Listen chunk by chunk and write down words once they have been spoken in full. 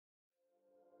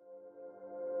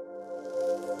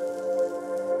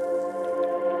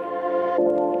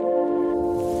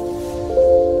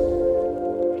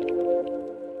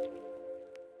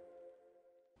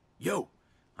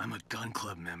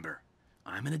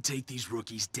I'm gonna take these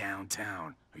rookies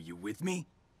downtown. Are you with me?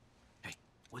 Hey,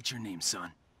 what's your name, son?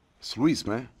 It's Luis,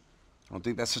 man. I don't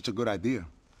think that's such a good idea.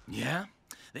 Yeah?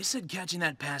 They said catching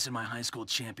that pass in my high school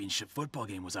championship football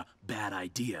game was a bad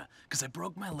idea, because I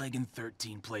broke my leg in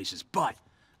 13 places, but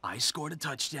I scored a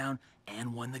touchdown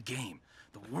and won the game.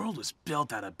 The world was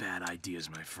built out of bad ideas,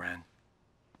 my friend.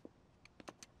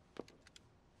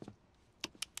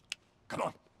 Come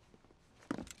on.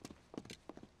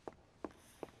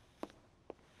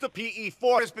 The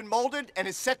PE-4 has been molded and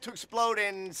is set to explode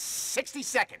in 60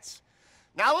 seconds.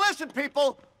 Now listen,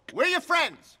 people, we're your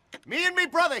friends. Me and me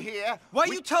brother here. Why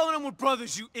are you telling them we're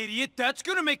brothers, you idiot? That's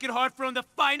gonna make it hard for them to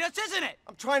find us, isn't it?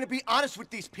 I'm trying to be honest with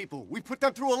these people. We put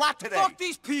them through a lot today. Fuck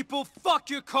these people,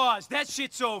 fuck your cause. That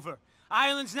shit's over.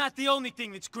 Ireland's not the only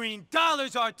thing that's green.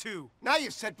 Dollars are too. Now you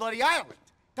said bloody Ireland.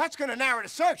 That's gonna narrow the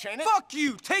search, ain't it? Fuck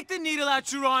you! Take the needle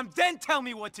out your arm, then tell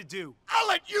me what to do. I'll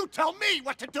let you tell me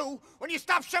what to do when you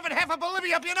stop shoving half of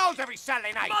Bolivia up your nose every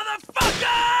Saturday night. Motherfucker!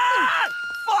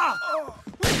 Fuck!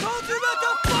 We told you not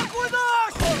to fuck with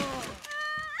us!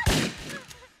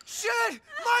 Shit!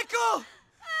 Michael!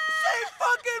 Say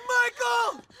fucking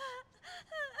Michael!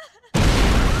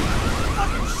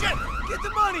 Fucking shit! Get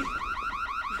the money!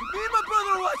 Me and my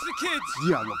brother will watch the kids!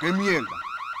 Diablo, qué mierda.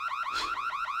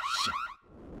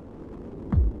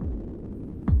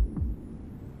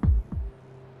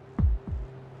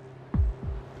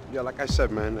 Yeah, like I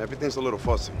said, man, everything's a little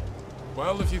fussy.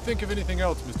 Well, if you think of anything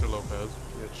else, Mr. Lopez.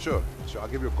 Yeah, sure. I'll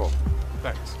give you a call.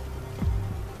 Thanks.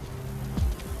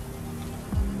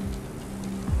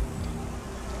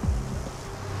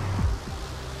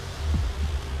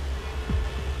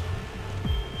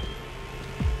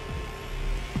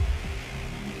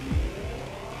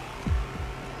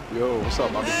 Yo, what's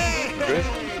up, Bobby? You good?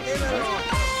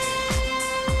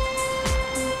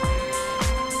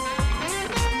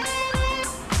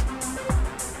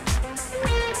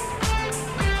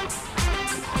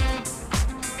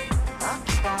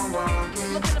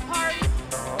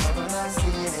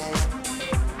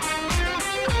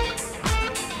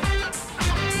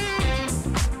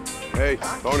 Hey,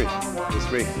 Tony,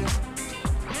 it's me.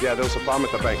 Yeah, there was a bomb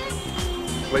at the bank.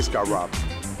 The place got robbed.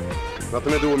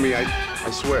 Nothing to do with me,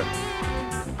 I swear.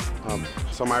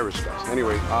 Some Irish guys.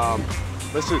 Anyway,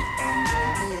 listen,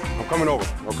 I'm coming over,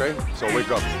 okay? So wake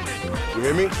up. You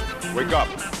hear me? Wake up.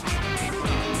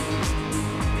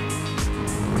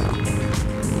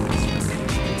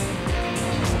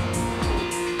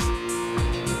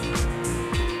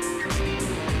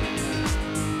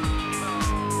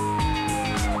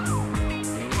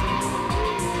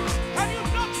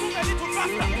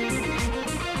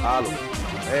 Hello.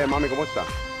 Hey, mami, ¿cómo está?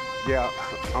 Yeah,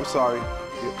 I'm sorry.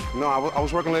 Yeah, no, I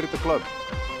was working late at the club.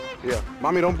 Yeah,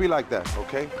 mommy, don't be like that,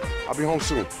 okay? I'll be home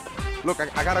soon. Look,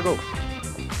 I gotta go.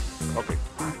 Okay.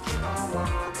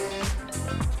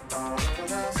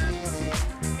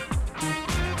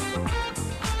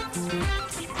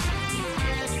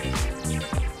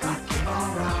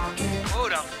 Who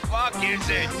the fuck is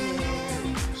it?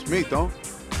 It's me, Don.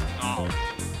 Oh,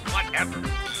 whatever.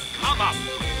 Come up.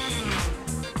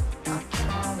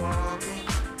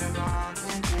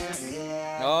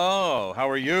 Oh, how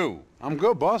are you? I'm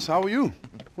good, boss. How are you?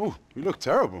 Ooh, you look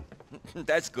terrible.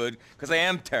 That's good, because I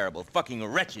am terrible, fucking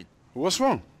wretched. What's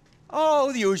wrong?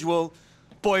 Oh, the usual.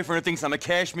 Boyfriend who thinks I'm a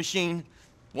cash machine.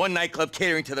 One nightclub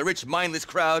catering to the rich, mindless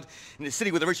crowd. In the city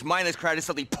where the rich, mindless crowd is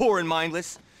suddenly poor and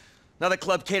mindless. Another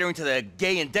club catering to the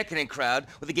gay and decadent crowd,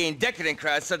 where the gay and decadent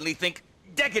crowd suddenly think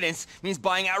decadence means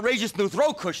buying outrageous new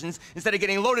throw cushions instead of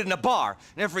getting loaded in a bar.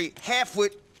 And every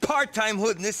half-wit, part-time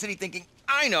hood in this city thinking,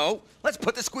 I know, let's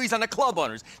put the squeeze on the club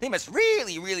owners. They must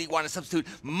really, really want to substitute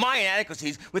my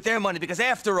inadequacies with their money because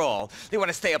after all, they want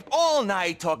to stay up all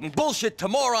night talking bullshit to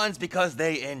morons because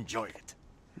they enjoy it.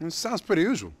 It sounds pretty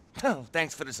usual. Oh,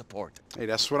 thanks for the support. Hey,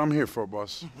 that's what I'm here for,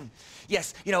 boss.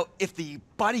 Yes, you know, if the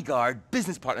bodyguard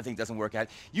business partner thing doesn't work out,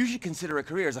 you should consider a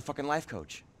career as a fucking life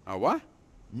coach. What?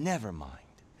 Never mind.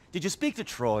 Did you speak to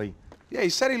Troy? Yeah, he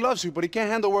said he loves you, but he can't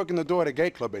handle working the door at a gay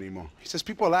club anymore. He says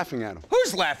people are laughing at him.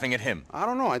 Who's laughing at him? I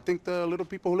don't know. I think the little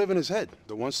people who live in his head.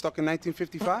 The ones stuck in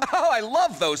 1955. Oh, I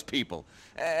love those people.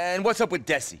 And what's up with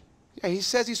Desi? Yeah, he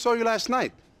says he saw you last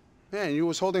night. Yeah, and you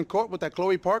was holding court with that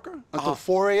Chloe Parker until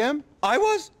 4 a.m.? I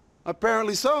was?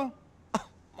 Apparently so. Oh,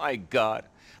 my God.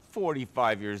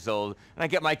 45 years old, and I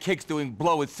get my kicks doing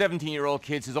blow with 17-year-old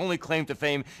kids whose only claim to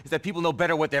fame is that people know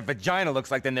better what their vagina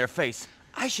looks like than their face.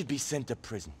 I should be sent to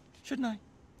prison, shouldn't I?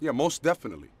 Yeah, most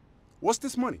definitely. What's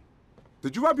this money?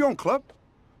 Did you rob your own club?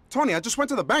 Tony, I just went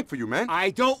to the bank for you, man. I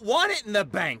don't want it in the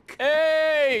bank.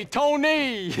 Hey,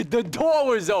 Tony! The door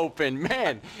was open.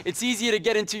 Man, it's easier to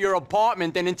get into your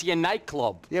apartment than into your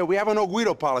nightclub. Yeah, we have a no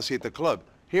guido policy at the club.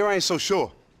 Here I ain't so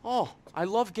sure. Oh, I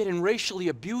love getting racially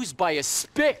abused by a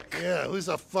spick. Yeah, who's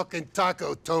a fucking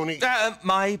taco, Tony?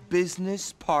 My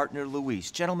business partner,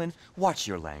 Luis. Gentlemen, watch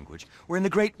your language. We're in the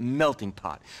great melting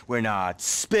pot. We're not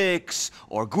spicks,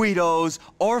 or guidos,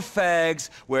 or fags.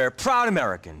 We're proud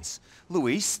Americans.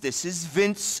 Luis, this is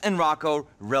Vince and Rocco,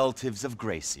 relatives of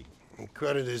Gracie. And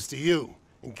credit is to you.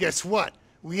 And guess what?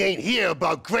 We ain't here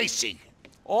about Gracie.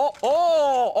 Oh!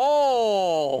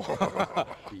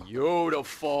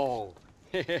 Beautiful.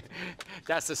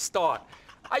 That's a start.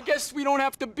 I guess we don't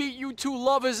have to beat you two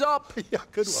lovers up. Yeah,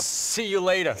 good one. See you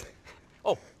later.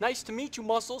 Oh, nice to meet you,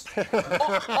 Muscles.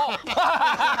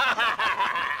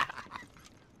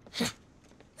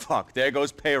 Fuck, there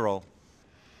goes payroll.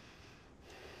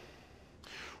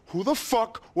 Who the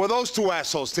fuck were those two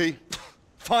assholes, T?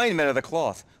 Fine men of the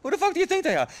cloth. Who the fuck do you think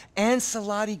they are?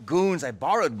 Ancelotti goons I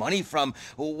borrowed money from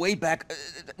way back.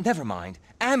 Never mind.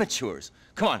 Amateurs.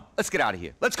 Come on, let's get out of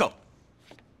here. Let's go.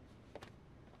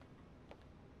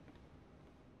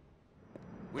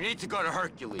 We need to go to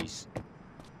Hercules.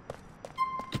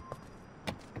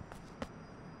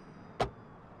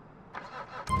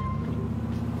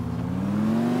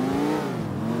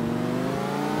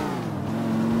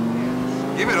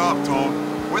 Give it up, Tone.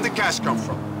 Where'd the cash come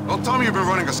from? Don't tell me you've been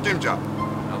running a skim job.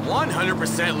 I'm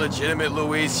 100% legitimate,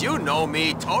 Luis. You know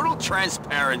me. Total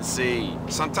transparency.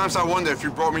 Sometimes I wonder if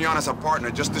you brought me on as a partner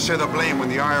just to share the blame when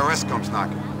the IRS comes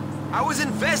knocking. I was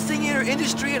investing in your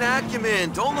industry and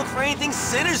acumen. Don't look for anything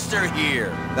sinister here.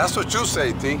 That's what you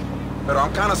say, T. But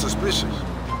I'm kind of suspicious.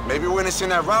 Maybe witnessing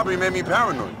that robbery made me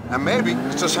paranoid. And maybe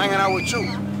it's just hanging out with you.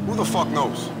 Who the fuck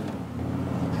knows?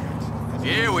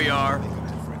 Here we are.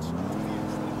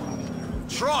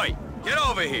 Troy, get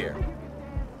over here.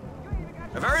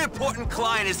 A very important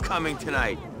client is coming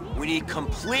tonight. We need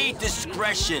complete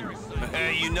discretion.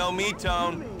 You know me,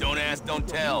 Tone. Don't ask, don't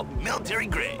tell. Military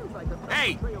grade.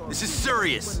 Hey, this is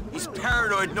serious. He's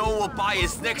paranoid no one will buy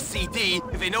his next CD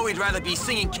if they know he'd rather be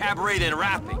singing cabaret than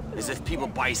rapping. As if people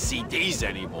buy CDs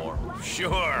anymore.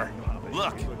 Sure.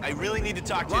 Look, I really need to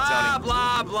talk to you, Tony.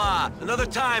 Blah, blah, blah. Another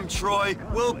time, Troy.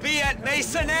 We'll be at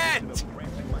Masonette.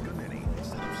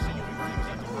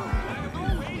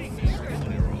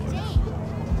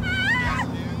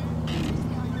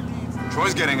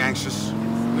 Troy's getting anxious.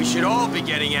 We should all be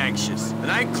getting anxious. The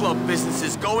nightclub business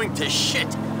is going to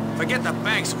shit. Forget the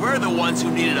banks, we're the ones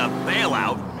who needed a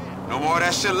bailout. No more of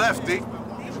that shit left, D.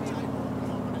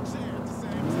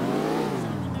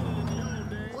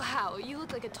 Wow, you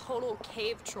look like a total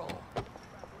cave troll.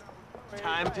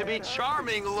 Time to be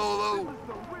charming, Lulu.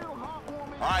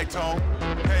 All right, Tone.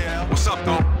 Hey, Al. What's up,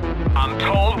 Tone? I'm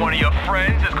told one of your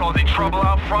friends is causing trouble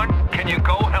out front. Can you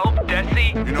go help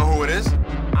Desi? You know who it is?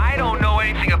 I don't know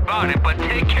anything about it, but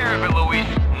take care of it, Luis.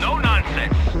 No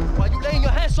nonsense. Why you laying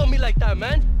your hands on me like that,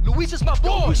 man? Luis is my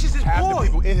boy. Luis is his Half boy. the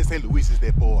people in here say Luis is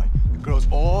their boy. The girls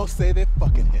all say they're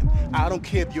fucking him. I don't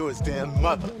care if you're his damn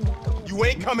mother. You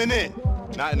ain't coming in.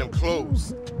 Not in them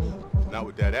clothes. Not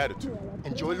with that attitude.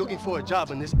 Enjoy looking for a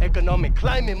job in this economic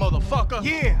climate, motherfucker.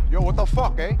 Yeah. Yo, what the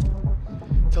fuck, eh?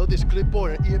 Tell this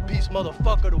clipboard and earpiece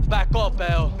motherfucker to back up,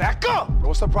 Al. Back up.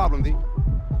 What's the problem, D?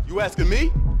 You asking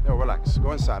me? Yo, relax.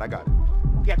 Go inside. I got it.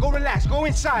 Yeah, go relax. Go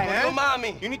inside, Go, eh?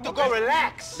 mommy. You need to go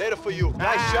relax. Later for you.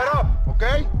 Guys, shut up,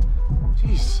 okay?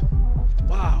 Jeez.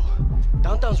 Wow.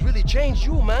 Downtown's really changed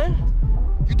you, man.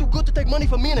 You too good to take money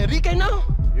from me and Enrique now?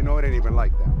 You know it ain't even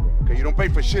like that, bro. Okay, you don't pay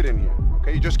for shit in here.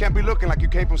 Okay, you just can't be looking like you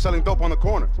came from selling dope on the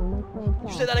corner.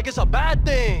 You say that like it's a bad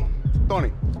thing. Tony,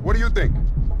 what do you think?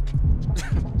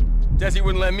 Desi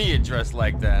wouldn't let me get dressed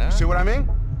like that, huh? See what I mean?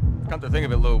 Come to think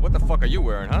of it, Lou, what the fuck are you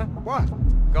wearing, huh? What?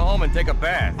 Go home and take a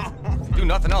bath. If you do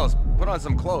nothing else, put on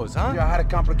some clothes, huh? Yeah, I had a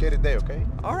complicated day, okay?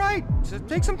 All right, so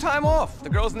take some time off. The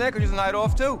girls in there could use a night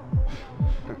off, too.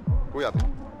 Cuídate.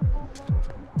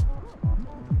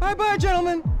 Bye-bye,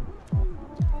 gentlemen.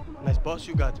 Nice boss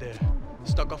you got there.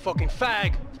 Stuck a fucking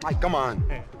fag. Mike, come on.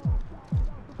 Hey.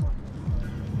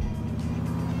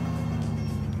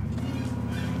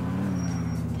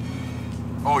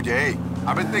 Oh, yeah, hey,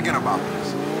 I've been thinking about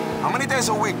this. How many days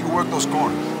a week you work those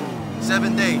corners?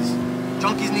 7 days.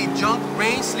 Junkies need junk,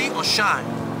 rain, sleet, or shine.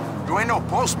 You ain't no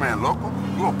postman, loco.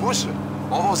 You a pusher.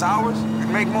 All those hours, you'd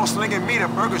make more slinging meat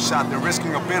at Burger Shop than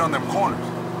risking a bid on them corners.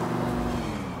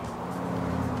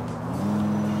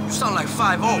 You sound like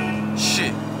 5-0.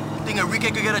 Shit. You think Enrique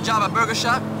could get a job at Burger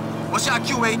Shop? What's your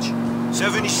IQ age?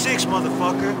 76,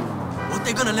 motherfucker. What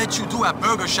they gonna let you do at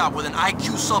Burger Shop with an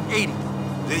IQ sub 80?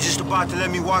 They just about to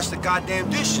let me wash the goddamn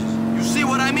dishes. You see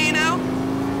what I mean now?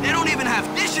 They don't even have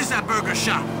dishes at Burger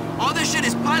Shop. All this shit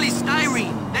is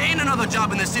polystyrene. There ain't another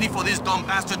job in the city for this dumb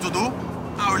bastard to do.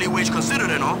 Hourly wage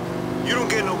considered and all. You don't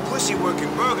get no pussy working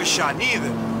Burger Shop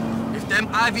neither. If them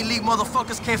Ivy League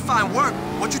motherfuckers can't find work,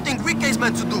 what you think Rike's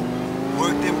meant to do?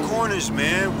 Work them corners,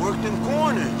 man. Work them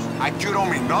corners. IQ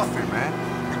don't mean nothing, man.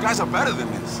 You guys are better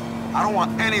than this. I don't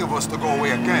want any of us to go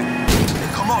away again.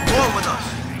 Then come on board with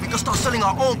us. We can start selling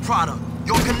our own product.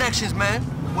 Your connections, man.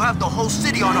 We'll have the whole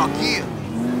city on our gear.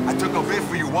 I took a bid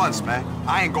for you once, man.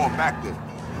 I ain't going back there.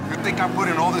 You think I put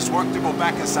in all this work to go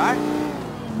back inside?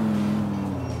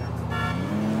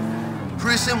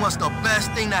 Prison was the best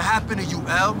thing that happened to you,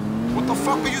 L. What the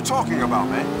fuck are you talking about,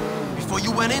 man? Before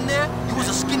you went in there, you was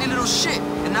a skinny little shit,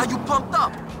 and now you pumped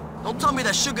up. Don't tell me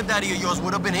that sugar daddy of yours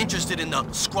would have been interested in the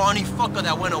scrawny fucker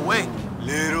that went away.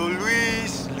 Little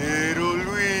Luis, little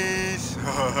Luis.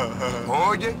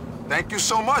 Oye, thank you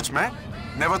so much, man.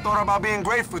 Never thought about being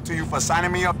grateful to you for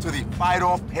signing me up to the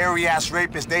fight-off, hairy-ass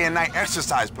rapist day and night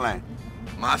exercise plan.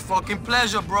 My fucking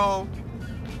pleasure, bro.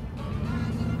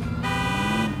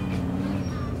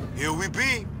 Here we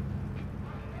be.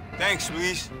 Thanks,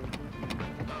 Luis.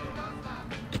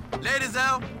 Ladies,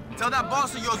 L. Tell that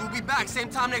boss of yours we'll be back same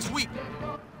time next week.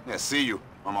 Yeah, see you,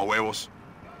 mama huevos.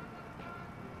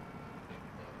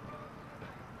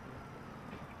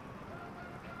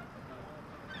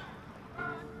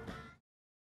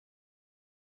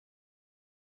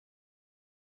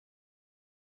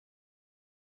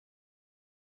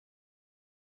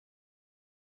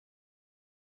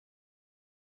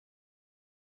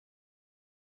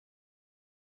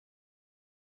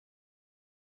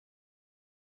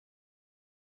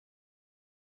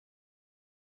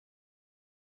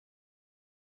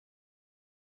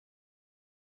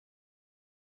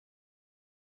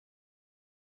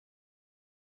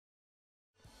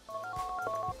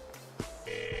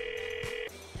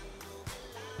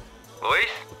 Luis?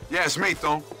 Yeah, it's me,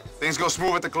 Tom. Things go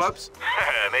smooth at the clubs?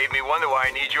 Made me wonder why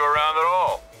I need you around at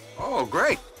all. Oh,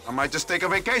 great. I might just take a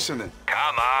vacation then.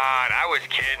 Come on, I was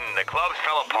kidding. The clubs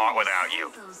fell apart without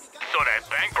you. So that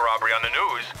bank robbery on the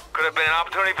news could have been an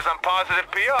opportunity for some positive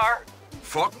PR.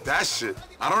 Fuck that shit.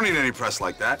 I don't need any press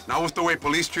like that. Not with the way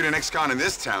police treat an ex-con in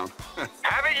this town.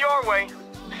 Have it your way.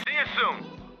 See you soon.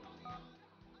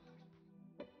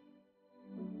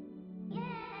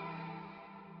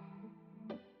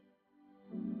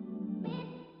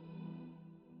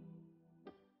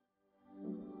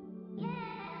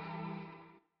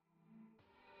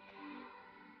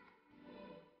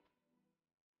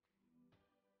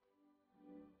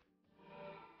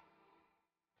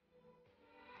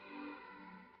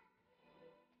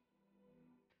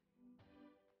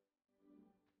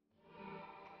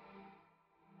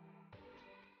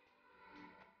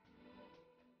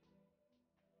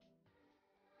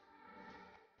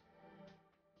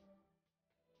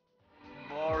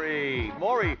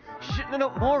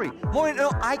 Maury, Maury,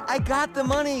 no, I got the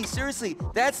money, seriously,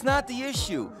 that's not the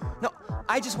issue. No,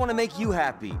 I just want to make you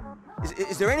happy.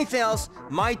 Is there anything else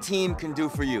my team can do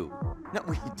for you? No,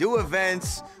 we do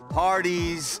events,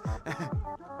 parties,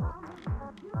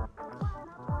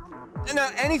 no,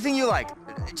 anything you like.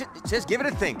 Just give it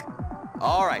a think.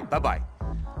 All right, bye-bye.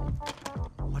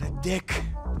 What a dick.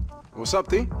 What's up,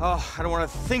 D? Oh, I don't want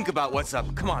to think about what's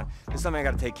up. Come on, there's something I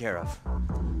gotta take care of.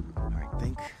 All right,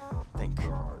 think.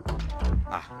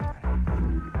 Ah.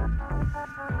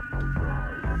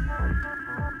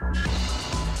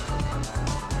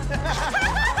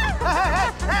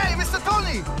 Hey, Mr.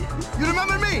 Tony! You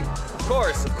remember me? Of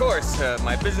course.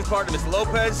 My business partner, Mr.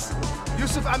 Lopez.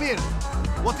 Yusuf Amir.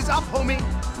 What is up, homie?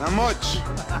 Not much.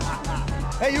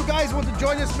 Hey, you guys want to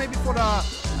join us maybe for a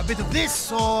bit of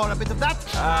this or a bit of that?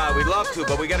 We'd love to,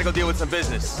 but we gotta go deal with some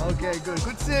business. Okay, good.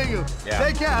 Good seeing you. Yeah.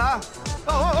 Take care, huh?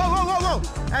 Whoa.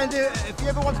 And if you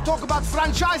ever want to talk about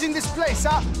franchising this place,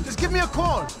 huh? Just give me a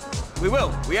call. We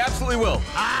will. We absolutely will.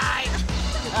 Aye.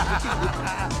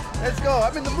 Let's go.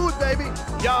 I'm in the mood, baby.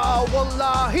 Ya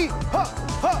wallahi.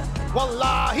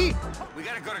 Wallahi. We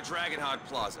gotta go to Dragon Heart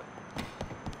Plaza.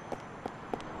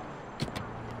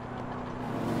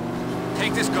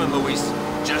 Take this gun, Luis,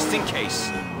 just in case.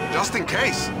 Just in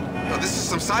case? No, this is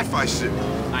some sci-fi shit.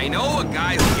 I know a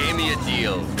guy who gave me a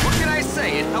deal. What can I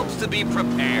say? It helps to be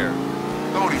prepared.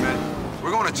 Tony, man,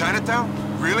 we're going to Chinatown?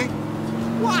 Really?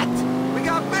 What? We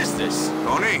got business.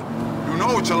 Tony, you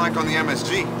know what you're like on the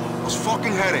MSG. Those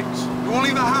fucking headaches. You won't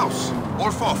leave the house.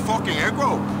 All for a fucking egg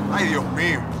roll? Ay, Dios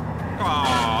mío.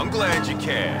 Oh, I'm glad you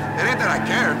care. It ain't that I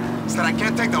care. It's that I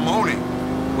can't take the money.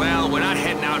 Well, we're not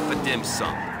heading out for dim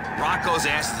sum. Rocco's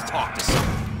asked to talk to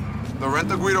someone. The rent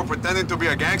Guido pretending to be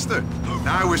a gangster?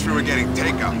 Now I wish we were getting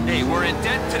takeout. Hey, we're in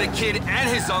debt to the kid and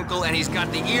his uncle, and he's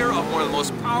got the ear of one of the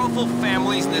most powerful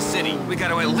families in the city. We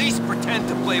gotta at least pretend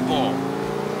to play ball.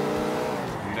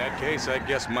 In that case, I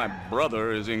guess my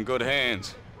brother is in good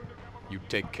hands. You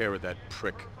take care of that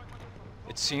prick.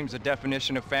 It seems the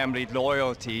definition of family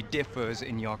loyalty differs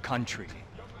in your country.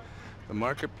 The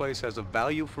marketplace has a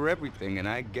value for everything, and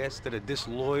I guess that a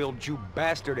disloyal Jew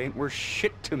bastard ain't worth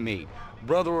shit to me,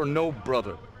 brother or no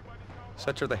brother.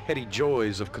 Such are the heady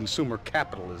joys of consumer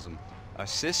capitalism. A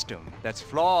system that's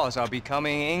flaws are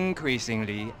becoming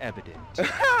increasingly evident.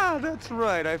 That's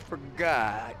right, I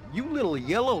forgot. You little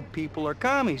yellow people are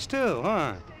commies too,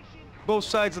 huh? Both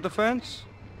sides of the fence?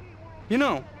 You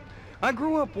know, I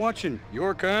grew up watching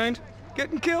your kind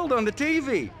getting killed on the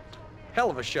TV. Hell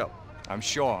of a show. I'm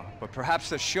sure, but perhaps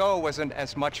the show wasn't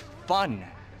as much fun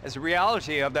as the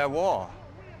reality of that war.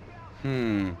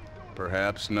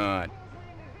 Perhaps not.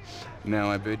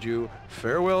 Now I bid you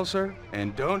farewell, sir,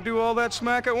 and don't do all that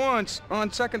smack at once.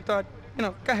 On second thought, you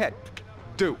know, go ahead.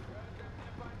 Do.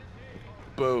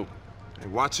 Boo. Hey,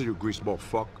 watch it, you greaseball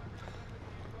fuck.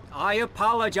 I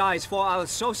apologize for our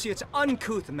associate's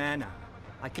uncouth manner.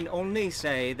 I can only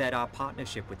say that our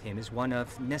partnership with him is one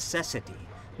of necessity,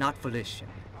 not volition.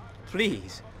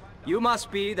 Please, you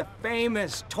must be the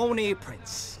famous Tony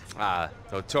Prince.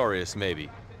 Notorious, maybe.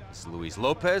 This is Luis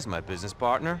Lopez, my business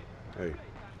partner. Hey.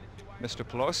 Mr.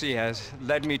 Pelosi has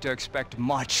led me to expect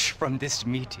much from this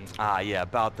meeting. Yeah,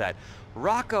 about that.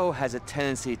 Rocco has a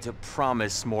tendency to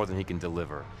promise more than he can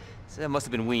deliver. So it must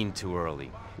have been weaned too early.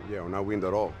 Yeah, we're not weaned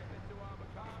at all.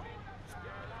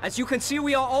 As you can see,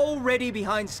 we are already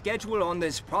behind schedule on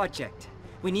this project.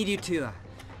 We need you to,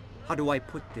 how do I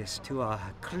put this, to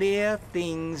clear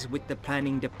things with the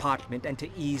planning department and to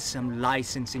ease some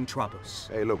licensing troubles.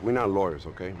 Hey, look, we're not lawyers,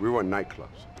 okay? We run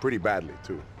nightclubs. Pretty badly,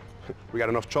 too. We got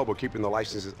enough trouble keeping the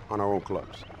licenses on our own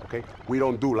clubs, okay? We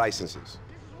don't do licenses.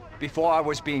 Before I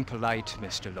was being polite,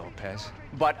 Mr. Lopez,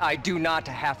 but I do not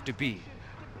have to be.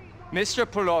 Mr.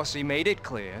 Pelosi made it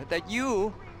clear that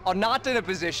you are not in a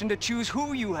position to choose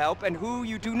who you help and who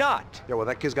you do not. Yeah, well,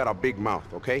 that kid's got a big mouth,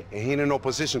 okay? And he ain't in no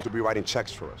position to be writing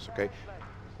checks for us, okay?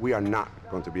 We are not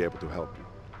going to be able to help you.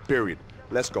 Period.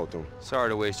 Let's go, Tony. Sorry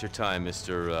to waste your time,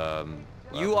 Mr.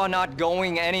 You are not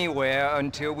going anywhere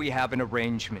until we have an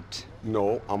arrangement.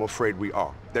 No, I'm afraid we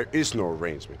are. There is no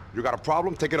arrangement. You got a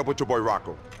problem? Take it up with your boy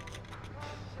Rocco.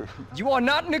 You are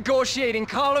not negotiating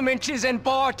column inches and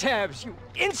bar tabs, you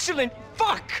insolent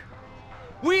fuck!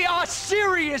 We are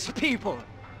serious people!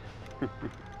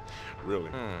 Really?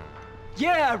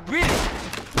 Yeah, really!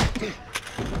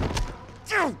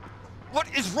 What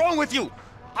is wrong with you?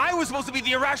 I was supposed to be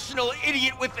the irrational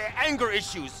idiot with the anger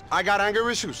issues. I got anger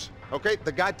issues, okay?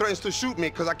 The guy threatens to shoot me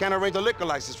because I can't arrange a liquor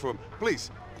license for him. Please,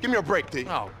 give me a break, T.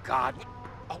 Oh, God.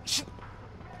 Oh, shoot.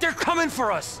 They're coming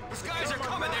for us! These guys are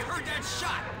coming, they heard that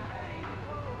shot!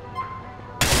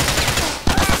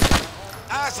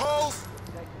 Assholes!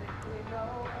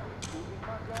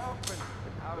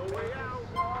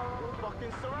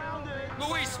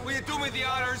 Luis, will you do me the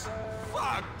honors?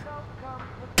 Fuck!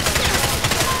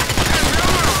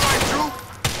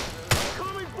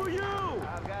 Coming for you!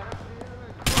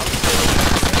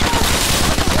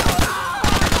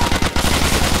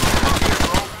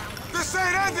 This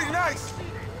ain't ending nice!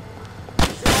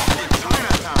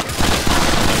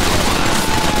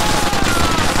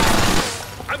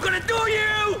 I'm gonna do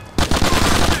you!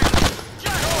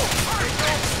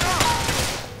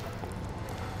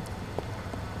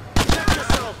 Check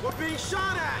yourself! We're being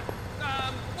shot at!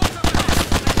 What's up with this?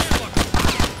 I can't look.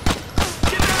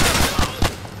 Get out!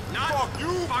 Not fuck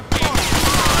you! Fuck me!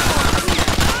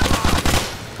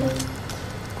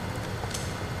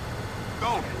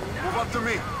 Don't! Move up to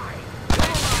me!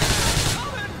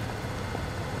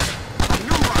 I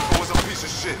knew Rocco was a piece of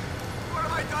shit! What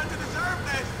have I done to deserve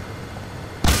this?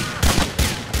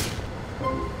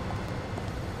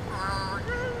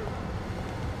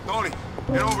 Tony,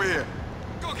 get over here.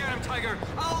 Go get him, Tiger.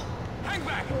 I'll hang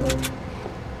back.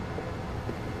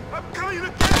 I'm coming to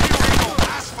get you, you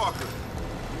ass fucker!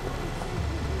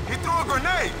 He threw a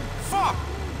grenade! Fuck!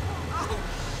 Oh,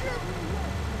 shit.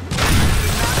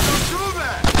 Don't do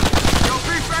that! Yo,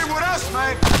 beef ain't with us,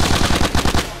 man!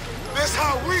 That's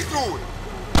how we do it!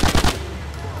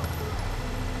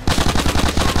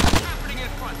 What's happening in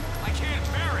front? I can't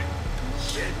bear it.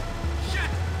 Shit!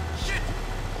 Shit! Shit!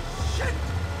 Shit!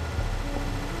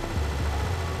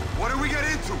 What did we get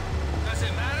into? Does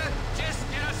it matter? Just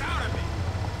get us out of it.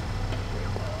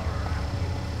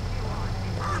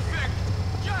 Perfect!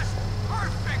 Just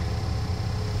perfect!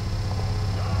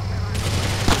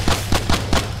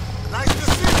 Nice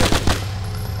to see you!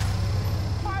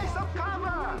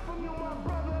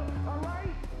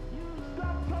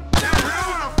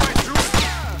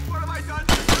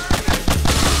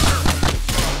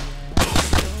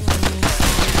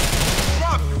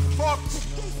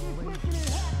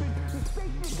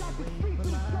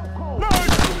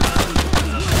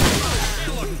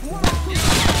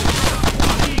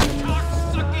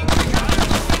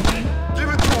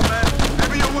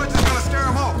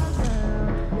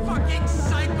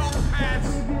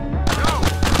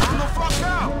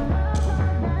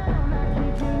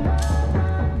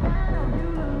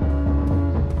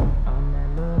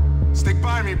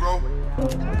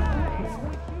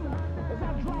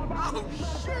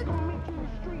 shit! You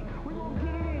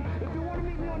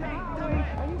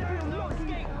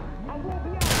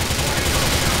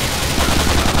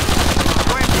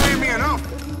ain't paying me enough.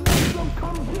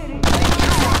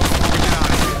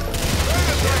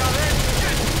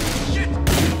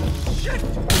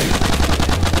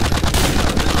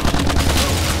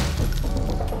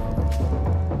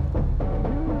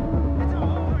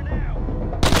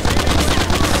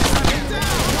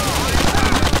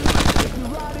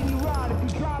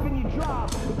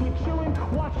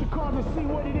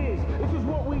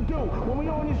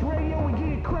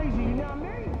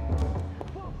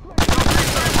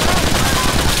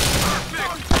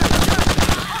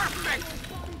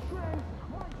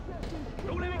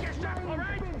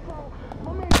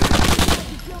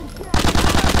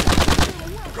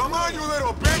 Come on, you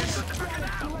little bitch!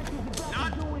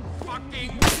 Not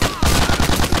fucking...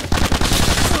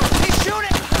 He's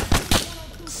shooting!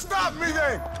 Stop me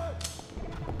then!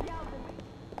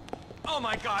 Oh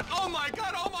my god, oh my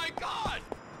god, oh my god!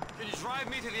 Can you drive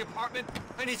me to the apartment?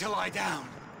 I need to lie down.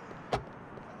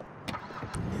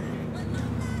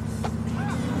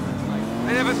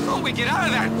 I never thought we'd get out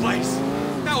of that place!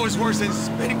 That was worse than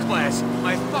spin class.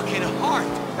 My fucking heart!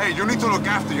 Hey, you need to look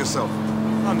after yourself.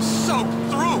 I'm soaked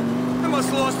through! I must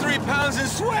have lost 3 pounds in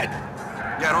sweat!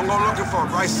 Yeah, don't go looking for a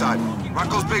right side.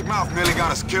 Rocco's big mouth nearly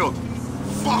got us killed.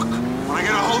 Fuck! When I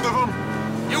get a hold of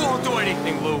him... You won't do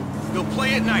anything, Lou. You'll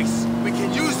play it nice. We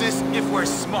can use this if we're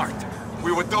smart.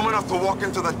 We were dumb enough to walk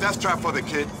into the death trap for the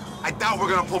kid. I doubt we're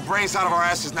gonna pull brains out of our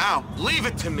asses now. Leave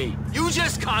it to me. You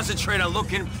just concentrate on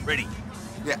looking pretty.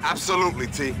 Yeah, absolutely,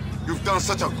 T. You've done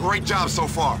such a great job so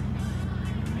far.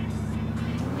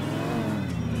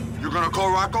 You gonna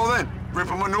call Rocco then? Rip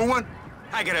him a new one?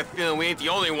 I got a feeling we ain't the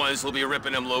only ones who'll be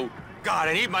ripping him, Lou. God,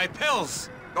 I need my pills.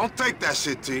 Don't take that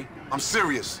shit, T. I'm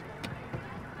serious.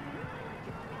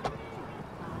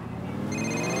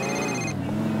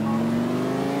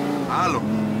 Hello.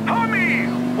 Tommy!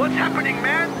 What's happening,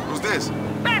 man? Who's this?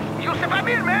 That's Yusuf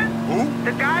Amir, man. Who?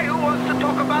 The guy who wants to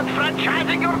talk about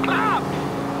franchising your club.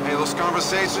 Hey, those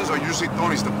conversations are usually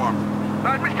Tony's department.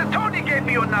 Well, Mr. Tony gave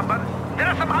me your number. There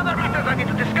are some other matters I need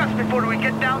to discuss before we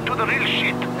get down to the real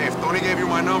shit. Hey, if Tony gave you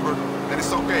my number, then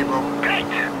it's okay, bro. Great!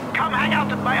 Come hang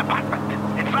out at my apartment.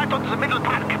 It's right on the Middle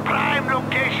Park. Prime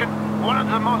location. One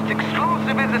of the most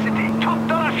exclusive in the city. Top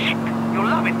dollar shit. You'll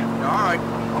love it. Yeah, all right.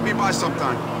 I'll be by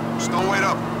sometime. Just don't wait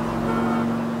up.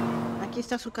 Aquí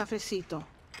está su cafecito.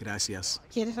 Gracias.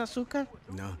 ¿Quieres azúcar?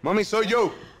 No. Mami, soy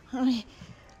yo. Ay,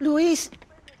 Luis.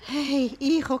 Hey,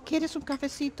 hijo, ¿quieres un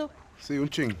cafecito? Sí, un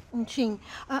ching. Un ching.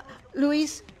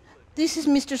 Luis, this is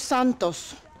Mr.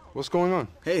 Santos. What's going on?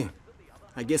 Hey,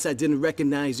 I guess I didn't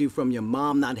recognize you from your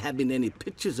mom not having any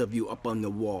pictures of you up on the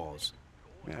walls.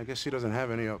 Yeah, I guess she doesn't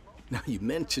have any up. Now you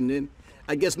mention it.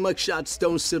 I guess mugshots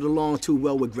don't sit along too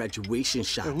well with graduation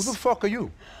shots. Hey, who the fuck are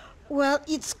you? Well,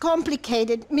 it's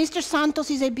complicated. Mr. Santos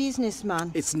is a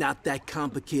businessman. It's not that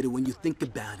complicated when you think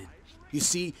about it. You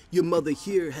see, your mother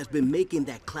here has been making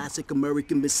that classic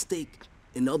American mistake.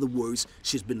 In other words,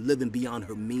 she's been living beyond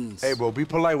her means. Hey, bro, be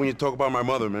polite when you talk about my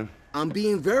mother, man. I'm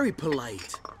being very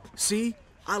polite. See,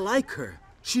 I like her.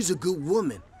 She's a good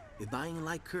woman. If I ain't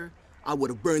like her, I would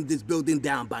have burned this building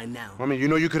down by now. I mean, you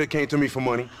know you could have came to me for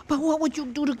money. But what would you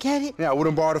do to get it? Yeah, I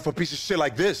wouldn't borrow it for a piece of shit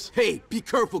like this. Hey, be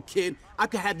careful, kid. I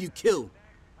could have you killed.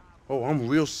 Oh, I'm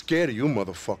real scared of you,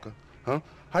 motherfucker. Huh?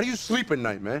 How do you sleep at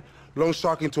night, man? Loan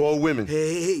sharking to old women.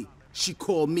 Hey, she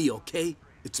called me, okay?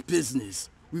 It's business.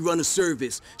 We run a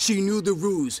service. She knew the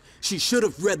rules. She should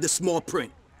have read the small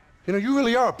print. You know, you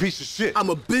really are a piece of shit. I'm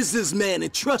a businessman,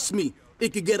 and trust me,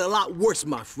 it could get a lot worse,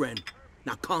 my friend.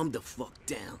 Now calm the fuck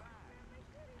down.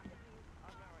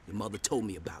 Your mother told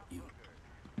me about you.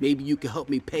 Maybe you can help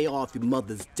me pay off your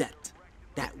mother's debt.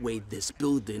 That way this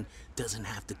building doesn't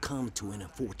have to come to an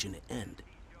unfortunate end.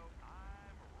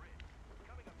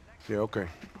 Yeah, okay.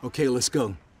 Okay, let's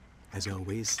go. As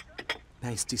always,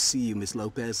 nice to see you, Miss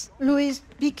Lopez. Luis,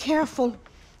 be careful.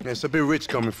 Yeah, it's a bit rich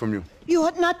coming from you. You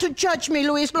ought not to judge me,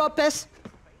 Luis Lopez.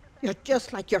 You're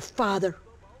just like your father.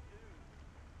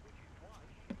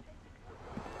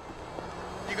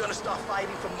 You're gonna start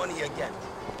fighting for money again.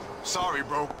 Sorry,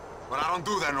 bro, but I don't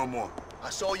do that no more. I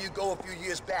saw you go a few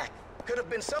years back. Could have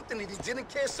been something if you didn't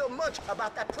care so much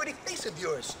about that pretty face of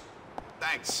yours.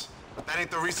 Thanks, but that ain't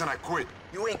the reason I quit.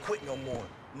 You ain't quit no more.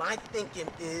 My thinking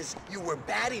is you were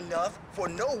bad enough for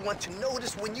no one to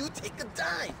notice when you take a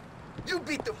dive. You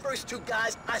beat the first 2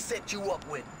 guys I set you up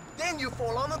with. Then you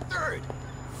fall on the 3rd.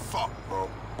 Fuck, bro.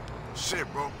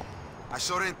 Shit, bro. I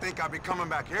sure didn't think I'd be coming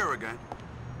back here again.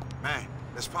 Man,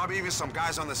 there's probably even some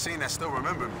guys on the scene that still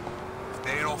remember me. If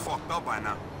they ain't all fucked up by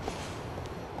now.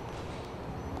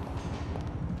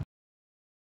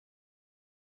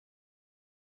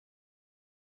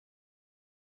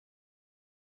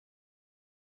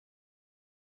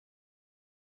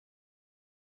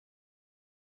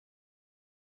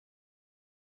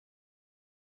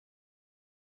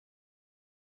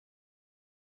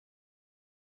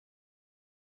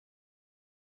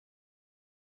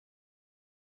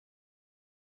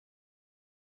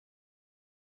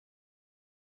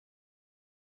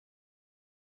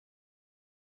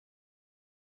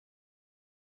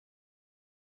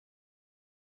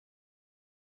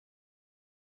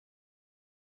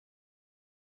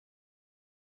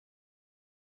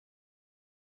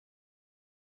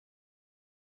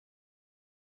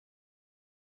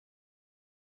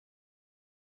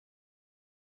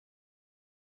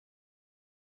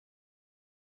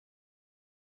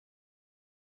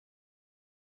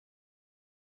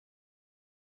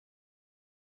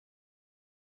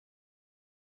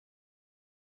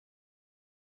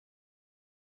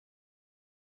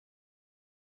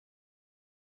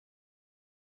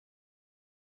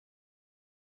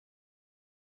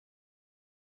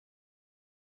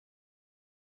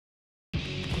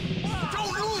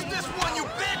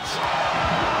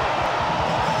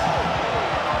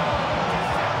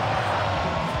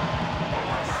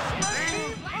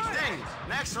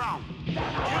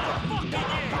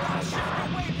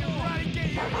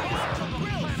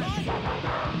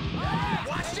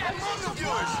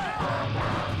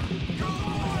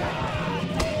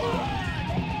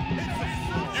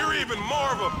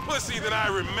 pussy than I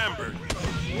remembered.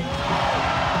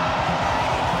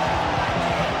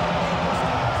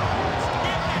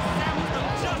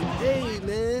 Hey,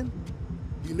 man.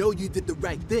 You know you did the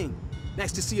right thing.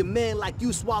 Nice to see a man like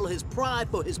you swallow his pride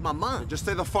for his mama. Just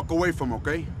stay the fuck away from him,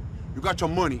 okay? You got your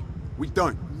money. We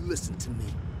done. Listen to me.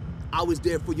 I was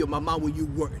there for your mama when you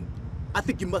weren't. I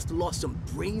think you must have lost some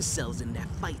brain cells in that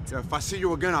fight. Yeah, if I see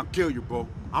you again, I'll kill you, bro.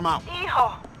 I'm out.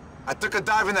 Hijo. I took a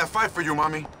dive in that fight for you,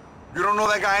 mommy. You don't know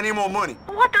that guy any more money.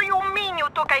 What do you mean you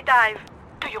took a dive?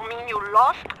 Do you mean you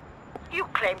lost? You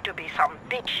claim to be some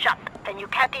big shot, and you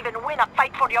can't even win a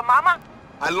fight for your mama?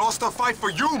 I lost a fight for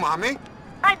you, mommy.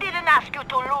 I didn't ask you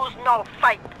to lose no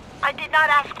fight. I did not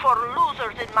ask for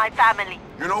losers in my family.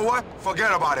 You know what?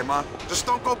 Forget about it, ma. Just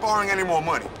don't go borrowing any more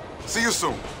money. See you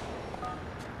soon.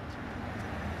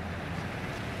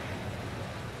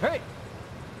 Hey!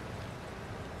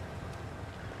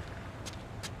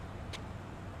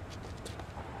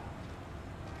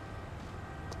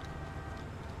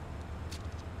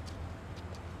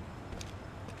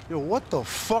 Yo, what the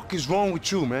fuck is wrong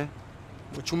with you, man?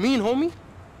 What you mean, homie?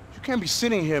 You can't be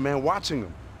sitting here, man, watching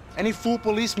them. Any fool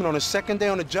policeman on the second day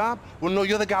on the job will know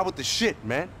you're the guy with the shit,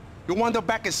 man. You'll wind up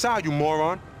back inside, you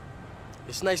moron.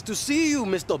 It's nice to see you,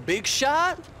 Mr. Big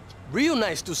Shot. Real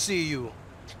nice to see you.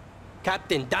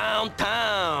 Captain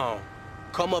Downtown.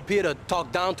 Come up here to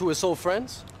talk down to his old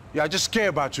friends? Yeah, I just care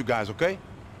about you guys, okay?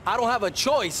 I don't have a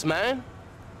choice, man.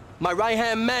 My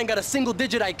right-hand man got a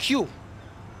single-digit IQ.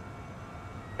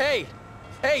 Hey,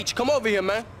 H, come over here,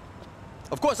 man.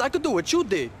 Of course, I could do what you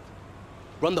did.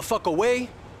 Run the fuck away,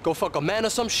 go fuck a man or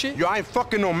some shit. Yo, I ain't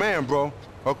fucking no man, bro,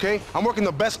 okay? I'm working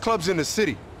the best clubs in the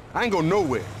city. I ain't go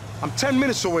nowhere. I'm 10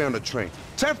 minutes away on the train.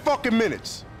 10 fucking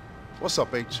minutes. What's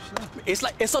up, H? It's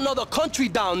like it's another country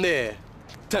down there.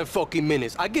 10 fucking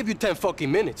minutes. I give you 10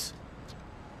 fucking minutes.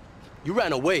 You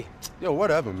ran away. Yo,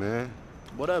 whatever, man.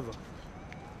 Whatever.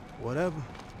 Whatever.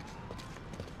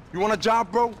 You want a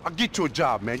job, bro? I'll get you a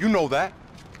job, man. You know that.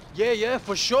 Yeah,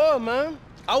 for sure, man.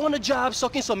 I want a job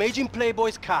sucking some aging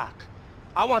playboy's cock.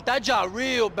 I want that job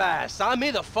real bad. Sign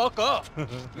me the fuck up.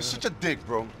 You're such a dick,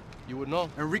 bro. You would know.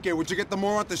 Enrique, would you get the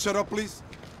moron to shut up, please?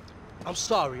 I'm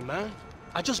sorry, man.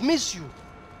 I just miss you.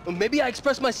 Maybe I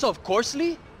expressed myself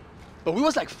coarsely, but we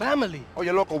was like family. Oh,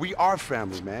 yeah, loco, we are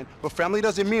family, man. But family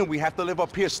doesn't mean we have to live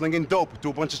up here slinging dope to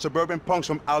a bunch of suburban punks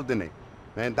from Alderney.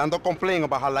 Man, dando complain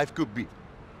about how life could be.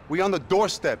 We on the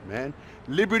doorstep, man.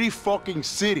 Liberty fucking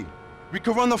City. We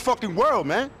could run the fucking world,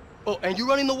 man. Oh, and you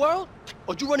running the world?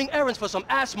 Or you running errands for some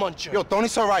ass muncher? Yo,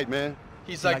 Tony's all right, man.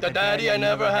 He's like the daddy I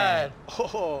never had.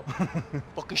 Oh,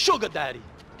 fucking sugar daddy.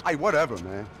 Ay, whatever,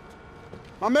 man.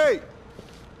 My mate.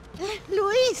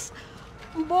 Luis,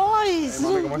 boys. Hey,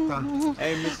 mami, ¿cómo está?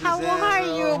 Hey, Mrs. How are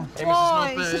you, Hey,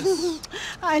 boys? Mrs. Lopez.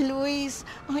 Hi, Luis.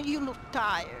 Oh, you look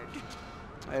tired.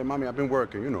 Hey, mommy, I've been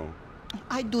working, you know.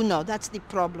 I do know. That's the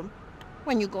problem.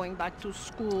 When you're going back to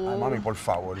school. Ay, mami, por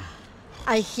favor.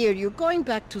 I hear you're going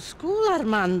back to school,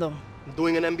 Armando.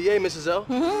 Doing an MBA, Mrs. L.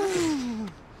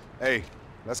 Hey,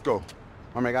 let's go.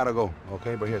 Mommy, I gotta go,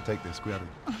 okay? But here, take this.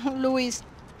 Cuídate. Luis,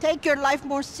 take your life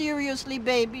more seriously,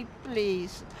 baby,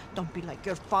 please. Don't be like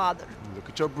your father. Look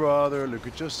at your brother, look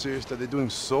at your sister. They're doing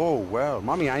so well.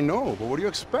 Mommy, I know, but what do you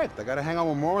expect? I gotta hang out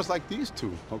with morons like these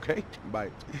two, okay? Bye.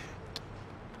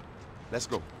 Let's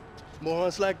go.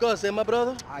 Morons like us, my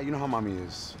brother? Ah, you know how mommy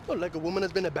is. Oh, like a woman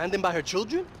has been abandoned by her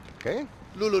children? Okay?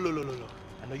 Look.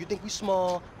 I know you think we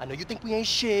small. I know you think we ain't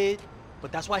shit.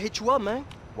 But that's why I hit you up, man.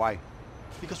 Why?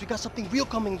 Because we got something real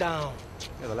coming down.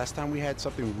 Yeah, the last time we had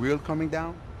something real coming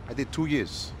down, I did 2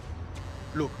 years.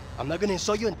 Look, I'm not gonna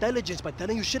insult your intelligence by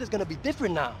telling you shit is gonna be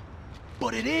different now.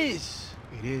 But it is.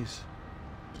 It is.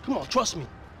 Come on, trust me.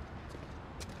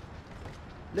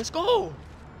 Let's go.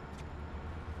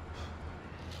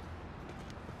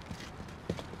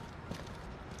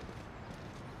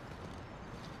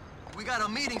 We got a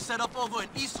meeting set up over in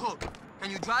East Hook.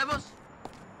 Can you drive us?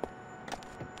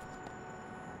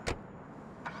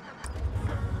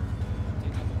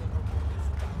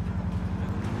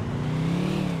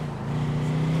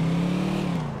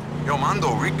 Yo,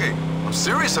 Mando, Enrique, I'm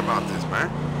serious about this,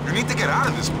 man. You need to get out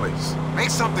of this place.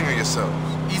 Make something of yourselves.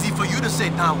 Easy for you to say,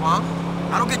 Don Juan.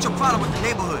 I don't get your problem with the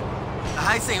neighborhood. The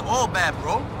heights ain't all bad,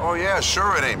 bro. Oh, yeah,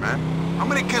 sure it ain't, man. How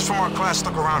many kids from our class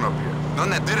stuck around up here?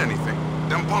 None that did anything.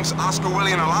 Them punks Oscar,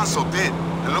 Willie, and Alonso did.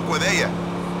 And look where they at.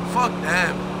 Fuck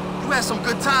them. You had some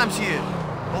good times here.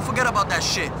 Don't forget about that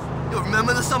shit. You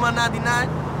remember the summer of '99?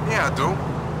 Yeah, I do.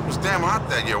 It was damn hot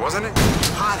that year, wasn't it?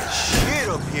 Hot as shit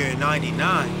up here in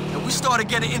 '99. And we started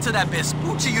getting into that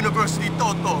Vespucci University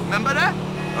Toto. Remember that?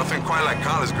 Nothing quite like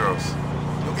college girls.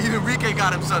 Yo, even Enrique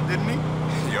got him some, didn't he?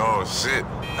 Yo, Yo, shit.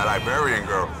 That Iberian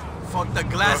girl. Fucked the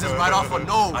glasses right off her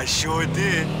nose. I sure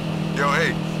did. Yo,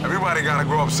 hey, everybody gotta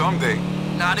grow up someday.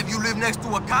 Not if you live next to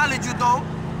a college, you don't.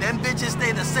 Them bitches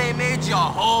stay the same age your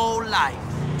whole life.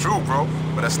 True, bro,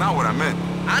 but that's not what I meant.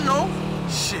 I know.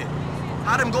 Shit.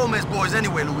 How them Gomez boys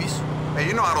anyway, Luis? Hey,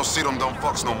 you know I don't see them dumb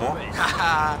fucks no more.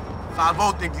 Haha.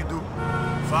 5-0 think you do.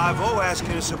 5-0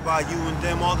 asking us about you and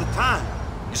them all the time.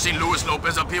 You seen Luis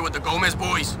Lopez up here with the Gomez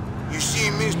boys? You see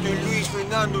Mr. Luis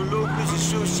Fernando Lopez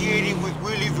associated with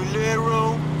Willie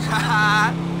Valero?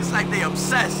 Haha. It's like they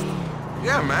obsessed.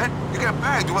 Yeah, man. You get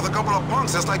bagged with a couple of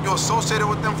punks. That's like you're associated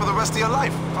with them for the rest of your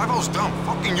life. 5-0's dumb.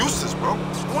 Fucking useless, bro.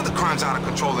 No wonder crime's out of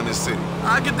control in this city.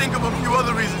 I can think of a few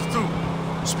other reasons, too.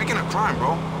 Speaking of crime,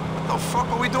 bro, what the fuck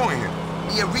are we doing here?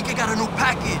 Me and Enrique got a new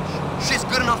package. Shit's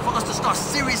good enough for us to start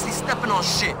seriously stepping on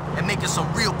shit and making some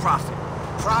real profit.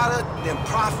 Product, then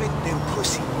profit, then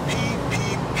pussy.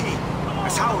 PPP.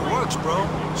 That's how it works, bro.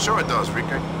 Sure it does,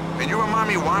 Enrique. Can you remind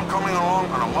me why I'm coming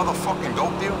along on a motherfucking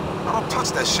dope deal? I don't touch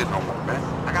that shit no more, man.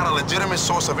 I got a legitimate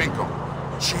source of income.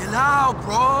 Chill out,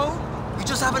 bro. We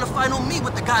just having a final meet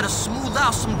with the guy to smooth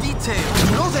out some details.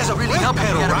 You know there's a really brake help if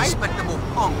pedal, we had right? a respectable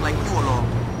punk like you along.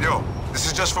 Yo, this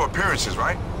is just for appearances,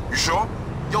 right? You sure?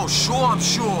 Yo, sure, I'm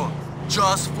sure.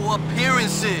 Just for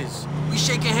appearances. We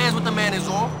shaking hands with the man is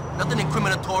all. Nothing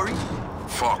incriminatory.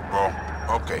 Fuck, bro.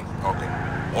 Okay.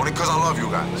 Only because I love you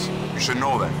guys. You should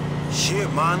know that.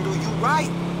 Shit, Mondo, you right.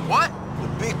 What? The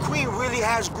Big Queen really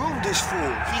has groomed this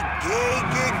fool. He gay.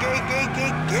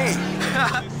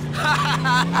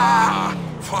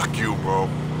 Fuck you, bro.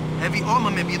 Heavy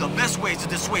armor may be the best ways to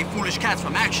dissuade foolish cats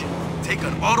from action. Take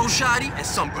an auto shotty and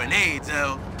some grenades,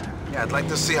 L. Yeah, I'd like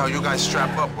to see how you guys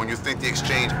strap up when you think the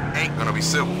exchange ain't gonna be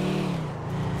civil.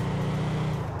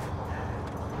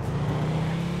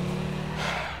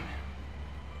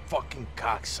 Fucking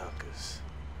cocksuckers.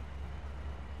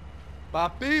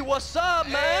 Papi, what's up,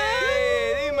 man?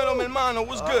 Hey, dímelo, mi hermano.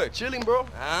 What's good? Chilling, bro.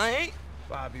 Aight.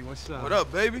 Bobby, what's up? What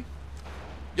up, baby?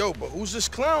 Yo, but who's this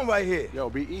clown right here? Yo,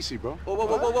 be easy, bro.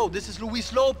 Whoa. This is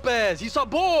Luis Lopez. He's our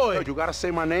boy. Yo, you gotta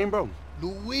say my name, bro.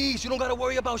 Luis, you don't gotta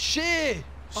worry about shit.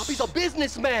 Papi's a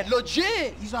businessman,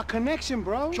 legit. He's our connection,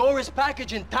 bro. Purest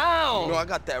package in town. You know, I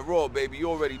got that raw, baby. You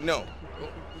already know.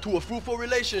 To a fruitful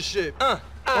relationship.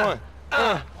 Tírala.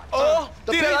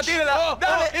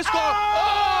 Dale, it's gone.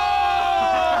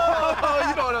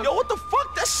 Yo, what the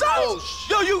fuck? That sounds.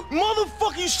 Yo, you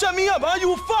motherfucker, you set me up, huh? You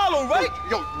were following, right?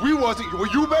 Yo, we wasn't. Were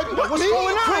you, baby? What's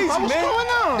going on? Crazy, What's man? going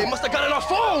on? They must have got it on our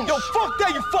phones. Yo, fuck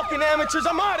that, you fucking amateurs.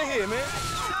 I'm out of here, man.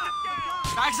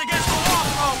 Backs against the wall,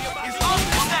 bro. It's up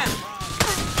to them.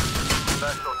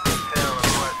 Special detail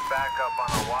request backup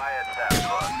on a wiretap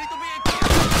bus.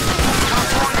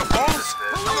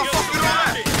 How the fuck you know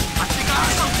that? I think I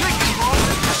heard some clicking, bro.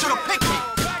 I should have picked it.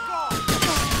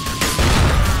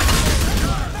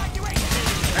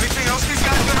 Anything else these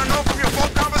guys gonna know from your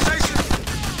phone conversation?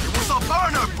 It was a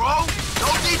burner, bro.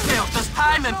 No details, just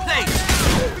time and place.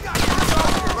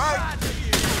 Right?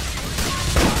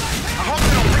 I hope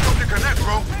they don't pick up the connect,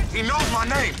 bro. He knows my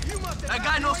name. That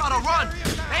guy knows how to run.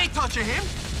 They ain't touching him.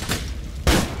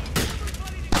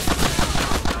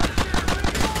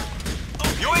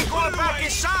 You ain't going back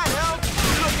inside, hell. We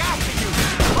look after you.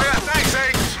 Oh, yeah, thanks,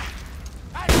 eh?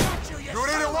 You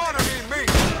didn't want to meet me.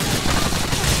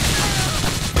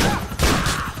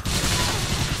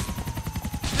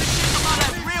 This shit's about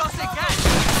as real as it gets.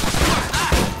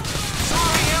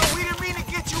 Sorry, hell. We didn't mean to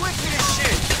get you into this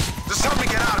shit. Just help me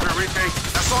get out of here, Enrique.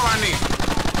 That's all I need.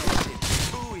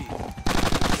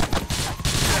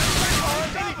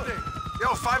 Yo,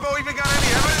 5-0 even got any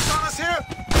evidence on us here?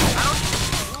 I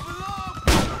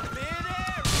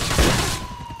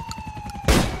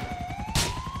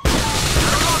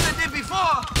don't know if they did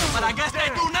before, but I guess they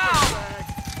do now.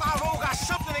 5-0 got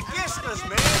something against us,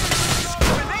 man.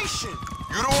 Discrimination.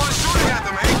 You the one shooting at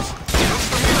them, H. Looks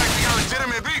to me like we got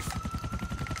legitimate beef.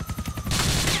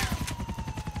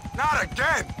 Not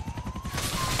again.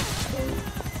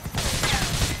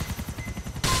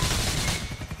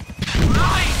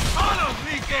 Nice on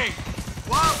Enrique.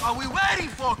 What are we waiting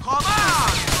for? Come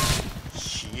on.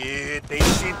 Shit, they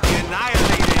simply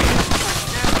annihilated him.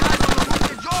 Them guys on the roof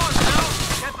is yours now.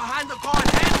 Get behind the car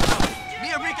and handle them. Me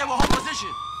and Enrique will hold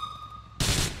position.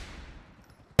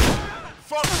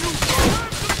 Fuck you, bro.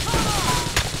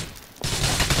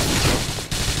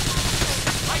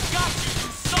 I got you, you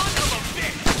son of a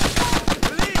bitch.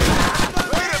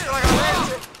 Wait until I got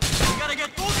answer. We gotta get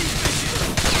through these bitches.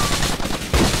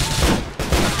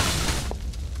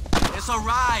 It's a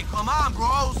ride. Come on,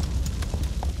 bros.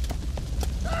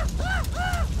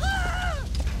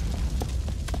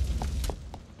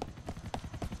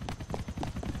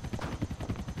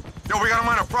 Yo, we got a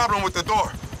minor problem with the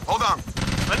door. Hold on.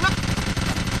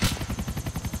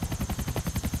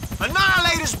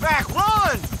 Annihilator's back,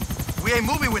 run! We ain't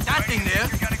moving with that thing there.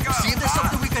 See if there's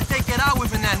something we can take it out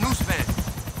with in that noose van.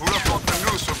 Who the fuck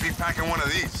the noose would be packing one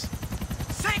of these?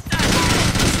 Take that!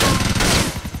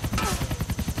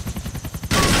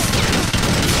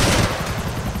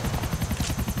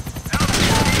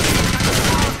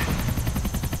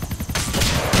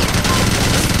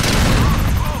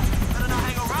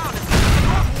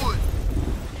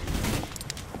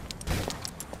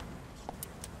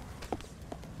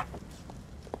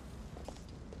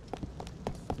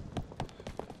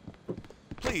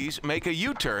 Please make a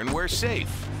U-turn. We're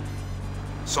safe.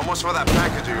 So much for that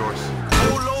package of yours.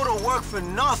 Whole load of work for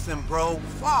nothing, bro.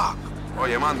 Fuck.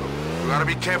 Oye, Mando, you gotta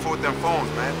be careful with them phones,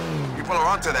 man. People are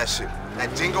onto that shit.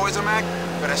 That jingoism act,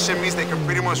 but that shit means they can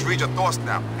pretty much read your thoughts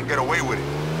now and get away with it.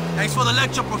 Thanks for the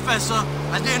lecture, Professor.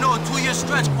 I didn't know a 2-year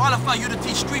stretch qualified you to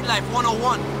teach Street Life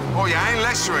 101. Oh yeah, I ain't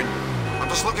lecturing you. I'm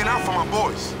just looking out for my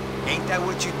boys. Ain't that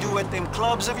what you do at them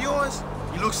clubs of yours?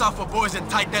 He looks out for boys in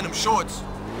tight denim shorts.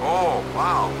 Oh,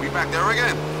 wow. We back there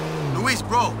again? Luis,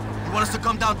 bro, you want us to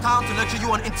come downtown to lecture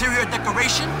you on interior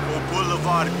decoration? Or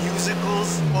boulevard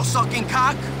musicals? Or sucking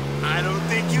cock? I don't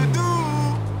think you do.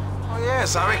 Oh yeah,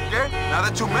 ¿sabe qué? Now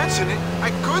that you mention it, I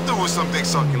could do with some dick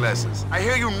sucking lessons. I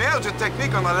hear you nailed your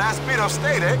technique on the last bit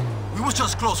upstate, eh? We was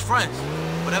just close friends.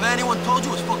 Whatever anyone told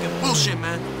you was fucking bullshit,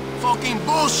 man. Fucking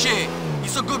bullshit!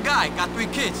 He's a good guy, got 3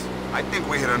 kids. I think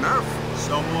we hit a nerve.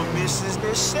 Someone misses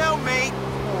their cellmate.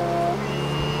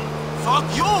 Fuck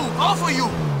you! Both of you!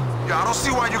 Yeah, I don't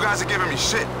see why you guys are giving me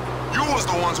shit. You was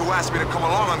the ones who asked me to come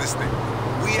along on this thing.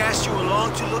 We asked you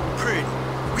along to look pretty.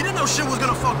 We didn't know shit was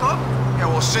gonna fuck up. Yeah,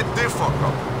 well, shit did fuck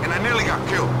up. And I nearly got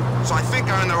killed. So I think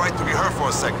I earned the right to be heard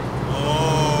for a second.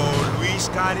 Oh,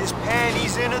 Luis got his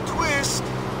panties in a twist.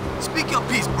 Speak your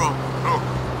piece, bro. Look,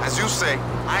 as you say,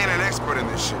 I ain't an expert in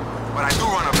this shit. But I do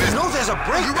run a business. You know there's a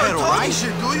brake pedal, right?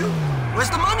 Shit, do you?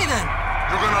 Where's the money then?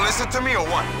 You gonna listen to me or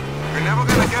what? You're never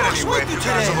gonna get anywhere if you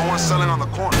guys are the ones selling on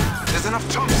the corner. There's enough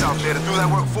chumps out there to do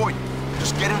that work for you.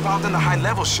 Just get involved in the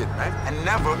high-level shit, man, and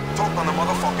never talk on the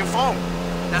motherfucking phone.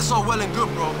 That's all well and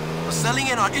good, bro. But selling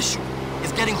ain't our issue.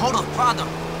 It's getting hold of product.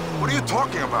 What are you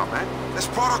talking about, man? There's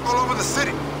product all over the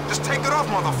city. Just take it off,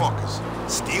 motherfuckers.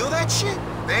 Steal that shit?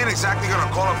 They ain't exactly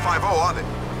gonna call up 5-0, are they?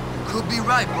 Could be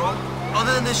right, bro.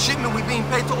 Other than this shipment we being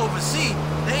paid to oversee,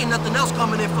 there ain't nothing else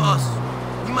coming in for us.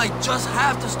 We might just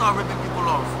have to start ripping people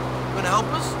off. Gonna help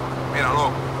us? Hey, now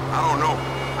look, I don't know.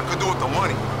 I could do with the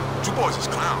money. But you boys is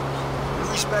clowns.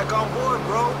 Luis back on board,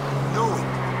 bro. Knew it.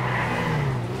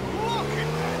 Look at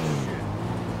that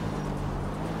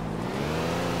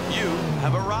shit. You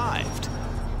have arrived.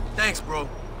 Thanks, bro.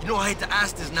 You know I hate to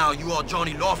ask this now, you all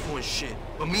Johnny Lawful and shit.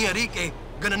 But me and Enrique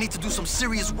gonna need to do some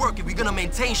serious work if we're gonna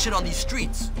maintain shit on these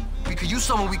streets. We could use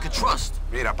someone we could trust.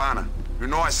 Mira, pana, you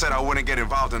know I said I wouldn't get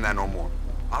involved in that no more.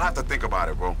 I'll have to think about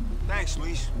it, bro. Thanks,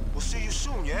 Luis. We'll see you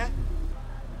soon, yeah?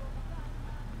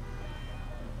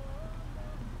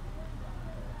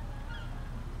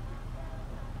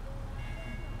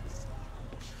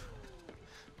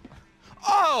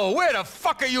 Oh, where the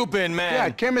fuck have you been, man? Yeah,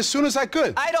 I came as soon as I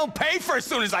could. I don't pay for as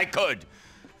soon as I could.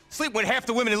 Sleep with half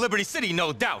the women in Liberty City,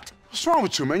 no doubt. What's wrong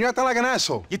with you, man? You acting like an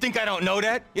asshole. You think I don't know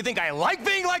that? You think I like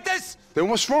being like this? Then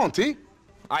what's wrong, T?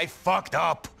 I fucked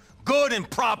up. Good and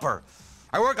proper.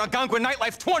 I worked Algonquin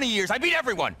nightlife 20 years. I beat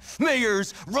everyone.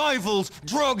 Mayors, rivals,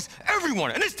 drugs,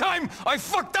 everyone. And this time, I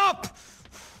fucked up.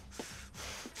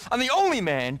 I'm the only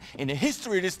man in the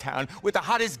history of this town with the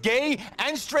hottest gay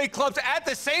and straight clubs at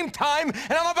the same time,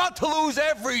 and I'm about to lose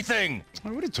everything.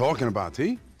 What are you talking about,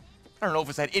 T? I don't know if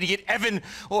it's that idiot Evan,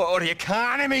 or the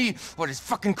economy, or this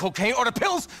fucking cocaine, or the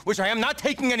pills, which I am not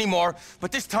taking anymore,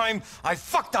 but this time, I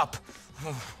fucked up.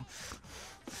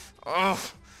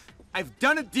 I've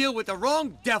done a deal with the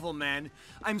wrong devil, man.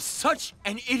 I'm such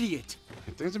an idiot.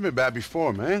 Things have been bad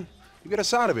before, man. You get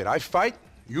us out of it. I fight,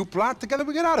 you plot, together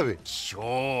we get out of it.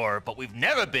 Sure, but we've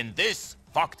never been this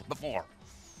fucked before.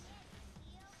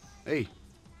 Hey,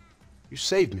 you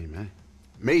saved me, man.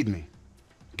 Made me.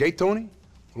 Gay Tony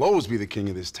will always be the king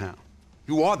of this town.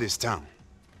 You are this town.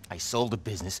 I sold the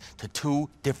business to 2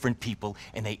 different people,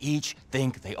 and they each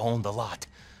think they own the lot.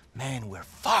 Man, we're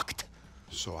fucked.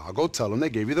 So I'll go tell them they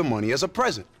gave you the money as a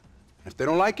present. If they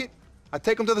don't like it, I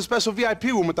take them to the special VIP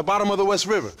room at the bottom of the West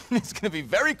River. It's gonna be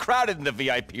very crowded in the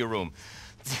VIP room.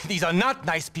 These are not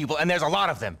nice people, and there's a lot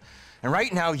of them. And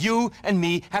right now, you and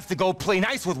me have to go play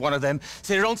nice with one of them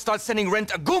so they don't start sending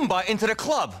Rent a Goomba into the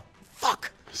club.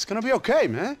 Fuck. It's gonna be okay,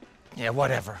 man. Yeah,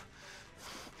 whatever.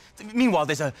 Meanwhile,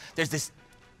 there's this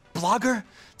blogger?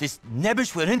 This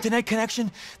nebbish with an internet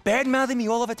connection, bad-mouthing me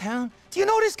all over town? Do you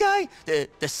know this guy? The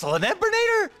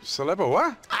Celebrenator? Celebra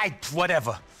what?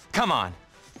 Whatever. Come on.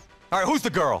 All right, who's the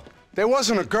girl? There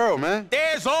wasn't a girl, man.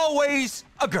 There's always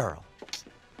a girl.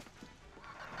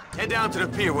 Head down to the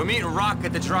pier. We're meeting Rock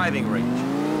at the driving range.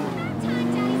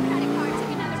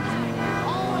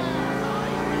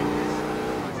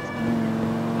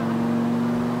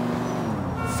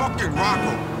 Fucking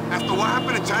Rocco. After what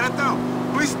happened in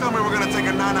Chinatown, please tell me we're gonna take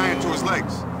a 9-iron to his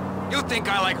legs. You think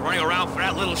I like running around for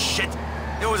that little shit?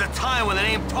 There was a time when the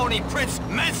name Tony Prince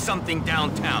meant something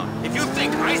downtown. If you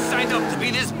think I signed up to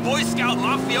be this Boy Scout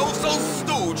mafioso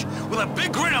stooge with a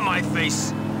big grin on my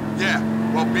face... Yeah,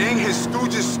 well, being his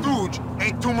stooge's stooge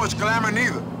ain't too much glamour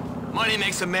neither. Money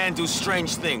makes a man do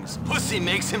strange things. Pussy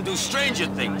makes him do stranger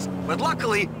things. But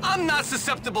luckily, I'm not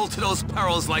susceptible to those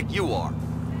perils like you are.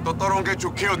 Toto don't get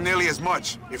you killed nearly as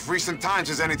much, if recent times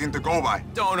is anything to go by.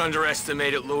 Don't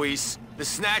underestimate it, Luis. The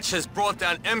Snatch has brought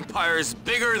down empires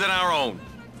bigger than our own.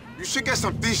 You should get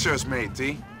some t-shirts made,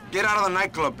 T. Get out of the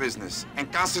nightclub business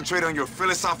and concentrate on your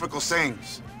philosophical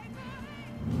sayings.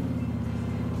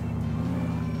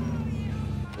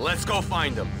 Let's go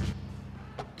find them.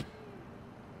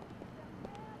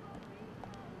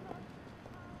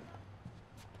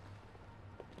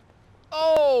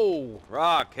 Oh!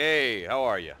 Rock, hey, how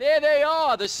are you? There they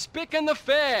are, the spick and the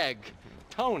fag.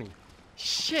 Tony,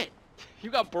 shit. You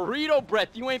got burrito breath.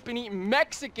 You ain't been eating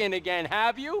Mexican again,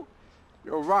 have you?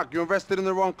 Yo, Rock, you invested in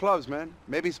the wrong clubs, man.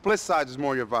 Maybe split sides is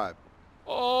more your vibe.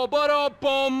 Oh, but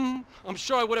bum. I'm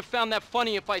sure I would have found that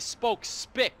funny if I spoke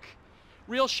spick.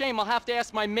 Real shame, I'll have to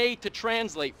ask my maid to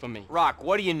translate for me. Rock,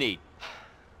 what do you need?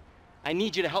 I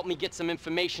need you to help me get some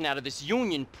information out of this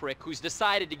union prick who's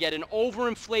decided to get an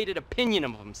overinflated opinion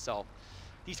of himself.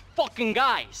 These fucking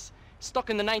guys, stuck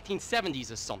in the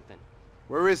 1970s or something.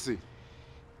 Where is he?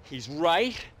 He's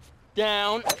right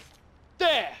down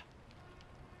there.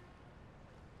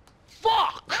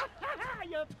 Fuck!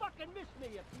 You fucking missed me,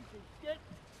 you piece of shit.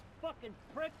 Fucking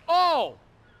prick. Oh!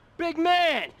 Big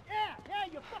man! Yeah,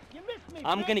 you missed me.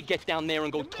 I'm bitch. gonna get down there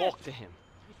and go talk to him.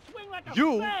 You swing like a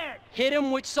You flag. hit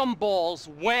him with some balls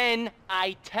when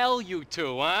I tell you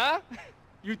to, huh?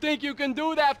 You think you can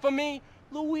do that for me,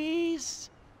 Louise?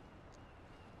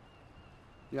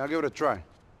 Yeah, I'll give it a try.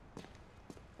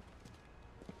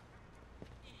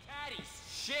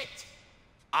 Shit!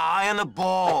 Eye on the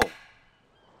ball.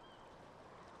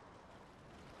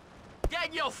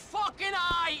 Get your fucking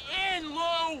eye in,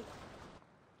 Lou!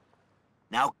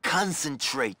 Now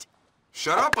concentrate.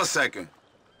 Shut up a second.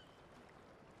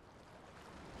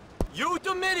 You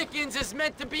Dominicans is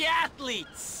meant to be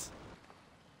athletes.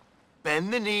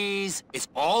 Bend the knees. It's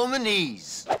all in the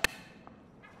knees.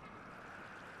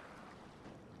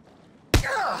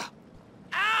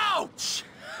 Ouch!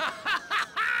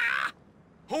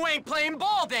 Who ain't playing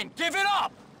ball then? Give it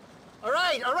up! All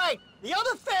right. The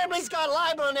other family's got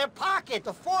libel in their pocket.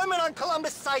 The foreman on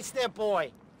Columbus cites their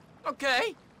boy.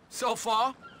 Okay, so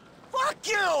far. Fuck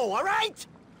you, all right?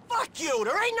 Fuck you,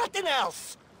 there ain't nothing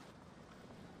else.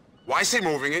 Why is he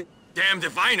moving it? Damned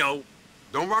if I know.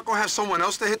 Don't Rocco have someone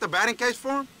else to hit the batting cage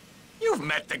for him? You've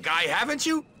met the guy, haven't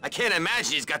you? I can't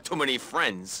imagine he's got too many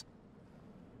friends.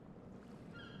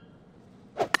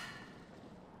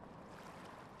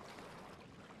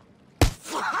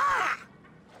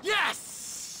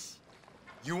 Yes!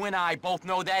 You and I both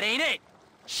know that ain't it.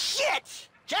 Shit!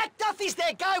 Jack Duffy's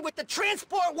that guy with the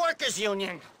Transport Workers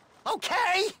Union.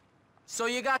 Okay? So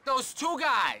you got those two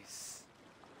guys.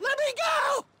 Let me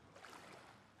go!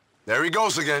 There he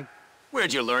goes again.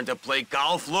 Where'd you learn to play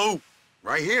golf, Lou?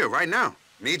 Right here, right now.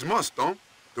 Needs must, don't?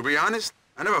 To be honest,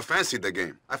 I never fancied the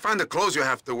game. I find the clothes you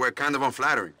have to wear kind of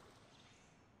unflattering.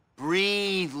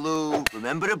 Breathe, Lou.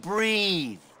 Remember to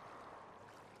breathe.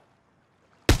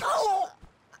 Oh!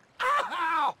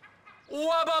 Ow!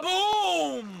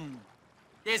 Wabba-boom!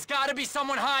 There's gotta be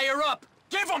someone higher up.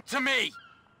 Give them to me!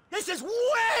 This is way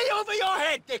over your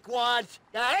head, dickwad.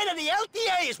 The head of the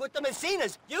LTA is with the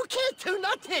Messinas. You can't do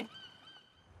nothing.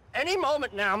 Any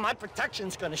moment now, my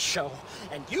protection's gonna show,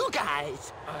 and you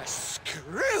guys are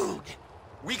screwed.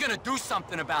 We gonna do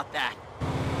something about that.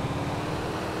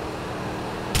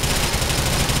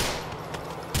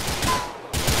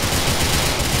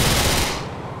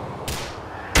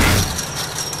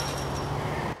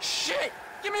 Shit!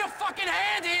 Give me a fucking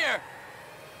hand here!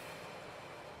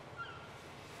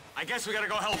 I guess we gotta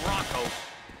go help Rocco.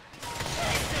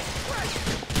 Jesus Christ!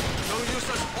 No use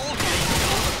us holding it.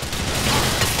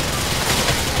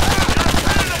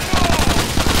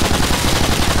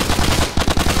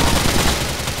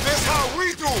 That's how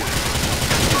we do it!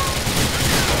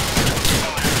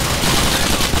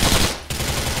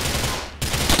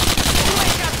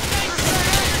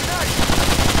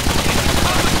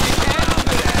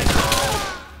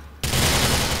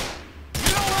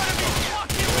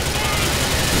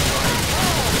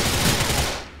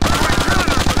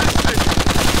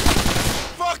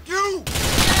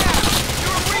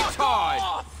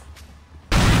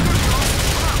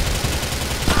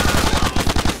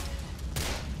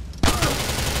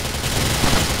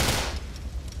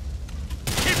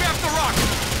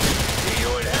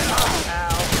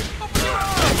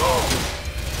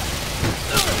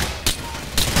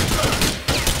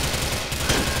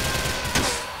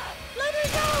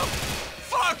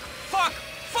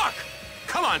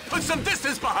 on, put some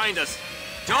distance behind us.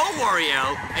 Don't worry,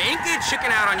 El. I ain't gonna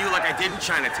chicken out on you like I did in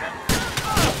Chinatown.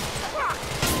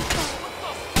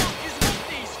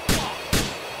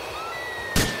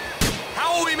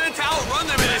 How are we meant to outrun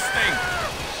them in this thing?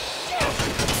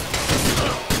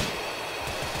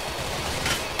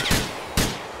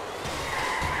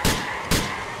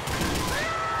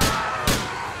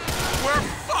 We're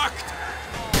fucked!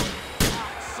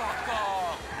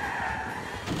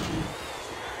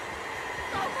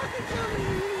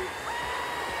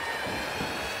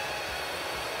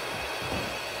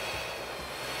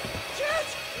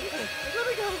 Let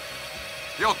me go.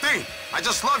 Yo, T, I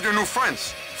just love your new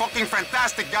friends. Fucking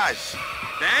fantastic guys.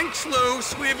 Thanks, Lou.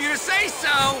 Sweet of you to say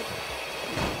so.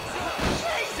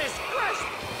 Jesus Christ!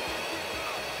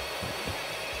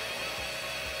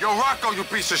 Yo, Rocco, you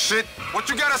piece of shit. What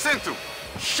you got us into?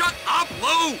 Shut up,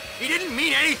 Lou! He didn't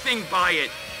mean anything by it.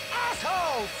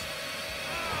 Assholes!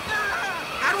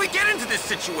 How do we get into this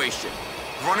situation?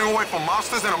 Running away from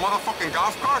mobsters in a motherfucking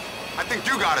golf cart? I think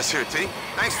you got us here, T.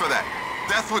 Thanks for that.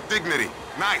 Death with dignity.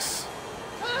 Nice.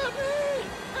 Help me!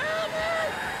 Help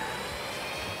me!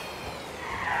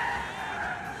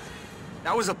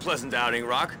 That was a pleasant outing,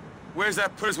 Rock. Where's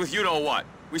that put us with you know what?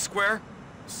 We square?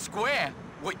 Square?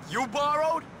 What you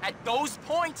borrowed? At those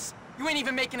points? You ain't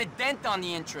even making a dent on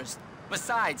the interest.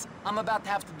 Besides, I'm about to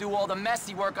have to do all the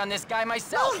messy work on this guy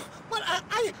myself. No, but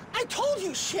I told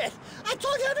you shit. I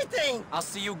told you everything. I'll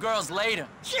see you girls later.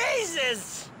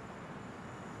 Jesus!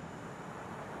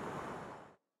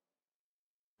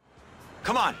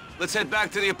 Come on, let's head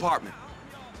back to the apartment.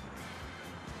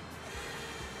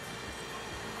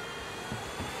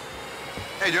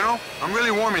 Hey, you know, I'm really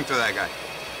warming to that guy.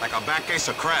 Like a bad case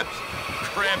of crabs.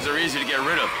 Crabs are easy to get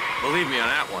rid of. Believe me on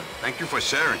that one. Thank you for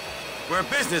sharing. We're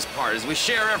business partners. We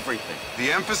share everything.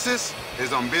 The emphasis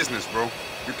is on business, bro.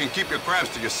 You can keep your crabs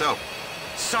to yourself.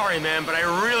 Sorry, man, but I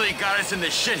really got us in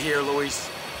the shit here, Luis.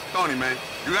 Tony, man,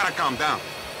 you gotta calm down.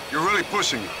 You're really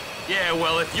pushing me. Yeah,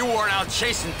 well, if you weren't out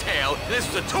chasing tail, and this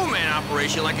was a two-man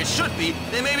operation like it should be,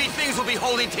 then maybe things will be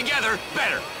holding together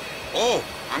better. Oh,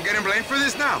 I'm getting blamed for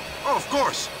this now? Oh, of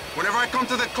course. Whenever I come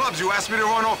to the clubs, you ask me to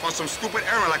run off on some stupid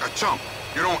errand like a chump.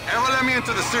 You don't ever let me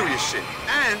into the serious shit.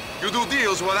 And you do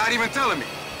deals without even telling me.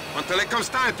 Until it comes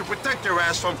time to protect your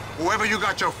ass from whoever you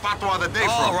got your fatwa of the day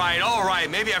from. All right.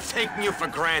 Maybe I've taken you for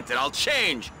granted. I'll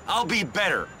change. I'll be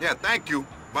better. Yeah, thank you,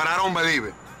 but I don't believe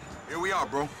it. Here we are,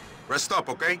 bro. Rest up,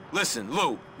 okay? Listen,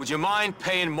 Lou, would you mind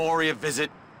paying Maury a visit?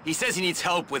 He says he needs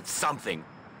help with something.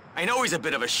 I know he's a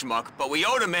bit of a schmuck, but we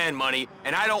owe the man money,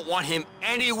 and I don't want him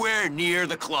anywhere near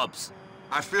the clubs.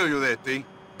 I feel you there, T.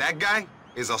 That guy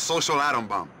is a social atom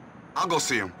bomb. I'll go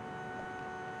see him.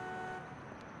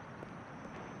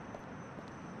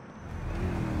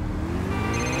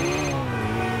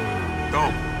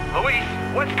 Don't. Luis,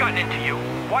 what's gotten into you?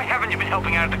 Why haven't you been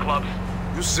helping out at the clubs?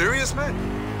 You serious, man?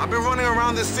 I've been running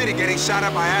around this city getting shot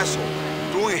at by assholes,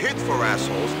 doing hits for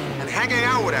assholes, and hanging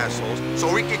out with assholes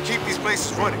so we can keep these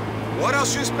places running. What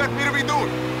else you expect me to be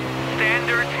doing?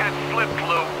 Standards have slipped,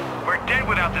 Lou. We're dead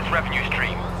without this revenue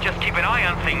stream. Just keep an eye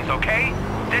on things, okay?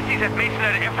 Desi's at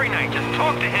Masonette every night. Just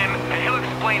talk to him, and he'll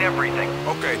explain everything.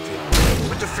 Okay, T.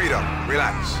 Put your feet up.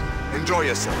 Relax. Enjoy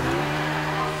yourself.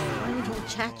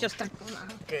 Muchachos, está con...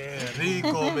 Qué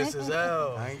rico, Mrs.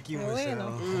 L. Thank you, Mrs.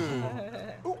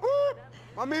 L.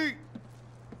 Mami,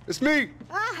 it's me.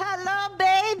 Ah, hello,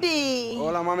 baby.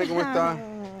 Hola, mami, ¿cómo está?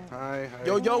 Hi.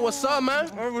 Yo, what's up, man?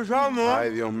 What's up, man? Ay,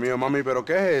 Dios mío, mami, pero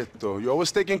 ¿qué es esto? You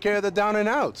always taking care of the down and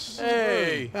outs.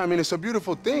 Hey. Yeah, I mean, it's a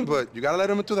beautiful thing, but you gotta let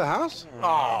them into the house.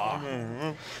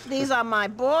 Aw. These are my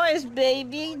boys,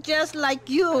 baby, just like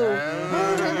you.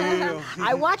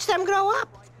 I watched them grow up.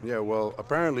 Yeah, well,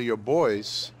 apparently your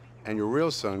boys and your real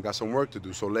son got some work to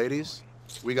do. So, ladies,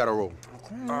 we gotta roll.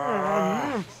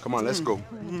 Come on, let's go.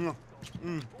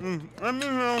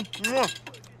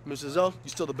 Mrs. L, you're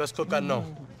still the best cook I know.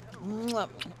 Vamos,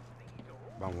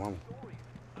 vamos.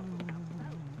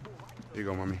 Here you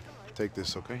go, mommy. Take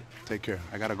this, okay? Take care.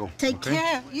 I gotta go. Take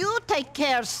care. You take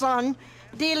care, son.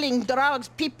 Dealing drugs,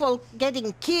 people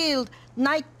getting killed,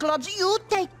 nightclubs. You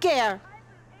take care.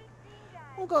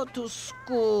 Go to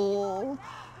school.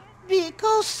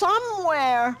 Go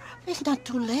somewhere. It's not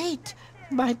too late,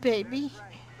 my baby.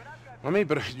 Mommy,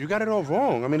 but you got it all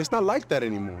wrong. I mean, it's not like that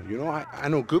anymore. You know, I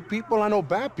know good people, I know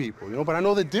bad people, you know, but I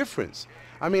know the difference.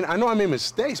 I mean, I know I made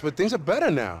mistakes, but things are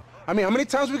better now. I mean, how many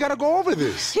times we gotta go over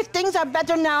this? If things are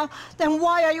better now, then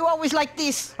why are you always like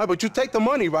this? Right, but you take the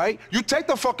money, right? You take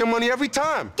the fucking money every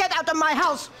time. Get out of my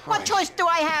house. What choice do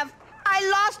I have? I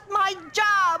lost my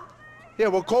job. Yeah,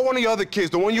 well, call one of the other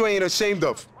kids, the one you ain't ashamed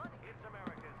of.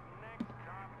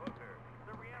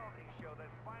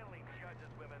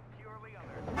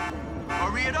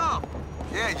 hurry it up.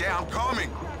 Yeah, I'm coming.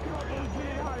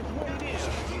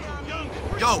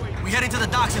 Yo, we heading to the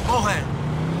docks in Bohan.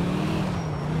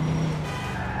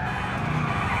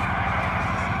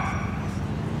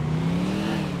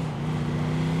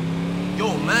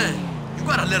 Yo, man, you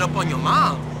gotta let up on your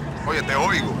mom. Oye, te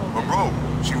oigo. But bro,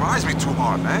 she rides me too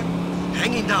hard, man.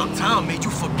 Hanging downtown made you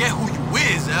forget who you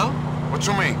is, El. What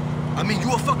you mean? I mean,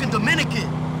 you a fucking Dominican.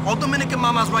 All Dominican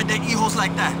mamas ride their hijos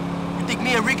like that. You think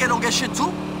me and Enrique don't get shit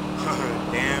too?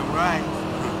 Damn right.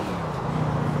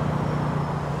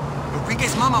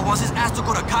 Enrique's mama wants his ass to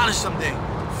go to college someday.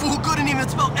 Fool couldn't even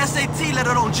spell SAT, let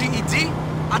alone GED.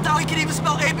 I doubt he can even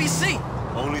spell ABC.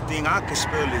 Only thing I can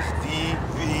spell is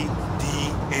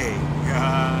D-V-D-A.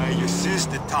 Your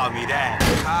sister taught me that.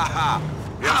 Ha ha.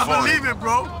 I believe it,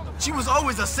 bro. She was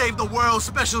always a save the world,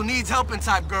 special needs helping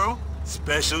type girl.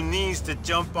 Special needs to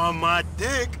jump on my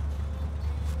dick.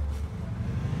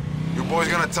 You boys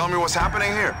gonna tell me what's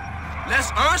happening here?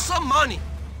 Let's earn some money.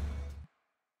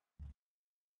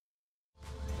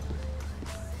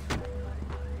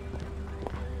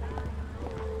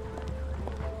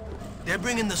 They're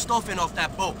bringing the stuff in off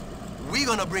that boat. We're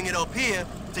gonna bring it up here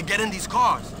to get in these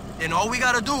cars. Then all we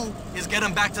gotta do is get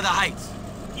them back to the heights.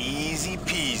 Easy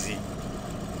peasy.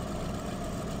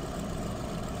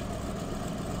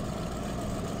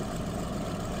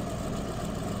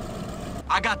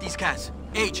 I got these cats.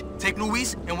 H, take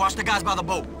Luis and watch the guys by the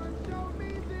boat.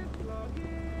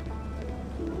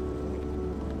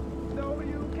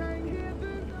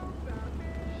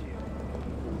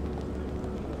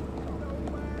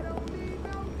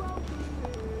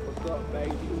 What's up,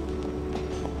 baby?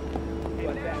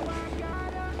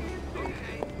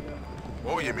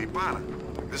 Oye, mi pana.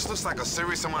 This looks like a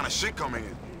serious amount of shit coming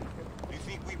in. You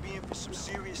think we be in for some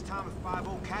serious time if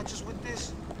 5-0 catches with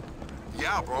this?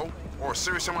 Yeah, bro. Or a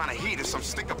serious amount of heat if some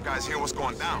stick-up guys hear what's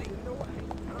going down.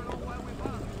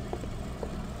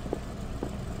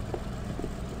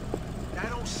 That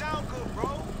don't sound good,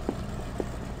 bro.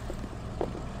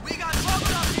 We got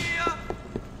trouble up here!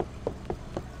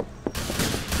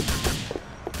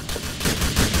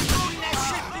 Doing that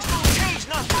shit, this don't change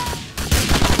nothing.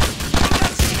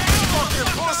 Fucking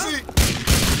pussy!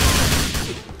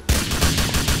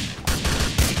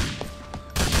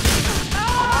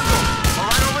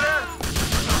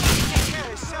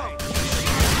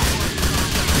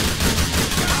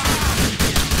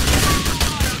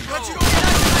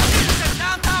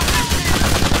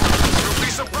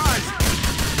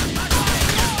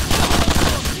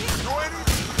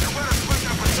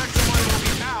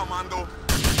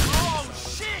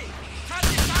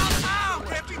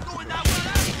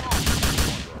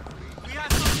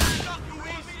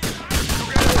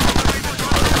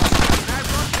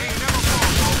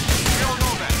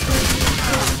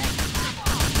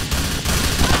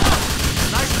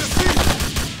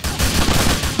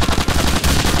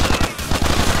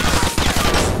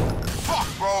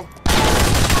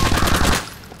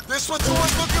 This what you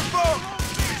was looking for?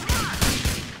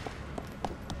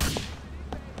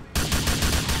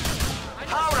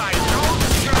 How'd I know?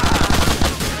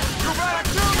 You better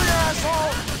kill me,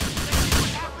 asshole!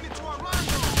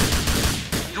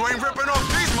 You ain't ripping off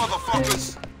these motherfuckers!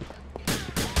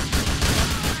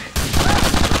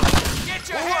 Get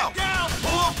your head down!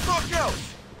 Who the fuck else?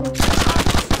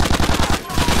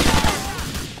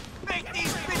 Make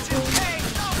these bitches pay!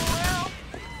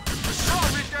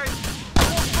 Sorry, Dave.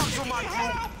 To my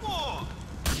group.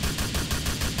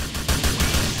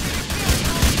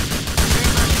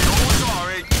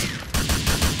 Sorry.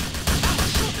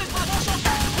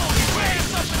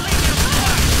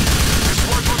 This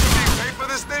one supposed to be paid for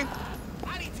this thing? I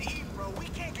need to eat, bro. We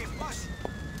can't get fussy.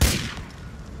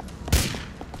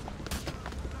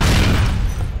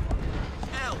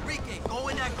 El, Rique, go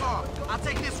in that car. I'll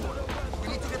take this one. We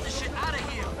need to get this shit out of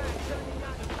here.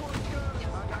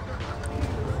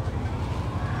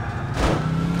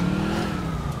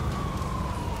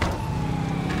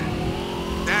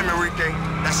 Damn, Enrique.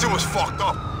 That shit was fucked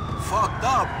up. Fucked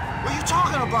up? What are you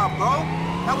talking about, bro?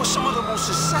 That was some of the most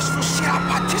successful shit I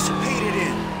participated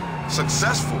in.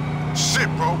 Successful? Shit,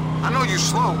 bro. I know you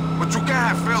slow, but you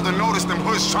can't have failed to notice them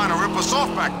hoods trying to rip us off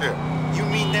back there. You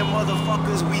mean them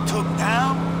motherfuckers we took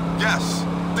down? Yes,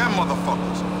 them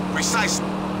motherfuckers. Precisely.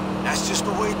 That's just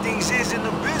the way things is in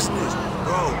the business.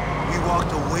 Bro, we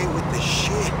walked away with the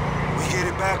shit. We get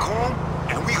it back home,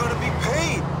 and we gonna be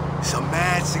paid. It's a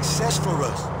mad success for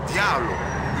us. Diablo,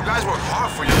 you guys work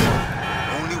hard for your work.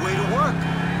 Only way to work.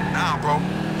 Nah, bro.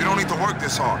 You don't need to work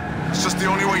this hard. It's just the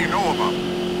only way you know about.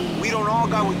 We don't all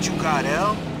got what you got,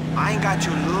 El. I ain't got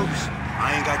your looks.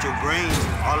 I ain't got your brains.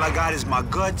 All I got is my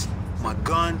guts, my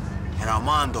gun, and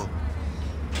Armando.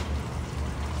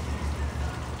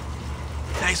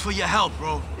 Thanks for your help,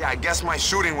 bro. Yeah, I guess my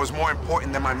shooting was more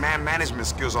important than my man management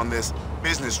skills on this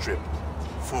business trip.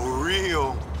 For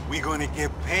real, we gonna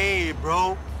get paid,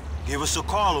 bro. Give us a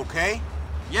call, okay?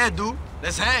 Yeah, dude.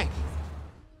 Let's hang.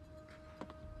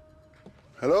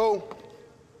 Hello?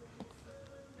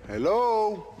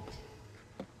 Hello?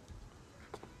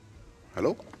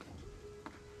 Hello?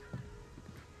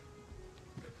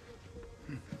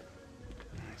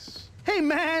 Hey,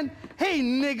 man! Hey,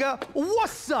 nigga!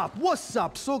 What's up? What's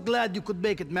up? So glad you could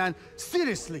make it, man.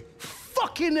 Seriously.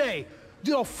 Fucking A!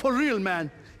 You know, for real, man.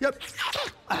 Yep.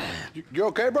 You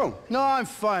okay, bro? No, I'm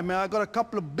fine, man. I got a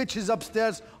couple of bitches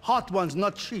upstairs. Hot ones,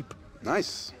 not cheap.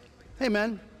 Nice. Hey,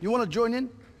 man. You want to join in?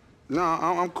 No,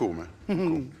 I'm cool, man.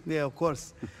 Cool. Yeah, of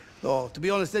course. Oh, to be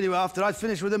honest, anyway, after I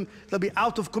finish with them, they'll be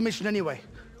out of commission anyway.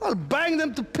 I'll bang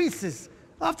them to pieces.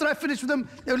 After I finish with them,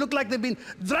 they look like they've been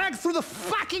dragged through the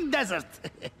fucking desert.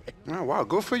 Oh, wow,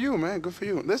 good for you, man. Good for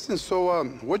you. Listen, so,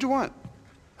 what'd you want?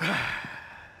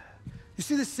 You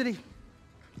see this city?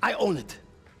 I own it.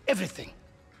 Everything.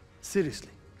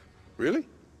 Seriously. Really?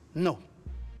 No.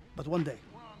 But one day.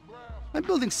 I'm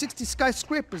building 60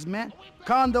 skyscrapers, man.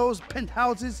 Condos,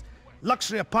 penthouses,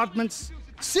 luxury apartments.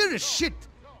 Serious shit.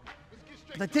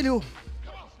 But I tell you,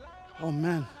 oh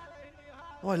man,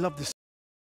 oh, I love this.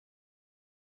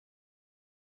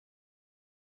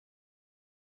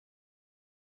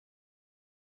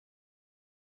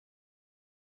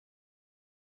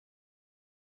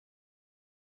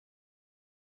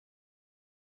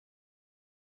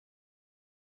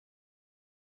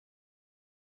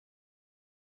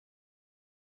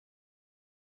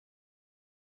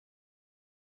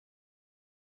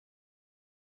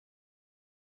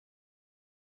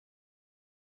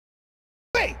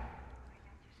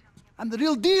 I'm the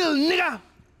real deal, nigga.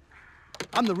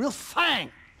 I'm the real thing.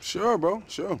 Sure, bro,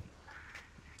 sure.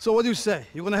 So what do you say?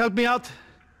 You gonna help me out?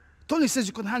 Tony says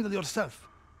you can handle yourself.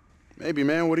 Maybe,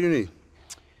 man. What do you need?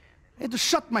 I had to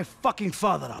shut my fucking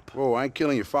father up. Whoa, I ain't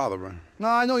killing your father, bro. No,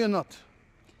 I know you're not.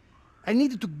 I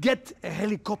needed to get a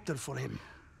helicopter for him,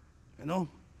 you know?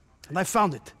 And I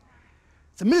found it.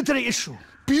 It's a military issue.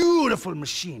 Beautiful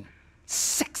machine.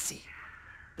 Sexy.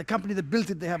 The company that built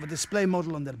it, they have a display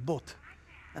model on their boat.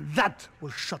 And that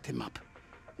will shut him up.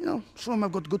 You know, show him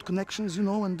I've got good connections, you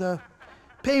know, and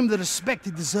pay him the respect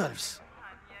he deserves.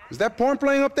 Is that porn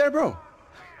playing up there, bro?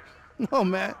 No,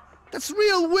 man. That's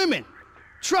real women.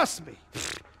 Trust me.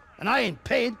 And I ain't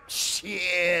paid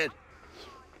shit.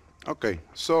 Okay,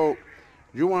 so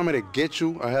you want me to get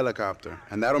you a helicopter,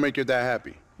 and that'll make your dad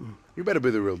happy. You better be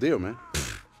the real deal, man.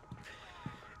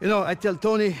 You know, I tell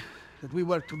Tony that we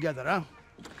work together, huh?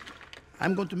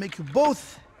 I'm going to make you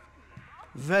both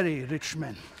very rich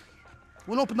men.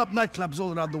 We'll open up nightclubs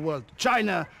all around the world.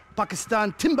 China,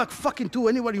 Pakistan, Timbuktu,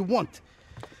 anywhere you want.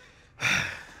 But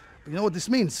you know what this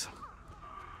means?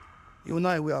 You and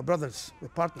I, we are brothers. We're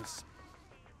partners.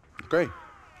 Okay.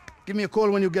 Give me a call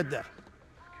when you get there.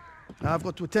 Now I've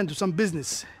got to attend to some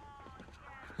business.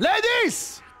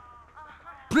 Ladies!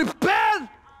 Prepare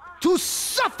to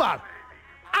suffer!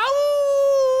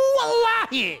 Ow!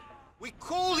 Wallahi! We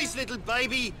call this little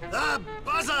baby the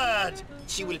Buzzard.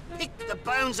 She will pick the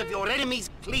bones of your enemies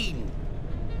clean.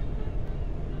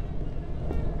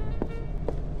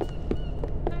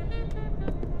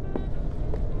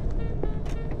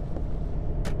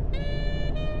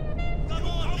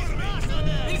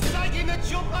 He's taking the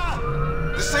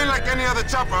chopper! This ain't like any other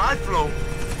chopper I flew.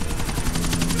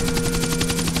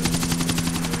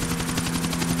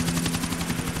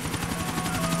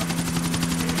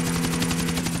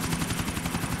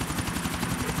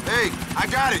 Hey, I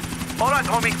got it. All right,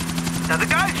 homie. Now, the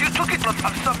guys you took it from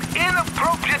are some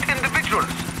inappropriate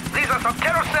individuals. These are some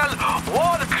carousel,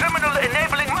 war criminal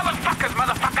enabling motherfuckers,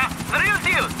 motherfucker. The real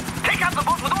deal. Take out the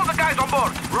boat with all the guys on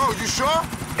board. Bro, you sure?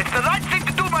 It's the right thing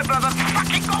to do, my brother.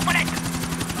 Fucking go for it!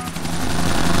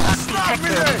 Stop me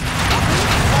there!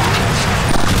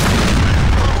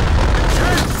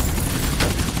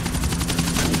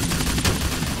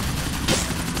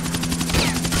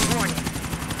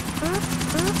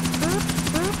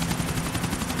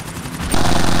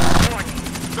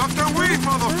 Duck the weed,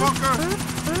 motherfucker!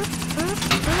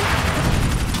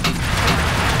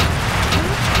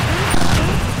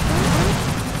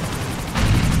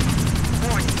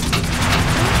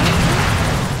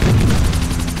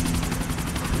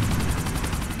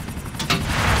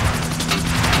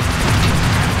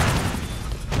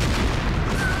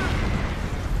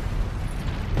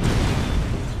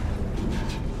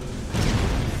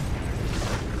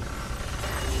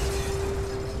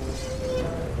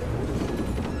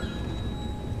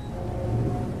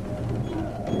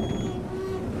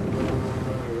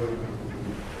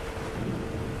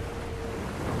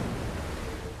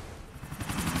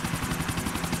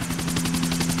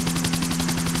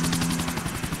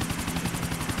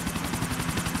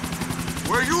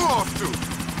 Where you off to?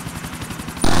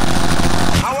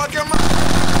 How I get my...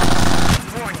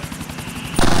 Warning.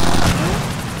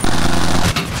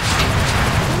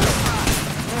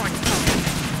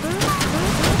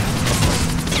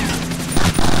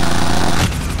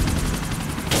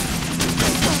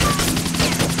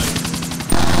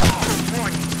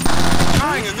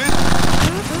 Hanging this.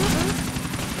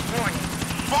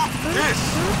 Fuck this.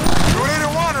 You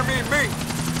didn't want to meet me.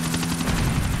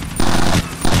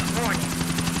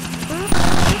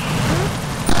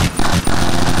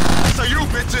 So you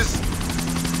bitches.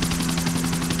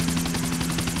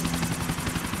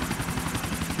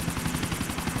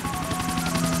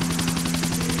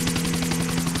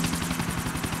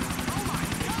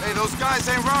 Hey, those guys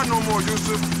ain't around no more,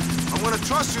 Yusuf. I'm gonna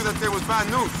trust you that there was bad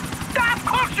news. Of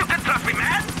course you can trust me,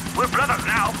 man! We're brothers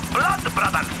now. Blood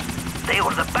brothers. They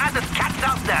were the baddest cats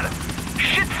out there.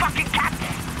 Shit fucking cats.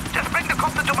 Just bring the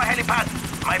copter to my helipad.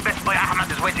 My best boy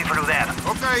Ahmed is waiting for you there.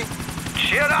 Okay.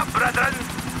 Cheer up, brethren.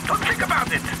 Don't think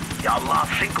about it. Ya Allah,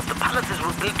 think of the palaces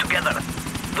we'll build together.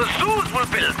 The zoos we'll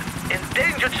build.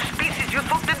 Endangered species you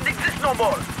thought didn't exist no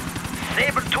more.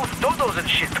 Saber-toothed dodos and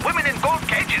shit. Women in gold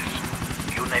cages.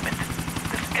 You name it.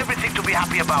 There's everything to be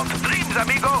happy about. Dreams,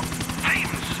 amigo.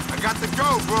 Dreams. I got to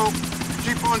go, bro.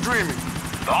 Keep on dreaming.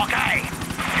 Okay.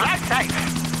 Fly safe.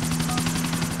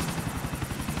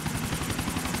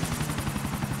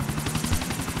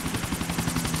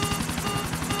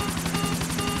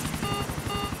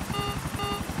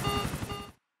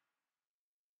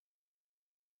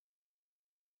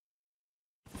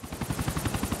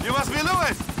 You must be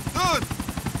Lewis. Dude,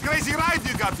 crazy ride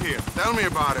you got here. Tell me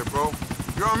about it, bro.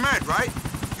 You're a med, right?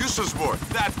 Yusuf's boy.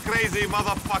 That crazy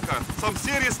motherfucker. Some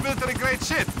serious military-grade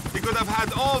shit. He could have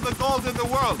had all the gold in the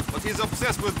world, but he's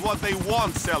obsessed with what they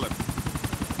won't sell him.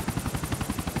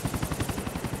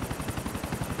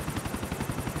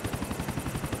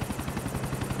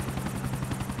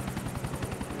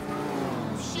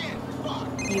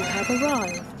 You have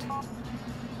arrived.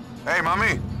 Hey,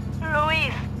 mommy.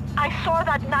 Luis, I saw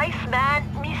that nice man,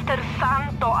 Mr.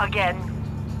 Santo, again.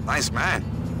 Nice man.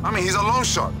 I mean, he's a loan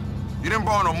shark. You didn't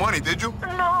borrow no money, did you?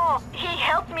 No, he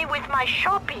helped me with my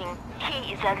shopping.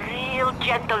 He is a real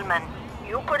gentleman.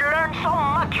 You could learn so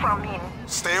much from him.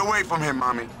 Stay away from him,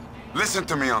 mommy. Listen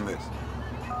to me on this.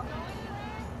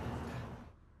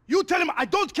 You tell him I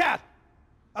don't care.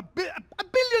 $1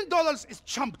 billion is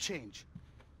chump change.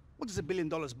 What does $1 billion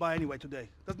buy anyway today?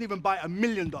 Doesn't even buy $1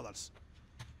 million.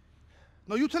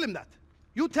 No, you tell him that.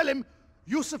 You tell him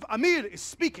Yusuf Amir is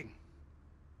speaking.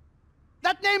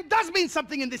 That name does mean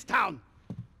something in this town.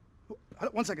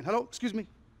 Hello, 1 second. Hello? Excuse me.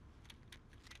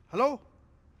 Hello?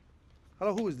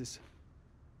 Hello, who is this?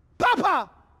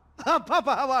 Papa!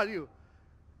 Papa, how are you?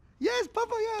 Yes,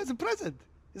 Papa, yeah, it's a present.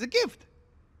 It's a gift.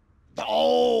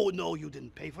 Oh, no, you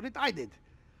didn't pay for it. I did.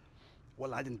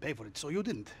 Well, I didn't pay for it, so you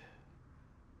didn't.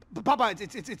 Papa,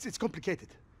 it's complicated.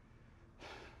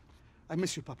 I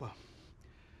miss you, Papa.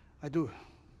 I do.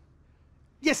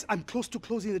 Yes, I'm close to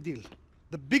closing the deal.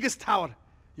 The biggest tower.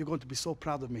 You're going to be so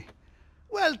proud of me.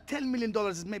 Well, $10 million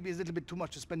is maybe a little bit too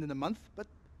much to spend in a month, but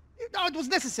no, it was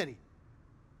necessary.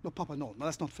 No, Papa, no,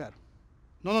 that's not fair.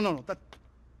 No.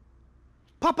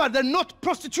 Papa, they're not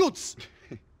prostitutes.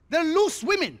 They're loose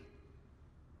women.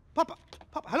 Papa,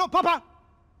 hello, Papa.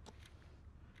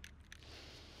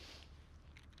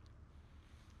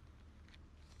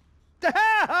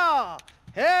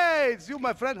 Hey, it's you,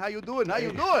 my friend. How you doing? How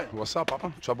you doing? What's up,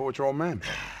 Papa? Trouble with your old man?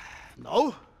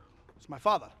 No, it's my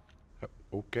father.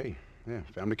 Okay. Yeah,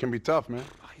 family can be tough, man.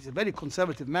 He's a very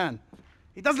conservative man.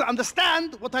 He doesn't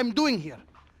understand what I'm doing here.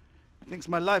 He thinks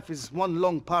my life is one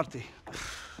long party.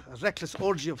 A reckless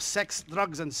orgy of sex,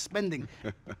 drugs, and spending.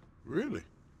 Really?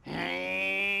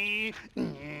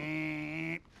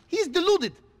 He's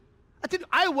deluded. I tell you,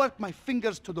 I work my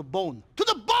fingers to the bone. To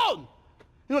the bone!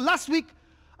 You know, last week,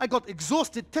 I got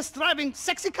exhausted test driving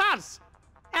sexy cars.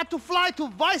 I had to fly to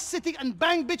Vice City and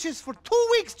bang bitches for 2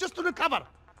 weeks just to recover.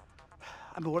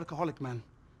 I'm a workaholic, man.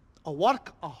 A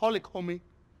workaholic, homie.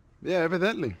 Yeah,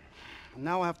 evidently.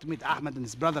 Now I have to meet Ahmed and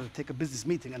his brother to take a business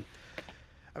meeting. And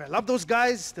I mean, I love those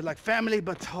guys. They're like family,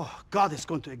 but oh, God, it's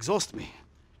going to exhaust me.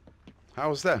 How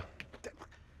was that?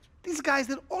 These guys,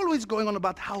 they're always going on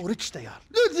about how rich they are.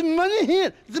 There's the money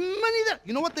here, the money there.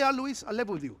 You know what they are, Luis? I'll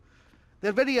level with you.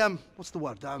 They're very, what's the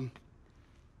word?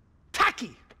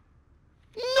 Tacky.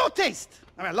 No taste.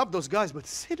 I mean, I love those guys, but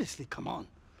seriously, come on.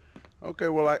 Okay,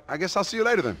 well, I guess I'll see you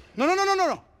later then.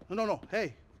 No.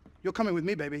 Hey, you're coming with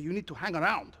me, baby. You need to hang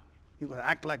around. You gotta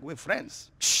act like we're friends.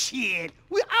 Shit,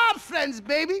 we are friends,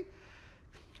 baby.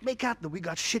 Make out that we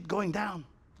got shit going down.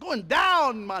 Going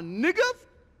down, my niggas.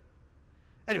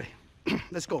 Anyway,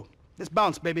 Let's go. Let's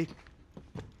bounce, baby.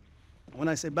 When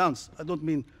I say bounce, I don't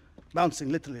mean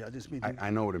bouncing literally. I just mean... I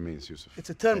know what it means, Yusuf. It's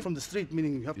a term from the street,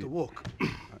 meaning you have to walk.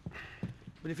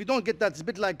 But if you don't get that, it's a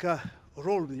bit like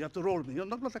roll me. You have to roll me. You're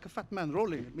not like a fat man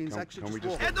rolling. It means actually just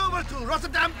walk. Head over to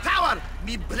Rotterdam Tower,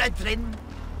 me brethren.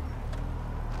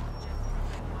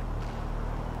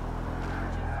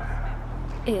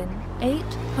 In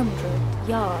 800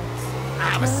 yards. I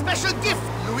have a special gift,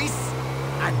 Luis.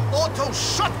 An auto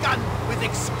shotgun with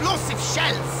explosive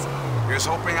shells. Here's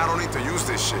hoping I don't need to use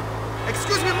this shit.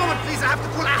 Excuse me a moment, please. I have to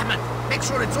call Ahmed. Make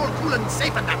sure it's all cool and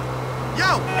safe and that.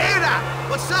 Yo, Ada,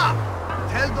 what's up?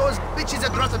 Tell those bitches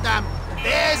at Rotterdam,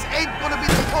 theirs ain't gonna be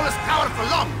the tallest tower for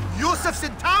long. Yusuf's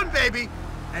in town, baby.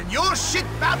 And your shit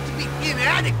about to be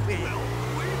inadequate.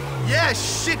 Yeah,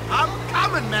 shit, I'm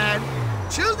coming, man.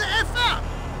 Chill the F out.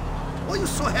 What are you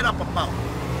so head up about?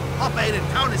 Papa ain't in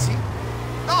town, is he?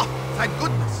 Oh, thank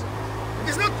goodness. If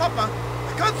it's not Papa,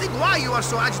 I can't think why you are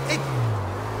so agitated.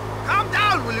 Calm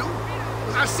down, will you?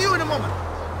 Look, I'll see you in a moment.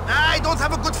 I don't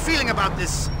have a good feeling about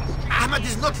this. Ahmed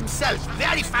is not himself.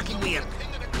 Very fucking weird.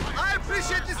 I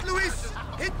appreciate this, Luis.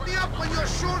 Hit me up when you're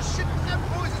sure shit with them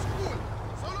boys is cool.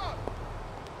 So long.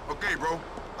 Okay, bro.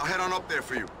 I'll head on up there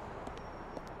for you.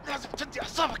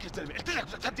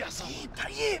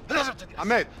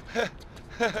 Ahmed.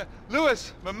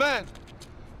 Louis, my man.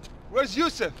 Where's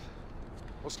Yusuf?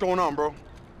 What's going on, bro?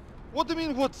 What do you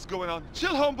mean, what's going on?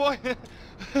 Chill, homeboy.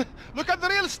 Look at the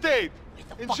real estate.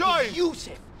 Enjoy.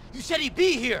 Yusuf. You said he'd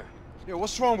be here. Yo,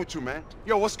 what's wrong with you, man?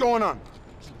 Yo, what's going on?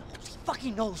 He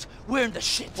fucking knows we're in the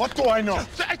shit. What do I know?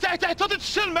 I told you to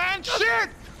chill, man. Shit!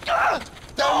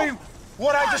 Tell me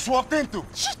what I just walked into.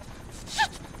 Shit!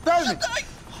 Tell me.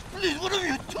 Please, what have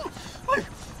you done?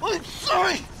 I'm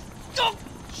sorry. Oh,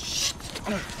 shit.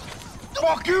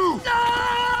 Fuck you! No!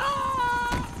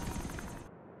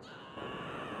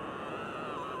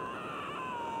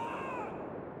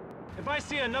 If I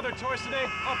see another tourist today,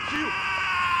 I'll puke.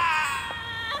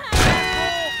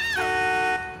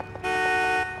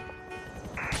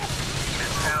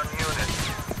 Midtown unit,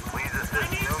 please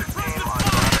assist news team on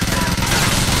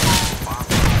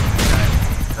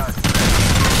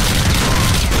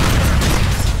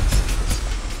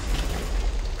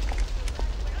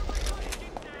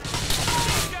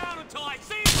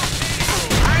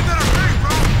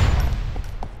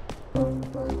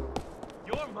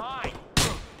You're mine.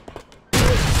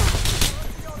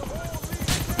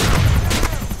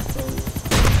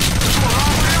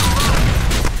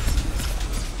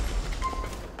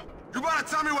 You better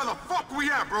tell me where the fuck we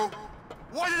at, bro.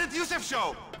 What did the Yusuf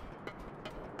show?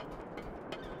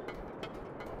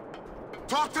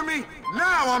 Talk to me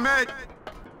now, Ahmed.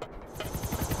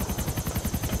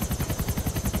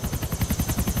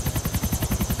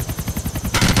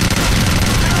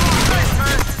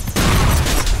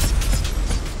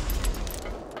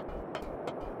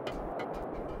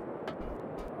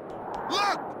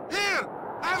 Look! Here!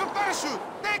 I have a parachute!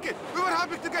 Take it! We were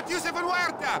hoping to get Yusuf and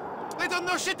wiretap! They don't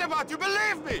know shit about you,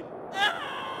 believe me!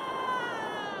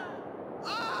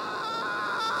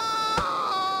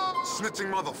 Snitching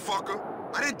motherfucker.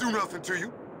 I didn't do nothing to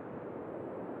you.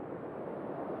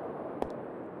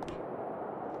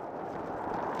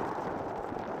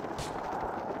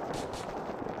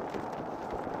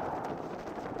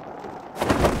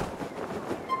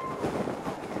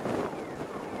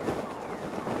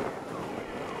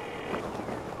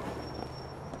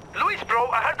 Luis, bro,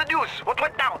 I heard the news. What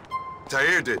went down?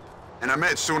 Tahir did, and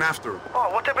Ahmed soon after him. Oh,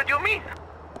 whatever do you mean?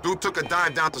 Dude took a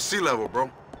dive down to sea level, bro.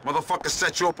 Motherfuckers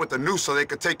set you up with the noose so they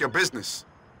could take your business.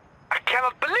 I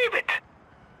cannot believe it.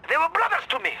 They were brothers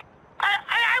to me.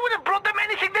 I would have brought them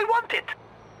anything they wanted.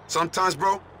 Sometimes,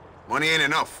 bro, money ain't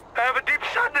enough. I have a deep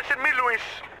sadness in me, Luis.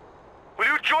 Will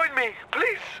you join me,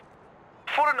 please?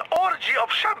 For an orgy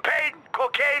of champagne,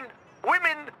 cocaine,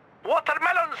 women,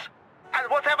 watermelons, and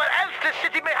whatever else this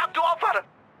city may have to offer.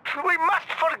 We must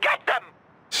forget them.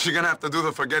 You're gonna have to do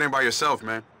the forgetting by yourself,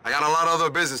 man. I got a lot of other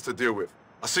business to deal with.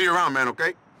 I'll see you around, man,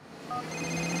 okay?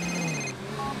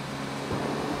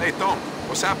 Hey, Tom,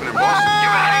 what's happening, boss? You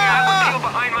been hanging out with people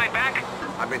behind my back?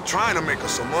 I've been trying to make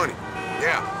us some money.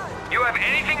 Yeah. You have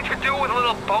anything to do with a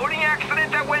little boating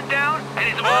accident that went down and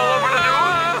it's all over the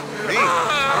news? Me?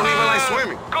 I don't even like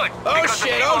swimming. Good. Oh because the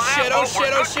shit, people oh on that shit, oh boat were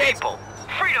shit, oh good shit. people.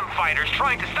 Freedom fighters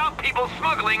trying to stop people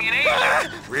smuggling in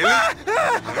Asia. Really? I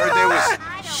heard there was...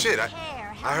 Shit, I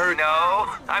heard...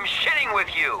 No, I'm shitting with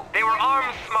you. They were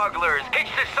arms smugglers,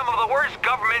 pitched to some of the worst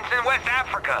governments in West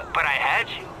Africa. But I had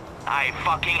you. I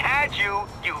fucking had you.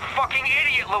 You fucking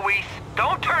idiot, Luis.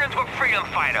 Don't turn into a freedom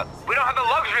fighter. We don't have the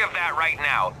luxury of that right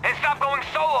now. And stop going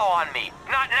solo on me.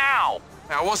 Not now.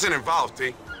 I wasn't involved,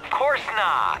 T. course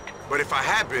not. But if I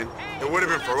had been, it would have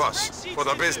been for us, for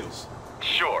the business.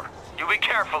 Sure. You be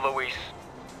careful, Luis.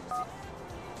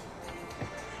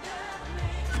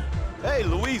 Hey,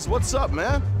 Luis, what's up,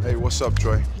 man? Hey, what's up,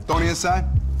 Troy? Tony inside?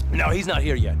 No, he's not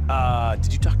here yet.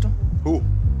 Did you talk to him? Who?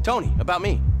 Tony, about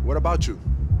me. What about you?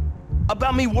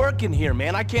 About me working here,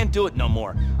 man. I can't do it no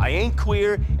more. I ain't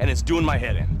queer, and it's doing my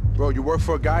head in. Bro, you work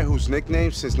for a guy whose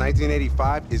nickname since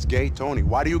 1985 is Gay Tony.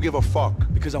 Why do you give a fuck?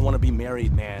 Because I want to be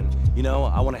married, man. You know,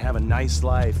 I want to have a nice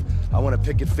life. I want to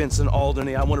picket fence in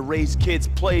Alderney. I want to raise kids,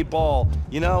 play ball,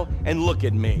 you know? And look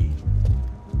at me.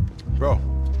 Bro,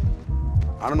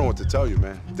 I don't know what to tell you,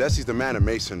 man. Desi's the man at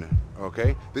Mason,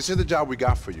 okay? This is the job we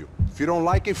got for you. If you don't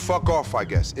like it, fuck off, I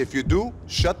guess. If you do,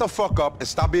 shut the fuck up and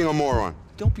stop being a moron.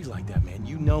 Don't be like that, man.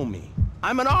 You know me.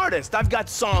 I'm an artist. I've got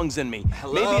songs in me.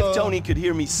 Hello? Maybe if Tony could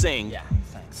hear me sing, Yeah,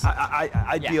 thanks.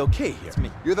 I'd be okay here. It's me.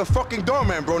 You're the fucking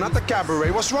doorman, bro, not the cabaret.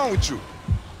 What's wrong with you?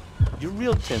 You're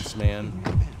real tense, man.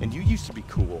 And you used to be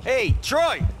cool. Hey,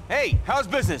 Troy! Hey, how's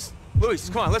business? Luis,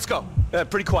 come on, let's go.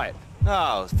 Pretty quiet.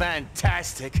 Oh,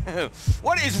 fantastic.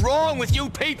 What is wrong with you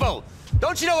people?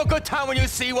 Don't you know a good time when you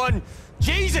see one?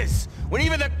 Jesus! When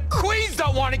even the queens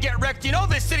don't want to get wrecked, you know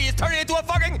this city is turning into a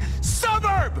fucking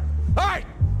suburb! All right,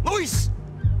 Luis,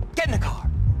 get in the car.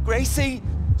 Gracie,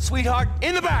 sweetheart,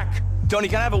 in the back. Tony,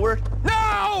 can I have a word?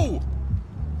 No!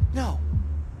 No.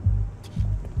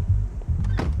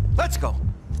 Let's go.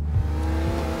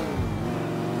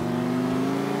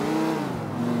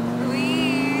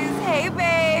 Louise, hey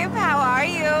babe, how are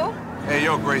you? Hey,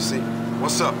 yo, Gracie.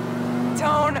 What's up?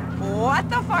 Tone, what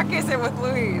the fuck is it with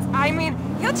Louise? I mean,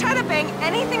 he'll try to bang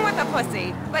anything with a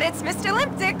pussy, but it's Mr.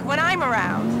 Limp Dick when I'm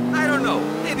around. I don't know.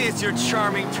 Maybe it's your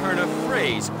charming turn of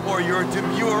phrase, or your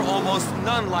demure, almost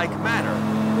nun-like manner.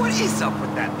 What is up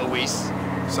with that, Luis?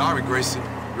 Sorry, Gracie.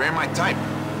 You ain't my type.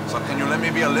 So can you let me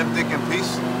be a lip dick in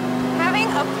peace? Having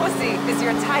a pussy is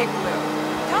your type, Lou.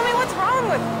 Tell me what's wrong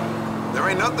with me. There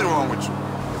ain't nothing wrong with you.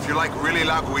 If you like really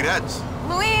la guirettes.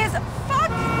 Louise, fuck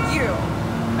you.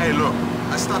 Hey, look.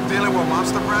 I stopped dealing with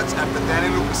monster brats after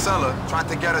Danny Lucasella tried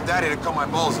to get her daddy to cut my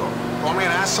balls off. Call me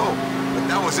an asshole, but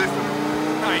that was it for me.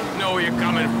 I know where you're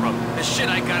coming from. The shit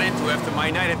I got into after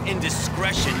my night of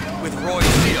indiscretion with Roy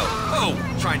Zio. Oh,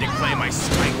 trying to claim I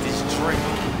spanked his drink.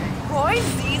 Roy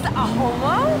Z's a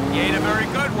homo? You ain't a very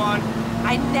good one.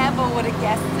 I never would have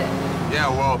guessed it. Yeah,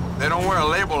 well, they don't wear a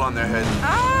label on their head.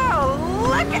 Oh,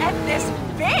 look at this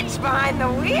bitch behind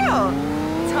the wheel.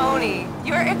 Tony,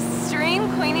 your extreme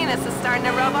queeniness is starting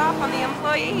to rub off on the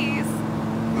employees.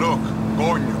 Look,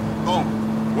 Gornio,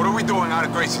 Tom, what are we doing out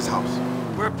of Gracie's house?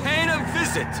 We're paying a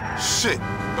visit. Shit,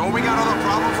 don't we got other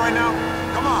problems right now?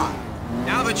 Come on.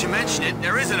 Now that you mention it,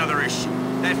 there is another issue.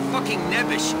 That fucking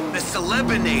Nebish, the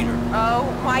Celebinator.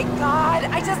 Oh my god,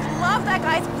 I just love that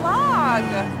guy's blog.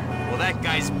 Well, that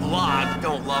guy's blog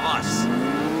don't love us.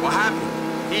 What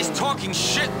happened? He's talking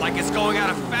shit like it's going out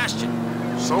of fashion.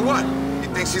 So what? He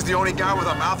thinks he's the only guy with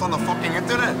a mouth on the fucking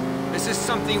internet? This is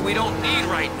something we don't need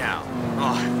right now.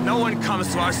 Oh, no one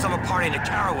comes to our summer party in the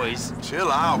Caraways.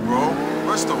 Chill out, bro.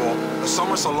 First of all, the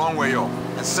summer's a long way off.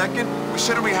 And second, we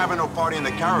shouldn't be having no party in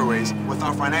the Caraways with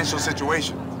our financial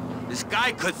situation. This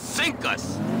guy could sink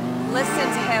us. Listen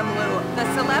to him, Lou. The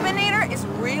Celebinator is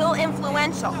real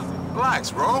influential.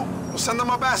 Relax, bro. We'll send them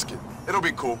a basket. It'll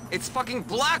be cool. It's fucking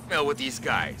blackmail with these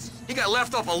guys. He got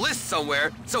left off a list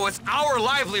somewhere, so it's our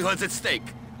livelihoods at stake.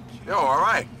 Yo, all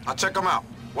right. I'll check him out.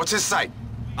 What's his site?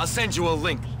 I'll send you a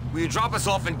link. Will you drop us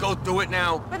off and go through it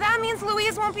now? But that means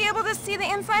Louise won't be able to see the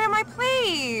inside of my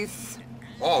place.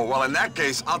 Oh, well, in that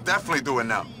case, I'll definitely do it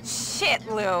now. Shit,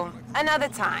 Lou. Another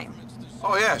time.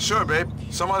 Oh, yeah, sure, babe.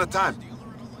 Some other time.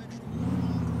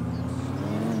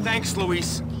 Thanks,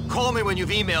 Luis. Call me when you've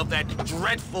emailed that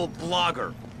dreadful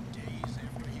blogger.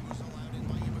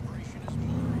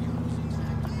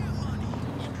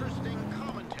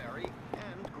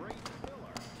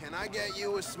 Can I get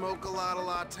you a smoke-a-lotta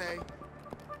latte?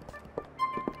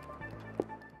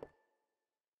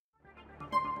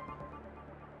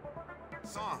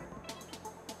 Son.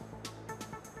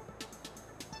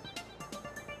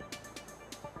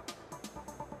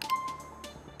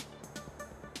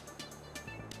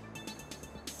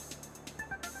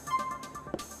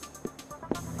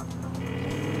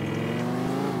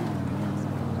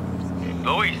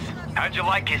 Luis, how'd you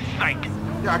like his site?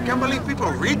 Yeah, I can't believe people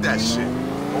read that shit.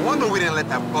 No wonder we didn't let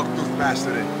that buck-toothed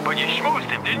bastard in. But you schmoozed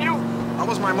him, didn't you? I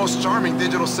was my most charming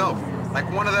digital self. Like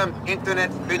one of them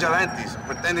internet vigilantes,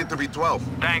 pretending to be 12.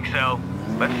 Thanks, El.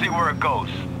 Let's see where it goes.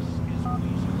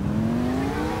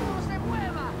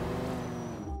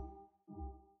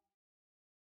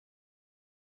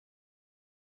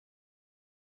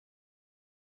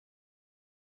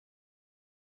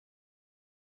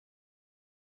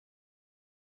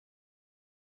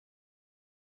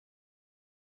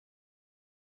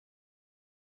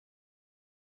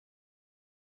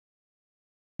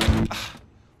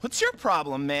 What's your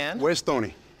problem, man? Where's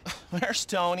Tony? Where's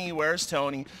Tony? Where's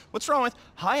Tony? What's wrong with...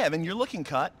 Hi, Evan, you're looking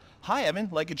cut. Hi, Evan,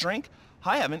 like a drink?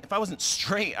 Hi, Evan, if I wasn't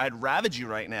straight, I'd ravage you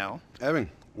right now. Evan,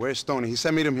 where's Tony? He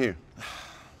sent me him here.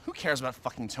 Who cares about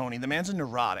fucking Tony? The man's a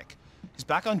neurotic. He's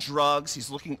back on drugs,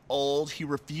 he's looking old, he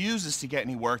refuses to get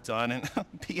any work done, and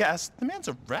P.S., the man's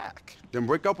a wreck. Then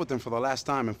break up with him for the last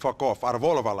time and fuck off out of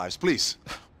all of our lives, please.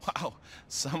 Wow,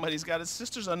 somebody's got his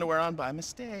sister's underwear on by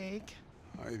mistake.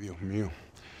 Ay, Dios mío.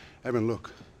 Evan,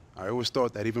 look, I always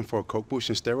thought that even for a coke push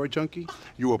and steroid junkie,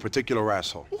 you were a particular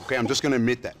asshole. Okay, I'm just gonna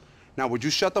admit that. Now, would you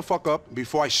shut the fuck up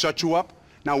before I shut you up?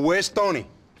 Now, where's Tony?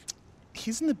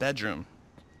 He's in the bedroom.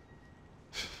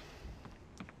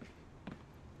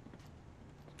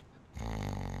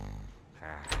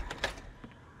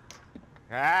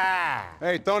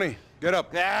 Hey, Tony, get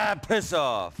up. Piss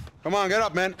off. Come on, get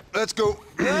up, man. Let's go.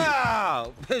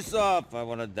 Piss off. I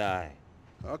want to die.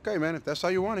 Okay, man, if that's how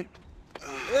you want it.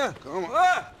 Come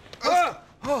on.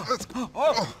 Let's go.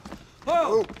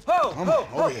 Come on,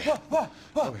 over here.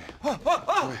 Over here.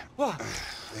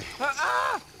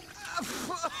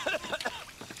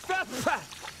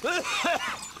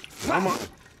 Come on.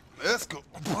 Let's go.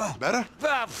 Better?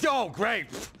 Oh, great.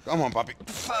 Come on, Bobby.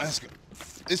 Let's go.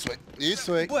 This way. This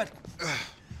way. What?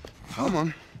 Come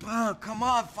on. Come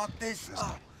on, fuck this.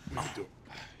 Let me do it.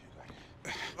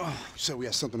 You said we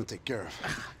had something to take care of.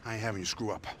 I ain't having you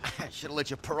screw up. I should have let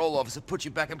your parole officer put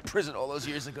you back in prison all those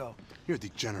years ago. You're a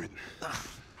degenerate.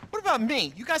 What about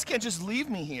me? You guys can't just leave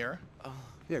me here.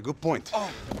 Yeah, good point. Now,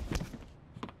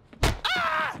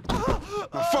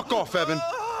 fuck off, Evan.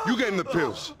 You gave him the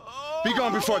pills. Be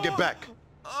gone before I get back.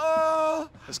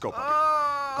 Let's go,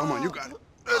 Bobby. Come on, you got it.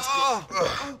 Let's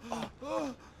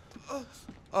go.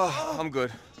 I'm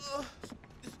good.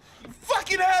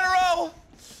 Fucking hetero!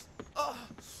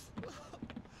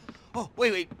 Oh,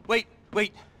 wait.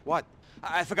 What?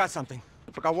 I forgot something.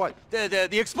 Forgot what?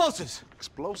 The explosives.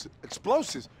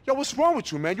 Explosives? Yo, what's wrong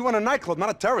with you, man? You in a nightclub, not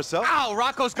a terror cell. Ow,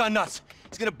 Rocco's gone nuts.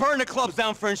 He's gonna burn the clubs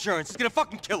down for insurance. He's gonna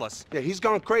fucking kill us. Yeah, he's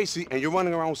gone crazy, and you're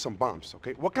running around with some bombs,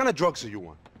 okay? What kind of drugs are you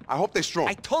on? I hope they're strong.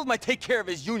 I told him I'd take care of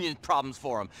his union problems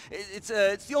for him. It's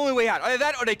the only way out. Either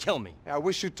that or they kill me. Yeah, I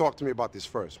wish you'd talk to me about this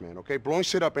first, man, okay? Blowing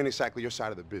shit up ain't exactly your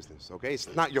side of the business, okay?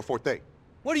 It's not your forte.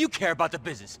 What do you care about the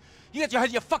business? You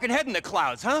got your fucking head in the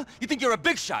clouds, huh? You think you're a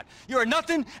big shot. You're a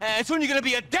nothing, and soon you're gonna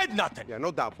be a dead nothing. Yeah,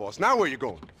 no doubt, boss. Now where you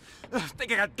going?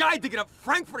 Think I got a guy digging up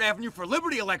Frankfurt Avenue for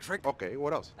Liberty Electric. Okay,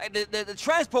 what else? The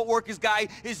transport workers guy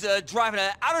is driving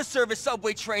an out-of-service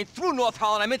subway train through North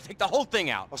Holland. I meant to take the whole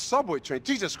thing out. A subway train?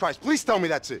 Jesus Christ, please tell me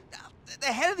that's it. The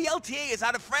head of the LTA is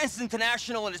out of Francis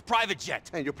International in his private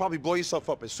jet. And you'll probably blow yourself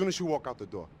up as soon as you walk out the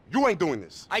door. You ain't doing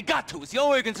this. I got to. It's the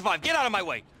only way you can survive. Get out of my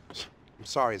way. I'm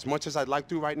sorry. As much as I'd like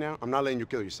to right now, I'm not letting you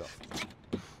kill yourself.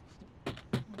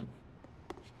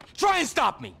 Try and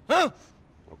stop me, huh?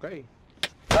 Okay.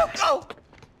 Go!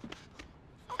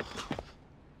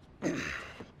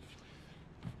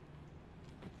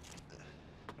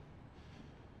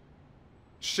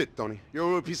 Shit, Tony. You're a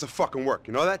real piece of fucking work.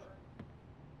 You know that?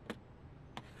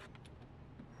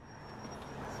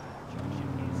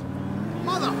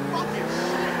 Motherfucking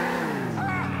shit!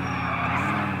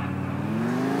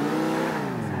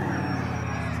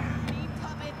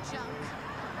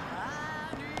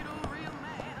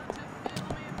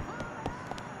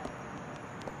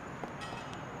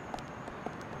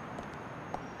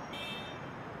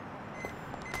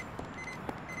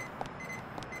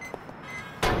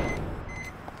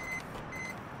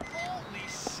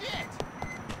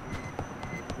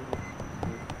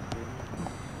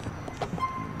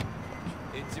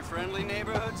 It's your friendly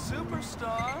neighborhood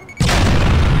superstar.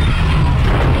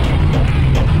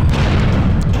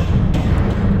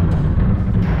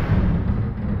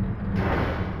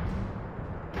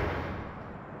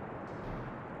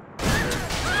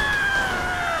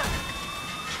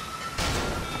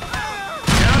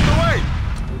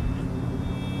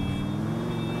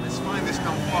 Let's find this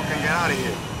dumb fuck and get out of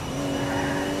here.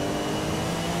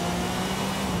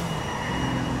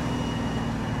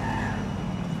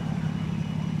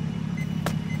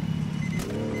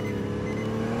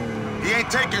 He ain't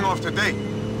taking off today.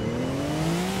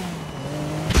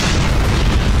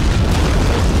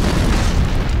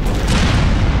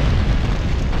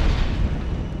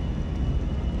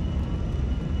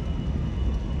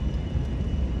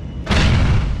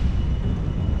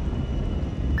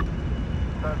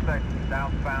 Suspect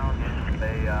southbound.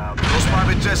 Those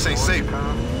private jets ain't safe.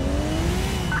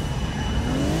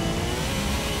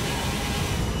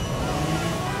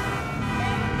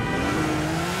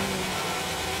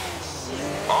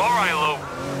 All right, Lou.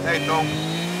 Hey, Tom.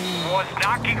 Was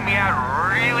knocking me out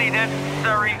really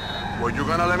necessary? Were you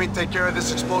gonna let me take care of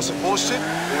this explosive bullshit,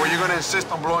 or were you gonna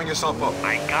insist on blowing yourself up?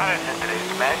 I got us into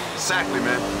this mess. Exactly,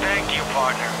 man. Thank you,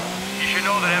 partner. You should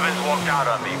know that Evans walked out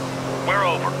on me. We're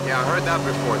over. Yeah, I heard that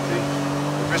before, T.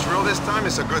 If it's real this time,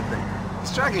 it's a good thing.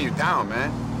 It's dragging you down,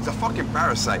 man. It's a fucking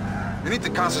parasite. You need to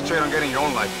concentrate on getting your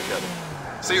own life together.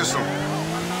 See you soon.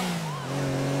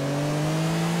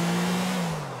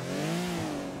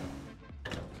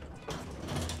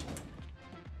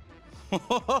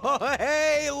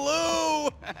 Hey, Lou!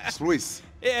 It's Luis.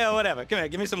 Yeah, whatever. Come here,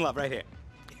 give me some love right here.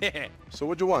 So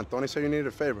what'd you want? Tony said you needed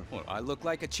a favor. Well, I look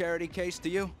like a charity case to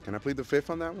you? Can I plead the fifth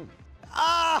on that one?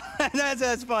 Ah,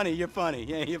 that's funny. You're funny.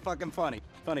 Yeah, you're fucking funny.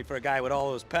 Funny for a guy with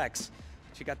all those pecs.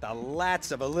 She got the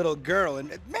lats of a little girl, and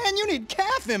man, you need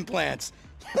calf implants.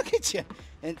 Look at you.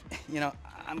 And, you know,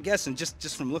 I'm guessing,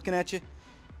 just from looking at you,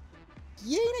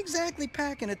 you ain't exactly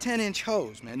packing a 10-inch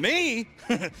hose, man. Me?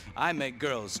 I make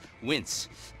girls wince.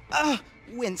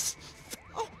 Wince.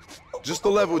 Just to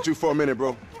level with you for a minute,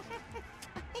 bro.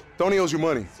 Tony owes you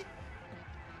money.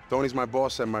 Tony's my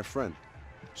boss and my friend.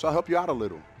 So I'll help you out a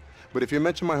little. But if you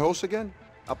mention my host again,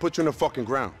 I'll put you in the fucking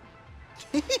ground.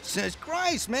 Jesus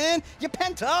Christ, man. You're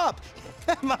pent up.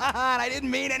 Come on, I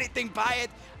didn't mean anything by it.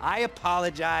 I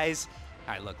apologize.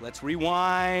 All right, look, let's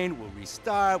rewind. We'll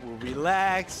restart. We'll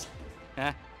relax.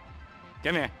 Huh?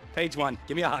 Come here. Page 1.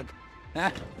 Give me a hug.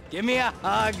 Huh? Give me a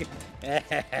hug.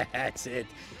 That's it.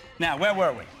 Now, where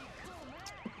were we?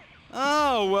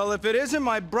 Oh, well, if it isn't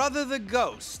my brother the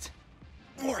ghost.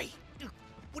 Maury,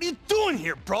 what are you doing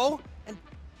here, bro? And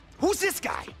who's this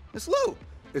guy? It's Lou.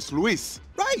 It's Luis.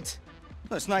 Right.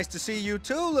 Well, it's nice to see you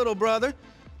too, little brother.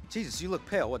 Jesus, you look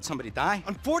pale. What, somebody die?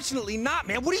 Unfortunately not,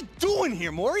 man. What are you doing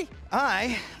here, Maury?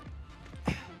 I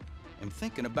am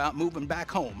thinking about moving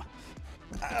back home.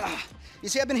 You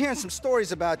see, I've been hearing some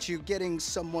stories about you getting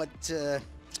somewhat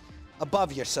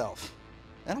above yourself.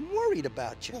 And I'm worried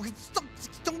about you.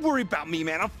 Don't worry about me,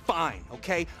 man. I'm fine,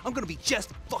 okay? I'm gonna be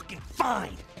just fucking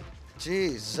fine.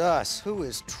 Jesus, who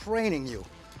is training you?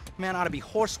 Man ought to be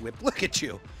horsewhipped. Look at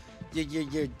you.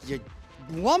 You're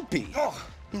lumpy. Oh.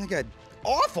 You look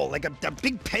awful, like a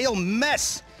big pale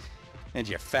mess. And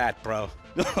you're fat, bro.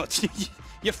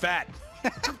 You're fat.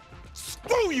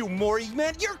 Screw you, Maury,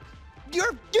 man. You're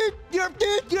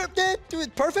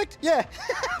perfect? Yeah.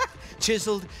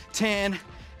 Chiseled, tan,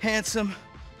 handsome.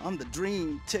 I'm the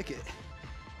dream ticket.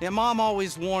 Yeah, Mom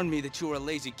always warned me that you were a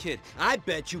lazy kid. I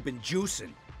bet you've been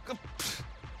juicing.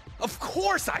 Of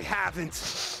course I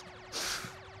haven't.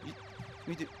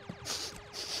 Me do.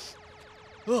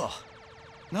 Ugh.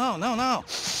 No.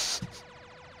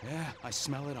 Yeah, I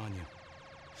smell it on you.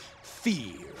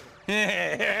 Fear.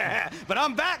 But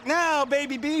I'm back now,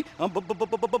 baby B. I'm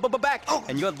back. Oh.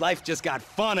 And your life just got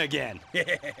fun again.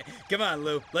 Come on,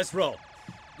 Lou. Let's roll.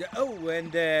 Oh,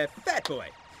 and Fat Boy,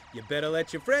 you better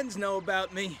let your friends know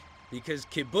about me, because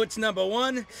kibbutz number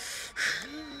 1,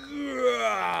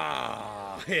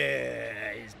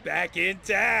 he's back in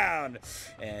town.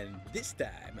 And this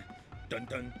time, dun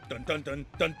dun dun dun dun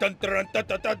dun dun dun dun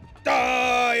dun dun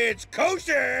dun, it's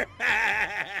kosher.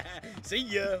 See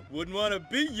ya, wouldn't want to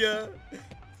be ya,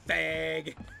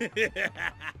 fag.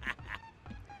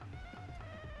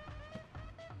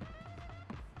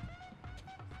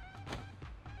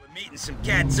 We're meeting some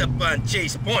cats up on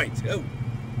Chase Point. Oh.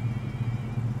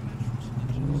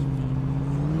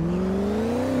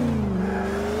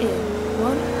 In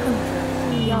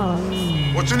 100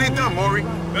 yards. What you need done, Maury?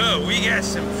 Oh, we got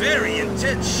some very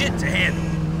intense shit to handle.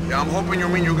 Yeah, I'm hoping you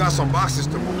mean you got some boxes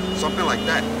to move. Something like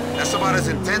that. That's about as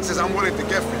intense as I'm willing to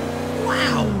get for you.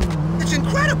 Wow! It's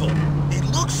incredible! He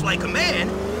looks like a man,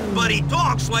 but he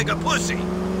talks like a pussy.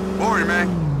 Maury, man,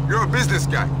 you're a business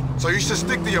guy, so you should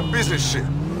stick to your business shit.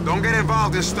 Don't get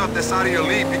involved in stuff that's out of your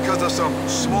league because of some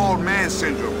small man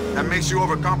syndrome that makes you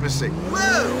overcompensate.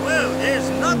 Whoa, there's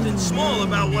nothing small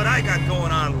about what I got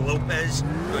going on, Lopez.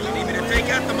 Don't you need me to take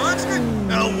out the monster?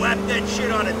 I'll whap that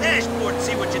shit on a dashboard and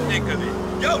see what you think of it.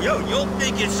 Yo, you'll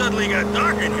think it suddenly got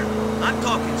dark in here. I'm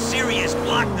talking serious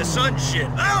block the sun shit.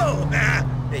 Oh,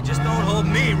 they just don't hold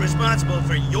me responsible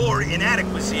for your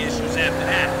inadequacy issues after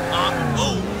that, huh?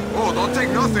 Oh, don't take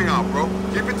nothing out, bro.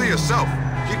 Keep it to yourself.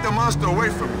 Keep the monster away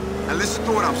from me. And listen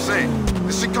to what I'm saying.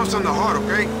 This shit comes from the heart,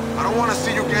 okay? I don't want to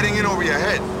see you getting in over your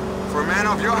head. For a man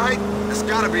of your height, that's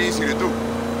gotta be easy to do.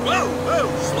 Whoa,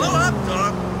 slow up,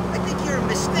 dog. I think you're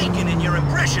mistaken in your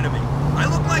impression of me. I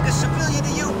look like a civilian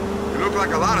to you? You look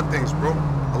like a lot of things, bro.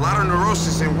 A lot of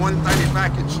neurosis in one tiny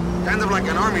package. Kind of like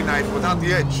an army knife without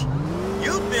the edge.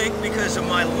 You think because of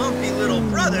my lumpy little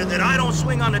brother that I don't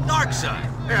swing on the dark side?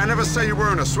 Hey, I never said you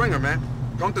weren't a swinger, man.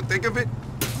 Come to think of it,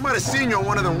 I might have seen you on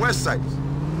one of them West Sides.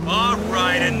 All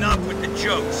right, enough with the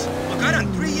jokes. Look, I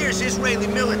done 3 years Israeli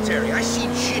military. I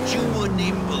seen shit you wouldn't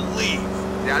even believe.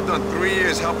 Yeah, I done 3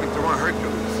 years helping to run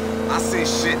Hercules. I seen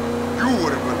shit you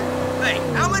wouldn't believe. Hey,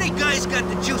 how many guys got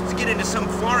the juice to get into some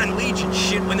foreign legion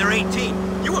shit when they're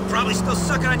 18? You were probably still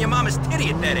sucking on your mama's titty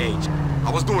at that age.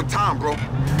 I was doing time, bro,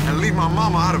 and leave my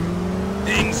mama out of it.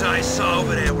 Things I saw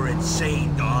over there were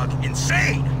insane, dog.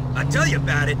 Insane! I'd tell you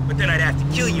about it, but then I'd have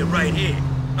to kill you right here.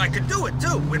 I could do it,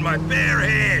 too, with my bare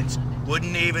hands.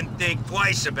 Wouldn't even think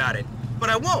twice about it. But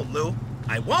I won't, Lou.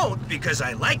 I won't because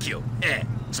I like you.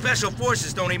 Special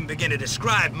forces don't even begin to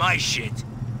describe my shit.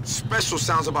 Special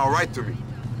sounds about right to me.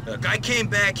 Look, I came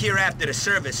back here after the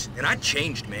service, and I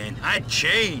changed, man. I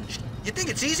changed. You think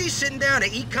it's easy sitting down to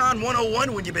Econ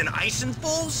 101 when you've been icing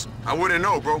fools? I wouldn't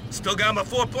know, bro. Still got my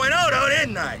 4.0, though,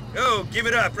 didn't I? Oh, give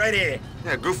it up, right here.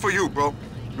 Yeah, good for you, bro.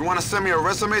 You want to send me a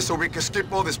resume so we can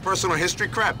skip all this personal history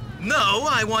crap? No,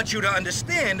 I want you to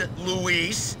understand,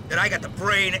 Luis, that I got the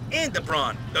brain and the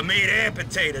brawn, the meat and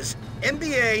potatoes.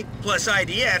 MBA plus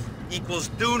IDF equals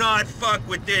do not fuck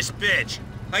with this bitch.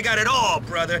 I got it all,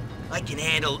 brother. I can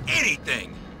handle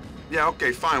anything. Yeah,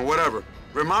 okay, fine, whatever.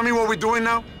 Remind me what we're doing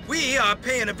now? We are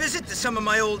paying a visit to some of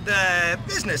my old,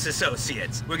 business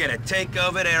associates. We're gonna take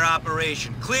over their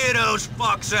operation. Clear those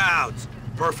fucks out.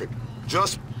 Perfect.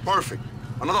 Just perfect.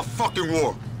 Another fucking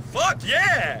war. Fuck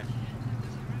yeah!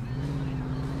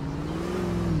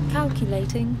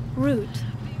 Calculating route.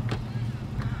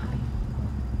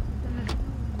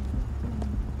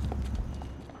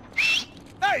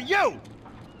 Hey, you!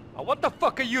 What the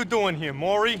fuck are you doing here,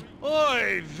 Maury?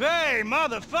 Oy vey,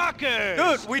 motherfucker!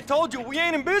 Dude, we told you we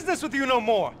ain't in business with you no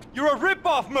more. You're a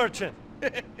rip-off merchant.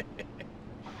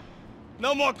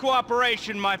 No more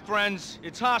cooperation, my friends.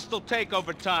 It's hostile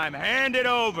takeover time. Hand it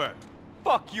over.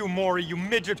 Fuck you, Maury, you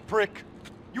midget prick.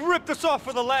 You ripped us off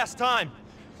for the last time.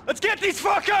 Let's get these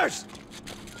fuckers!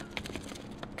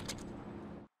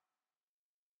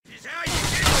 This is how you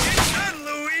get shit done,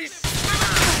 Luis!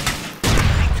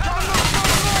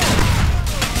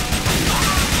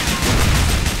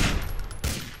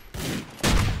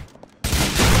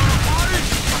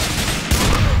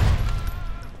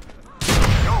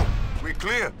 Yo, we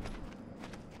clear.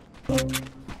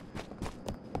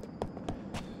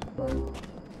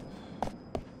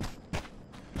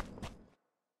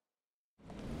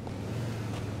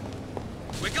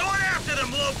 We're going after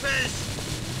them, Lopez!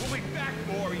 We'll be back,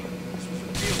 Maury. This was a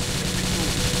real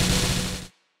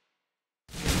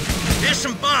move. There's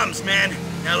some bombs, man.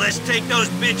 Now let's take those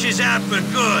bitches out for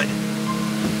good.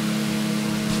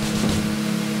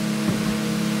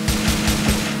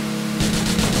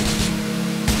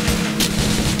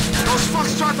 Those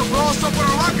fucks tried to blow us up with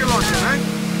a rocket launcher, man.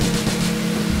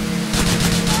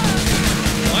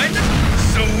 One.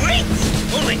 Sweet!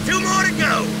 Only 2 more to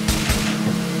go.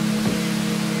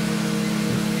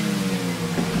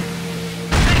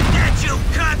 Take that, you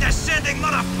condescending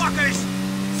motherfuckers!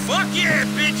 Fuck yeah,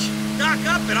 bitch! Dock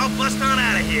up and I'll bust on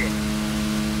out of here.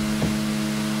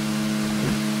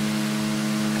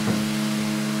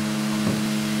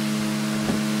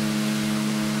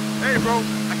 Hey, bro,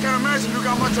 I can't imagine you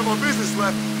got much of a business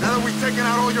left now that we've taken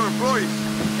out all your employees.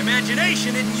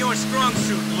 Imagination isn't your strong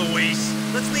suit, Luis.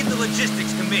 Let's leave the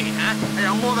logistics to me, huh? Hey,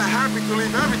 I'm more than happy to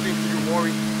leave everything to you,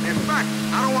 Maury. In fact,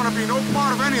 I don't want to be no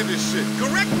part of any of this shit.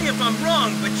 Correct me if I'm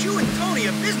wrong, but you and Tony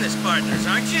are business partners,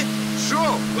 aren't you?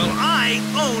 Sure. Well, I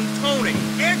own Tony.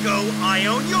 Ergo, I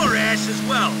own your ass as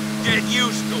well. Get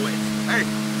used to it. Hey,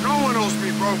 no one owes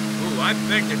me, bro. Ooh, I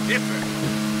beg to differ.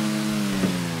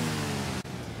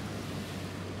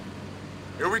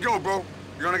 Here we go, bro.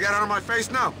 You gonna get out of my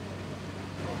face now?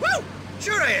 Woo!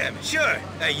 Sure I am, sure.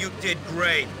 Hey, you did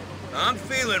great. I'm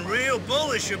feeling real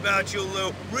bullish about you,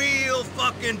 Lou. Real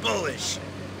fucking bullish.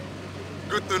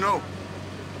 Good to know.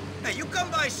 Hey, you come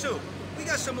by soon. We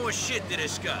got some more shit to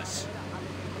discuss.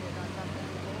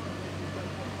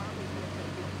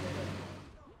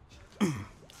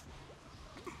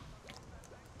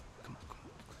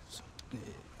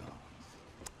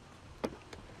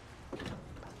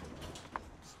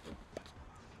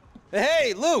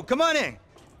 Hey, Lou, come on in.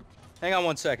 Hang on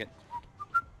 1 second.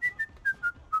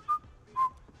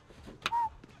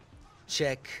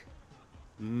 Check.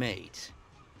 Mate.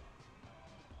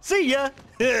 See ya!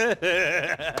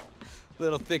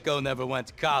 Little thicko never went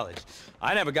to college.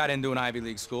 I never got into an Ivy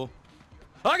League school.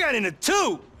 I got into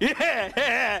 2!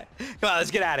 Yeah! Come on,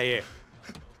 let's get out of here.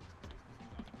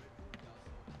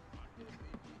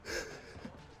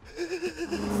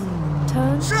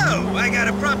 Turn. So, I got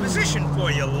a proposition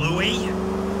for you, Louis.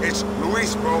 It's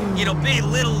Luis, bro. It'll be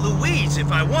Little Louise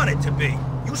if I want it to be.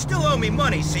 You still owe me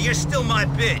money, so you're still my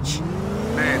bitch.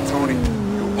 Man, Tony,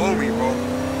 you owe me, bro.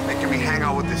 Making me hang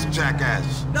out with this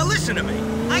jackass. Now listen to me.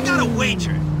 I got a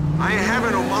wager. I ain't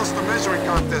having no monster measuring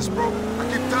contest, bro.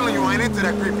 I keep telling you I ain't into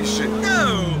that creepy shit.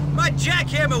 No! My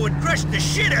jackhammer would crush the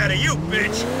shit out of you,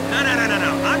 bitch! No.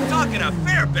 I'm talking a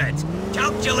fair bet.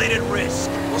 Calculated risk.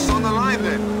 What's on the line,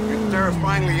 then? You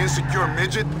terrifyingly insecure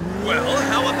midget? Well,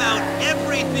 how about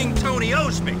everything Tony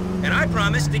owes me? And I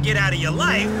promise to get out of your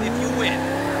life if you win.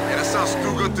 Yeah, that sounds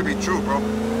too good to be true, bro.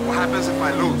 What happens if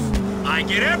I lose? I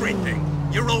get everything.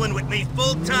 You're rolling with me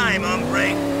full-time,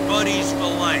 hombre. Buddies for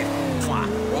life.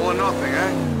 Mwah. All or nothing,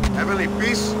 eh? Heavenly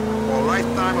peace, or a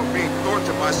lifetime of being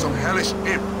tortured by some hellish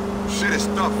imp. Shit is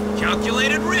tough.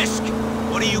 Calculated risk.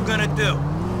 What are you gonna do?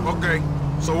 Okay,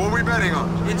 so what are we betting on?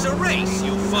 It's a race,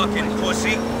 you fucking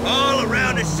pussy. All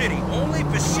around the city, only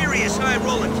for serious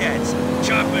high-rolling cats.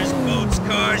 Choppers, boats,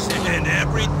 cars, and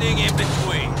everything in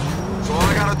between. So all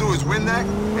I gotta do is win that,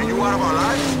 and you out of our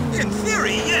lives? In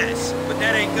theory, yes. But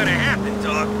that ain't gonna happen,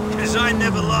 dog. Cause I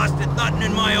never lost at nothing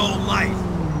in my whole life.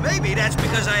 Maybe that's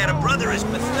because I had a brother as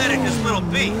pathetic as Little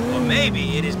B. Or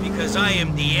maybe it is because I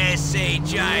am the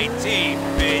S-H-I-T,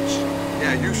 bitch.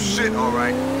 Yeah, you shit, all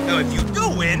right. Now, if you do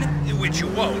win, which you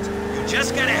won't, you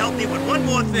just gotta help me with one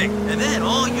more thing. And then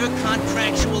all your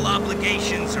contractual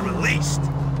obligations are released.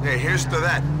 Hey, here's to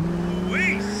that.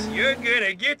 Luis, you're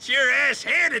gonna get your ass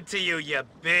handed to you, you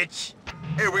bitch.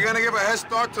 Hey, we're gonna give a head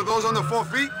start to those under 4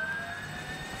 feet?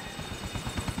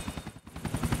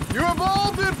 You have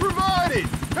all been provided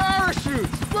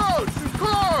parachutes, boats, and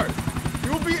cars.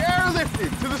 You will be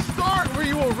airlifted to the start where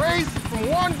you will race from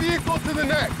one vehicle to the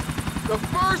next. The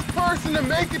first person to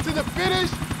make it to the finish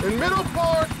in Middle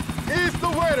Park is the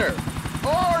winner.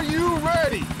 Are you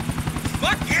ready?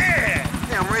 Fuck yeah!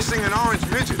 Hey, I'm racing an orange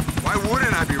midget. Why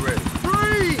wouldn't I be ready?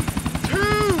 3, 2,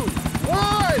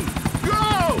 1,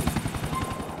 go!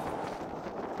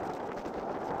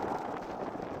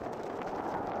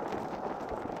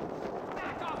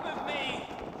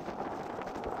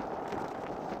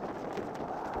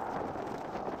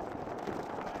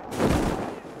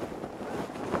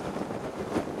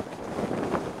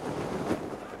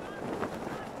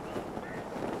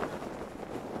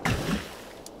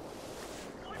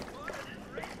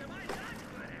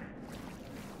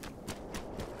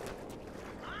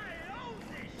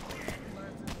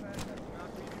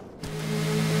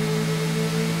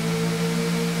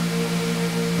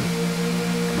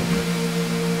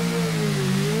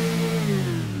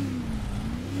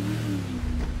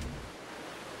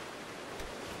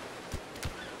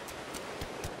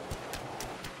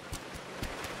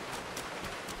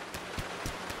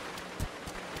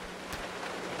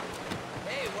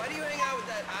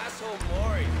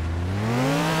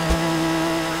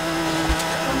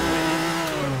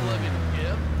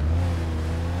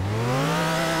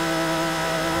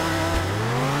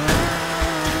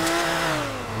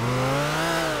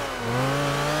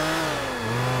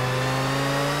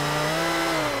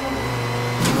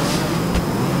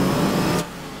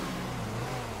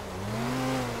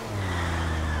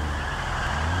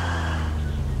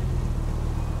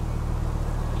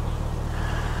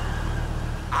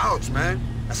 Ouch, man.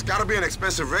 That's gotta be an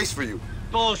expensive race for you.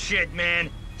 Bullshit, man.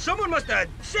 Someone must have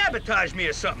sabotaged me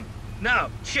or something. No,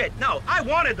 shit, no. I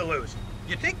wanted to lose.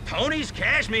 You think Tony's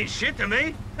cash means shit to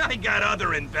me? I got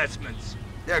other investments.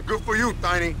 Yeah, good for you,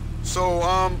 Tiny.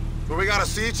 So, do we gotta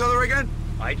see each other again?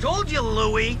 I told you,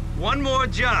 Louie. One more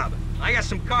job. I got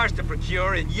some cars to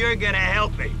procure, and you're gonna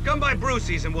help me. Come by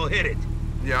Brucey's and we'll hit it.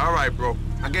 Yeah, all right, bro.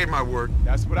 I gave my word.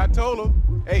 That's what I told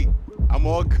him. Hey, I'm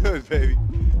all good, baby.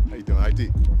 How you doing,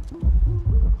 ID?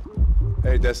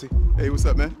 Hey, Desi. Hey, what's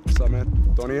up, man? What's up, man?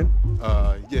 Tony in?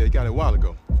 Yeah, he got it a while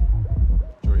ago.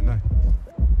 Enjoy your night.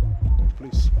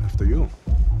 Please, after you.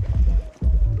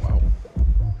 Wow.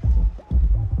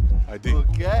 ID.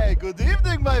 Okay, good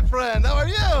evening, my friend. How are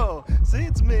you? See,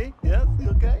 it's me. Yes, you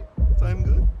okay? So I'm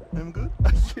good? I'm good?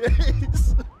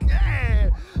 Yes, okay.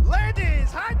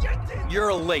 Ladies, hide your teeth.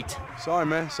 You're late. Sorry,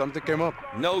 man. Something came up.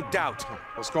 No doubt.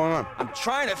 What's going on? I'm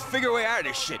trying to figure a way out of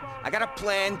this shit. I got a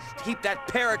plan to keep that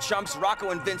pair of chumps, Rocco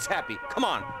and Vince, happy. Come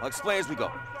on, I'll explain as we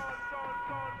go.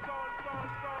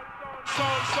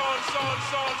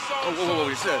 Whoa,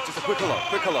 just a quick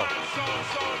hello.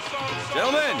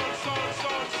 Gentlemen,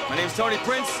 my name's Tony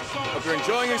Prince. Hope you're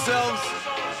enjoying yourselves.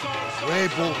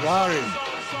 Wait, Bulgari.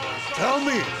 Tell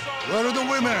me, where are the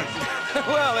women?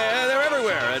 Well, they're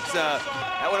everywhere. It's, that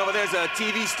one over there's a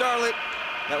TV starlet.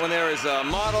 That one there is a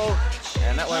model.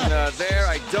 And that one there,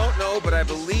 I don't know, but I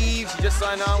believe she just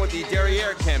signed on with the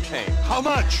Derriere campaign. How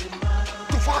much?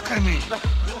 The fuck I mean? No.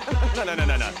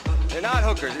 They're not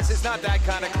hookers. It's not that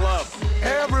kind of club.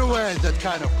 Everywhere is that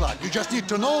kind of club. You just need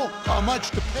to know how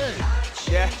much to pay.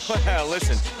 Yeah, well,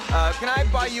 listen. Can I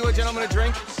buy you a gentleman a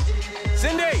drink?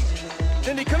 Cindy!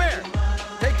 Cindy, come here.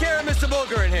 Take care of Mr.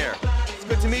 Bulger in here. It's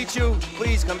good to meet you.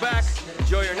 Please come back.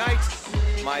 Enjoy your night.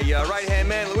 My right-hand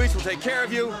man, Luis, will take care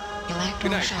of you.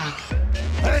 Good night.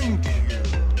 Thank you.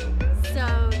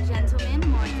 So, gentlemen,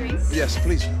 more drinks? Yes,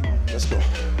 please. Let's go.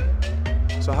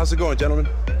 So how's it going, gentlemen?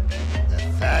 The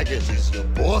faggot is your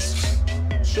boss?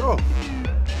 Sure.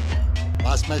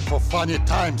 Must make for funny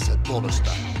times at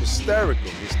Bullerstein.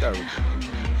 Hysterical, hysterical.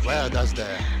 Where does the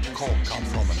coke come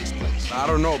from in this place? I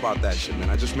don't know about that shit, man.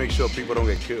 I just make sure people don't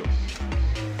get killed.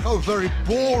 How very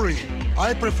boring.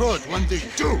 I prefer it when they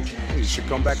do. You should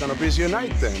come back on a busier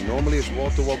night then. Normally it's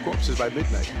wall-to-wall corpses by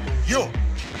midnight. You,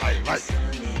 I like.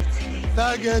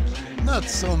 Faggot, not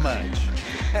so much.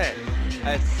 Hey,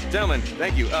 gentlemen,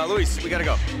 thank you. Luis, we gotta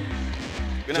go.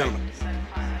 Good night. Gentlemen.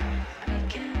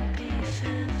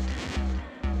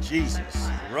 Jesus,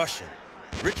 Russian,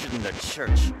 richer than the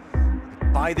church.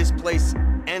 Buy this place,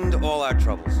 end all our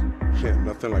troubles. Yeah,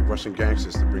 nothing like Russian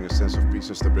gangsters to bring a sense of peace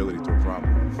and stability to a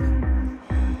problem.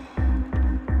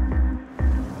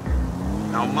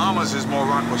 Now, Mama's is more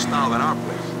Rocco style than our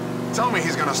place. Tell me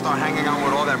he's gonna start hanging out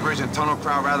with all that bridge and tunnel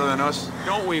crowd rather than us?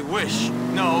 Don't we wish?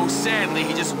 No, sadly,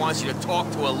 he just wants you to talk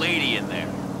to a lady in there.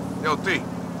 Yo, T,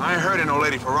 I ain't heard of no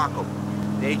lady for Rocco.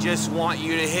 They just want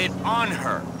you to hit on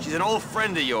her. She's an old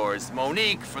friend of yours,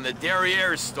 Monique from the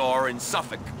Derriere store in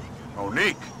Suffolk.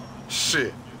 Monique?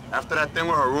 Shit. After that thing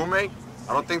with her roommate,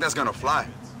 I don't think that's gonna fly.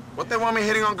 What they want me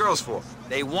hitting on girls for?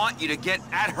 They want you to get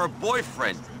at her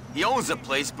boyfriend. He owns a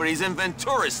place, but he's in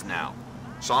Venturis now.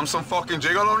 So I'm some fucking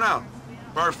gigolo now?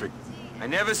 Perfect. I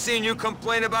never seen you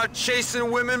complain about chasing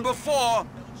women before.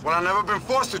 Well, I've never been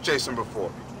forced to chase them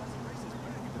before.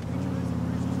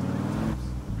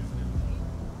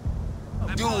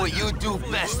 Do what you do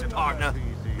best, partner.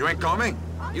 You ain't coming?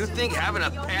 You think having a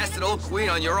bastard old queen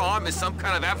on your arm is some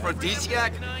kind of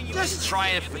aphrodisiac? Just try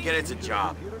and forget it's a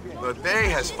job. The day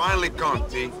has finally come,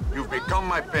 T. You've become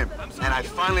my pimp, and I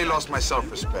finally lost my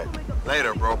self-respect.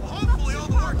 Later, bro. Hopefully all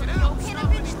the work can help.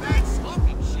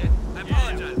 Smoking shit. I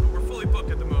apologize, but we're fully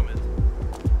booked at the moment.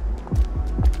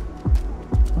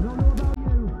 I don't know about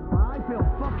you, but I feel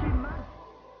fucking mad.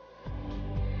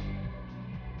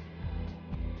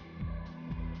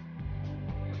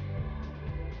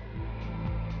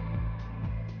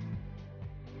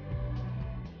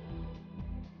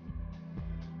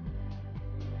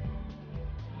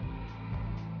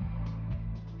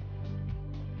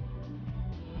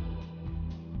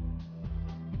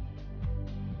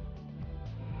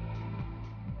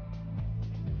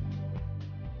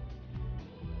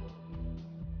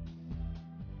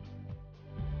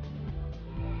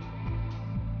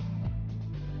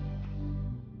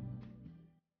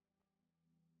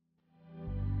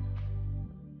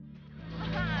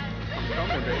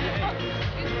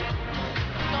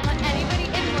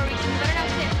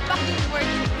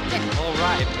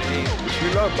 We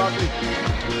love Buckley.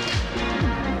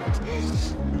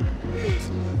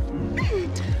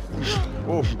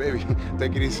 Oh, baby,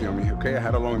 take it easy on me, okay? I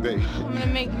had a long day. I'm gonna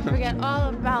make you forget all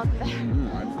about that. I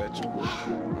bet you would.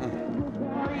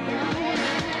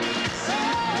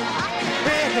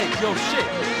 Hey, yo, shit.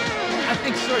 I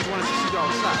think Serge wanted to see you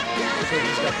outside. So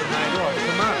he's got the night off.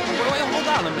 Come on. Wait, hold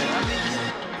on a minute. I mean,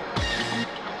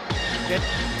 get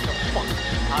the fuck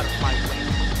out of my way.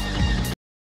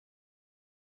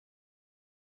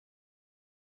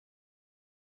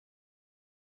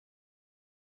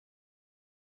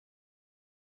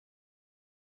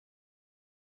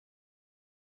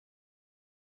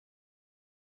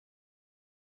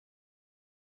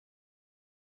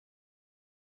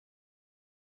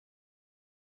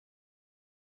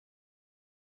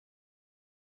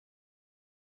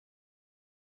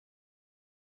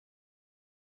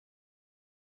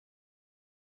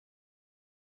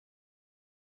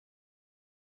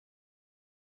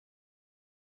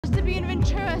 To be in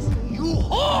Venturis. You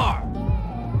whore!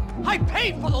 I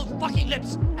paid for those fucking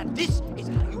lips, and this is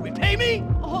how you repay me?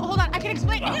 Hold on, I can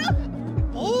explain.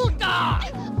 Hold on!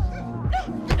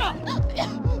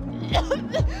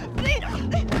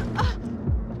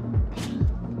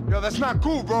 Yo, that's not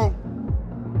cool, bro.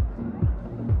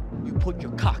 You put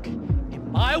your cock in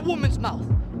my woman's mouth,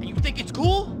 and you think it's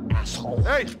cool? Asshole.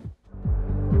 Hey!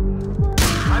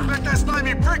 I bet that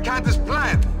slimy prick had this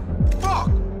plan. Fuck!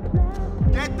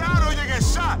 Get down or you get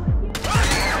shot!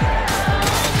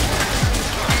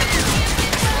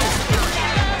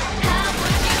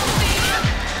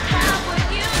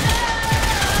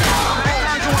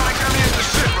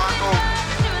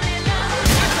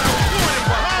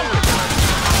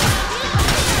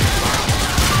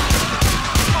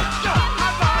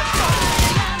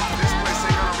 This place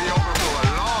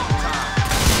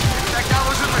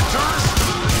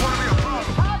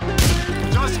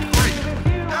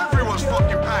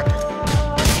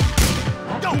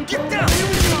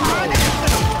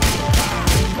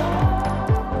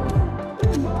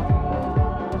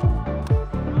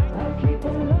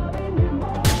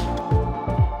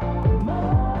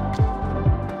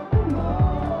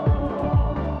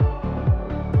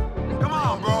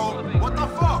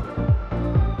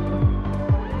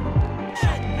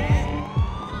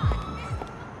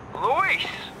Luis!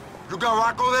 You got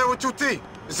Rocco there with you, T?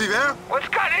 Is he there? What's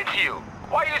got into you?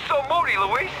 Why are you so moody,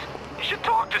 Luis? You should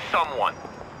talk to someone.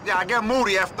 Yeah, I get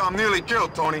moody after I'm nearly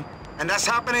killed, Tony. And that's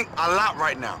happening a lot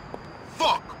right now.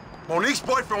 Fuck! Monique's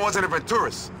boyfriend wasn't even a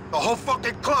tourist. The whole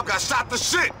fucking club got shot to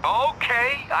shit!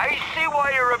 Okay, I see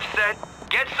why you're upset.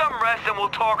 Get some rest and we'll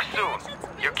talk soon.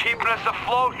 You're keeping us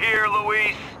afloat here,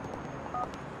 Luis.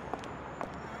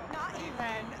 Not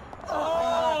even.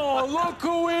 Oh, look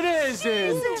who it is!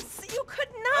 Jesus, you could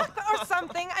knock or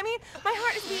something. I mean, my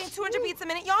heart is beating 200 beats a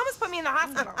minute. You almost put me in the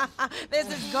hospital. This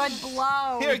is good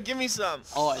blow. Here, give me some.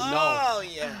 Oh, no. Oh,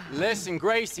 yeah. Listen,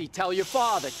 Gracie, tell your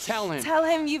father. Tell him. Tell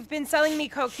him you've been selling me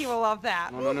coke. He will love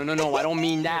that. No. I don't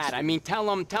mean that. I mean,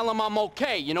 tell him I'm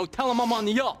okay. You know, tell him I'm on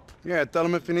the up. Yeah, tell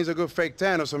him if he needs a good fake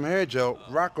tan or some hair gel,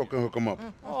 Rocco can hook him up.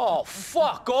 Oh,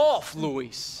 fuck off,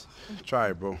 Luis. Try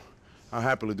it, bro. I'll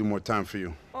happily do more time for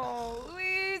you. Oh,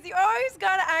 Luis, you always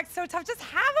gotta act so tough. Just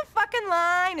have a fucking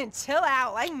line and chill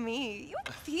out like me. You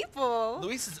people.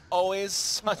 Luis is always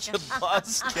such a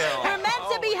buzzkill. We're meant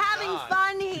to be having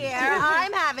fun here.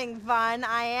 I'm having fun.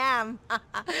 I am.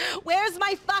 Where's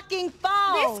my fucking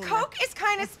phone? This coke is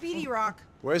kind of speedy, Rock.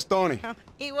 Where's Tony?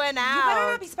 He went out. You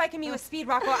better not be spiking me with speed,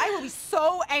 Rocco. I will be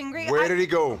so angry. Where did he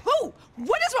go? Who?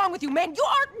 What is wrong with you, man? You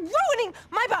are ruining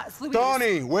my buzz, Luis.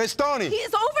 Tony, where's Tony? He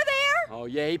is over there. Oh,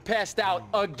 yeah, he passed out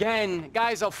again.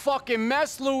 Guy's a fucking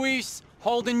mess, Luis.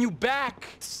 Holding you back.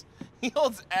 He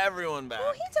holds everyone back.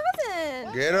 No, he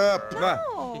doesn't. Get up.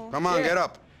 No. Come on, get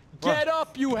up. Get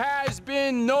up, you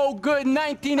has-been, no good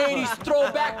 1980s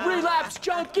throwback relapse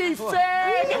junkie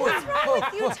fag! What's wrong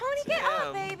with you, Tony? Get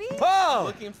up, baby.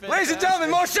 Oh! Ladies and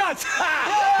gentlemen, more shots!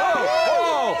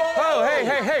 Oh,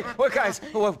 hey, what guys?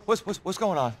 What's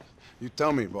going on? You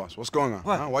tell me, boss. What's going on?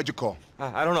 What? Huh? Why'd you call?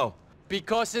 I don't know.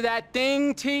 Because of that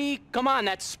thing, T? Come on,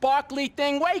 that sparkly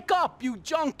thing. Wake up, you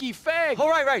junkie fag! Oh,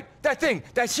 right. That thing.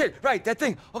 That shit. Right, that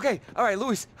thing. Okay. All right,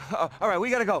 Luis. All right, we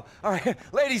gotta go. All right,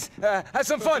 ladies, have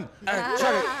some fun. Try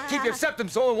to keep your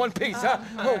septums all in one piece, huh?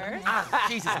 Oh,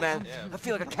 Jesus, man. I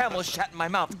feel like a camel shat in my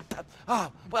mouth. Oh,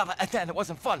 well, then it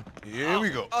wasn't fun. Here we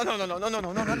go. Oh, no,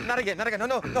 not again.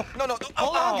 No.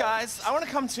 Hold on, guys. I want to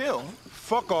come too.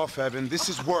 Fuck off, Evan. This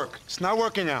is work. It's not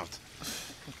working out.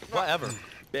 Whatever,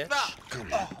 bitch.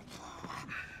 Come on.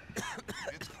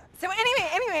 So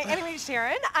anyway,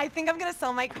 Sharon, I think I'm gonna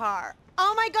sell my car.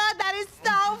 Oh my God, that is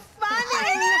so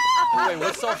funny! Wait,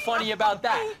 what's so funny about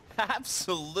that?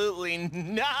 Absolutely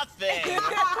nothing.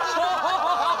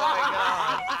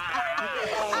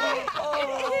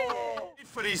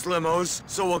 For these limos,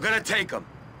 so we're gonna take them.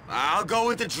 I'll go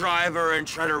with the driver and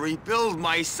try to rebuild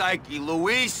my psyche.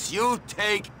 Luis, you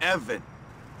take Evan.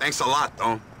 Thanks a lot,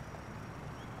 Don.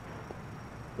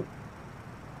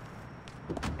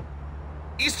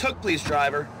 East hook, please,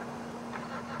 driver.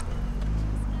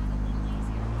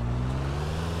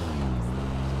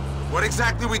 What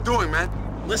exactly we doing, man?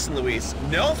 Listen, Luis,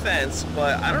 no offense,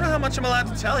 but I don't know how much I'm allowed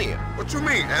to tell you. What you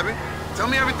mean, Evan? Tell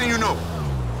me everything you know.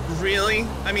 Really?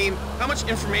 I mean, how much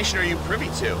information are you privy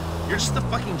to? You're just the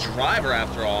fucking driver,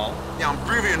 after all. Yeah, I'm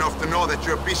privy enough to know that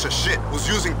you're a piece of shit who's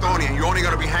using Tony and you're only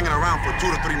gonna be hanging around for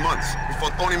 2 to 3 months before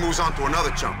Tony moves on to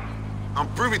another chump. I'm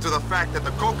privy to the fact that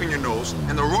the coke in your nose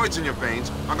and the roids in your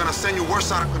veins are gonna send you worse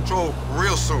out of control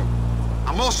real soon.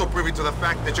 I'm also privy to the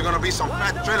fact that you're gonna be some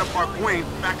fat trailer park queen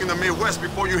back in the Midwest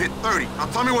before you hit 30. Now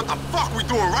tell me what the fuck we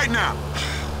doing right now.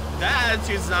 That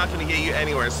attitude's not gonna get you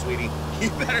anywhere, sweetie. You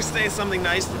better say something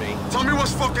nice to me. Tell me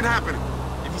what's fucking happening.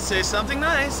 If you say something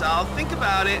nice, I'll think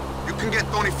about it. You can get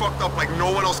Tony fucked up like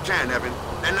no one else can, Evan.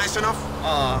 That nice enough?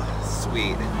 Aw,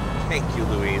 sweet. Thank you,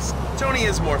 Luis. Tony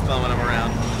is more fun when I'm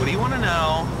around. What do you want to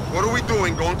know? What are we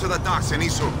doing going to the docks in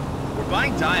Isu? We're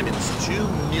buying diamonds, $2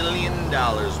 million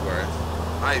worth.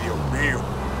 Ay, Dios mío.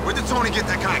 Where did Tony get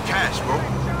that kind of cash, bro?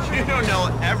 You don't know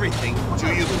everything, do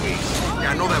you, Luis?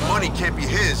 Yeah, I know that money can't be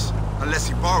his unless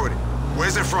he borrowed it.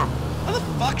 Where's it from? How the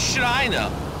fuck should I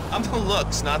know? I'm the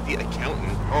looks, not the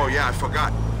accountant. Oh, yeah, I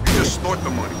forgot. You just snort the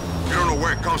money. You don't know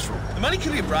where it comes from. The money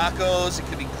could be Bracco's, it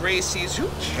could be Gracie's, who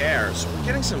cares? We're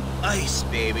getting some ice,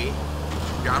 baby.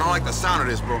 Yeah, I don't like the sound of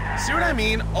this, bro. See what I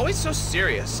mean? Always so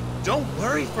serious. Don't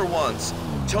worry for once.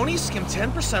 Tony skimmed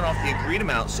 10% off the agreed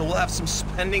amount, so we'll have some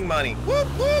spending money. Whoop,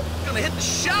 whoop! Gonna hit the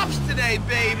shops today,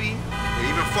 baby!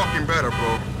 Yeah, even fucking better,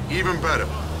 bro. Even better.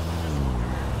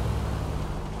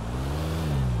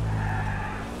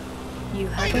 You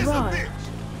have arrived.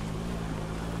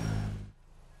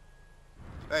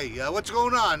 Hey, what's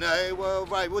going on?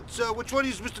 Right, which one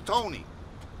is Mr. Tony?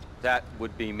 That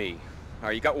would be me. All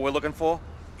right, you got what we're looking for?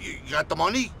 You got the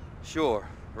money? Sure,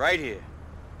 right here.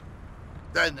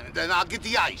 Then I'll get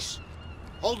the ice.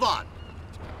 Hold on.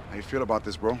 How you feel about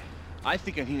this, bro? I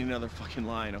think I need another fucking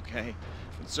line, okay?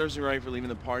 It serves me right for leaving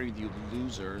the party with you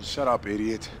losers. Shut up,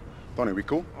 idiot. Tony, we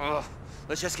cool? Ugh,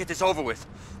 let's just get this over with.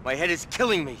 My head is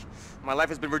killing me. My life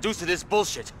has been reduced to this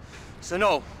bullshit. So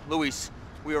no, Luis,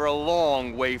 we are a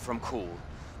long way from cool.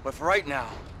 But for right now,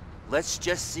 let's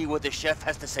just see what the chef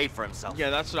has to say for himself.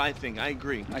 Yeah, that's what I think. I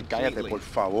agree. Cállate, por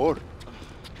favor.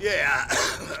 Yeah.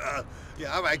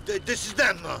 Yeah, all right. This is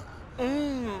them.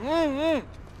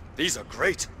 These are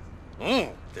great.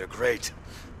 They're great.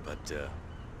 But,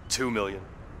 2 million.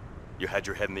 You had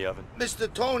your head in the oven.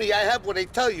 Mr. Tony, I have what I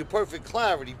tell you. Perfect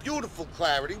clarity, beautiful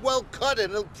clarity, well cut,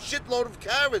 and a shitload of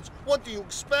carrots. What do you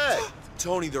expect?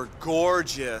 Tony, they're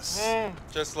gorgeous.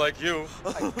 Just like you.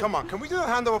 Hey, come on, can we do a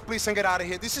handover, please, and get out of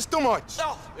here? This is too much.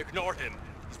 No, ignore him.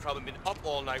 He's probably been up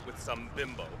all night with some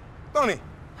bimbo. Tony.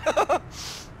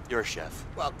 You're a chef.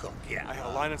 Welcome, yeah. I have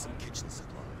a line on some kitchen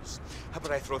supplies. How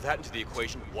about I throw that into the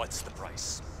equation? What's the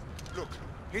price? Look,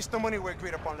 here's the money we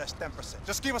agreed upon, less 10%.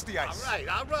 Just give us the ice.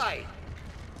 All right.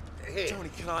 Here. Tony,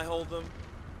 can I hold them?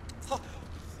 Thank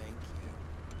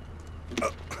you.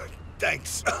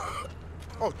 Thanks.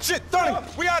 Oh, shit, Tony,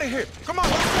 we out of here. Come on,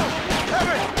 let's go.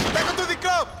 Evan, take her to the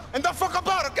club, and don't fuck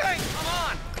about, okay? Come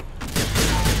on!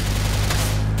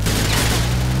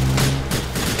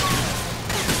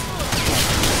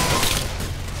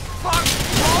 Fuck!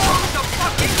 Oh, the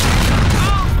fucking...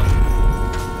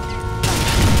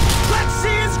 Let's see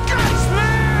his guts,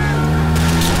 man!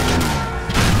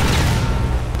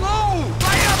 Whoa!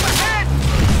 Right up ahead!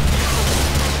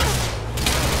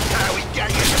 We got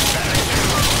you in the bag.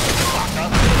 Fuck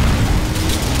up.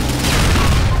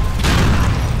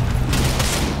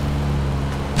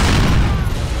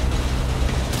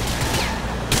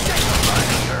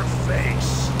 Your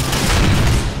face.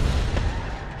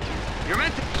 You're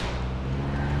meant to...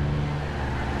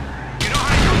 You know how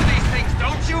to use these things,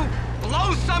 don't you? Blow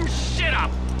some shit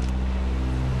up!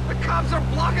 The cops are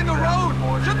blocking the road!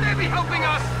 Shouldn't they be helping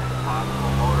us?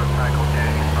 Possible motorcycle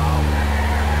gang involved.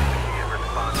 Immediate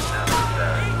response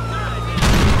necessary.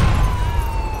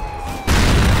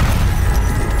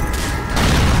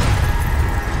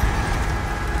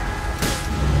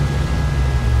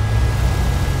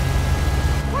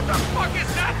 What the fuck is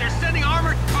that? They're sending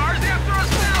armored cars after us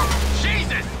now?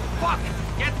 Jesus! Fuck!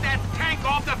 Get that tank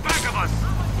off the back of us!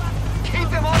 Keep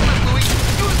them off us, Louis!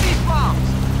 Use these bombs!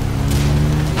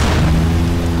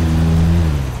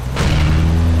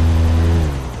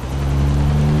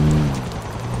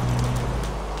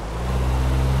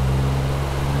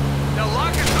 Now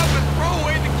lock us up and throw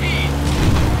away the keys!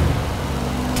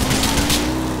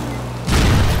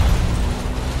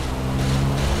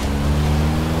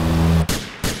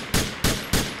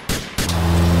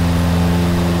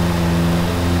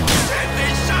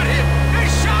 They shot him! They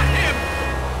shot him!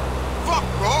 Fuck,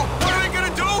 bro. What are they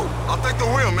gonna do? I'll take the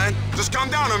wheel, man. Just calm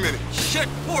down a minute. Shit,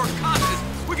 poor Costas!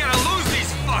 We gotta lose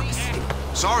these fucks!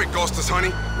 Sorry, Costas,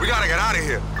 honey. We gotta get out of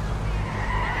here.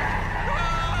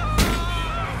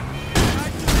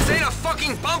 This ain't a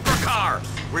fucking bumper car!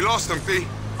 We lost him, P.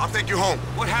 I'll take you home.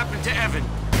 What happened to Evan?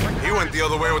 He went the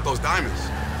other way with those diamonds.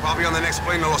 Probably on the next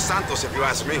plane to Los Santos, if you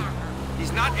ask me.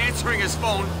 He's not answering his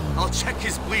phone. I'll check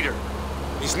his bleeder.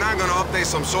 He's not gonna update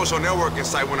some social networking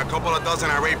site when a couple of dozen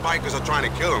irate bikers are trying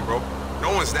to kill him, bro.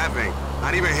 No one's that vain.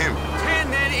 Not even him. 10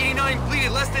 man 89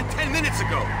 bleeded less than 10 minutes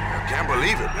ago. I can't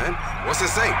believe it, man. What's it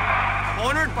say?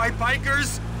 Cornered by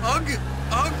bikers? Ugh.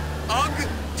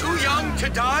 Too young to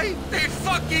die? They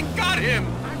fucking got him!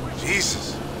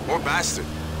 Jesus. Poor bastard.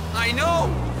 I know!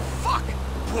 Fuck!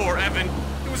 Poor Evan.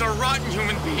 He was a rotten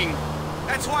human being.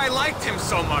 That's why I liked him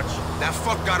so much. That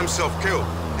fuck got himself killed.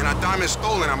 And a diamond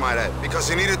stolen, I might add, because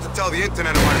he needed to tell the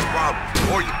internet about his problems.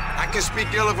 Or I can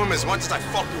speak ill of him as much as I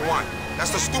fucking want. That's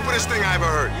the stupidest thing I ever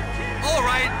heard. All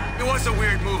right, it was a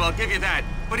weird move, I'll give you that.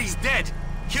 But he's dead.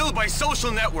 Killed by social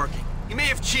networking. He may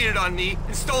have cheated on me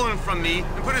and stolen from me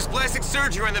and put his plastic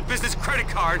surgery on the business credit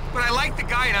card, but I like the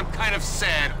guy and I'm kind of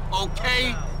sad,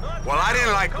 okay? Well, I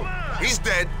didn't like him. He's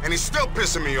dead, and he's still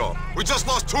pissing me off. We just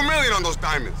lost 2 million on those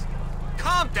diamonds.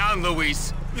 Calm down,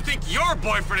 Luis. You think your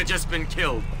boyfriend had just been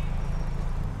killed?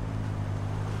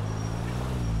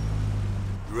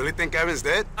 You really think Evan's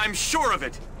dead? I'm sure of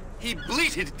it. He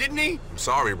bleated, didn't he? I'm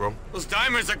sorry, bro. Those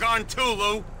diamonds are gone too,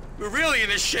 Lou. We're really in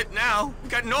this shit now. We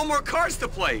got no more cards to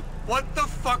play. What the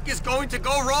fuck is going to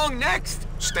go wrong next?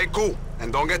 Stay cool,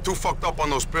 and don't get too fucked up on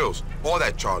those pills. Or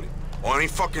that, Charlie. Or any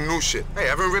fucking new shit. Hey,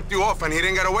 Evan ripped you off and he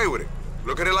didn't get away with it.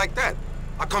 Look at it like that.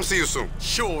 I'll come see you soon.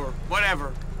 Sure,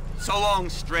 whatever. So long,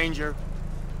 stranger.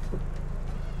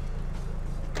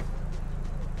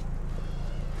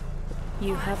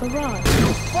 You have arrived.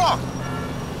 Fuck!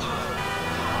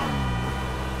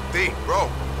 D, bro,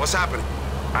 what's happening?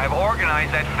 I've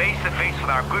organized that face-to-face with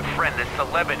our good friend, the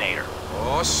Celebinator.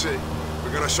 Oh, shit.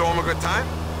 We're gonna show him a good time?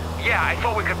 Yeah, I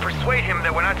thought we could persuade him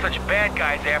that we're not such bad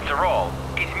guys after all.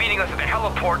 He's meeting us at the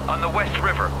heliport on the West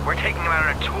River. We're taking him out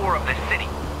on a tour of the city.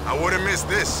 I wouldn't miss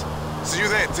this. See you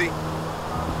there, T.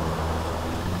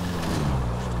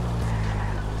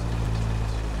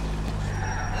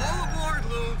 All aboard,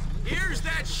 Lou. Here's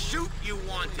that chute you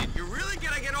wanted. You really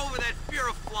gotta get over that fear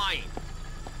of flying.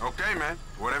 Okay, man.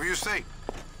 Whatever you say.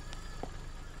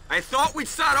 I thought we'd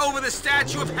start over the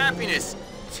Statue of Happiness.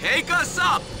 Take us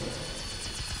up!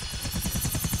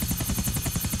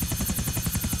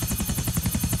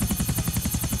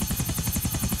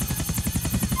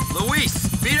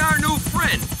 Luis, meet our new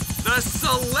friend, the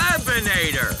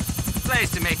Celebinator.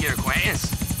 Pleased to make your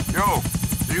acquaintance. Yo,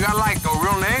 do you got, like, a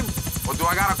real name? Or do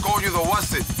I gotta call you the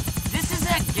what's-it? This is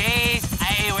a gaze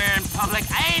I wear in public.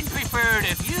 I'd prefer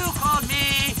it if you called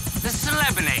me the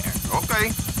Celebinator.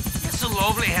 Okay. It's a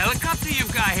lovely helicopter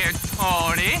you've got here,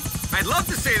 Tony. I'd love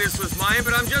to say this was mine,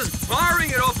 but I'm just borrowing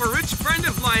it off a rich friend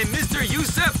of mine, Mr.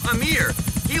 Yusef Amir.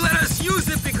 He let us use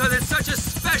it because it's such a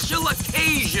special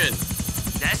occasion.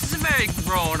 This is a very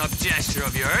grown-up gesture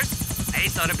of yours. I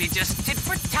thought it'd be just tit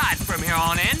for tat from here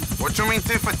on in. What you mean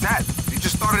tit for tat? You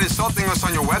just started insulting us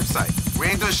on your website. We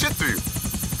ain't done shit to you.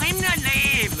 I'm not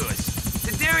naive, Louis.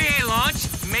 The Derriere launch,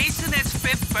 Masonette's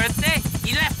 5th birthday,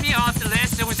 he left me off the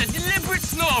list. It was a deliberate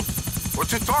snub.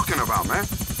 What you talking about, man?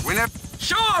 We never...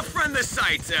 Show our friend the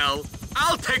sights, El.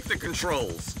 I'll take the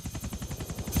controls.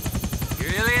 You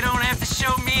really don't have to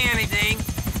show me anything.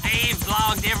 I've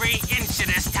vlogged every inch of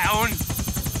this town.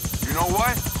 You know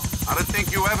what? I don't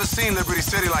think you ever seen Liberty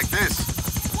City like this.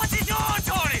 What's he doing,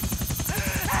 Tony?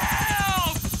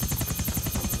 Help!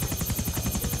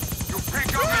 You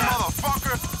pick up me,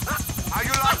 motherfucker! How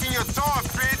you locking your door,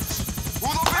 bitch? Who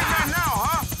the big man now,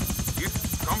 huh? You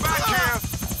come back here.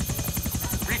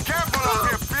 Be careful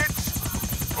up here, bitch.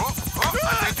 Oh,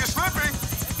 I think you're slipping.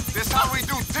 This how we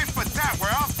do tit for tat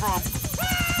where I'm from.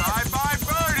 Bye-bye,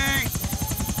 birdie.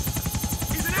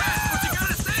 He's an ass, but you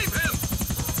gotta save him.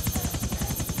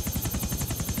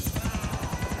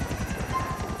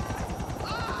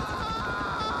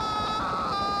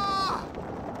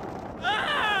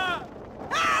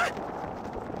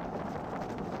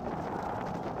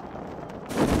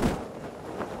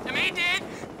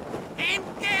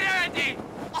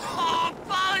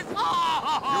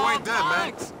 You ain't dead,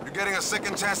 man. You're getting a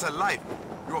second chance at life.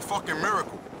 You're a fucking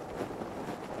miracle.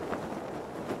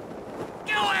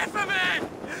 Get away from me!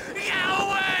 Get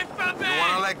away from me! You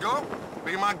wanna let go?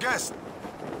 Be my guest.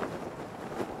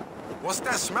 What's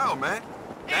that smell, man?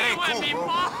 That ain't cool, me bro.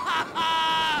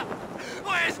 Ma?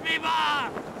 Where's me ma?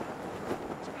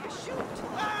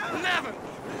 Never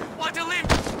want to live.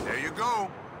 There you go.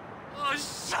 Oh,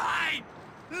 shite!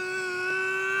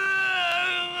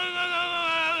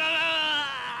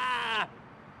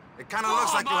 It kind of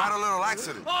looks like you had a little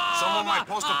accident. Someone might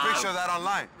post a picture of that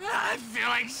online. I feel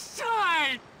like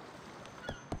shite!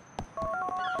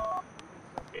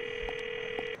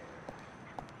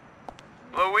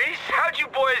 Luis, how'd you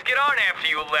boys get on after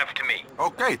you left me?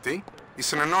 Okay, T.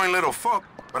 He's an annoying little fuck,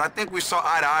 but I think we saw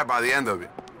eye to eye by the end of it.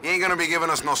 He ain't gonna be giving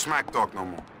us no smack talk no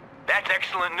more. That's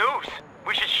excellent news.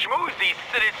 We should schmooze these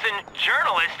citizen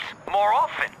journalists more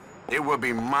often. It would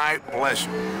be my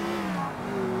pleasure.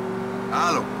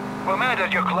 Hello. We met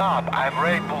at your club. I'm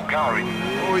Ray Bulgari.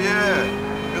 Oh, yeah.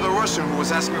 You're the Russian who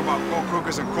was asking about cold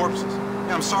cookers and corpses.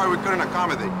 Yeah, I'm sorry we couldn't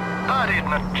accommodate. I did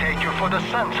not take you for the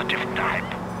sensitive type.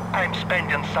 I'm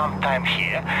spending some time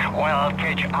here while I'll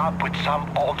catch up with some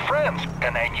old friends,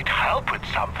 and I need help with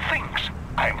some things.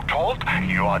 I'm told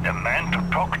you are the man to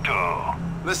talk to.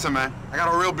 Listen, man, I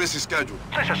got a real busy schedule.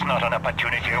 This is not an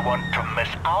opportunity I want to miss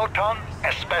out on,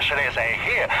 especially as I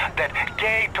hear that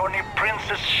gay Tony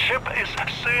Prince's ship is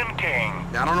sinking.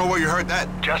 Yeah, I don't know where you heard that.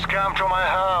 Just come to my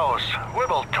house. We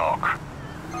will talk.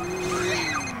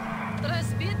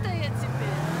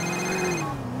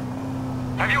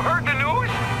 Have you heard the news?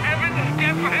 Evan's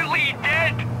definitely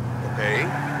dead. Okay,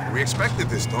 we expected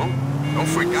this, Tom. Don't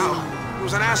freak out. He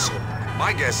was an asshole.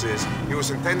 My guess is he was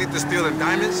intending to steal the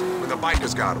diamonds when the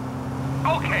bikers got him.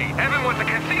 Okay, Evan was a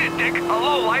conceited dick, a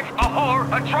lowlife, a whore,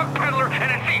 a drug peddler,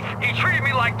 and a thief. He treated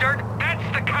me like dirt. That's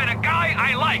the kind of guy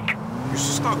I like. You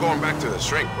should start going back to the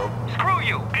shrink, bro. Screw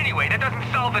you. Anyway, that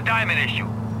doesn't solve the diamond issue.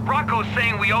 Rocco's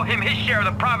saying we owe him his share of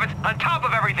the profits on top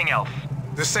of everything else.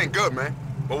 This ain't good, man.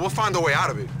 But we'll find a way out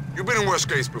of it. You've been in worse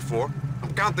case before.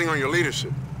 I'm counting on your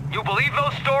leadership. You believe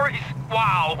those stories?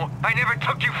 Wow. I never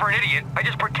took you for an idiot. I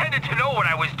just pretended to know what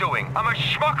I was doing. I'm a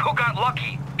schmuck who got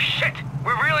lucky. Shit,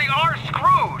 we really are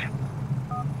screwed.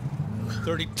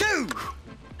 32.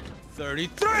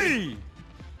 33.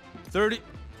 30.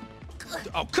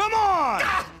 Oh, come on!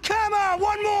 Come on,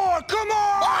 one more! Come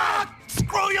on! Ah,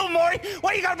 screw you, Maury!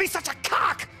 Why you gotta be such a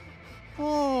cock?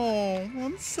 Oh,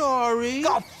 I'm sorry.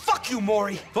 Oh, fuck you,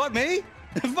 Maury! Fuck me?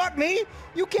 Fuck me?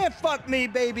 You can't fuck me,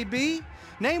 baby B.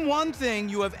 Name one thing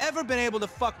you have ever been able to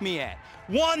fuck me at.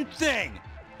 One thing,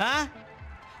 huh?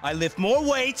 I lift more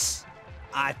weights,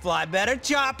 I fly better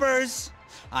choppers,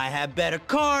 I have better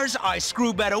cars, I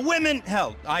screw better women.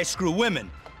 Hell, I screw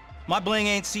women. My bling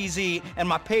ain't CZ, and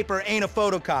my paper ain't a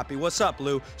photocopy. What's up,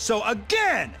 Lou? So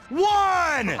again,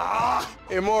 one!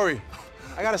 Hey, Maury,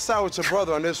 I gotta side with your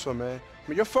brother on this one, man. I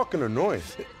mean, you're fucking annoying.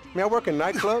 I mean, I work in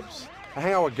nightclubs, I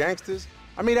hang out with gangsters,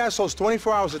 I meet assholes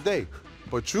 24 hours a day.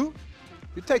 But you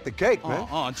take the cake, man.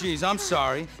 Oh, geez, I'm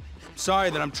sorry. Sorry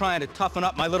that I'm trying to toughen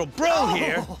up my little bro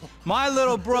here. My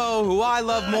little bro who I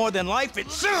love more than life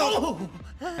itself.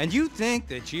 And you think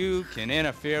that you can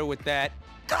interfere with that?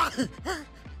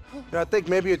 I think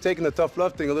maybe you're taking the tough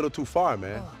love thing a little too far,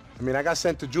 man. I mean, I got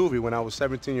sent to juvie when I was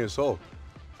 17 years old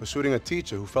for shooting a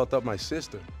teacher who felt up my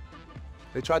sister.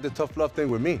 They tried the tough love thing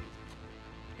with me.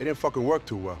 It didn't fucking work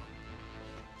too well.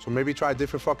 So maybe try a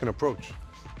different fucking approach.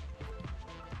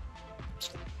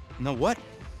 You know what?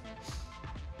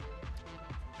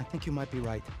 I think you might be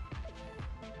right.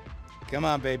 Come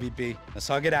on, baby B. Let's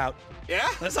hug it out. Yeah?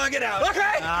 Let's hug it out. Okay.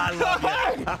 I love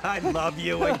you. I love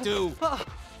you, I do.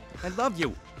 I love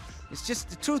you. It's just,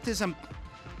 the truth is, I'm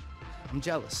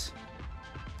jealous.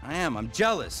 I am, I'm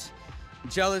jealous. I'm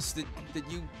jealous that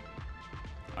you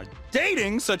are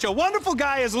dating such a wonderful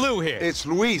guy as Lou here. It's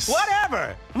Luis.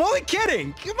 Whatever. I'm only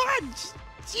kidding. Come on.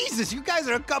 Jesus, you guys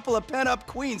are a couple of pent-up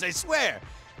queens, I swear.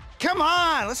 Come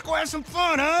on, let's go have some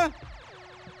fun, huh?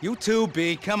 You too,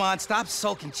 B. Come on, stop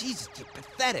sulking. Jesus, you're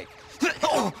pathetic.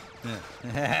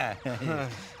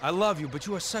 I love you, but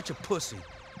you are such a pussy.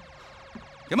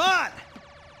 Come on!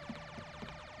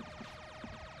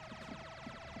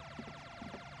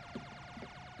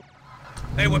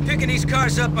 Hey, we're picking these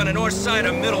cars up on the north side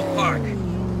of Middle Park.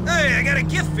 Hey, I got a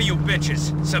gift for you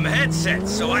bitches. Some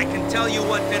headsets, so I can tell you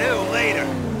what to do later.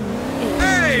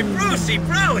 Hey, Brucey,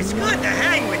 bro, it's good to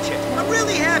hang with you. I'm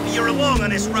really happy you're along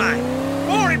on this ride.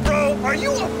 Maury, bro, are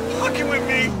you fucking with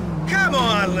me? Come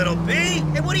on, little B.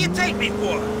 Hey, what do you take me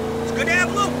for? It's good to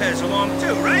have Lopez along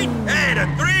too, right? Hey, the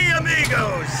three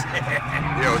amigos.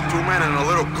 Yo, 2 men and a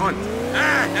little cunt.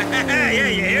 Yeah,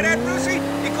 you hear that, Brucey?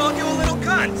 He called you a little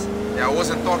cunt. Yeah, I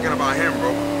wasn't talking about him,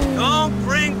 bro. Don't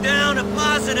bring down the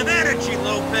positive energy,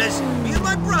 Lopez. Me and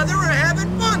my brother are having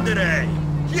fun today.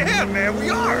 Yeah, man, we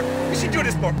are. We should do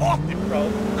this more often,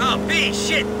 bro. Oh, B,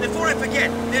 shit. Before I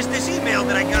forget, there's this email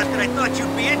that I got that I thought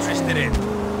you'd be interested in.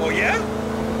 Oh, yeah?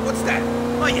 What's that?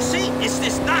 Oh, you see, it's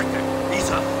this doctor. He's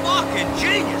a fucking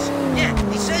genius. Yeah,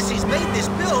 he says he's made this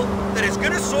pill that is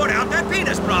gonna sort out that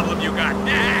penis problem you got.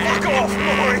 Fuck off,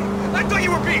 Maury. I thought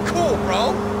you were being cool,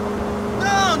 bro.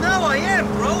 No, I am,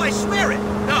 bro. I swear it.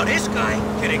 No, this guy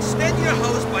can extend your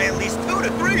hose by at least 2 to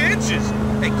 3 inches.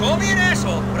 Hey, call me an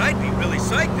asshole, but I'd be really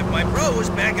psyched if my bro was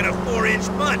packing a 4-inch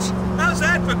punch. How's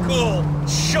that for cool?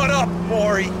 Shut up,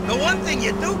 Maury. The one thing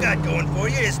you do got going for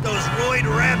you is those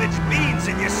roid-ravaged beans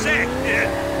in your sack. Yeah,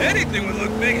 anything would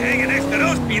look big hanging next to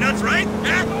those peanuts, right?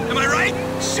 Huh? Am I right?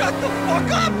 Shut the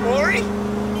fuck up, Maury.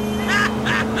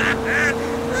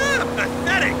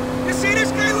 Pathetic. You see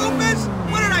this guy, Lopez?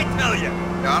 What did I tell you?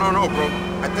 Yeah, I don't know, bro.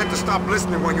 I tend to stop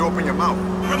listening when you open your mouth.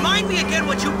 Remind me again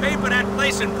what you paid for that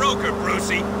place in Broker,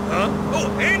 Brucey. Huh?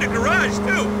 Oh, and a garage,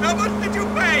 too. How much did you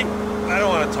pay? I don't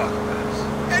want to talk about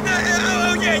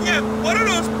it. And, yeah. What are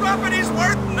those properties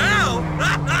worth now?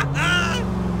 I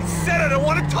said I don't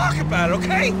want to talk about it,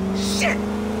 okay? Shit!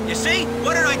 You see?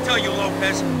 What did I tell you,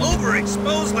 Lopez?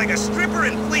 Overexposed like a stripper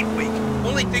in Fleet Week.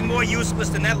 Only thing more useless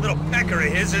than that little pecker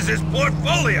of his is his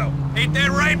portfolio. Ain't that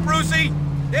right, Brucey?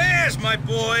 There's my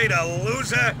boy, the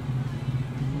loser.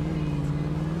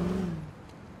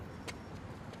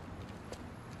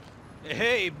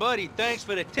 Hey, buddy, thanks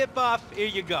for the tip-off. Here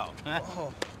you go.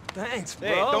 Oh, thanks, bro.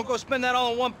 Hey, don't go spend that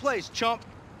all in one place, chump.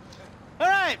 All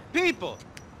right, people.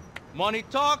 Money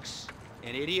talks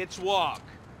and idiots walk.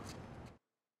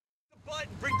 Button,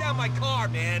 bring down my car,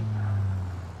 man.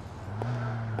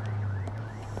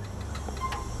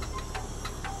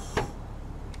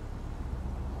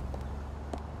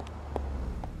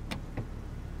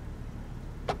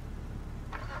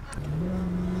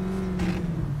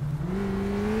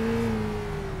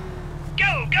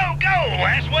 Go!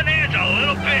 Last one there's a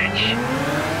little bitch.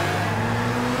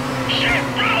 Shit,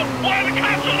 bro! Why are the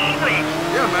cops all over us?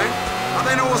 Yeah, man. How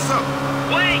they know what's up?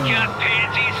 Wake up,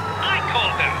 pansies. I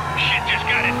called them. Shit just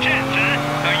got intense,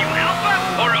 huh? Are you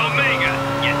Alpha or Omega?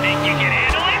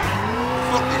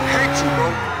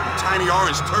 tiny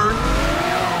orange turd.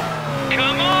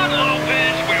 Come on,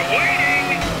 Lopez, we're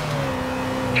waiting!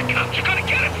 The cops are gonna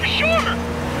get it for sure!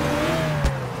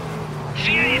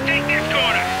 See how you take this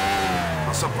corner?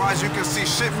 I'm surprised you can see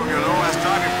shit from your low-ass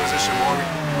driving position, Maury.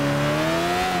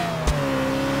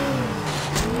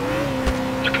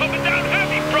 They're coming down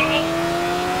heavy, bro!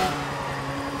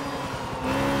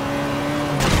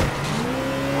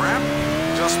 Ramp?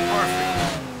 Just perfect.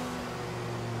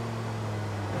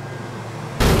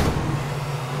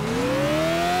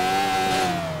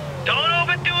 Don't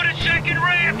overdo the second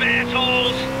ramp,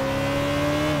 assholes!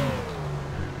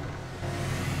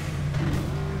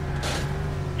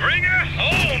 Bring her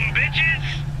home, bitches!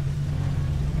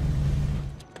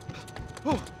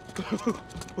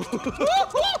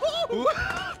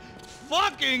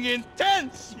 Fucking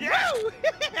intense! Yeah!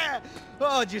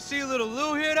 Oh, did you see little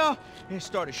Lou here, though? He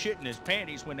started shitting his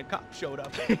panties when the cops showed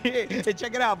up. Hey,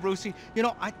 check it out, Brucey. You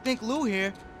know, I think Lou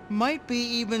here might be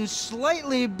even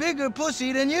slightly bigger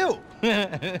pussy than you.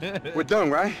 We're done,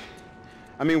 right?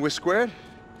 I mean, we're squared?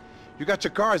 You got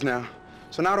your cars now,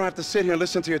 so now I don't have to sit here and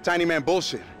listen to your tiny man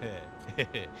bullshit.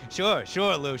 Sure,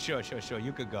 Lou, sure.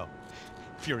 You could go.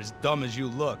 If you're as dumb as you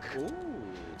look. Ooh.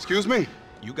 Excuse me?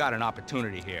 You got an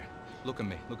opportunity here. Look at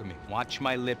me. Watch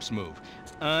my lips move.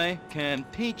 I can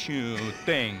teach you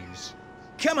things.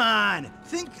 Come on!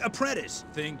 Think apprentice.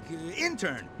 Think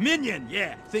intern. Minion,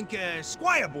 yeah. Think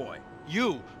squire boy.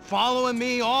 You following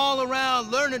me all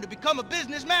around, learning to become a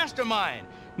business mastermind.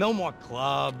 No more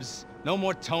clubs. No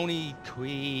more Tony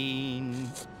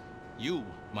Queen. You,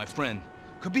 my friend,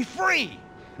 could be free.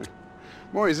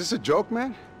 Maury, is this a joke,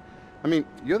 man? I mean,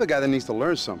 you're the guy that needs to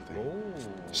learn something. Oh.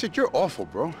 Shit, you're awful,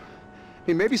 bro. I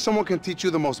mean, maybe someone can teach you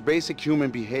the most basic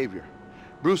human behavior.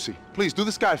 Brucey, please, do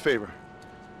this guy a favor.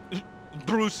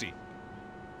 Brucey.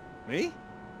 Me?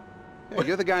 Yeah,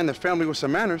 you're the guy in the family with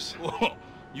some manners. Whoa.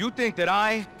 You think that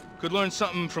I could learn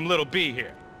something from little B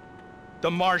here?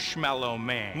 The Marshmallow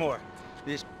Man. More.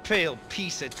 This pale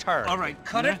piece of turd. All right,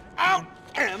 cut it out,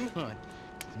 M. This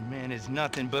man is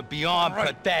nothing but beyond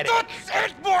pathetic.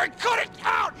 That's it, boy! Cut it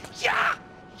out!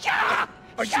 Yeah!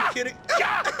 Are you kidding?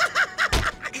 Yeah!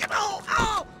 Oh,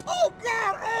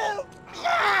 God! Oh,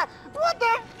 yeah! What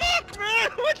the fuck, man?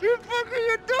 What the fuck are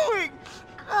you doing?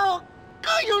 Oh,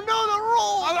 you know the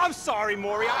rules! I'm sorry,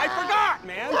 Maury. I forgot,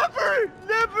 man.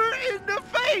 Never in the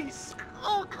face!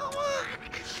 Oh, come on.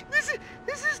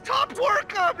 This is top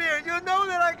work up here. You know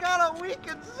that I got a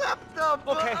weakened septum.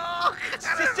 Okay. Oh,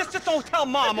 just don't tell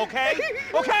Mom, okay?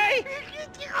 Okay?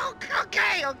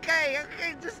 Okay.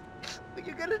 Just,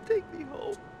 you're gonna take me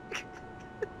home.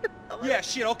 Yeah,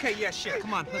 shit.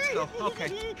 Come on, let's go.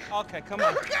 Okay, come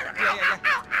on.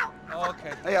 Yeah.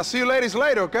 Okay. Hey, I'll see you ladies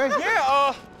later, okay?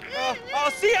 Yeah,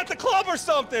 I'll see you at the club or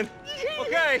something.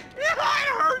 Okay. I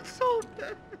heard so.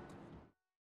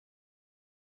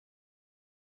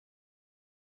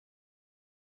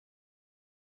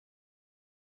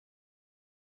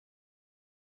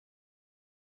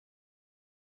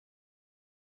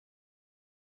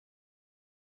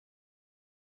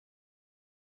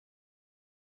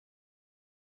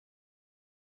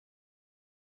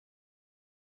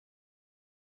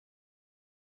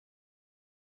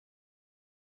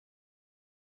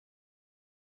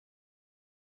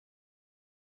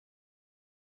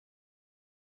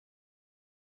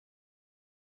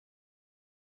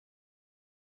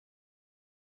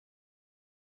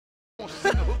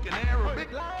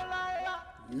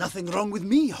 Nothing wrong with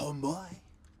me, homeboy.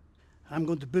 I'm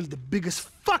going to build the biggest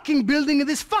fucking building in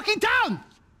this fucking town!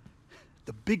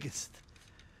 The biggest.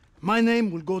 My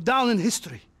name will go down in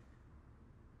history.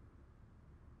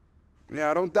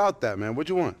 Yeah, I don't doubt that, man. What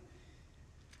you want?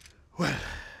 Well,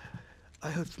 I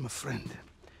heard from a friend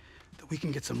that we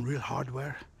can get some real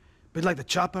hardware. Bit like the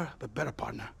chopper, but better,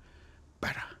 partner.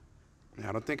 Better. Yeah,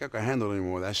 I don't think I can handle any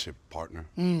more of that shit, partner.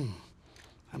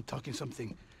 I'm talking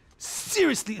something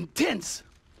seriously intense.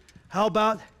 How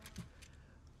about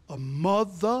a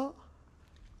mother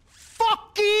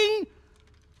fucking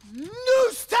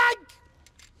news tank?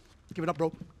 Give it up,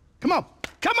 bro. Come on.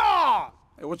 Come on!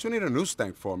 Hey, what you need a news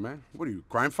tank for, man? What are you,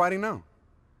 crime fighting now?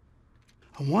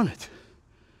 I want it.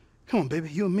 Come on, baby,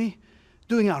 you and me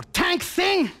doing our tank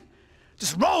thing?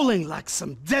 Just rolling like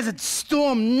some Desert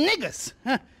Storm niggas.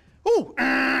 Huh? Ooh,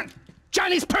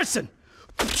 Chinese person.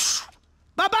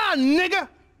 Bye-bye, nigga.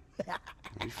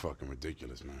 You fucking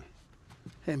ridiculous, man.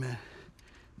 Hey, man.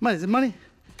 Money, is it money?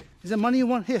 Is that money you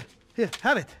want? Here,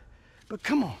 have it. But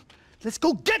come on, let's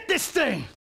go get this thing!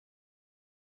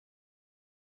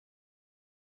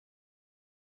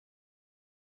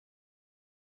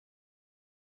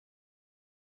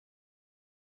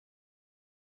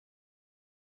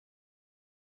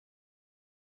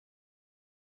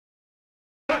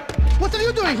 What are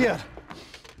you doing here?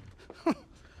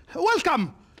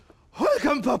 Welcome.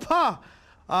 Welcome, Papa.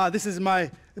 This is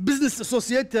my business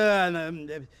associate,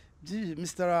 Mr.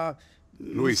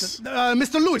 Luis.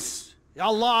 Mr. Luis.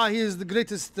 Allah, he is the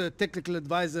greatest technical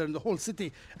advisor in the whole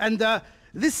city. And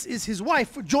this is his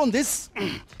wife, Jaundice.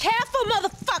 Careful,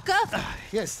 motherfucker!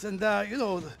 Yes, and you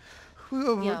know, we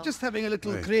were just having a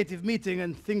little creative meeting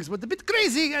and things went a bit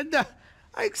crazy and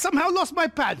I somehow lost my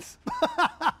pants.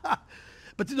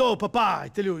 But you know, Papa, I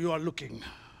tell you, you're looking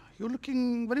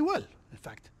very well, in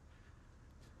fact.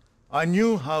 I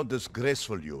knew how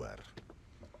disgraceful you were,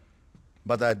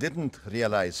 but I didn't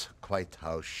realize quite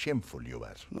how shameful you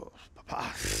were. No, Papa,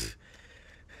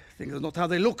 things are not how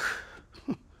they look.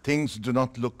 Things do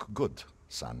not look good,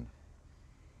 son.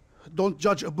 Don't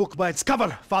judge a book by its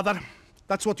cover, Father.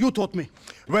 That's what you taught me.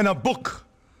 When a book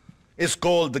is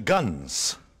called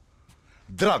guns,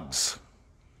 drugs,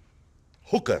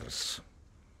 hookers,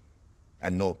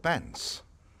 and no pants,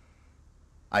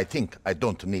 I think I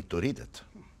don't need to read it.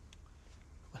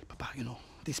 Well, Papa, you know,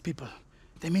 these people,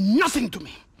 they mean nothing to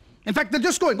me. In fact, they're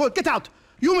just going. Go, get out.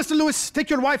 You, Mr. Lewis,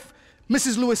 take your wife,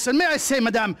 Mrs. Lewis, and may I say,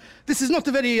 Madame, this is not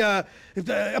a very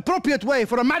appropriate way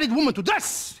for a married woman to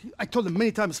dress. I told them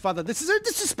many times, Father, this is a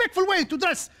disrespectful way to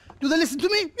dress. Do they listen to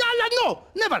me? No,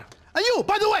 never. And you,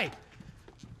 by the way,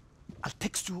 I'll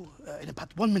text you in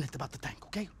about 1 minute about the tank,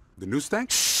 okay? The news tank?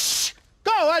 Shh!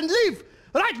 Go and leave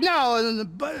right now.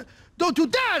 Don't you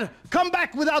dare come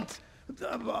back without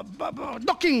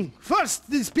knocking first.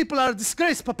 These people are a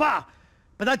disgrace, Papa.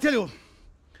 But I tell you,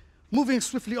 moving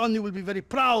swiftly on, you will be very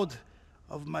proud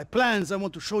of my plans I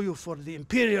want to show you for the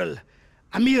Imperial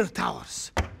Amir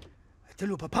Towers. I tell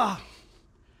you, Papa,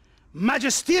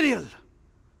 magisterial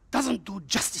doesn't do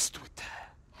justice to it.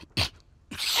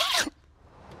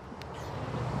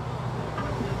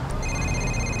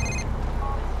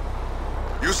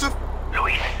 Yusuf?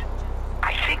 Luis,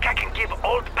 I think I can give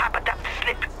old Papa that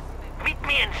slip. Meet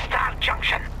me in Star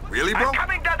Junction. Really, bro? I'm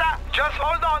coming, Dada. Just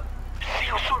hold on. See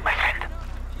you soon, my friend.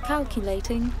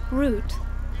 Calculating route.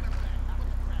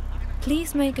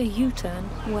 Please make a U-turn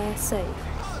where safe.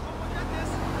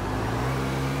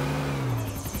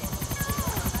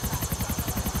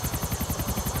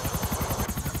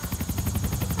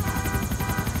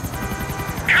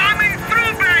 Coming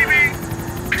through, baby!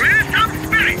 Clear some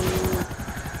space!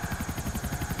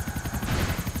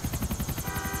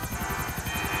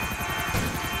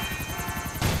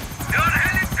 Your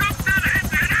helicopter has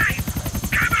arrived!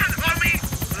 Come on, homie!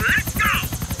 Let's go!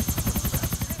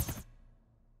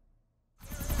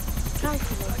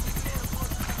 Calculate.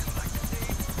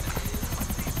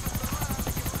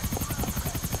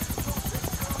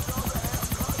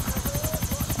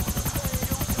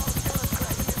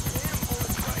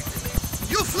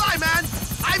 You fly, man!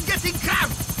 I'm getting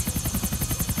cramped!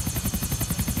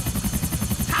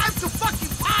 Time to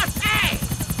fucking party!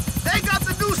 They got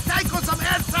the news tank on some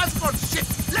air transport shit.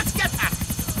 Let's get at it.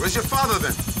 Where's your father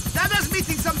then? Dada's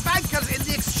meeting some bankers in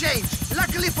the exchange.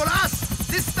 Luckily for us,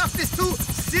 this stuff is too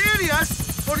serious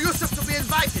for Yusuf to be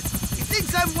invited. He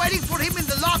thinks I'm waiting for him in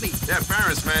the lobby. Yeah,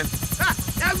 parents, man. Ha!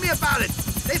 Tell me about it.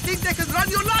 They think they can run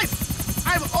your life.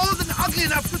 I'm old and ugly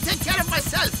enough to take care of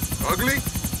myself. Ugly?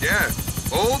 Yeah.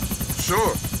 Old?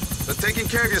 Sure. But taking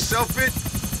care of yourself bit?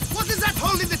 What is that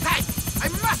hole in the tank? I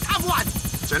must have one.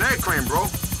 It's an aircrane, bro.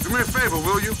 Do me a favor,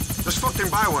 will you? Just fucking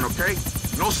buy one, okay?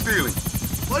 No stealing.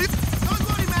 Don't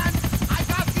worry, man. I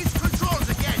got these controls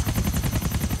again.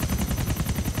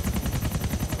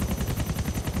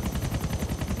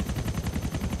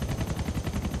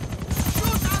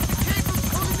 Shoot out the cables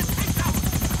holding the tank down.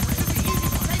 It should be easy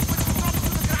to take when you drop to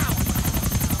the ground.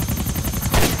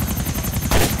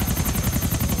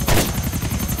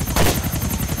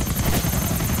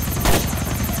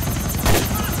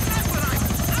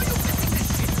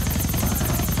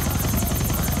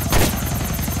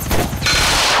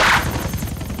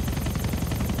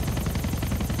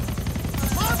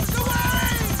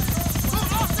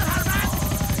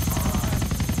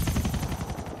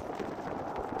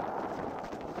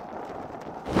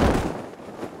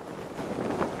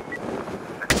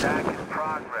 Attack in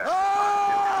progress.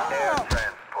 Air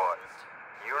transport.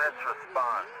 Units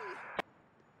respond.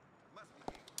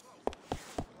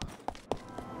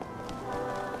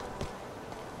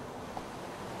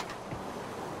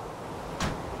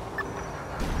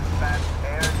 Dispatch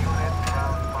air units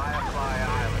around Firefly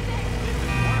Island.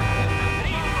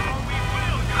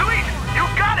 Luis, you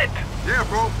got it! Yeah,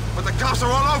 bro. But the cops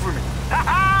are all over me.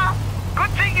 Haha!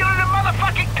 Good thing you're in a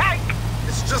motherfucking tank!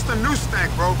 It's just a news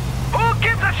tank, bro. Who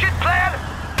gives a shit, player?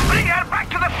 Bring her back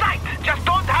to the site! Just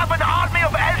don't have an army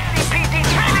of LCPD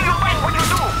trailing you back when you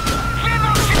do! Clear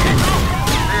those shitheads off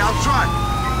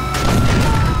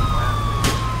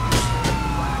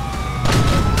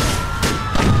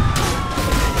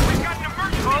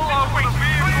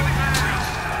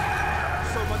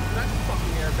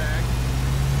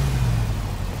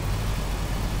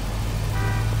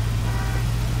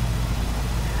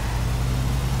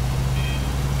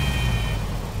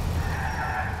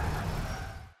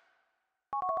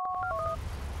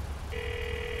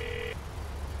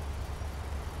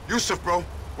Yusuf, bro.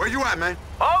 Where you at, man?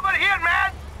 Over here,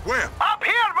 man! Where? Up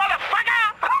here,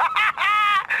 motherfucker!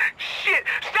 Shit!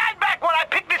 Stand back while I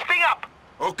pick this thing up!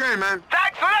 Okay, man.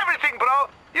 Thanks for everything, bro!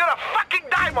 You're a fucking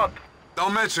diamond!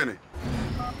 Don't mention it.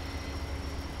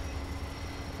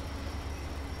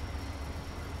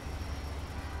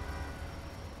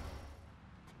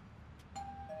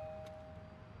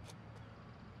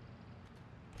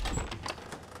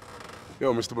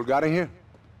 Yo, Mr. Bulgari here?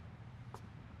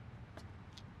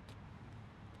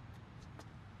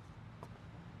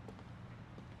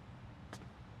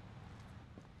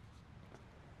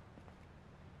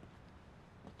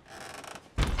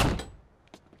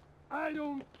 I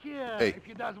don't care Hey. if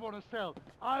he doesn't want to sell.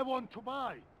 I want to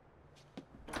buy.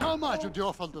 How much did you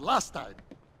offer the last time?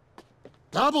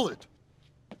 Double it.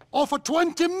 Offer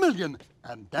 20 million,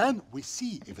 and then we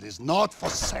see if it is not for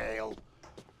sale.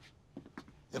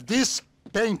 If this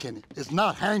painting is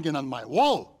not hanging on my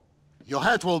wall, your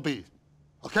head will be.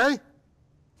 Okay?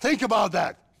 Think about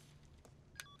that.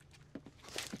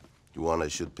 You want I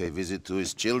should pay visit to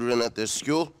his children at their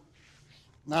school?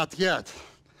 Not yet.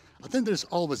 I think there's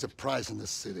always a price in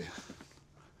this city.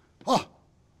 Oh,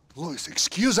 Louis,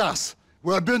 excuse us.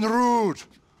 We're being rude.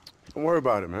 Don't worry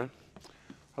about it, man.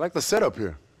 I like the setup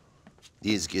here.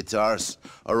 These guitars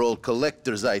are all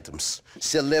collector's items.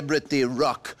 Celebrity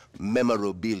rock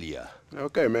memorabilia.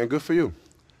 Okay, man, good for you.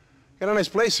 Got a nice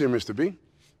place here, Mr. B.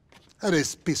 That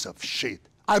is piece of shit.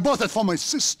 I bought it for my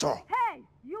sister. Hey,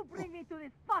 you bring me to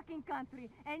this fucking country,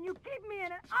 and you keep me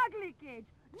in an ugly cage.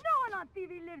 No one on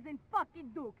TV lives in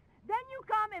fucking dukes. Then you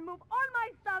come and move all my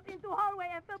stuff into hallway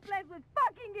and fill place with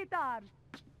fucking guitars.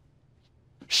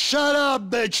 Shut up,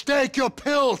 bitch. Take your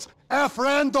pills. A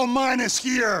friend of mine is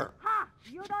here. Ha!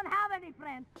 You don't have any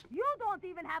friends. You don't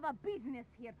even have a business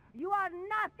here. You are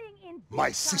nothing in this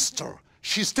My sister.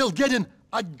 She's still getting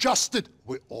adjusted.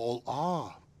 We all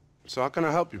are. So how can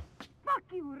I help you? Fuck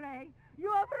you, Ray.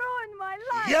 You have ruined my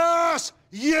life. Yes!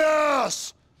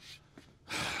 Yes!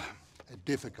 A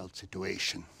difficult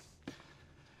situation.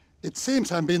 It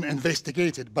seems I'm being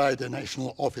investigated by the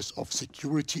National Office of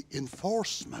Security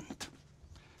Enforcement.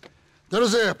 There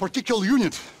is a particular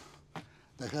unit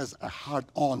that has a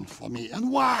hard-on for me.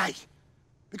 And why?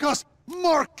 Because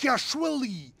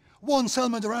Markiashvili won't sell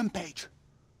me the rampage.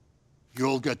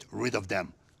 You'll get rid of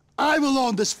them. I will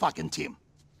own this fucking team.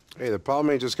 Hey, the problem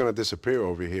ain't just gonna disappear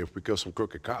over here if we kill some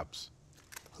crooked cops.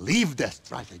 Leave that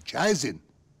strategizing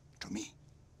to me.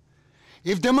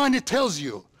 If the money tells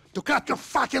you to cut your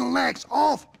fucking legs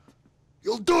off,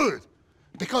 you'll do it.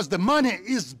 Because the money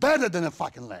is better than a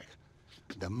fucking leg.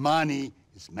 The money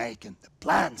is making the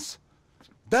plans.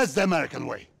 That's the American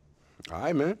way. All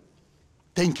right, man.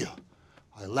 Thank you.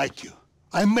 I like you.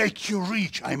 I make you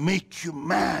rich. I make you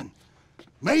man.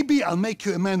 Maybe I'll make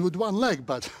you a man with one leg,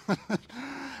 but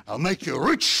I'll make you a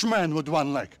rich man with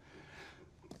one leg.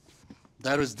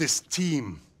 There is this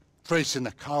team tracing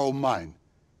a coal mine.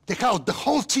 Take out the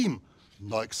whole team.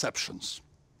 No exceptions.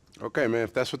 Okay, man,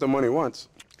 if that's what the money wants.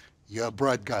 You're a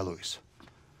bright guy, Louis.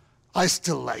 I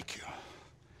still like you.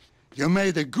 You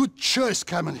made a good choice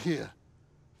coming here.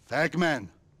 Fag man,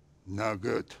 no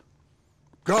good.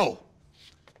 Go.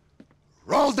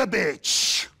 Roll the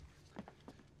bitch.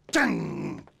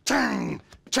 Chang, chang,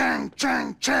 chang,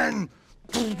 chang, chang.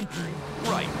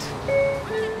 Right.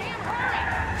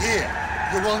 Here,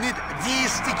 you will need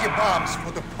these sticky bombs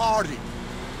for the party.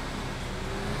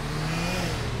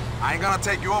 I ain't gonna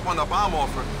take you up on the bomb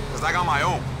offer, because I got my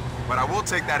own. But I will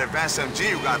take that advanced MG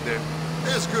you got there.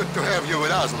 It's good to have you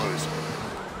with us, Louis.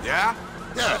 Yeah?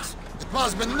 Yes. It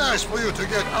must be nice for you to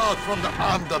get out from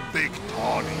under Big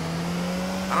Tony.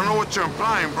 I don't know what you're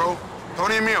implying, bro.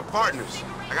 Tony and me are partners.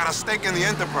 I got a stake in the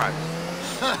enterprise.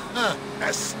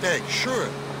 A stake, sure.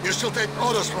 You still take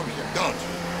orders from him, don't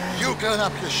you? You clean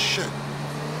up his shit.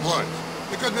 Look,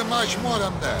 you could be much more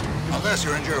than that. Unless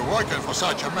you enjoy working for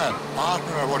such a man,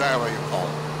 partner or whatever you call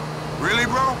it. Really,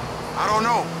 bro? I don't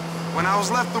know. When I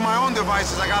was left to my own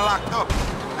devices, I got locked up.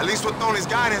 At least with Tony's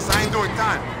guidance, I ain't doing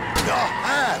time.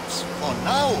 Perhaps, for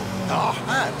now,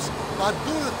 perhaps. But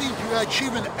do you think you're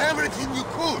achieving everything you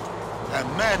could? A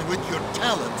man with your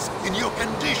talents, in your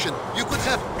condition, you could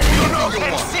have anything you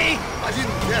want. See? I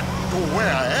didn't get to where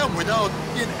I am without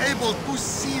being able to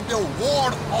see the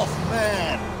worth of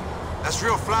man. That's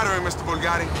real flattering, Mr.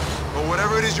 Bulgari. But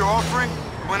whatever it is you're offering,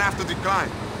 I'm gonna have to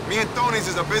decline. Me and Tony's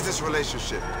is a business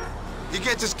relationship. He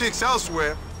gets his kicks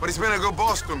elsewhere, but he's been a good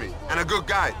boss to me, and a good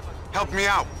guy. Help me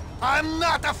out. I'm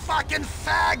not a fucking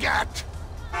faggot!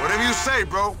 Whatever you say,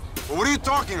 bro. But what are you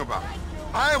talking about?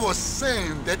 I was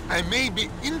saying that I may be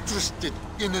interested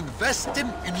in investing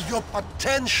in your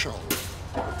potential.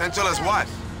 Potential as what?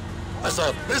 As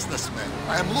a businessman,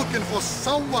 I am looking for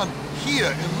someone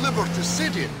here in Liberty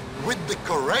City with the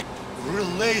correct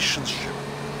relationship.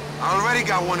 I already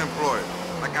got one employer.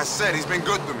 Like I said, he's been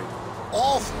good to me.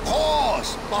 Of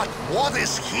course, but what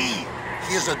is he?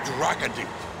 He is a drug addict,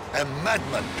 a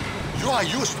madman. You are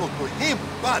useful to him,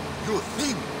 but you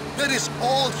think that is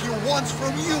all he wants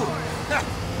from you.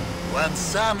 When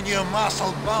some new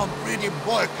muscle-bound pretty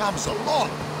boy comes along,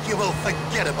 he will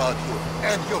forget about you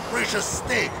and your precious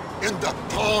stake in the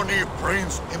Tony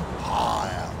Prince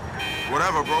Empire.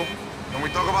 Whatever, bro. Can we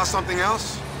talk about something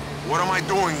else? What am I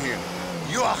doing here?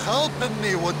 You are helping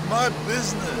me with my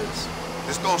business.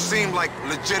 This don't seem like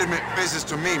legitimate business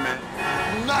to me, man.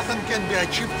 Nothing can be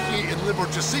achieved here in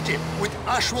Liberty City with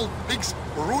actual pigs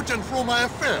rooting through my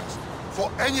affairs.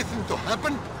 For anything to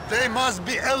happen, they must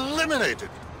be eliminated.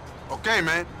 Okay,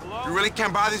 man. You really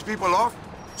can't buy these people off?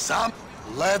 Sam,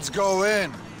 let's go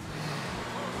in.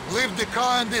 Leave the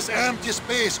car in this empty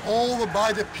space over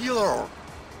by the pillar.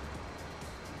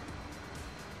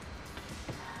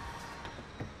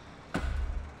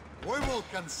 We will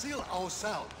conceal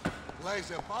ourselves.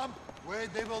 Place a bomb where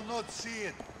they will not see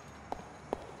it.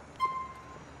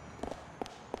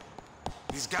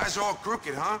 These guys are all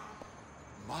crooked, huh?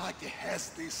 Marty has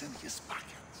this in his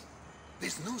pockets.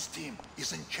 This news team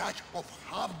is in charge of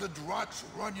half the drugs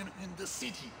running in the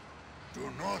city. Do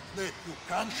not let your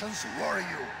conscience worry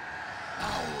you.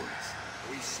 Now, Louis,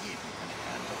 we see if you can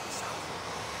handle this out.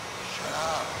 Shut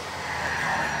up. We're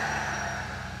coming.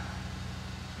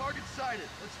 Target sighted.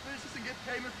 Let's finish this and get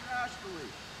payment for Ashbury.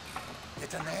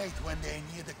 Detonate when they're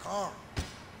near the car.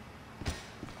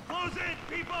 Close in,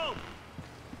 people!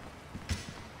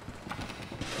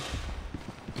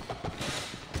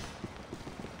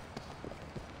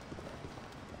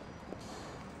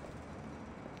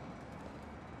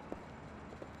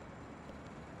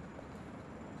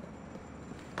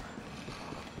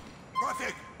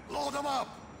 Perfect! Load them up!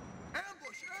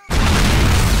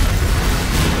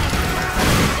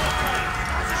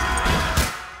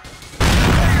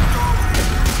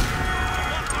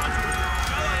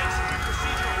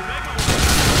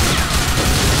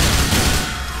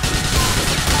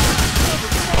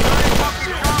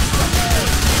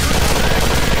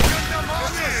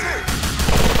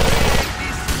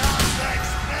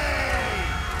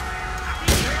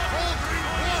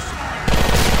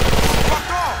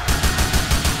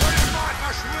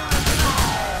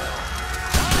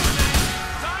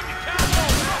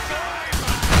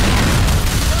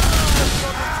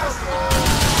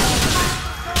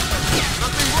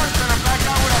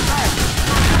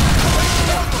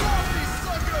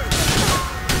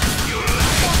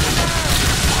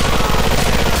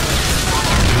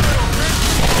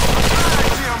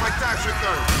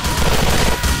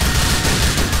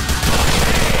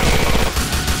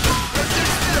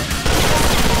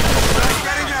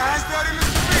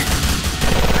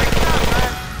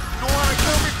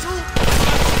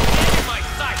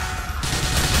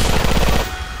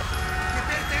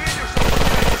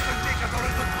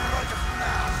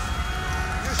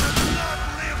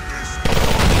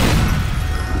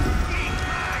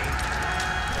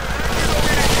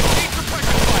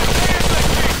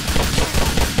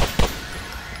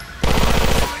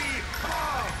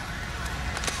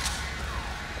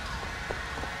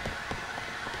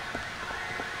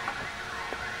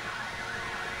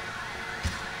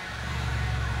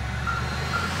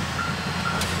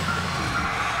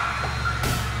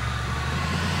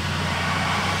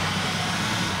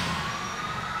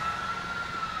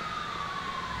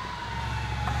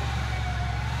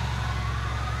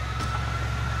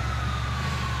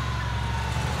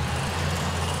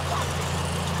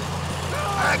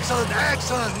 Excellent,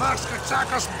 excellent, Max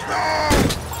Katsakos.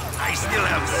 I still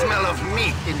have the smell of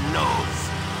meat in nose.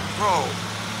 Bro,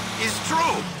 it's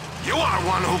true. You are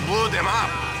one who blew them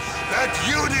up. That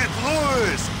you did,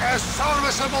 Louis. A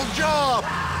serviceable job.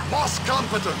 Most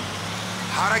competent.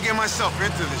 How'd I get myself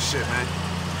into this shit, man?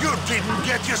 You didn't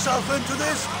get yourself into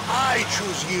this. I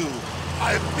choose you.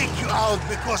 I pick you out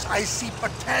because I see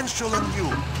potential in you.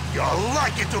 You're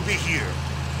lucky to be here.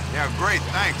 Yeah, great,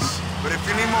 thanks. But if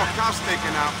you need more cops taken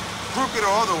out, crooked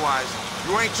or otherwise,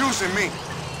 you ain't choosing me.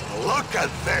 Look at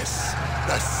this.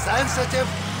 The sensitive,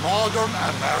 modern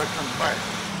American man.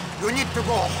 You need to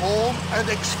go home and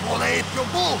exfoliate your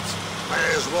bolts. May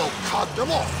as well cut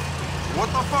them off. What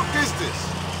the fuck is this?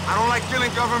 I don't like killing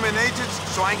government agents,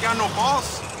 so I ain't got no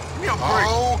balls? Give me a break.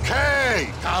 Okay,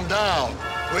 calm down.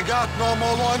 We got no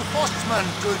more law enforcement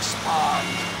to expand.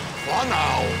 For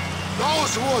now,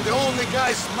 those were the only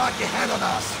guys smack ahead on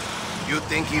us. You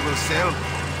think he will sell?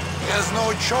 He has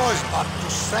no choice but to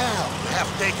sell. We have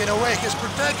taken away his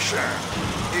protection.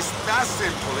 It's that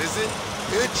simple, is it?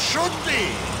 It should be.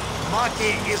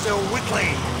 Marty is a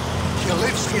weakling. He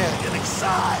lives here in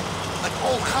exile, like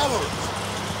all cowards.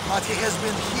 Marty has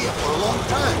been here for a long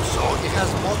time, so he has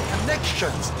more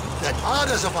connections that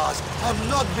others of us have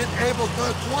not been able to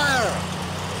acquire.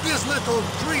 This little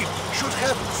trip should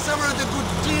have severed the good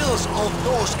deals of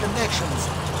those connections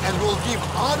and will give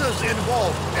others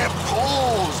involved a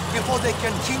pause before they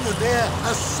continue their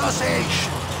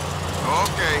association.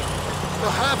 Okay.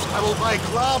 Perhaps I will buy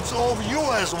gloves of you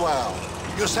as well.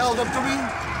 You sell them to me?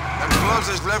 Them gloves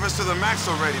is leveraged to the max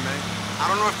already, man. I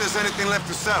don't know if there's anything left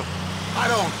to sell. I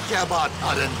don't care about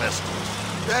other investors.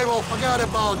 They will forget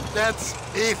about debts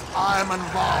if I'm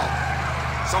involved.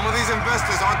 Some of these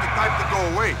investors aren't the type to go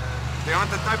away. They aren't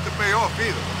the type to pay off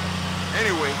either.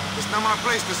 Anyway, it's not my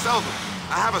place to sell them.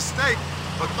 I have a stake,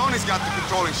 but Tony's got the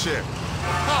controlling share.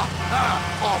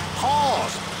 Of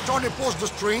course! Tony pulls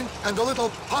the string and the little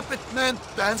puppet man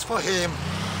dance for him.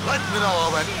 Let me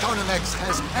know when Tony next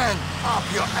has hand up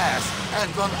your ass and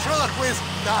ventriloquist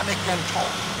Danny can talk.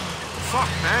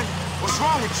 Fuck, man. What's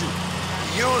wrong with you?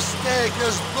 Your stake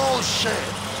is bullshit.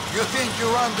 You think you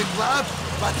run the club,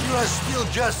 but you are still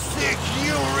just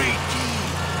security.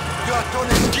 You're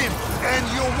Tony's kid, and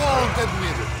you won't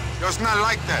admit it. It's not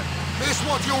like that. This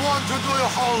what you want to do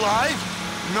your whole life?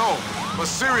 No, but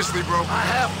seriously, bro. I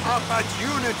have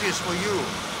opportunities for you.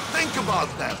 Think about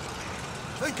that.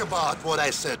 Think about what I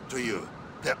said to you.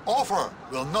 The offer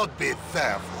will not be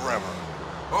there forever.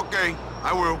 Okay,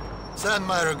 I will. Send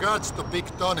my regards to Big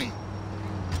Tony.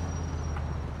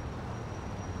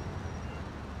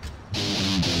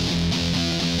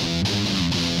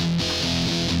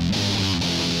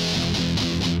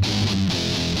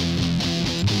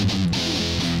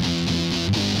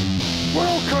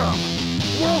 Welcome!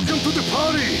 Welcome to the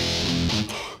party!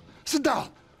 Sit down.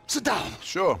 Sit down.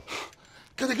 Sure.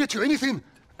 Can I get you anything?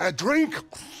 A drink?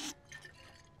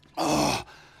 Oh,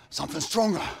 something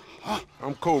stronger. Huh?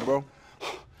 I'm cool, bro.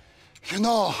 You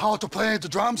know how to play the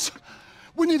drums?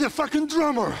 We need a fucking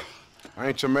drummer. I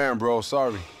ain't your man, bro.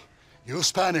 Sorry. You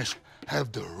Spanish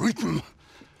have the rhythm.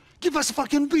 Give us a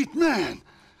fucking beat, man.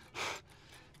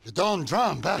 You don't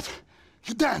drum, but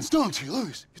you dance, don't you,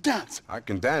 Luis? You dance. I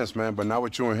can dance, man, but not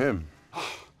with you and him.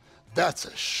 That's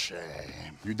a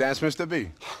shame. You dance, Mr.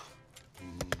 B?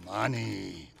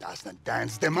 Money doesn't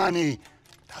dance. The money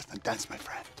doesn't dance, my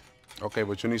friend. Okay,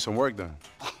 but you need some work done.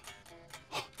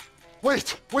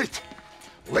 Wait, wait.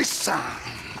 Listen.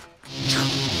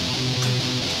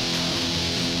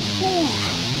 Ooh.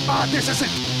 Ah, this is it.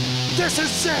 This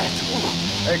is it.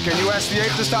 Ooh. Hey, can you ask the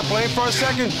ape to stop playing for a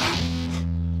second?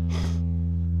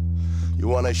 You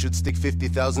want I should stick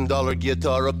 $50,000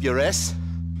 guitar up your ass?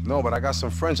 No, but I got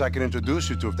some friends I can introduce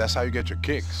you to if that's how you get your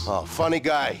kicks. Oh, funny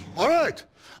guy. All right.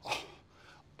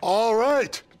 All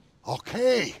right.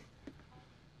 Okay.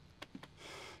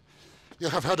 You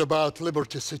have heard about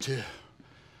Liberty City.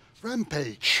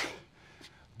 Rampage.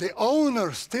 The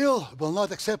owner still will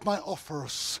not accept my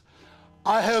offers.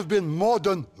 I have been more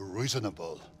than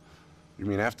reasonable. You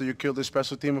mean after you killed this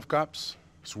special team of cops?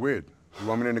 It's weird. You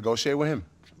want me to negotiate with him?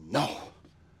 No.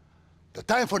 The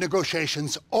time for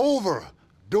negotiations over.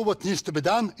 Do what needs to be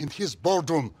done in his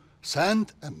boardroom.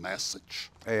 Send a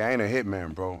message. Hey, I ain't a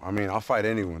hitman, bro. I mean, I'll fight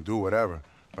anyone, do whatever.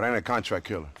 But I ain't a contract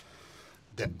killer.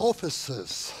 The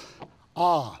offices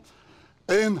are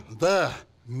in the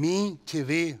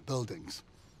Me-TV buildings.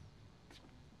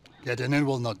 Getting in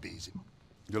will not be easy.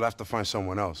 You'll have to find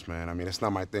someone else, man. I mean, it's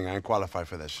not my thing. I ain't qualified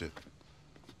for that shit.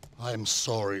 I'm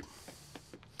sorry.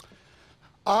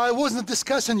 I wasn't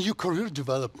discussing your career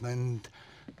development.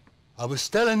 I was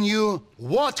telling you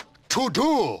what to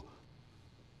do.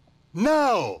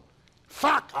 Now,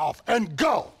 fuck off and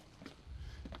go.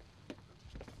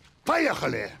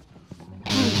 Поехали.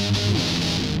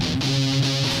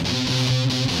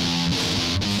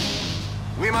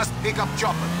 We must pick up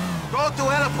chopper. Go to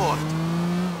airport.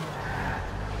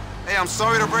 Hey, I'm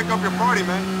sorry to break up your party,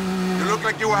 man. You look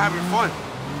like you were having fun.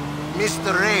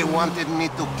 Mr. Ray wanted me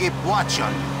to keep watch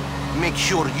on you. Make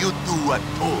sure you do what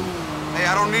told. Hey,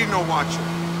 I don't need no watcher.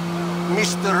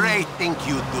 Mr. Ray think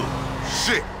you do.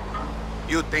 Shit.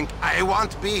 You think I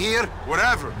won't be here?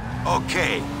 Whatever.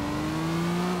 Okay.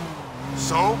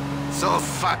 So? So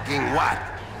fucking what?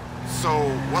 So,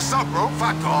 what's up, bro?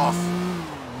 Fuck off.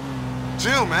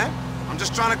 Chill, man. I'm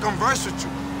just trying to converse with you.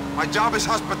 My job is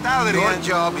hospitality. Your and...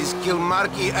 job is kill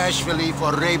Marky Ashvili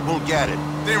for Ray Bulgarin.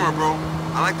 Dimmer, bro.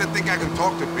 I like to think I can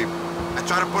talk to people. I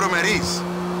try to put them at ease.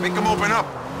 Make them open up.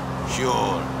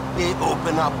 Sure. They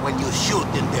open up when you shoot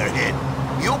in their head.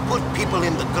 You put people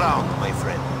in the ground, my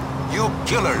friend. You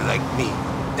killer like me.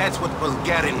 That's what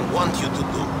Bulgarian want you to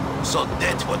do. So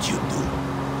that's what you do.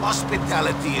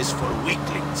 Hospitality is for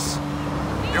weaklings.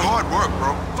 You're hard work,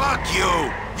 bro. Fuck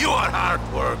you! You are hard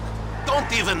work.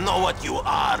 Don't even know what you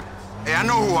are. Hey, I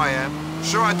know who I am.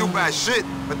 Sure, I do bad shit,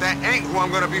 but that ain't who I'm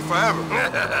gonna be forever.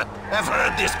 I've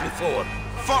heard this before.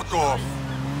 Fuck off.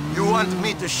 You want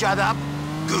me to shut up?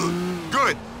 Good.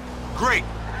 Good. Great.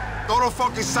 Total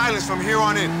fucking silence from here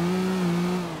on in.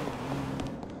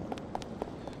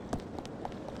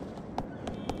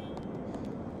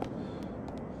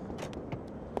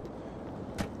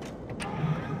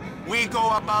 We go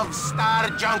above Star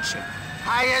Junction.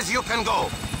 High as you can go.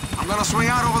 I'm gonna swing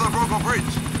out over the Brooklyn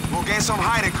Bridge. We'll gain some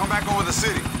height and come back over the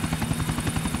city.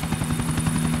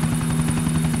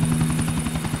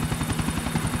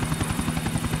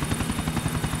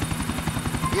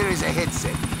 Here is a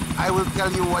headset. I will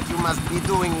tell you what you must be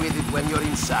doing with it when you're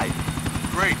inside.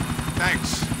 Great.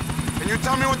 Thanks. Can you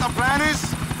tell me what the plan is?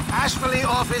 Ashford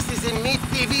office is in Meat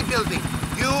TV building.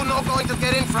 You no going to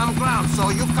get in from ground, so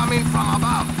you come in from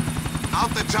above.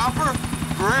 Out the chopper?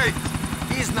 Great.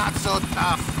 He's not so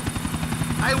tough.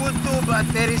 I would too, but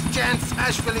there is chance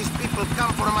Ashford's people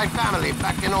come for my family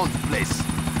back in old place.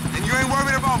 And you ain't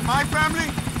worried about my family?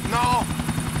 No.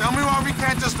 Tell me why we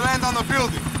can't just land on the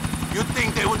building. You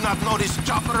think they would not notice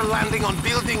chopper landing on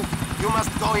building? You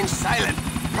must go in silent.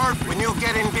 Perfect. When you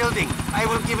get in building, I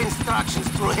will give instructions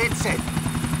through headset.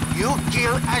 You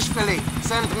kill Ashford,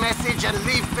 send message and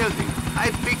leave building.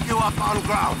 I pick you up on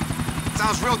ground.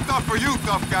 Sounds real tough for you,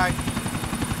 tough guy.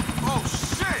 Oh,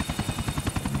 shit!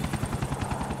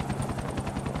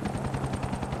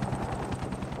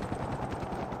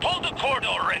 Pull the cord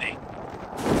already.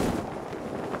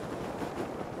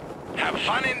 Have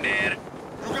fun in there.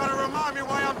 You gotta remind me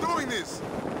why I'm doing this.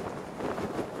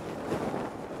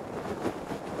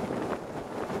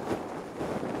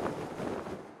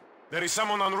 There is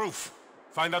someone on roof.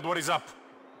 Find out what is up.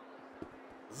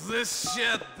 This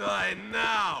shit die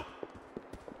now.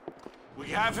 We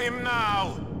have him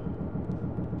now.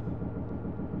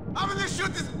 I'm gonna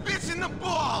shoot this bitch in the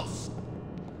balls.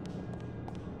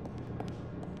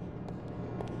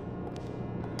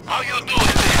 How you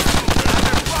doing there?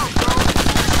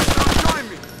 Join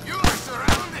me. You are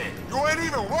surrounded. You ain't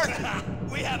even working.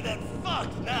 We have that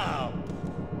fucked now.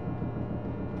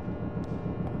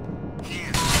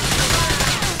 You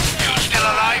still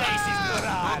alive?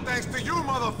 No thanks to you,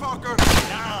 motherfucker.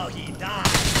 Now he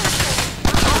dies.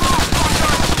 Come on,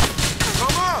 fucker.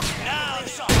 Come on. Now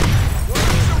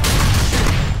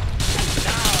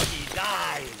he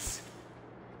dies.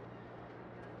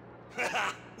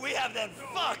 We have them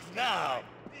fucked now.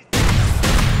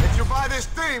 If you buy this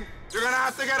team, you're gonna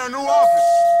have to get a new office.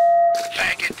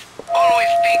 Faggot. Always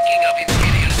thinking of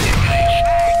interior decoration.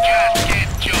 Just get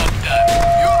job done.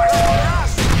 You are so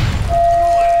ass. You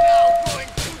are now going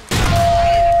to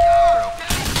die,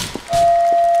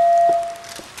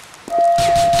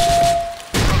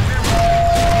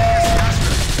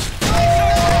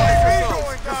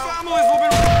 Your family's will be...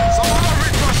 Some other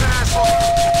rich Russian asshole.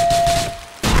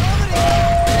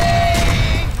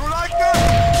 You like that?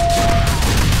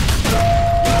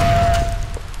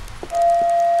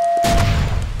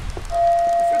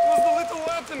 If it was the little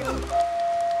Latin...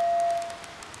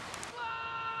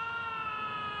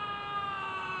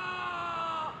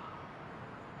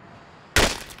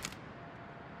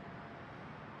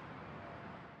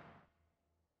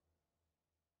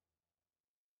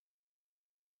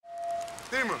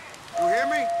 Timur, you hear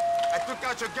me? I took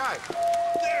out your guy.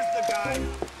 There's the guy.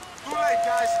 Too late,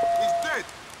 guys. He's dead.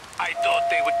 I thought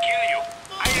they would kill you.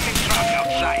 I am in truck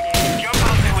outside. Jump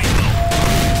out the window.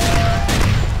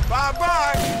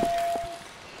 Bye-bye.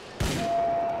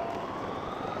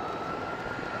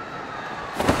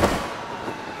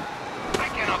 I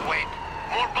cannot wait.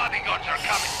 More bodyguards are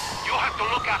coming. You have to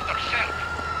look after self.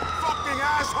 Fucking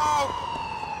asshole.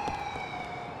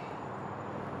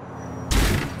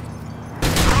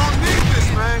 I don't need this,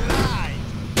 man.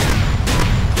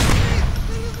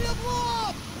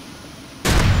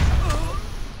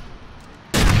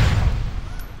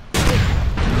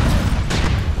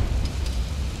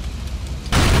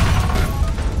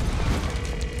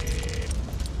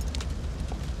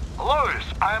 Louis,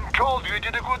 I am told you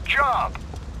did a good job.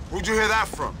 Who'd you hear that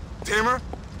from? Timur?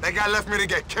 That guy left me to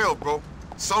get killed, bro.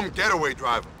 Some getaway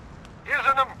driver. He's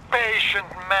an impatient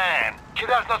man. He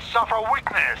does not suffer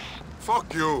weakness.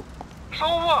 Fuck you. So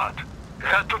what? You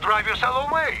had to drive yourself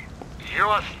away. You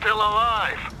are still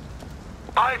alive.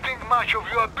 I think much of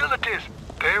your abilities.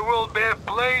 There will be a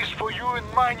place for you in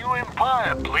my new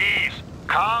empire. Please,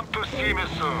 come to see me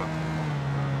soon.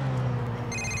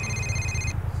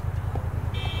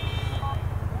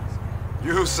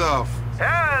 Yusuf.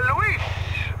 Hey, Luis.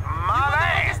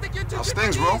 My How's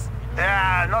things, bro?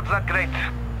 Yeah, not that great.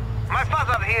 My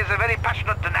father, he is a very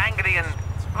passionate and angry and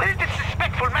very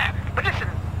disrespectful man. But listen,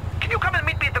 can you come and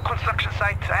meet me at the construction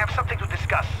site? I have something to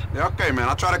discuss. Yeah, okay, man.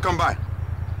 I'll try to come by.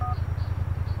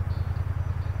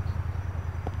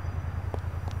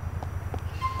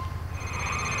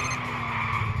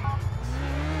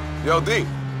 Yo, D,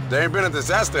 there ain't been a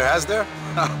disaster, has there?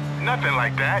 Nothing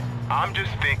like that. I'm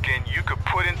just thinking you could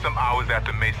put in some hours at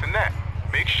the Masonette.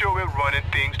 Make sure we're running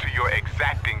things to your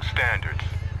exacting standards.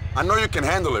 I know you can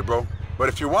handle it, bro. But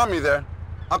if you want me there,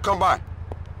 I'll come by.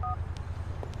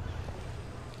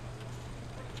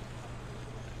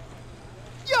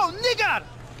 Yo, nigger!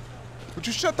 Would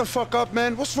you shut the fuck up,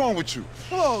 man? What's wrong with you?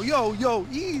 Oh, yo,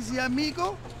 easy,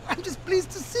 amigo. I'm just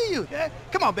pleased to see you. Yeah?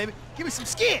 Come on, baby. Give me some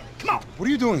skin. Come on. What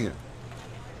are you doing here?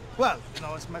 Well, you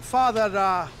know, it's my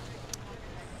father,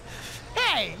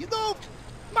 Hey, you know,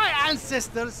 my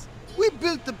ancestors, we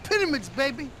built the pyramids,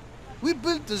 baby. We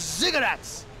built the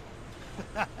ziggurats.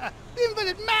 We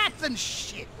invented math and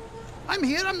shit. I'm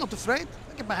here, I'm not afraid.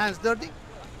 I get my hands dirty.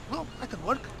 Well, I can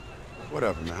work.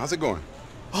 Whatever, man. How's it going?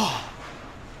 Oh,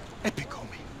 epic,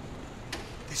 homie.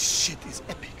 This shit is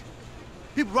epic.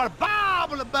 People are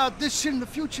babble about this shit in the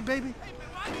future, baby.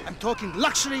 I'm talking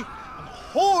luxury on a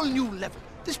whole new level.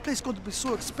 This place is going to be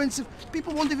so expensive,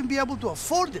 people won't even be able to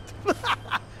afford it.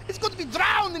 It's going to be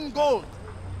drowned in gold.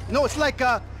 You know, it's like,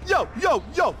 yo,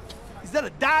 is that a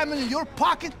diamond in your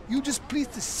pocket? You just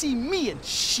pleased to see me and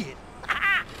shit.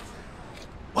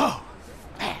 Whoa,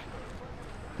 man.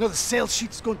 You know, the sales sheet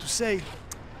is going to say,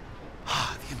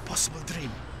 the impossible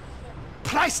dream.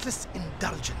 Priceless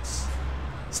indulgence.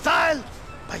 Style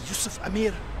by Yusuf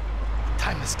Amir.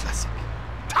 Timeless classic.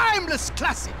 Timeless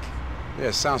classic! Yeah,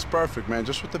 it sounds perfect, man.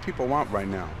 Just what the people want right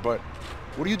now. But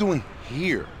what are you doing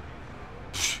here?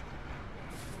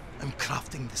 I'm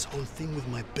crafting this whole thing with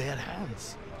my bare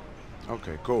hands.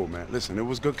 Okay, cool, man. Listen, it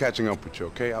was good catching up with you,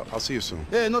 okay? I'll see you soon.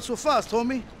 Yeah, not so fast,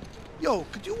 homie. Yo,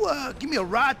 could you give me a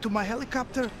ride to my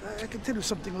helicopter? I can tell you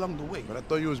something along the way. But I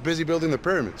thought you was busy building the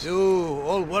pyramids. Yo,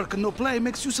 all work and no play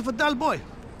makes Yusuf a dull boy.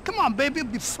 Come on, baby,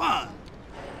 it'll be fun.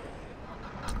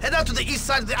 Head out to the east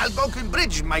side of the Algonquin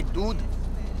Bridge, my dude.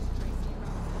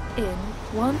 In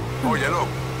 1. Oh, yeah, look.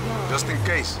 Just in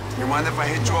case. You mind if I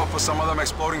hit you up for some of them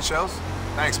exploding shells?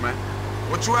 Thanks, man.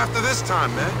 What you after this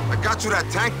time, man? I got you that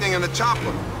tank thing and the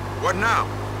chopper. What now?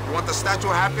 You want the Statue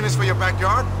of Happiness for your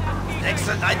backyard?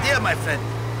 Excellent idea, my friend.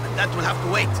 But that will have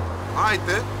to wait. All right,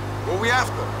 then. What we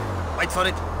after? Wait for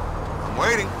it. I'm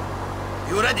waiting.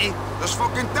 You ready? Just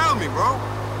fucking tell me, bro.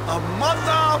 A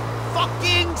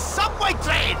motherfucking subway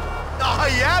train! Oh,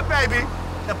 yeah, baby!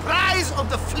 The prize of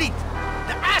the fleet.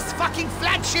 The ass-fucking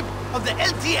flagship of the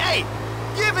LTA.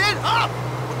 Give it up!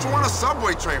 What you want a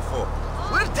subway train for?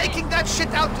 We're taking that shit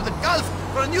out to the Gulf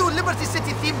for a new Liberty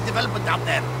City-themed development out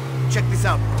there. Check this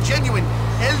out. Genuine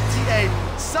LTA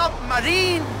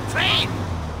submarine train.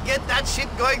 Get that shit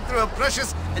going through a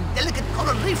precious and delicate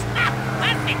coral reef.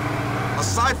 Perfect!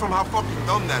 Aside from how fucking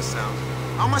dumb that sounds,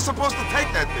 how am I supposed to take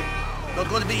that thing? Not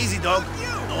going to be easy, dog.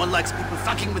 No one likes people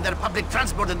fucking with their public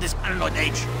transport in this paranoid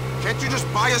age. Can't you just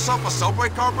buy yourself a subway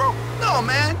car, bro? No,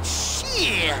 man.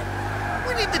 Shit.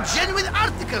 We need the genuine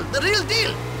article, the real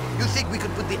deal. You think we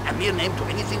could put the Amir name to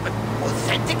anything but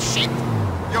authentic shit?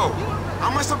 Yo,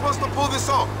 how am I supposed to pull this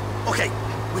off? Okay,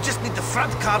 we just need the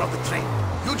front car of the train.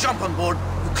 You jump on board,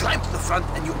 you climb to the front,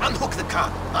 and you unhook the car.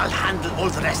 I'll handle all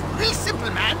the rest. Real simple,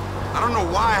 man. I don't know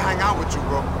why I hang out with you,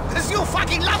 bro. Because you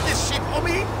fucking love this shit,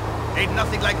 homie. Ain't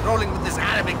nothing like rolling with this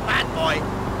Arabic bad boy.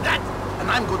 That, and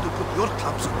I'm going to put your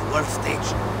clubs on the world stage.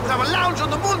 We'll have a lounge on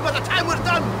the moon by the time we're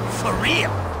done. For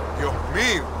real. Yo,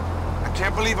 me. I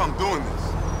can't believe I'm doing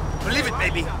this. Believe it,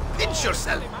 baby. Pinch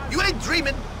yourself. You ain't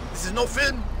dreaming. This is no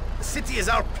film. The city is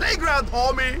our playground,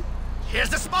 homie. Here's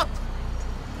the spot.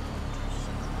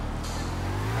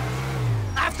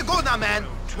 I have to go now, man.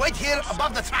 Wait here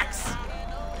above the tracks.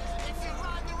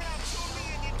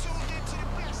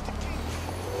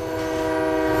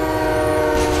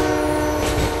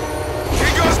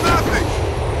 Here goes nothing.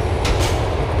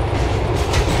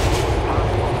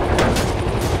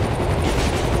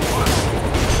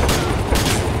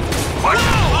 What?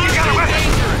 You got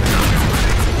arrested.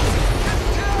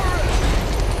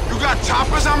 You got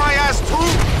choppers on my ass, too?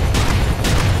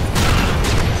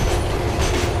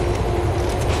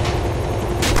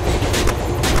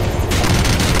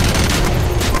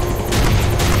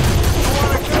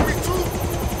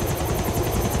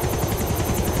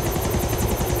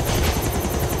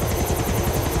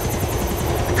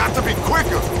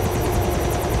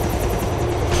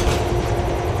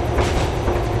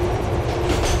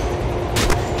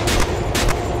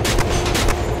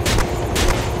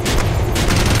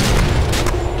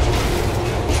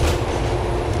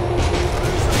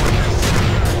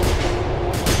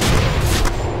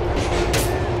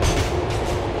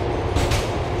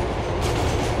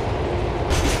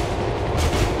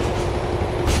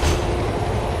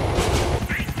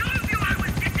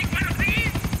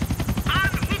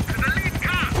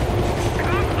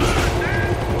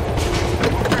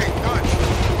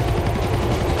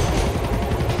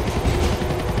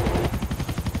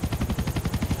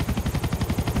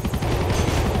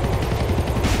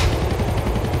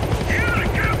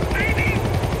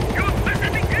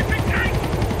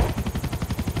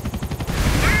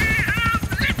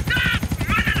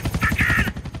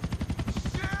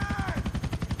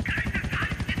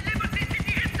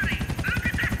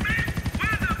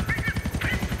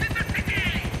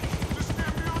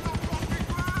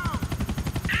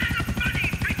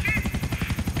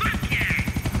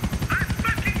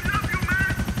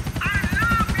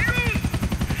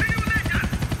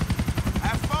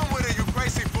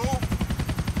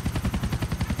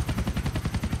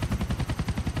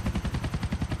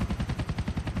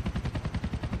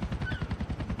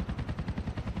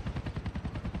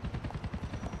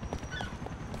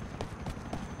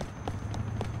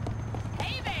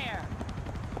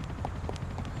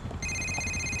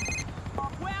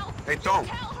 Hey, Tom,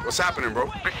 what's happening, bro?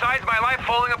 Besides my life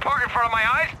falling apart in front of my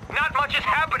eyes, not much is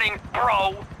happening,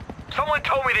 bro. Someone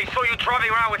told me they saw you driving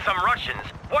around with some Russians.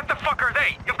 What the fuck are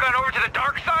they? You've gone over to the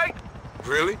dark side?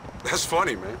 Really? That's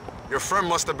funny, man. Your friend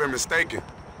must have been mistaken.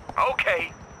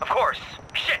 Okay, of course.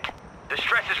 Shit! The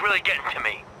stress is really getting to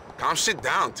me. Calm shit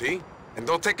down, T. And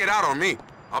don't take it out on me.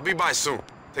 I'll be by soon.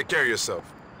 Take care of yourself.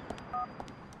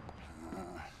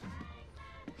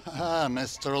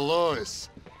 Mr. Lewis.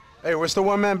 Hey, where's the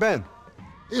one-man band?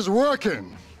 He's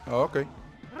working. Oh, okay.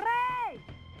 Ray!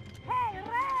 Hey,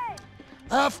 Ray!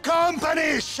 Have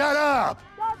company! Shut up!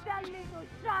 Don't tell me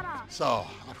to shut up! So,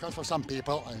 I've heard from some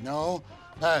people I know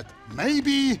that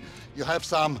maybe you have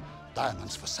some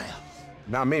diamonds for sale.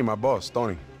 Not me, my boss,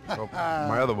 Tony. Oh,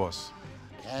 my other boss.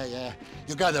 Yeah.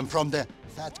 You got them from the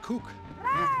fat cook.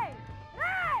 Ray!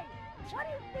 Ray! What are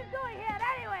you still doing here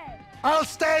anyway? I'll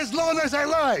stay as long as I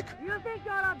like. You think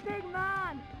you're a big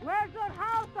man? Where's your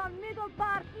house on Middle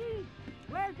Park East?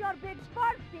 Where's your big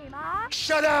sports team, huh?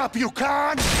 Shut up, you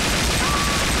cunt!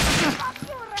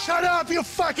 Shut up, you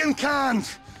fucking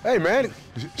cunt! Hey, man,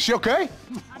 she okay?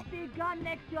 A big gun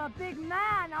next to a big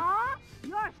man, huh?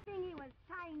 Your thingy was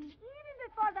tiny even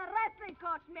before the wrestling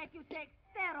coach make you take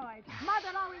steroids.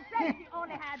 Mother always said she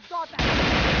only had daughters.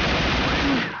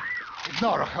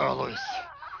 Ignore her, Luis.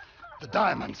 The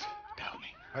diamonds. Tell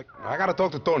me. I gotta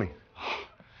talk to Tony.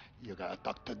 You gotta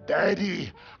talk to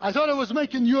Daddy. I thought I was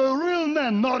making you a real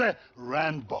man, not a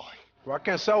rand boy. Well, I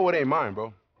can't sell what ain't mine,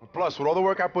 bro. Plus, with all the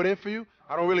work I put in for you,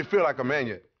 I don't really feel like a man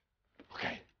yet.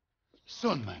 Okay.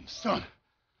 Soon, man, soon.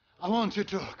 I want you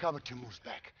to cover Timur's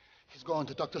back. He's going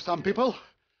to talk to some people.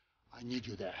 I need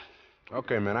you there.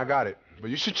 Okay, man, I got it.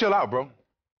 But you should chill out, bro.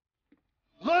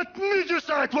 Let me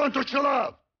decide when to chill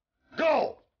out.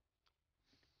 Go!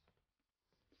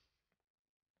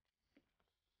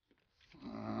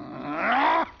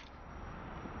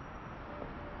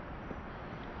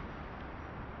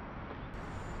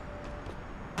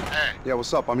 Hey. Yeah,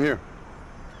 what's up? I'm here.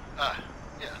 Yeah,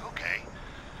 okay.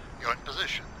 You're in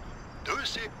position. Do you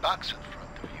see a box in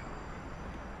front of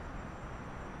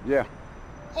you? Yeah.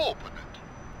 Open it.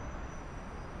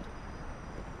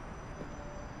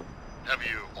 Have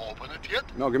you opened it yet?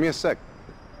 No, give me a sec.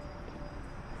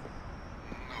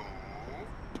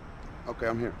 No. Okay,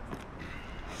 I'm here.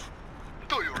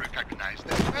 Do you recognize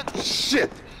that man?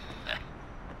 Shit!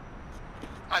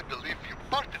 I believe you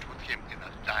parted with him in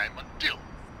a diamond deal.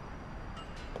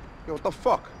 Yo, what the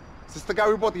fuck? Is this the guy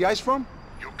we bought the ice from?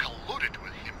 You colluded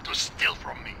with him to steal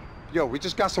from me. Yo, we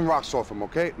just got some rocks off him,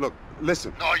 okay? Look,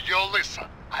 listen. No, you listen.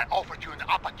 I offered you an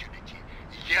opportunity,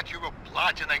 yet you were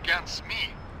plotting against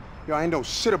me. Yo, I ain't know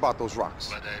shit about those rocks.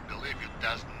 But I believe it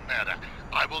doesn't matter.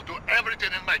 I will do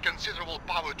everything in my considerable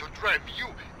power to drive you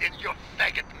and your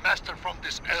faggot master from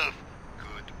this earth.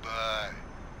 Goodbye.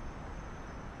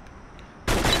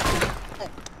 Oh,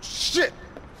 shit!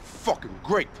 Fucking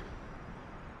great.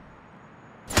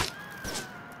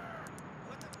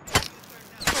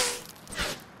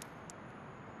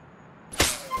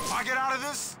 I get out of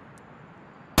this?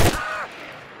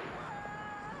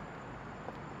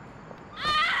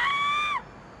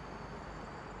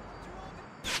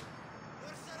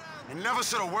 I never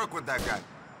should have worked with that guy.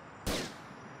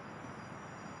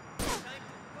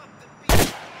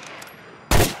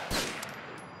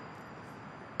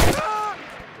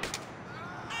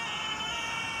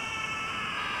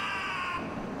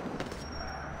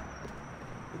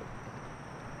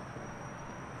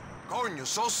 Gordon, you're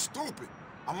so stupid.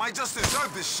 I might just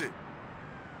deserve this shit.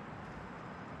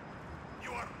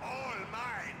 You are all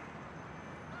mine.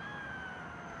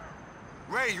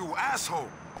 Ray, you asshole.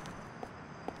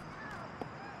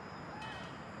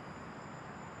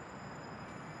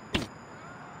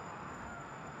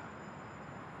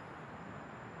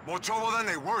 More trouble than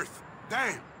they worth.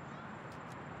 Damn.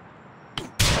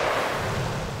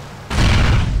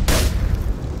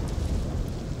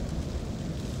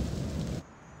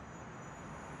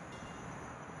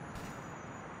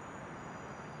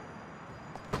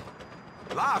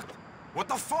 Locked? What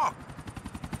the fuck?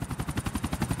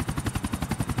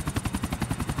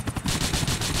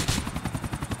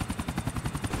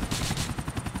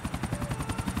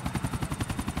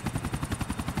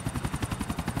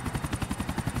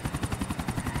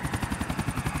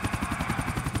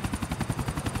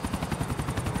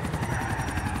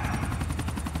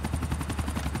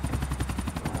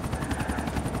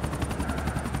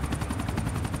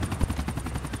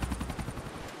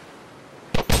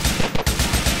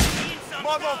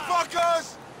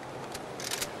 Motherfuckers!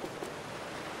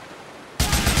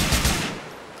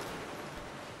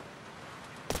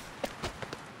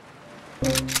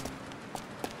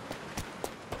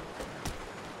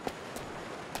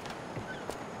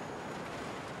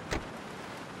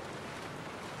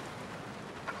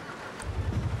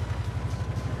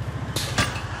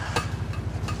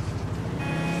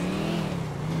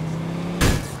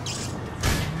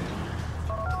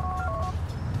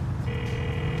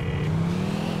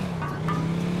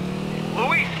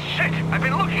 I've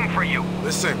been looking for you.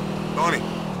 Listen, Tony,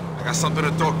 I got something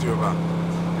to talk to you about.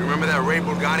 You remember that Ray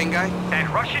Bulgarian guy? That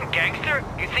Russian gangster?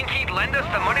 You think he'd lend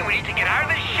us the money we need to get out of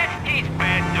this shit? He's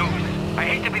bad news. I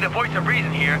hate to be the voice of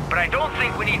reason here, but I don't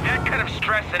think we need that kind of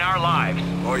stress in our lives.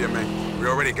 Oh yeah, man. We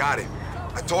already got it.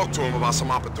 I talked to him about some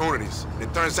opportunities.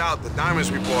 It turns out the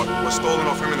diamonds we bought were stolen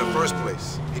off him in the first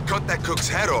place. He cut that cook's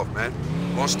head off, man.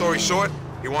 Long story short,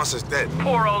 he wants us dead.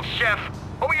 Poor old chef.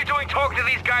 What were you doing talking to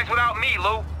these guys without me,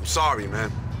 Lou? I'm sorry,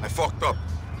 man. I fucked up.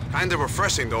 Kinda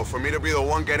refreshing, though, for me to be the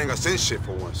one getting us in shit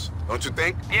for once. Don't you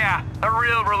think? Yeah, a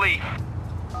real relief.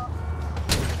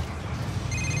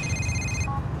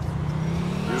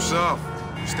 Yourself.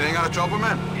 You staying out of trouble,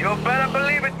 man? You better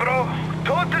believe it, bro.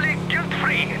 Totally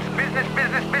guilt-free. It's business,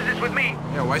 business, business with me.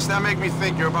 Yeah, why's that make me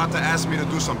think you're about to ask me to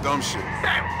do some dumb shit?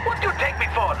 Damn, what do you take me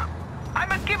for?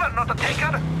 I'm a giver, not a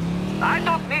taker. I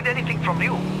don't need anything from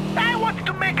you. I want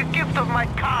to make a gift of my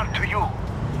car to you.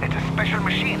 It's a special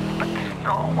machine, but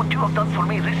no, what you have done for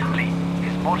me recently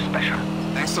is more special.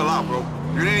 Thanks a lot, bro.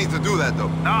 You didn't need to do that, though.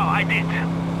 No, I did.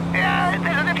 Yeah,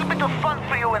 there's a little bit of fun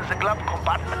for you in the glove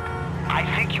compartment. I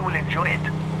think you will enjoy it.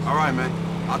 All right, man.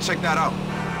 I'll check that out.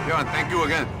 Yo, and thank you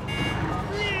again.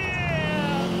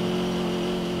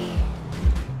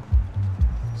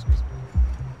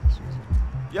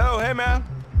 Yo, hey, man.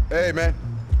 Hey, man.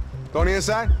 Tony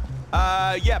inside?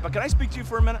 Yeah, but can I speak to you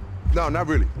for a minute? No, not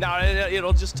really. No,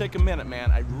 it'll just take a minute,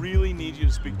 man. I really need you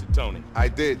to speak to Tony. I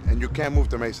did, and you can't move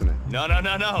to Masonette. No,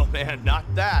 man. Not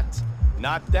that.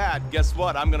 Not that. Guess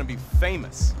what? I'm gonna be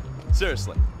famous.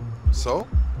 Seriously. So?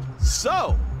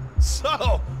 So,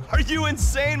 are you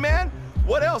insane, man?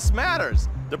 What else matters?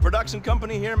 The production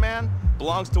company here, man,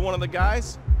 belongs to one of the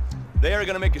guys. They are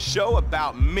gonna make a show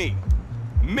about me.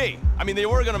 Me. I mean, they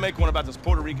were gonna make one about this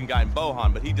Puerto Rican guy in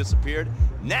Bohan, but he disappeared.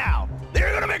 Now,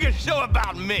 they're gonna make a show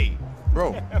about me.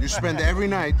 Bro, you spend every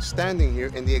night standing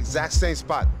here in the exact same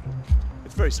spot.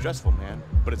 It's very stressful, man,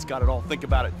 but it's got it all. Think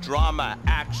about it. Drama,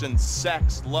 action,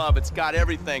 sex, love. It's got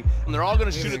everything. And they're all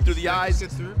gonna shoot it through the eyes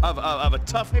of a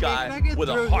tough guy with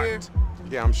a heart.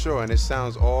 Yeah, I'm sure, and it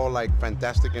sounds all like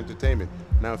fantastic entertainment.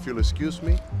 Now, if you'll excuse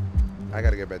me, I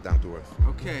gotta get back down to earth.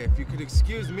 Okay, if you could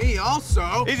excuse me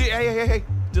also. Hey.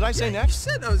 Did I say next?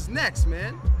 You said I was next,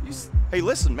 man. Hey,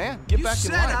 listen, man. Get back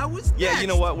in line. You said I was next. Yeah, you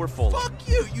know what? We're full. Fuck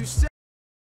you. You said.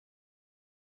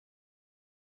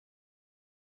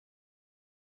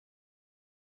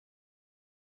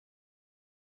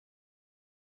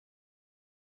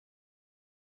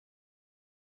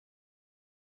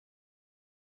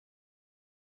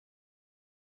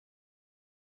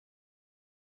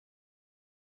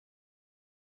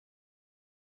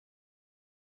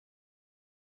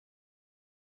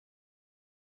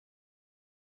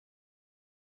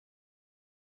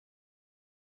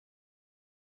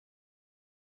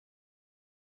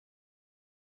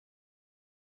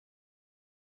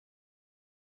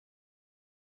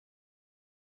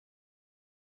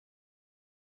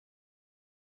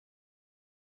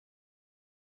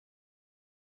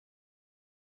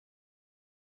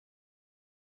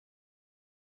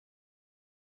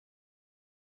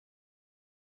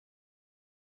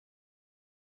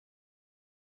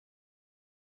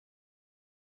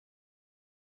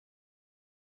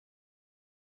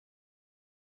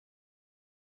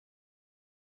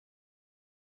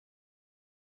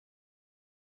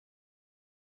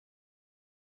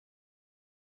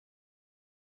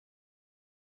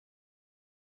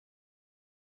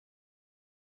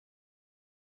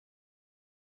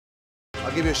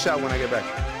 I'll give you a shot when I get back.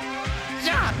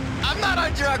 John, I'm not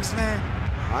on drugs, man.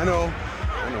 I know.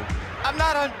 I'm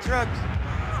not on drugs.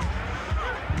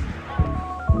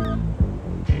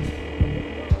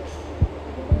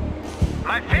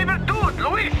 My favorite dude,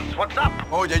 Luis. What's up?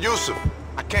 Oh, yeah, Yusuf.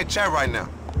 I can't chat right now.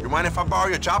 You mind if I borrow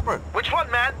your chopper? Which one,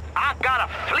 man? I got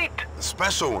a fleet. The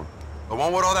special one. The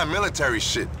one with all that military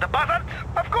shit. The buzzard?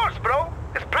 Of course, bro.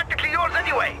 It's practically yours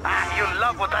anyway. You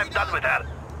love what I've done with her.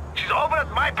 She's over at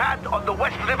my pad on the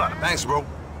West River. Thanks, bro.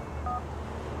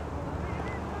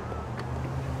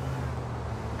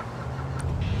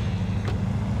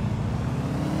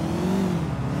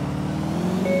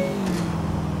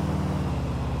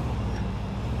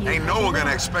 Ain't no one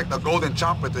gonna expect a golden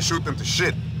chopper to shoot them to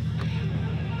shit.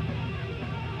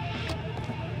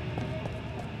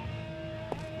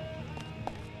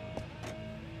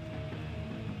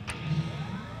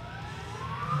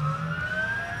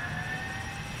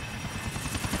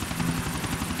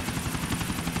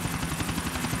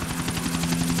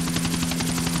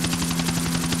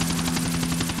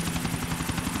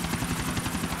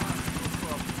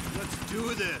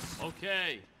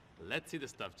 Okay, let's see the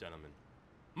stuff, gentlemen.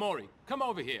 Maury, come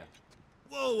over here.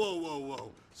 Whoa, whoa, whoa,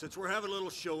 whoa. Since we're having a little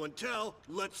show and tell,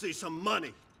 let's see some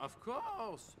money. Of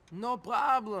course. No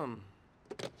problem.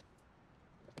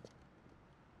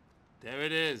 There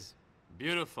it is.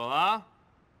 Beautiful, huh?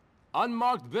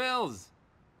 Unmarked bills.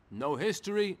 No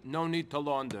history, no need to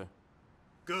launder.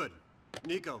 Good.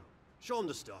 Nico, show him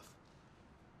the stuff.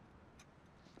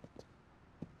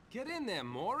 Get in there,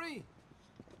 Maury.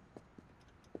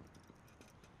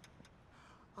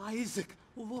 Isaac,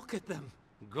 look at them.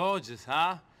 Gorgeous,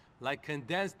 huh? Like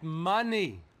condensed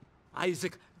money.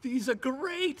 Isaac, these are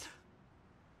great.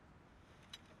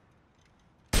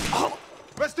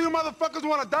 Rest of you motherfuckers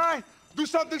wanna die? Do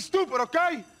something stupid,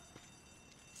 okay?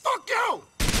 Fuck you!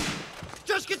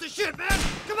 Just get the shit, man!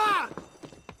 Come on!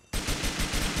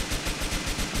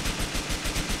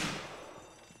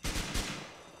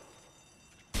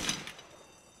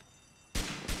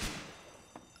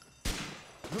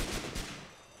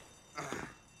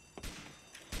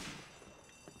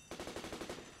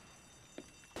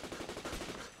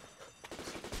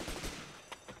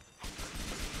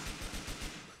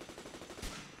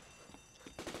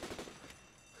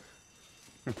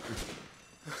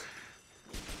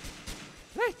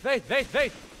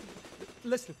 Wait!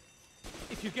 Listen,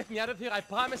 if you get me out of here, I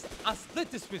promise I'll split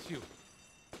this with you.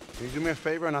 Can you do me a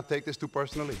favor and not take this too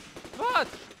personally? What?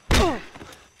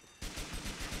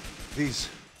 These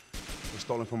were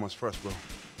stolen from us first, bro.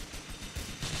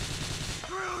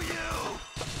 Screw you!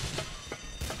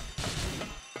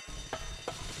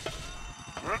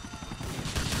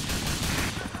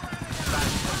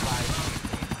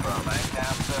 From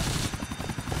Lancaster.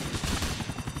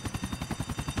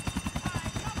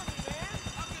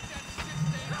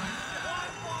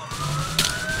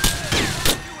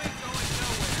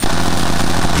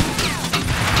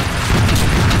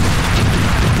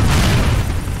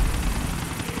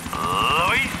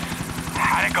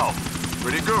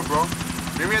 Pretty good, bro.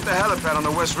 Meet me at the helipad on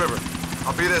the West River.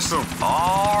 I'll be there soon.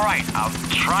 All right, I'll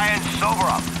try and sober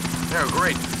up. Yeah,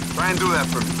 great. Try and do that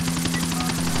for me.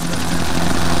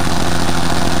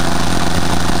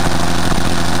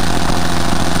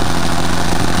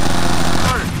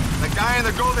 The guy in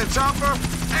the golden chopper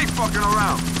ain't fucking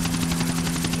around.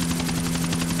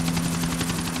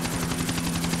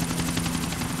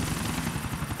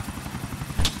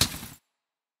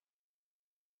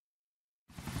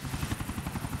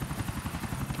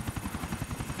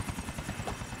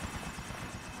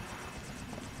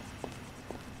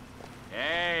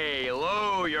 Hey,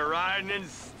 Lou, you're riding in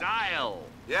style.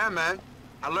 Yeah, man.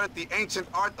 I learned the ancient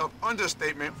art of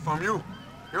understatement from you.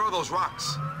 Here are those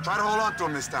rocks. Try to hold on to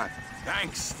them this time.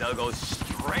 Thanks. They'll go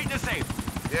straight to safe.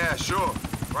 Yeah, sure.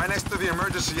 Right next to the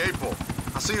emergency 8-ball.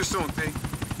 I'll see you soon, T.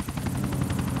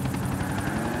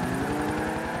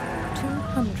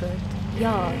 200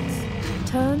 yards.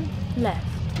 Turn left.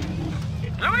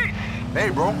 Luis! Hey,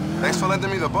 bro. Thanks for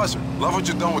lending me the buzzer. Love what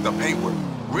you're doing with the paintwork.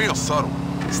 Real subtle.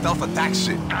 Stealth attack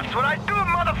shit. That's what I do,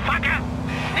 motherfucker!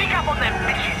 Sneak up on them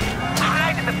bitches,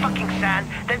 hide in the fucking sand,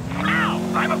 then flow!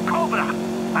 I'm a cobra!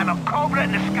 I'm a cobra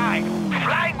in the sky,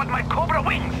 flying with my cobra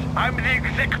wings! I'm the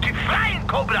executive flying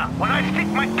cobra! When I stick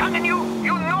my tongue in you,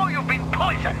 you know you've been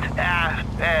poisoned!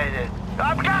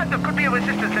 I'm glad there could be a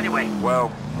resistance anyway.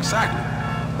 Well, exactly.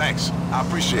 Thanks. I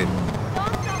appreciate it.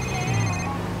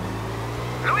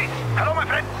 Luis, hello, my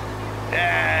friend.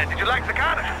 Did you like the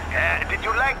car? Did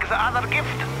you like the other gift?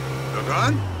 The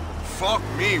gun? Fuck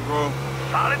me, bro.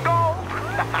 Solid gold.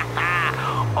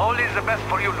 Only the best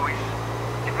for you, Luis.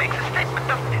 It makes a statement,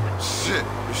 doesn't it? Shit,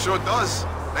 it sure does.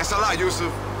 Thanks a lot,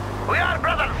 Yusuf. We are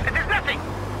brothers. It is nothing.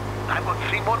 I've got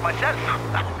 3 more myself.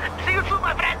 See you soon,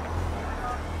 my friend.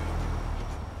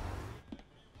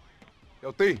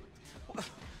 Yo, T.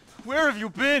 Where have you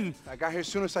been? I got here as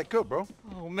soon as I could, bro.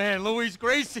 Oh, man, Louise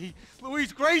Gracie.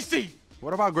 Louise Gracie!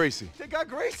 What about Gracie? They got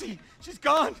Gracie. She's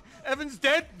gone. Evan's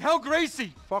dead. Hell,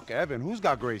 Gracie. Fuck Evan. Who's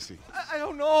got Gracie? I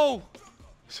don't know.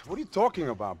 What are you talking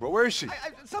about, bro? Where is she?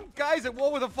 Some guy's at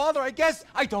war with her father, I guess.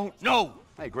 I don't know.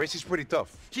 Hey, Gracie's pretty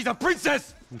tough. She's a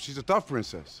princess. She's a tough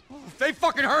princess. They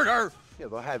fucking hurt her. Yeah,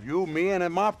 they'll have you, me,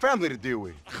 and my family to deal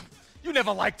with. You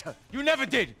never liked her. You never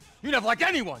did. You never liked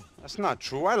anyone. That's not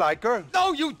true. I like her.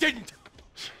 No, you didn't.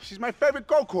 She's my favorite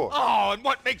go-kart. Oh, and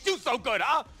what makes you so good,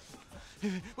 huh?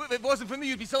 If it wasn't for me,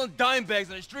 you'd be selling dime bags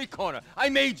on a street corner. I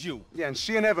made you. Yeah, and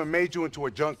she never made you into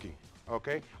a junkie,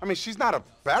 okay? I mean, she's not a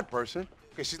bad person.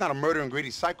 Okay, she's not a murdering,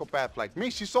 greedy psychopath like me.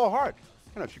 She's so hard.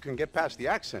 You know, if you can get past the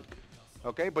accent.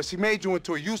 okay? But she made you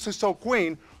into a useless old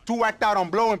queen, too whacked out on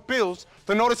blowing pills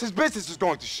to notice his business is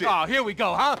going to shit. Oh, here we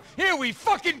go, huh? Here we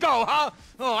fucking go, huh?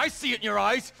 Oh, I see it in your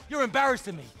eyes. You're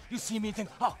embarrassing me. You see me and think,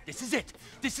 oh, this is it.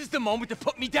 This is the moment to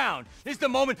put me down. This is the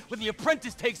moment when the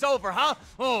apprentice takes over, huh?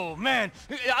 Oh, man.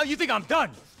 You think I'm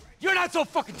done? You're not so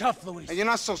fucking tough, Luis. And you're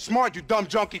not so smart, you dumb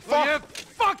junkie. Fuck. Oh, yeah,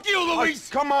 fuck you, Luis.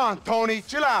 Oh, come on, Tony.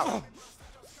 Chill out.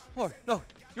 Oh, no,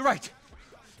 you're right.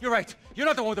 You're right. You're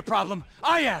not the one with the problem.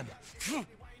 I am.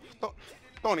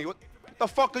 Tony, what the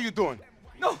fuck are you doing?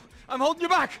 No, I'm holding you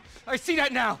back. I see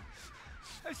that now.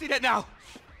 I see that now.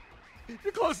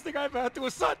 The closest thing I've had to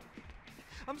a son.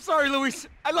 I'm sorry, Luis.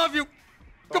 I love you.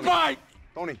 Tony, Goodbye.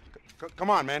 Tony,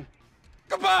 come on, man.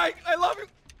 Goodbye. I love you.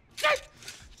 Shit.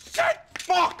 Shit.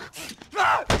 Fuck.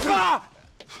 Ah.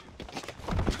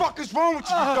 Fuck is wrong with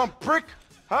you, you dumb prick?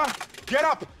 Huh? Get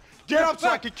up. Get up so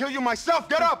I can kill you myself.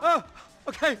 Get up.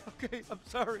 Okay. I'm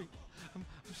sorry. I'm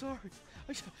sorry.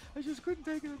 I just couldn't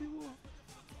take it anymore.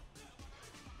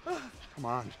 Come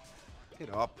on.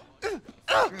 Get up.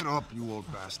 Get up, you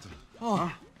old bastard. Oh. Huh?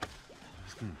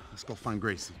 Let's go find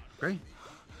Gracie, okay?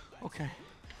 Okay.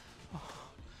 Oh.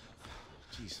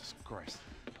 Jesus Christ.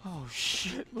 Oh,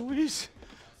 shit, Luis.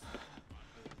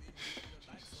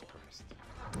 Jesus Christ.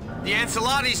 The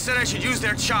Ancelottis said I should use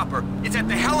their chopper. It's at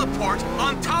the heliport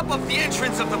on top of the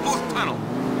entrance of the Booth Tunnel.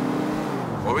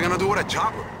 What are we gonna do with a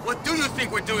chopper? What do you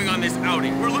think we're doing on this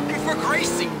outing? We're looking for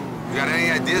Gracie. You got any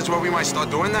ideas where we might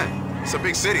start doing that? It's a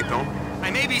big city, Tom.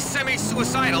 I may be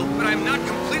semi-suicidal, but I'm not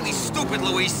completely stupid,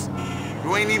 Luis.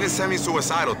 You ain't even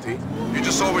semi-suicidal, T. You're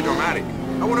just over-dramatic.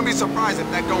 I wouldn't be surprised if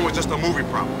that gun was just a movie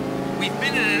prop. We've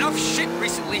been in enough shit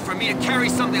recently for me to carry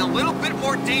something a little bit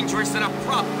more dangerous than a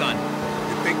prop gun.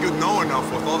 You think you'd know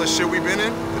enough with all the shit we've been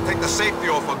in to take the safety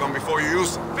off a gun before you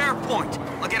use it? Fair point.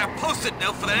 I'll get a post-it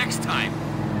note for the next time.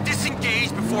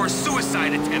 Disengage before a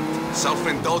suicide attempt.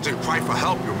 Self-indulgent cry for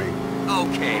help, you mean?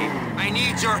 Okay. I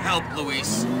need your help,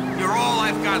 Luis. You're all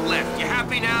I've got left. You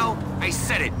happy now? I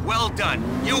said it. Well done.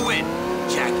 You win,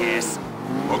 jackass.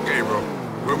 Okay, bro.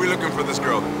 Where are we looking for this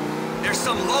girl, then? There's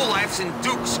some lowlifes and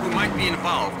dukes who might be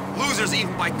involved. Losers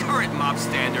even by current mob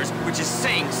standards, which is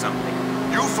saying something.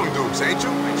 You from Dukes, ain't you?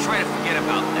 I try to forget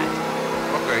about that.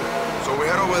 Okay, so we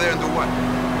head over there and do what?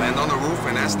 Land on the roof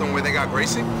and ask them where they got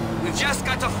Gracie? We've just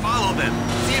got to follow them.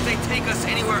 See if they take us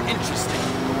anywhere interesting.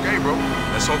 Okay, bro.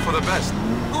 Let's hope for the best.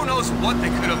 Who knows what they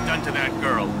could have done to that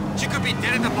girl? She could be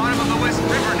dead at the bottom of the West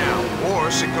River now.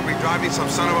 Or she could be driving some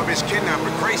son of a bitch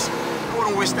kidnapper crazy. I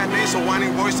wouldn't wish that nasal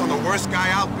whining voice on the worst guy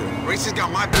out there. Gracie's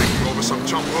got my back over some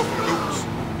chump girl from Dukes.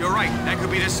 You're right. That could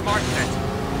be the smart bet.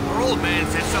 Our old man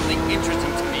said something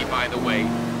interesting to me, by the way.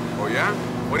 Oh, yeah?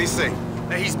 What'd he say?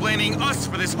 That he's blaming us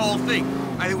for this whole thing.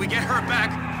 Either we get her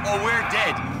back, or we're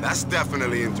dead. That's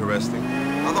definitely interesting.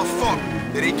 How the fuck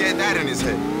did he get that in his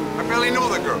head? I barely know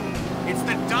the girl. It's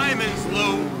the diamonds,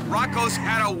 Lou. Rocco's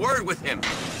had a word with him.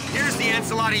 Here's the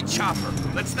Ancelotti chopper.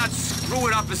 Let's not screw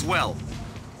it up as well.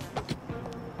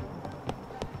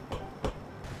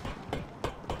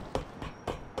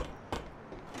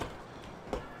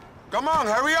 Come on,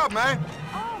 hurry up, man.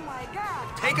 Oh my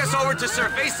God. Take us over to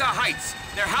Cerveza Heights.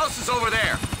 Their house is over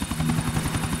there.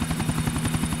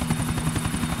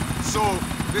 So,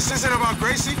 this isn't about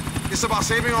Gracie? It's about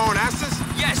saving our own asses?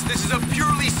 Yes, this is a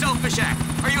purely selfish act.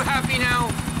 Are you happy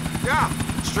now? Yeah,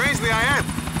 strangely I am.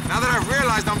 Now that I've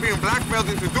realized I'm being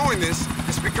blackmailed into doing this,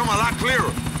 it's become a lot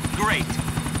clearer. Great.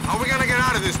 How are we gonna get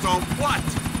out of this, Tom? What?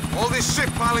 All this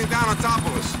shit piling down on top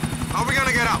of us. How are we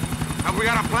gonna get out? Have we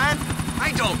got a plan?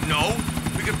 I don't know.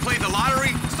 We could play the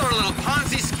lottery, start a little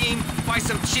Ponzi scheme, buy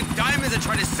some cheap diamonds and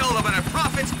try to sell them at a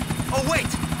profit. Oh wait,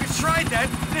 we've tried that,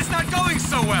 and it's not going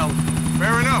so well.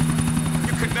 Fair enough.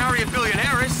 You could marry a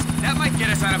billionaireess. That might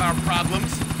get us out of our problems.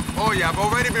 Oh yeah, I've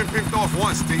already been pimped off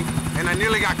once, T, and I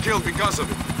nearly got killed because of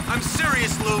it. I'm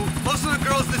serious, Lou. Most of the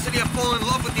girls in the city have fallen in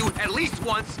love with you at least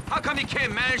once. How come you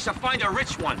can't manage to find a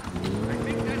rich one? I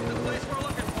think that's the place we're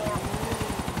looking for.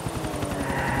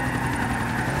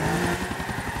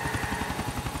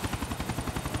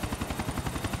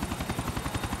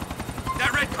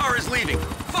 That red car is leaving.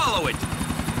 Follow it.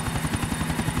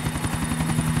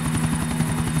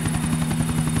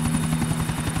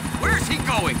 Where's he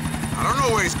going? I don't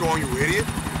know where he's going, you idiot.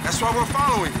 That's why we're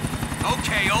following him.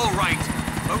 Okay, all right.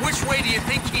 But which way do you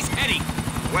think he's heading?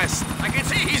 West. I can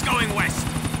see he's going west.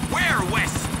 Where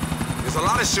west? There's a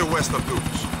lot of shit west of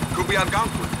Dukes. Could be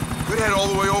Algonquin. Could head all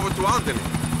the way over to Alderney.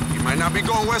 He might not be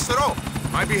going west at all.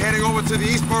 Might be heading over to the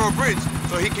Eastboro Bridge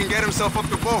so he can get himself up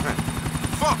to Bohan.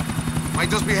 Fuck! Might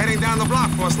just be heading down the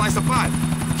block for a slice of pie.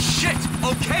 Shit!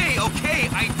 Okay,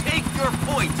 I take your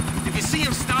point. If you see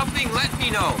him stopping, let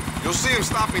me know. You'll see him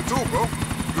stopping too, bro.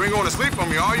 You ain't going to sleep on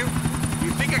me, are you?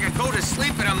 You think I could go to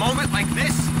sleep at a moment like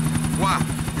this? Why?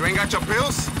 You ain't got your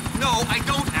pills? No, I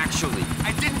don't actually.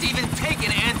 I didn't even take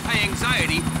an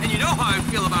anti-anxiety, and you know how I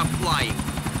feel about flying.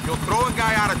 You'll throw a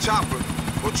guy out of chopper,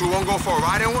 but you won't go for a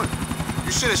ride in one?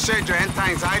 You should have shared your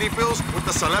anti-anxiety pills with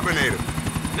the Celebinator.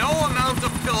 No amount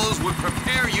of pills would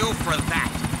prepare you for that.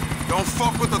 Don't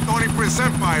fuck with the Tony Prince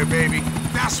Empire, baby.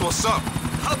 That's what's up.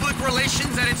 Public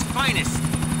relations at its finest.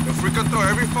 If we could throw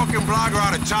every fucking blogger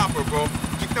out of chopper, bro,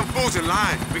 keep them fools in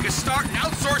line. We could start an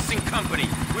outsourcing company.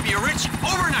 We'd be rich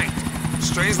overnight.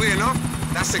 Strangely enough,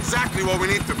 that's exactly what we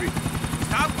need to be.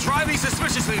 Stop driving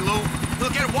suspiciously, Lou.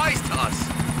 He'll get wise to us.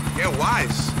 Get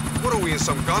wise? What are we, in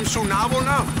some gumshoe novel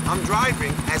now? I'm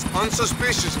driving as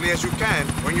unsuspiciously as you can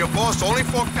when your boss only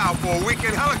forked out for a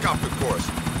weekend helicopter course.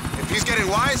 If he's getting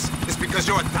wise, it's because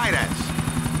you're a tight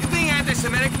ass. You being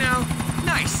anti-Semitic now?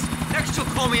 Nice. Next you'll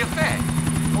call me a fag.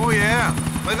 Oh yeah,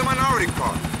 play the minority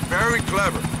card. Very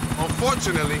clever.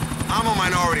 Unfortunately, I'm a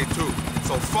minority too,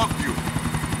 so fuck you.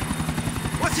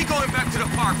 What's he going back to the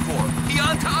park for? He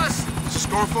on to us?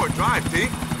 Just going for a drive, T.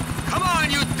 Come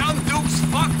on, you dumb dukes,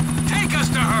 fuck! Take us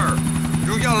to her!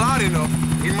 You yell loud enough,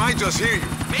 he might just hear you.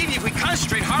 Maybe if we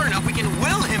concentrate hard enough, we can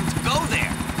will him to go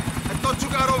there. I thought you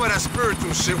got over that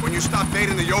spiritual shit when you stopped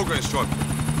dating the yoga instructor.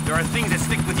 There are things that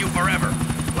stick with you forever.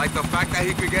 Like the fact that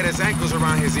he could get his ankles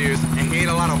around his ears and he ate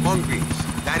a lot of mung beans.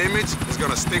 That image is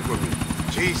gonna stick with me.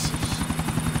 Jesus.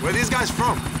 Where are these guys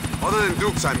from? Other than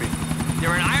Dukes, I mean.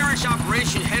 They're an Irish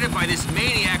operation headed by this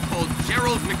maniac called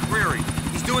Gerald McCreary.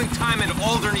 He's doing time in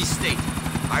Alderney State.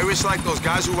 Irish like those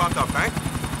guys who robbed our bank?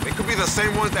 They could be the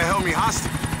same ones that held me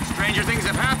hostage. Stranger things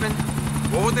have happened.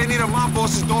 What would they need a mob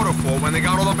boss's daughter for when they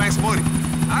got all the bank's money?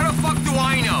 How the fuck do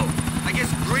I know? I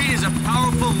guess greed is a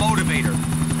powerful motivator.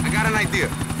 I got an idea.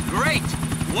 Great.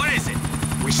 What is it?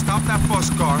 We stop that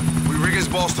first car, we rig his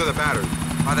balls to the battery.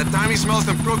 By the time he smells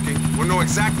them cooking, we'll know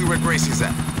exactly where Gracie's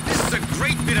at. This is a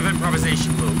great bit of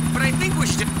improvisation, Lou. But I think we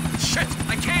should... Shit!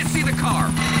 I can't see the car!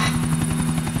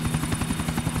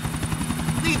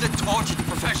 Leave the torch to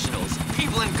professionals,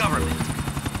 people in government.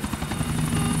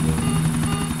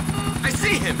 I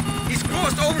see him! He's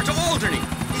crossed over to Alderney.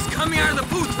 He's coming out of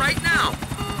the booth right now.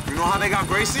 You know how they got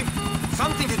Gracie?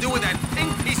 Something to do with that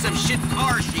pink piece of shit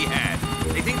car she had.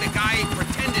 They think the guy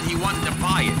pretended he wanted to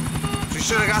buy it. She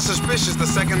should have got suspicious the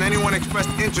second anyone expressed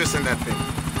interest in that thing.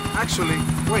 Actually,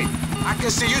 wait. I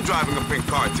can see you driving a pink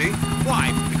car, T.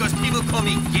 Why? Because people call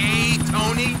me gay,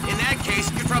 Tony? In that case,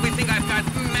 you'd probably think I've got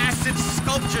massive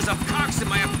sculptures of cocks in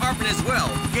my apartment as well.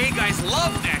 Gay guys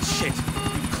love that shit.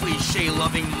 You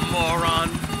cliche-loving moron.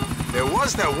 There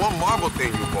was that one marble thing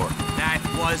you bought. That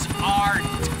was art.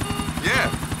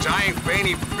 Yeah, giant,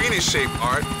 veiny, penis-shaped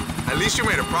art. At least you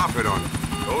made a profit on it.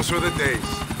 Those were the days.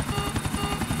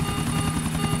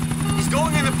 He's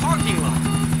going in the parking lot.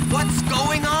 What's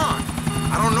going on?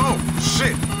 I don't know.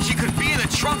 Shit. She could be in the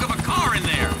trunk of a car in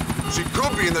there. She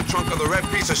could be in the trunk of the red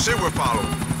piece of shit we're following.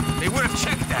 They would have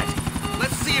checked that.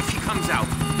 Let's see if he comes out.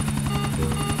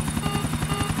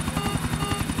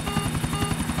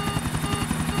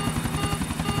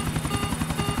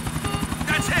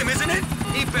 That's him, isn't it?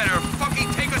 He better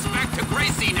fucking take us back to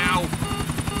Gracie now.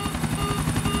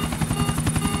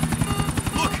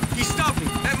 Look, he's stopping.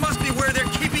 That must be where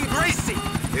they're keeping Gracie.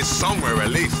 It's somewhere,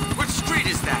 at least. What street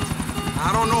is that?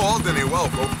 I don't know Alderney well,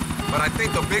 bro, but I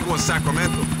think the big one's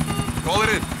Sacramento. Call it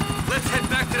in. Let's head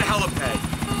back to the helipad.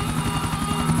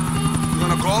 You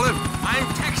gonna call him? I'm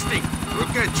texting. Look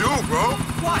at you, bro.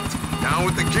 What? Down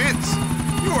with the kids.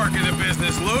 You work in the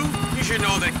business, Lou. You should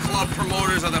know that club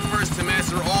promoters are the first to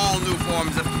master all new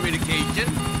forms of communication.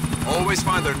 Always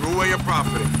find a new way of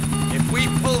profiting. If we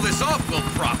pull this off, we'll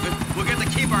profit. We'll get to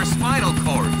keep our spinal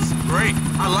cords. Great.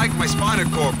 I like my spinal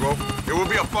cord, bro. It would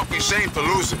be a fucking shame to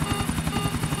lose it.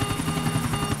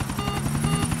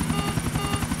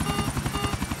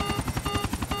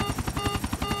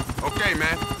 Okay,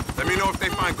 man. Let me know if they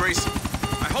find Gracie.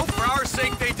 I hope for our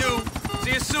sake they do.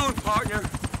 See you soon, partner.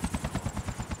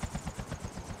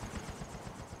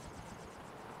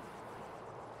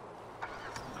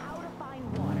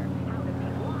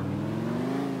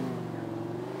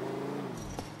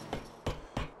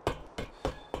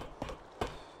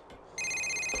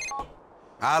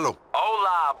 Hello.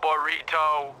 Hola,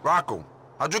 burrito. Rocco,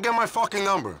 how'd you get my fucking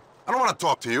number? I don't want to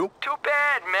talk to you. Too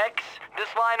bad, Mix. This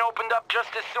line opened up just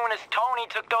as soon as Tony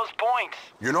took those points.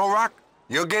 You know, Rock,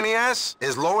 your guinea ass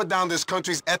is lower down this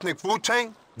country's ethnic food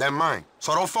chain than mine.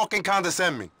 So don't fucking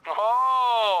condescend me.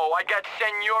 Oh, I got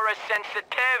Senora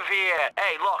Sensitive here.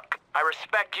 Hey, look, I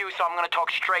respect you, so I'm gonna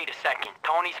talk straight a second.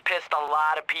 Tony's pissed a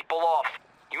lot of people off.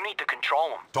 You need to control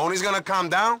him. Tony's gonna calm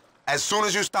down as soon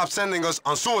as you stop sending us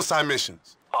on suicide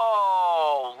missions.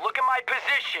 Oh, look at my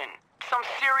position. Some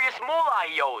serious moolah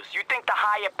he owes. You think the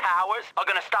higher powers are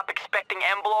gonna stop expecting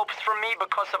envelopes from me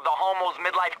because of the homo's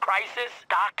midlife crisis?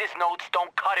 Doctor's notes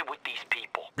don't cut it with these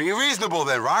people. Be reasonable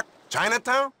then, Rock.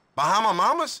 Chinatown? Bahama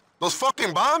Mamas? Those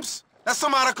fucking bombs? That's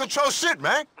some out-of-control shit,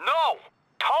 man. No!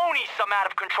 Tony's some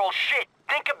out-of-control shit.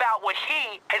 Think about what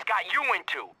he has got you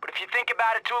into. But if you think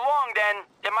about it too long, then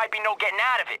there might be no getting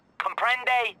out of it.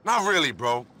 Comprende? Not really,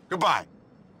 bro. Goodbye.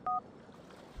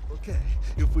 Okay,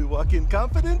 if we walk in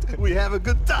confident, we have a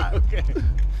good time. Okay.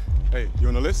 Hey, you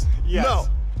on the list? Yes. No.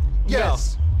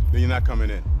 Yes. No. Then you're not coming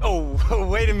in. Oh,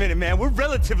 wait a minute, man. We're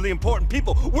relatively important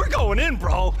people. We're going in,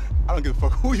 bro. I don't give a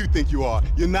fuck who you think you are.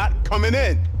 You're not coming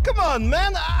in. Come on,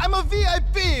 man. I'm a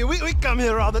VIP. We come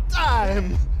here all the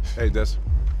time. Hey, Des.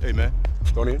 Hey, man.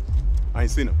 Tony in? I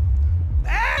ain't seen him.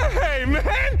 Hey,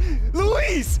 man!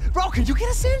 Luis! Bro, can you get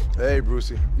us in? Hey,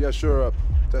 Brucey. Yeah, sure.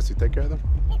 Tessie, take care of them.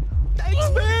 Thanks,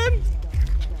 man!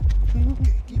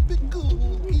 Keep it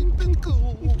cool, keep it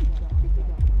cool.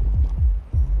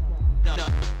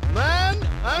 Man,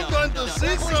 I'm going to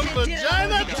see some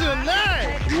vagina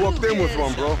tonight! You walked in with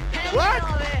one, bro. What?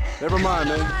 Never mind,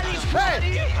 man.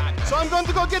 Hey! So I'm going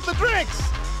to go get the drinks!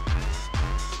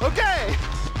 Okay!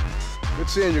 Good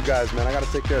seeing you guys, man. I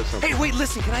gotta take care of something. Hey, wait,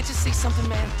 listen, can I just say something,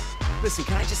 man? Listen,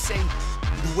 can I just say,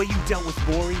 the way you dealt with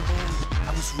Maury, man,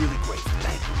 I was really grateful.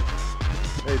 Thank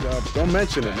you. Hey, don't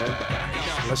mention it, man.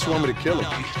 Unless you want me to kill him.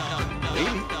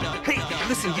 Maybe. Hey,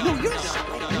 listen, you know, you're not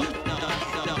like me.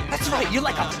 That's right, you're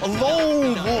like a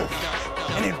lone wolf.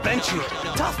 An adventurer.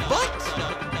 Tough, but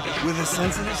with a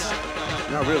sensitive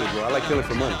side. Not really, bro. I like killing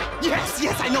for money. Yes,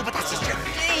 I know, but that's just your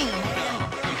thing, man.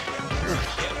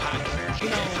 You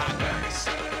know,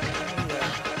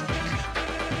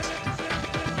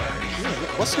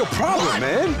 what's your problem,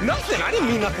 man? Nothing. I didn't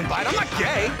mean nothing by it. I'm not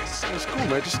gay. It's cool,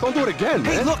 man. Just don't do it again,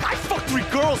 man. Hey, look, I fucked 3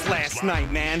 girls last night,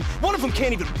 man. One of them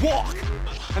can't even walk.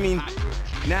 I mean,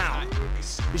 now.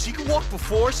 If she could walk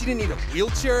before, she didn't need a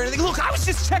wheelchair or anything. Look, I was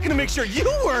just checking to make sure you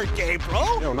weren't gay,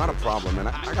 bro. Yo, not a problem, man.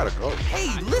 I gotta go.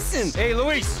 Hey, listen. Hey,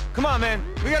 Luis, come on, man.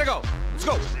 We gotta go. Let's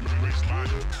go.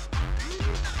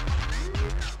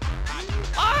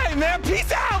 All right, man.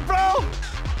 Peace out, bro.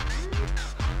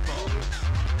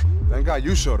 Thank God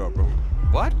you showed up, bro.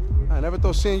 What? I never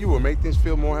thought seeing you would make things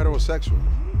feel more heterosexual.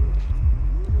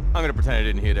 I'm gonna pretend I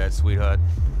didn't hear that, sweetheart.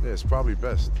 Yeah, it's probably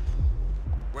best.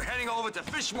 We're heading over to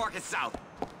Fish Market South.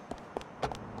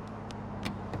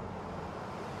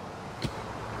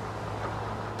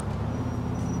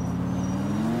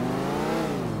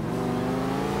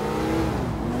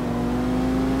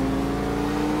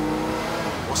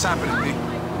 What's happening, B?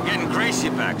 We're getting Gracie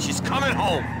back. She's coming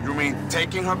home. You mean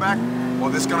taking her back? Or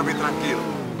this gonna be tranquilo?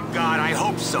 God, I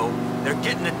hope so. They're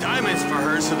getting the diamonds for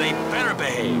her, so they better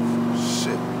behave.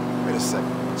 Shit. Wait a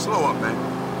second. Slow up, man.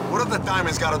 What have the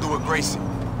diamonds got to do with Gracie?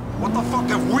 What the fuck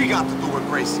have we got to do with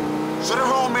Gracie? Should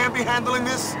her old man be handling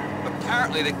this?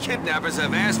 Apparently the kidnappers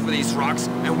have asked for these rocks,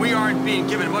 and we aren't being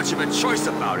given much of a choice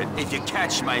about it, if you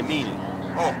catch my meaning.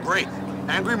 Oh, great.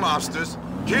 Angry mobsters,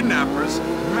 kidnappers,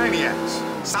 maniacs.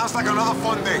 Sounds like another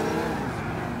fun day.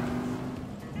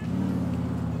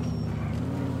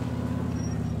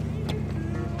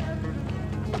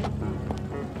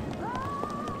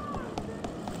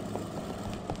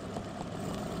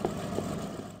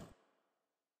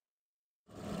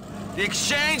 The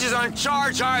exchange is on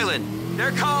Charge Island.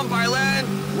 They're coming by land,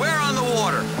 we're on the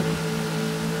water.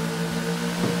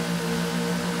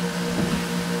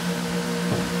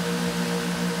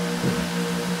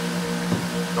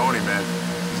 Tony, man.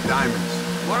 These diamonds.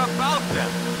 What about them?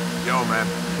 Yo, man.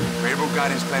 Railroad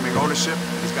Guardian's claiming ownership,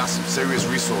 and he's got some serious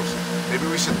resources. Maybe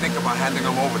we should think about handing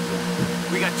them over to him.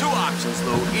 We got 2 options,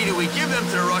 Lou. Either we give them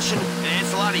to the Russian and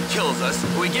Ancelotti kills us,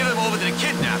 or we give them over to the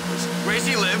kidnappers.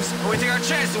 Gracie lives, or we take our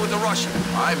chances with the Russian.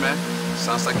 All right, man.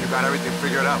 Sounds like you got everything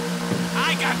figured out.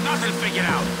 I got nothing figured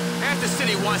out. Half the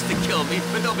city wants to kill me,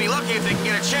 but they'll be lucky if they can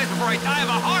get a chance before I die of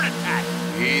a heart attack.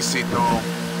 Easy, Tom.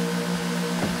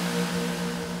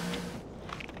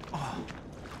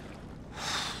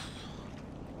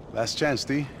 Last chance,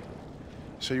 D.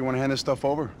 Sure you want to hand this stuff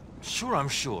over? Sure, I'm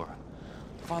sure.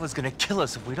 Father's gonna kill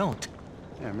us if we don't.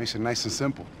 Yeah, it makes it nice and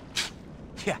simple.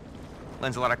 Yeah,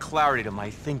 lends a lot of clarity to my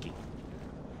thinking.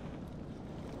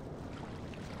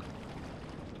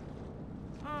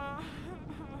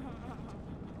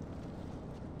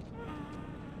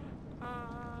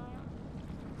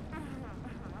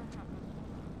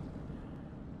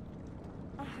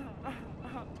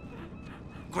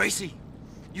 Gracie,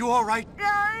 you all right?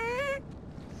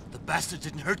 The bastards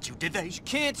didn't hurt you, did they? She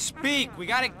can't speak. We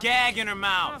got a gag in her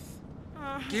mouth.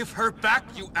 Give her back,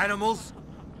 you animals.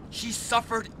 She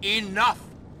suffered enough.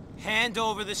 Hand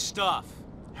over the stuff.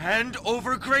 Hand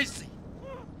over Gracie.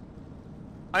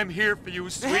 I'm here for you,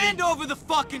 sweetie. Hand over the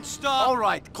fucking stuff! All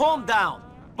right, calm down.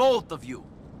 Both of you.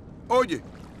 Oye,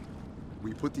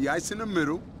 we put the ice in the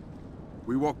middle,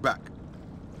 we walk back.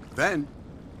 Then,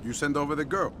 you send over the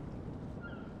girl.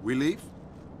 We leave,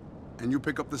 and you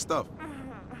pick up the stuff.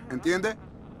 Entiende?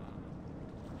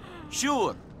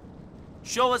 Sure.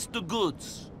 Show us the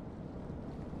goods.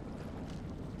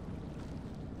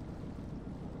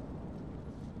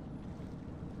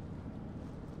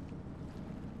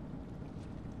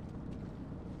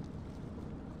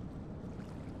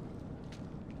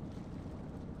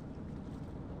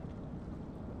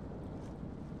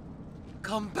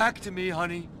 Come back to me,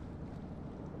 honey.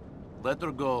 Let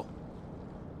her go.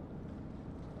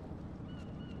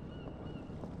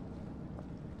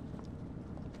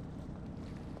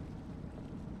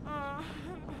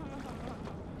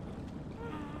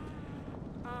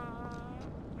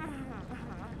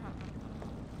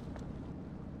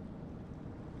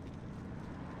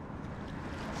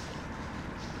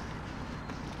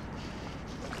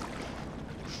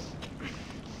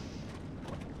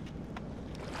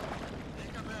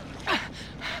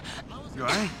 You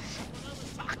alright?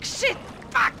 Fuck, shit!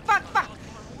 Fuck, fuck, fuck!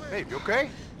 Babe, you okay?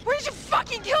 Where did you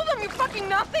fucking kill them, you fucking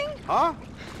nothing? Huh?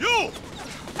 You!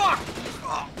 Fuck!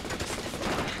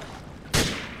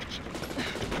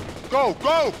 Go,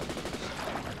 go!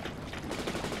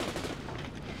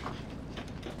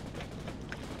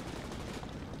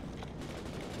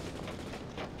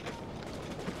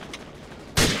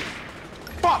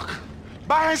 Fuck!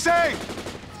 Bájense!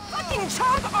 Fucking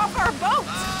chomp off our boat!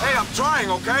 Hey, I'm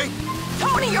trying, okay?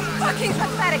 Tony, you're fucking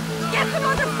pathetic! Get the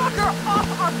motherfucker off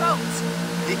our boat!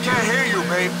 He can't hear you,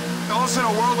 babe. Those in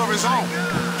a world of his own.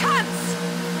 Cunts!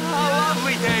 A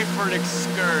lovely day for an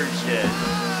excursion.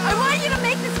 I want you to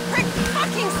make this prick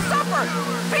fucking suffer!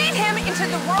 Feed him into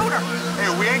the rotor! Hey,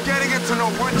 we ain't getting into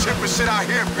no wood chipper shit out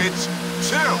here, bitch.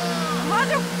 Chill.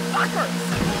 Motherfuckers!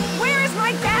 Where is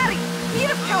my daddy?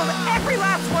 He'd have killed every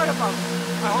last one of them!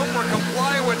 I hope we're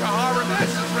complying with the harbor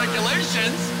master's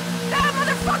regulations. That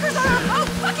motherfucker's on our boat!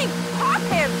 Fucking pop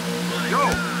him! Yo,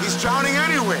 he's drowning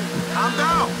anyway. Calm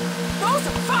down. Those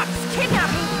fucks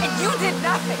kidnapped me and you did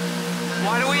nothing!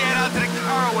 Why don't we head out to the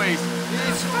caraways?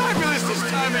 It's fabulous this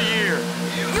time of year.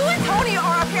 You and Tony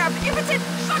are up here of impotent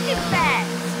fucking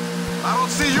bags! I don't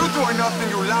see you doing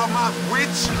nothing, you loudmouth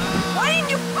witch. Why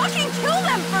didn't you fucking kill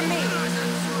them for me?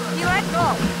 You let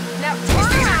go. Now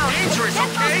turn around and get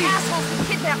those assholes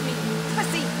who kidnapped me.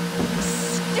 Pussy.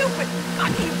 Stupid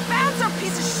fucking bouncer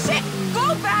piece of shit.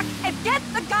 Go back and get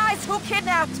the guys who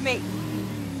kidnapped me.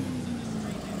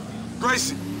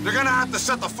 Gracie, they're gonna have to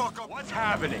shut the fuck up. What's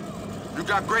happening? You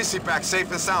got Gracie back safe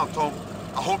and sound, Tom.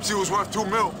 I hope she was worth $2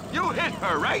 million. You hit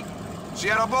her, right? She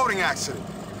had a boating accident.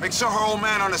 Make sure her old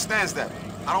man understands that.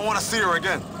 I don't want to see her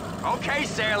again. Okay,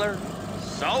 sailor.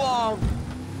 So long.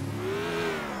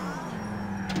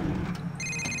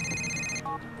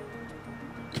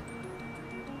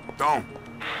 Don't.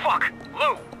 Fuck!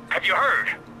 Lou, have you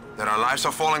heard? That our lives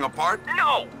are falling apart?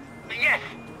 No! Yes!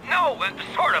 No!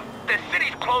 Sort of. The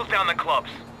city's closed down the clubs.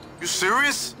 You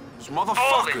serious? Those All this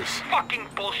motherfuckers. fucking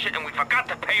bullshit and we forgot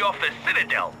to pay off the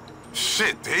Citadel.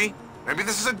 Shit, D. Maybe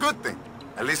this is a good thing.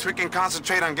 At least we can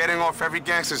concentrate on getting off every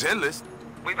gangster's hit list.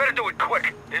 We better do it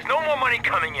quick. There's no more money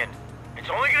coming in. It's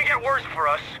only gonna get worse for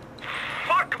us.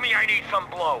 Fuck me, I need some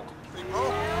blow.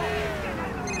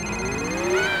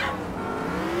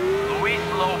 Luis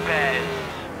Lopez.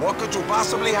 What could you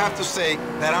possibly have to say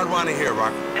that I'd want to hear,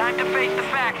 Rock? Time to face the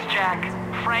facts, Jack.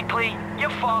 Frankly, you're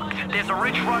fucked. There's a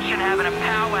rich Russian having a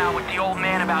powwow with the old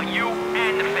man about you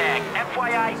and the fag.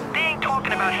 FYI, they ain't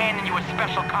talking about handing you a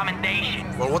special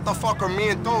commendation. Well, what the fuck are me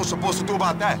and Don supposed to do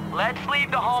about that? Let's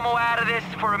leave the homo out of this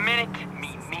for a minute.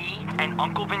 Meet me and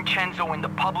Uncle Vincenzo in the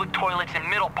public toilets in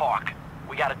Middle Park.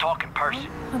 We gotta talk in person.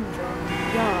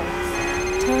 100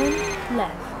 yards. Turn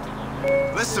left.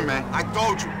 Listen, man, I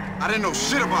told you. I didn't know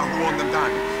shit about who owned them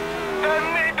diamonds. Then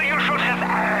maybe you should have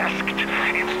asked.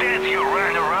 Instead, you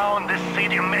ran around the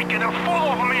city making a fool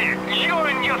of me. You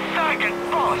and your second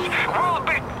boss will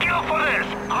be killed for this.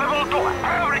 I will do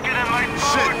everything in my power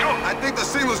Shit, I think the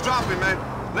signal's dropping, man.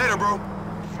 Later, bro.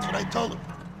 That's what I told him.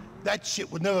 That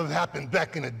shit would never have happened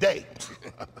back in the day.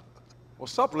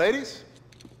 What's up, ladies?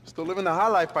 Still living the high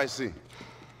life, I see.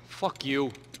 Fuck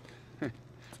you. What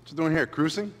you doing here,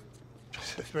 cruising?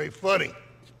 It's very funny.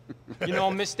 You know,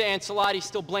 Mr. Ancelotti's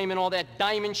still blaming all that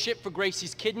diamond shit for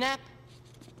Gracie's kidnap?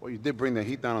 Well, you did bring the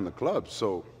heat down on the club,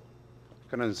 so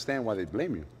can understand why they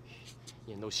blame you.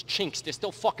 Yeah, and those chinks, they're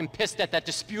still fucking pissed at that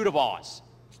dispute of ours.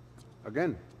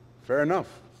 Again, fair enough.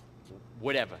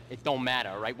 Whatever, it don't matter,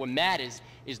 all right? What matters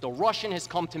is the Russian has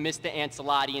come to Mr.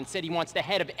 Ancelotti and said he wants the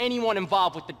head of anyone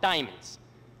involved with the diamonds.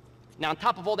 Now, on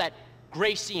top of all that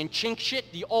Gracie and chink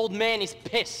shit, the old man is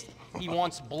pissed. He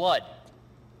wants blood.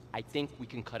 I think we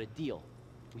can cut a deal.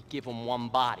 We give him one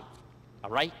body, all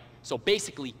right? So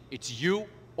basically, it's you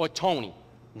or Tony.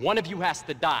 One of you has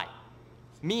to die.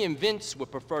 Me and Vince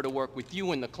would prefer to work with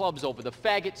you in the clubs over the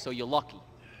faggot, so you're lucky.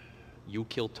 You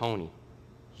kill Tony,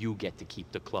 you get to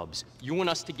keep the clubs. You and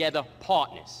us together,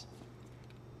 partners.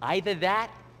 Either that,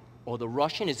 or the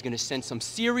Russian is gonna send some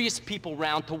serious people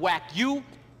round to whack you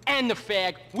and the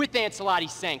fag with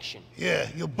Ancelotti's sanction. Yeah,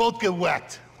 you'll both get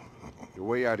whacked. You're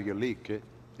way out of your league, kid.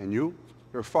 And you're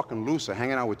a fucking loser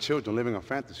hanging out with children living a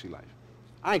fantasy life.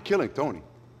 I ain't killing Tony,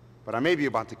 but I may be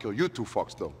about to kill you two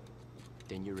fucks, though.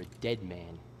 Then you're a dead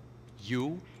man.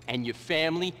 You and your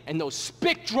family and those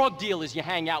spick drug dealers you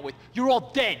hang out with, you're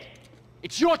all dead.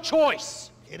 It's your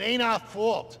choice. It ain't our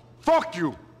fault. Fuck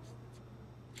you!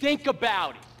 Think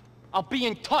about it. I'll be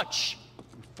in touch,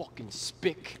 you fucking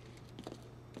spick.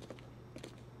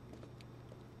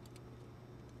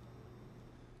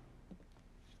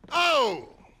 Oh!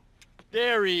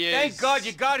 There he is. Thank God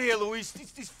you got here, Luis.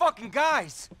 These fucking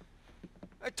guys.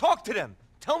 Talk to them.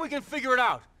 Tell them we can figure it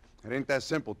out. It ain't that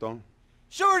simple, Tone.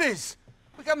 Sure it is.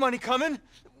 We got money coming.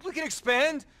 We can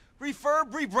expand,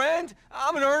 refurb, rebrand.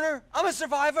 I'm an earner. I'm a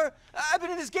survivor. I've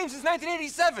been in this game since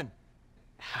 1987.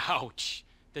 Ouch.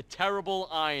 The terrible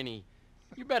irony.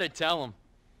 You better tell him.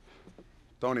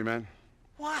 Tony, man.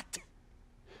 What?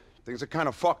 Things are kind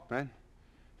of fucked, man.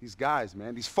 These guys,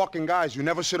 man. These fucking guys. You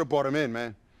never should have brought them in,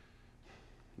 man.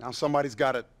 Now somebody's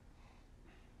got it.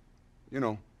 You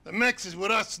know. The Mex is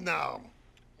with us now.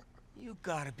 You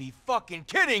gotta be fucking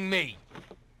kidding me!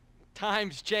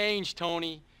 Times change,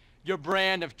 Tony. Your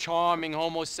brand of charming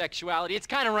homosexuality, it's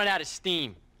kind of run out of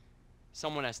steam.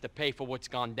 Someone has to pay for what's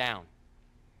gone down.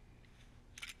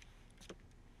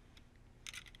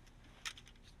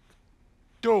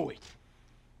 Do it.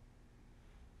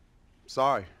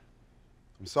 Sorry.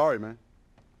 I'm sorry, man.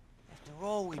 After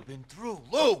all we've been through,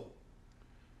 Lou!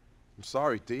 I'm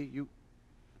sorry, T. You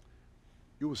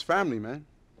was family, man.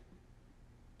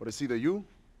 But it's either you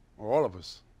or all of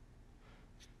us.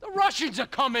 The Russians are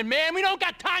coming, man. We don't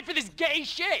got time for this gay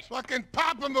shit. Fucking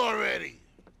pop them already.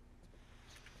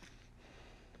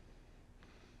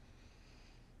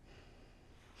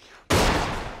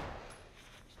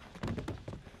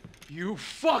 You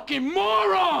fucking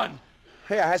moron!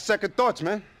 Hey, I had second thoughts,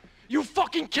 man. You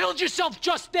fucking killed yourself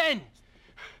just then.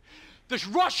 There's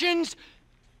Russians,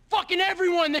 fucking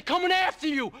everyone, they're coming after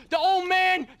you. The old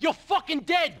man, you're fucking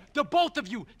dead. The both of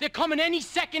you. They're coming any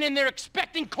second and they're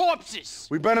expecting corpses.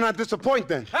 We better not disappoint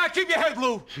then. Ah, keep your head,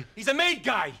 Lou. He's a made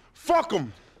guy. Fuck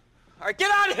him. All right, get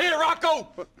out of here, Rocco.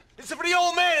 This is for the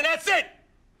old man and that's it.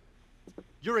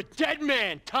 You're a dead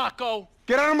man, Taco.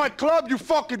 Get out of my club, you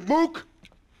fucking mook.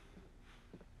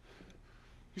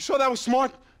 You sure that was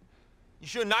smart? You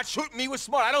sure not shooting me was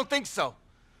smart? I don't think so.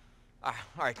 All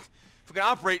right. If we're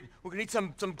gonna operate, we're gonna need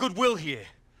some goodwill here.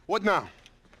 What now?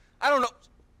 I don't know.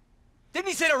 Didn't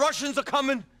he say the Russians are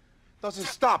coming? Doesn't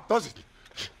stop, does it?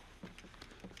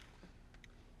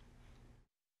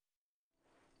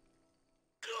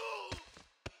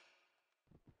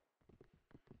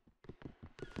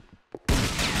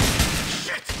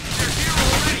 Shit! They're here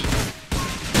already!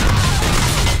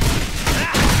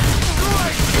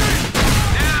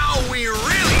 Now we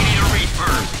really need a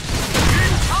refurb! You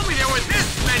didn't tell me there were this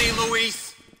many, Luis!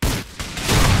 You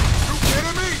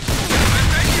kidding me? I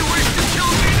bet you wish to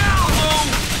kill me now, Lou!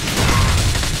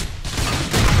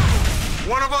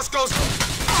 One of us goes...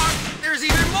 Fuck! There's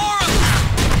even more of them!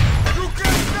 You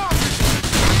can't stop!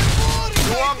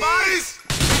 You want bodies?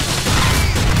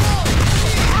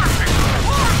 Perfect!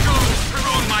 More goons to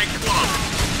ruin my club!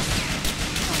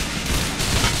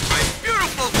 My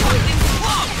beautiful fucking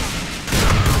club!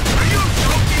 Are you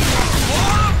joking?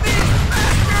 More of these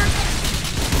bastards?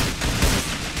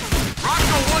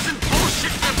 Rocco wasn't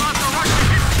bullshitting about the Russian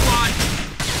hit squad!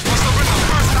 Must have been the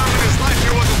first time in his life he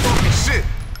wasn't talking shit.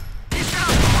 He's got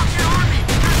a fucking army!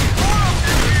 There's more of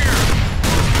them here!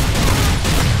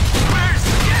 Where's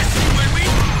Jesse when we...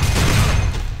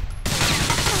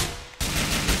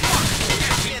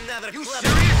 Fuck! You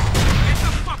serious? Get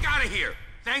the fuck out of here!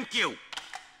 Thank you!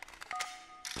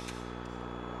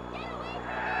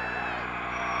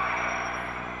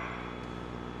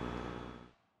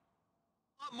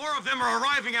 More of them are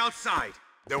arriving outside.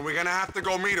 Then we're gonna have to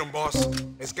go meet him, boss.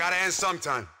 It's gotta end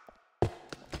sometime.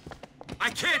 I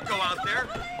can't go out there.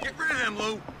 Get rid of them,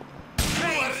 Lou.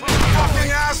 Hey,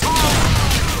 Fucking asshole!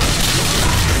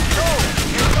 go!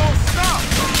 And don't stop!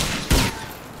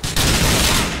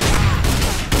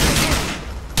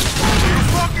 Are you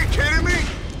fucking kidding me?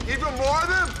 Even more of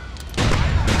them?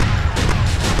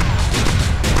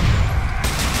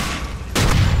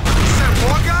 Send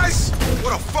more guys?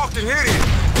 What a fucking idiot!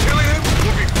 Killing him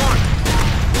will be fun.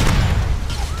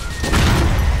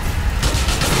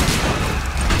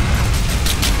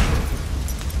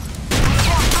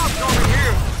 Fuck up coming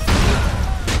here!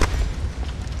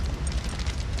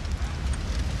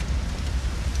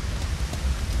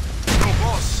 No,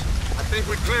 boss. I think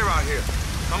we're clear out here.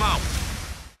 Come out.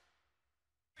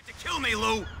 To kill me,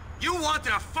 Lou! You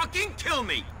wanted to fucking kill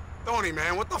me! Tony,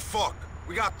 man, what the fuck?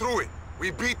 We got through it.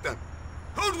 We beat them.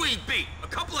 Who'd we beat? A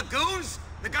couple of goons?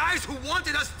 The guys who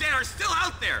wanted us dead are still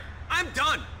out there. I'm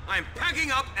done. I'm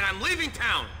packing up and I'm leaving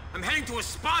town. I'm heading to a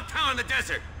spa town in the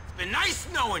desert. It's been nice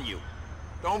knowing you.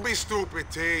 Don't be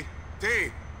stupid, T.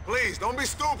 T, please, don't be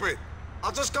stupid.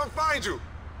 I'll just come find you.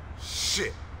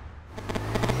 Shit.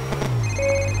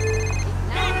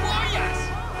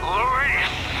 Luis!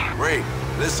 Ray,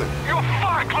 listen. You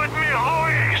fucked with me,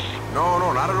 Luis! No,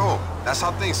 not at all. That's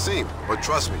how things seem. But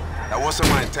trust me, that wasn't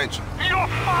my intention. You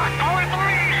fucked with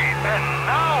me! And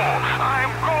now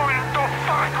I'm going to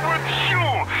fuck with you!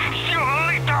 You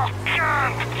little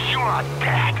cunt! You are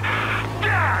dead!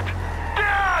 Dead!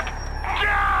 Dead!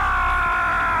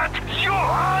 Dead! You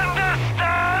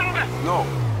understand? No.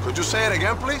 Could you say it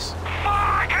again, please?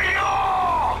 Fuck you!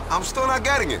 I'm still not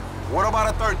getting it. What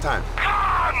about a third time?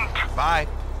 Cunt! Bye.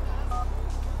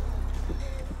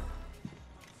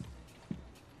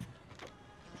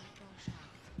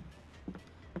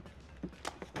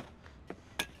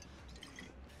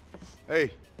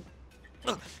 Hey.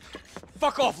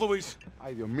 Fuck off, Luis.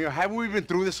 Ay, Dios mío, haven't we been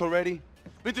through this already?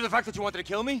 Been through the fact that you wanted to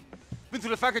kill me? Been through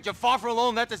the fact that you're far from alone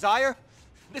in that desire?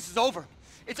 This is over.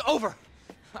 It's over.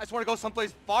 I just want to go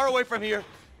someplace far away from here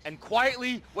and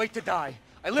quietly wait to die.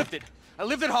 I lived it. I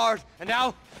lived it hard, and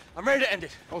now I'm ready to end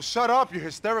it. Oh, shut up, you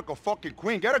hysterical fucking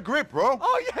queen. Get a grip, bro.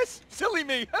 Oh, yes, silly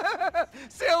me.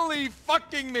 Silly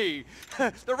fucking me.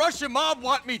 The Russian mob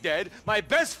want me dead. My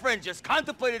best friend just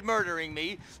contemplated murdering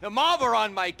me. The mob are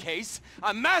on my case.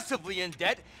 I'm massively in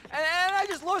debt, and I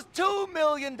just lost $2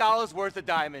 million worth of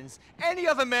diamonds. Any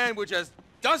other man would just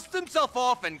dust himself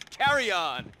off and carry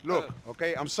on. Look,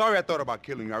 okay, I'm sorry I thought about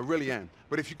killing you. I really am.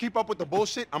 But if you keep up with the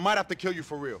bullshit, I might have to kill you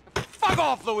for real. Fuck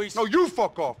off, Luis! No, you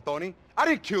fuck off, Tony. I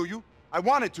didn't kill you. I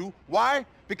wanted to. Why?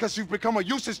 Because you've become a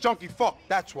useless junkie fuck.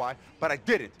 That's why. But I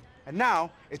didn't. And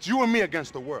now, it's you and me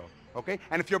against the world, okay?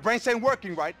 And if your brains ain't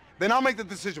working right, then I'll make the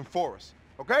decision for us,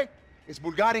 okay? It's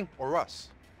Bulgarin or us.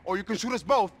 Or you can shoot us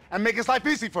both and make his life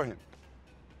easy for him.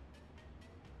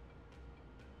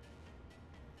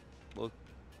 Well,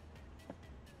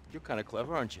 you're kind of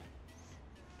clever, aren't you?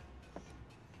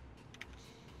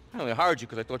 I only hired you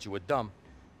because I thought you were dumb.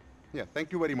 Yeah,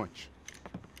 thank you very much.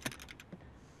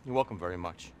 You're welcome very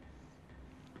much.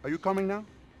 Are you coming now?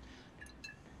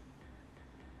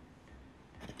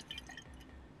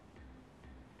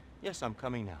 Yes, I'm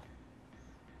coming now.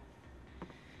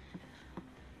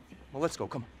 Well, let's go,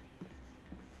 come on.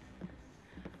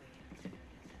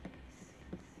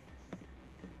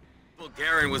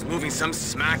 Bulgarian was moving some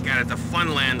smack at the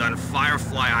Funland on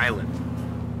Firefly Island.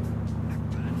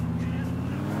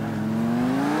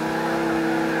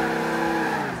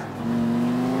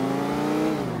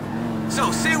 So,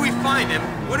 say we find him,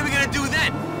 what are we gonna do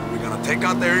then? We're gonna take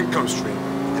out their income stream,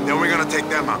 and then we're gonna take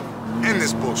them out. End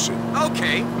this bullshit.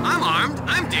 Okay, I'm armed,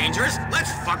 I'm dangerous,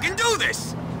 let's fucking do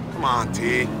this! Come on,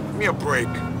 T. Give me a break.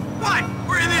 What?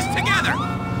 We're in this together!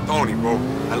 Tony, bro,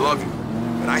 I love you,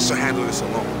 but I shall handle this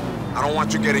alone. I don't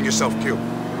want you getting yourself killed.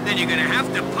 Then you're gonna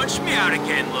have to punch me out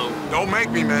again, Lou. Don't make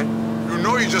me, man. You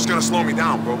know you're just gonna slow me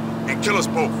down, bro, and kill us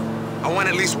both. I want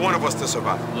at least one of us to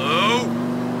survive. Lou?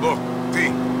 Look,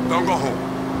 T, don't go home.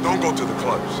 Don't go to the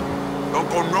clubs. Don't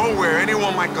go nowhere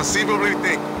anyone might conceivably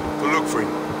think to look for you.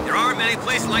 There aren't many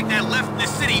places like that left in the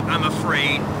city, I'm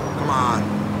afraid. Come on.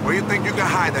 Where you think you can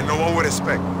hide that no one would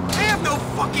expect? I have no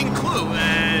fucking clue.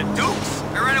 Dukes.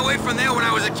 I ran away from there when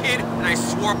I was a kid, and I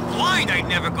swore blind I'd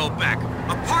never go back.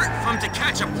 Apart from to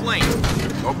catch a plane.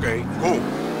 Okay, cool.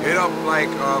 Hit up, like,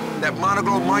 that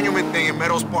Monoglow Monument thing in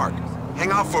Meadows Park.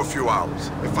 Hang out for a few hours.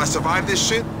 If I survive this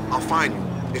shit, I'll find you.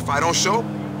 If I don't show,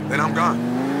 then I'm gone.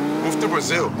 Move to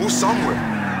Brazil. Move somewhere.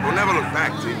 You'll never look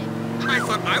back, T. I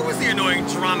thought I was the annoying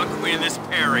drama queen in this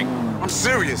pairing. I'm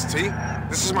serious, T.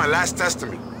 This is my last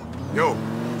testament. Yo,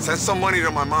 send some money to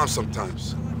my mom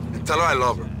sometimes. And tell her I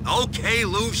love her. Okay,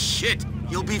 Lou, shit.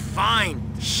 You'll be fine.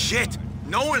 Shit.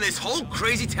 No one in this whole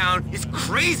crazy town is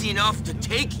crazy enough to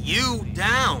take you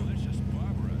down.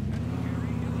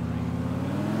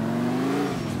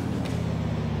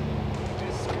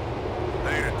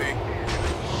 Later, D.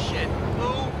 Shit,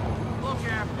 Lou. Look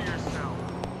after yourself.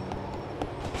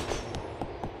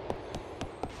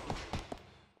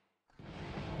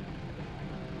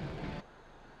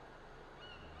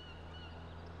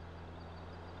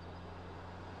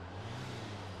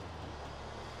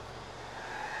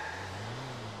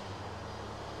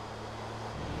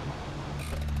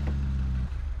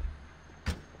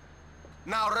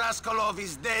 Now Raskolov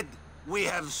is dead, we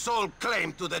have sole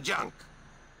claim to the junk.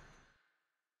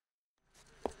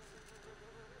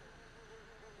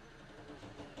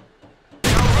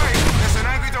 There's an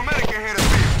angry Dominican here to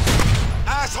see you.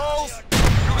 Assholes!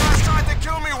 You guys tried to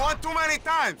kill me one too many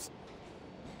times!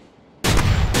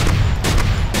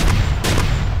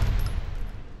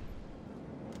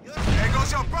 There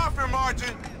goes your profit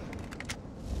margin!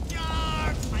 I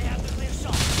have the clear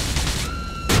shot.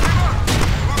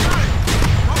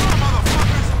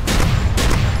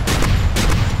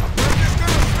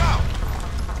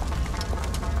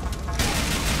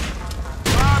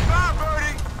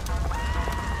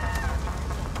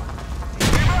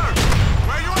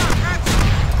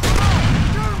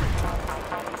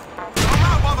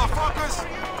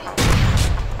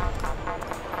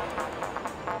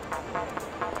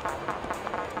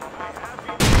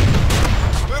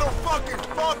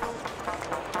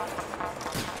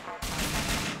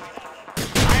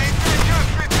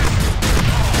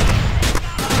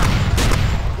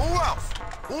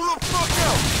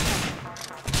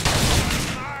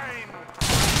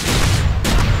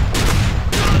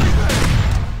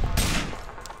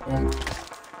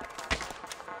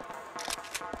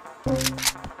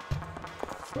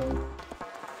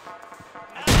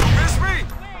 Miss me!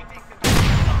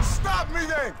 Stop me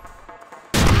then!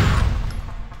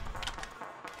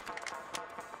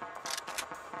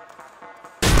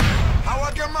 How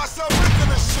I get myself into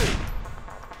this shit?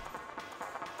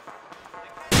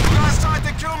 You guys tried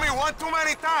to kill me one too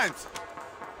many times!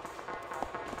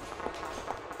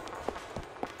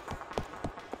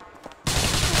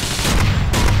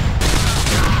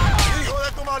 Hijo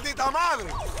de tu maldita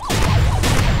madre!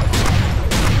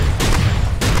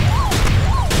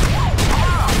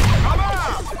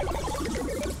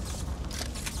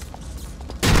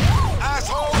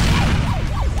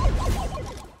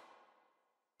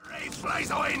 Ray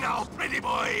flies away now, pretty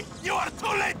boy. You are too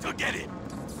late to get him.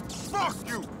 Fuck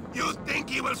you! You think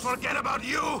he will forget about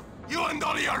you? You and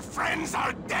all your friends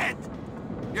are dead.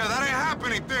 Yeah, that ain't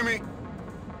happening, Timmy.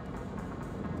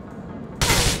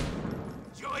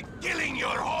 You're killing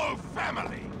your whole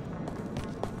family.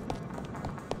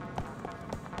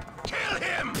 Kill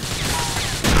him!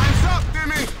 Time's up,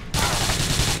 Timmy!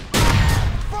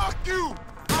 Fuck you!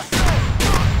 I said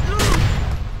fuck you!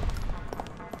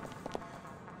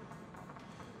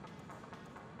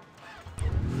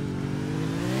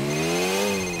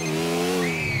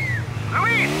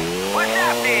 Luis, what's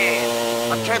happening?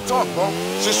 I can't talk, bro.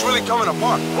 It's just really coming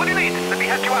apart. What do you need? Let me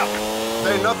help you out.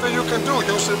 There ain't nothing you can do,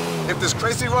 Yusuf. If this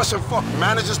crazy Russian fuck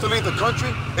manages to leave the country,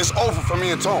 it's over for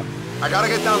me and Tom. I gotta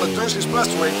get down the Deuce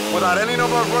Expressway without any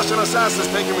number of Russian assassins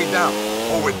taking me down.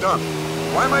 Or we're done.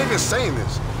 Why am I even saying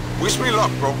this? Wish me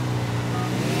luck, bro.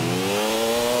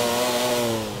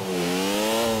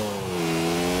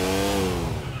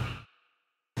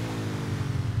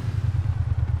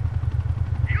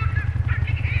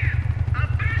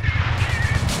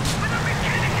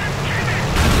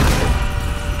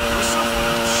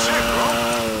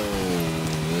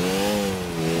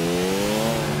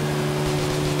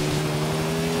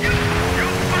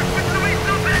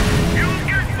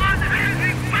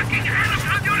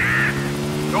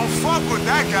 Don't fuck with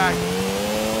that guy.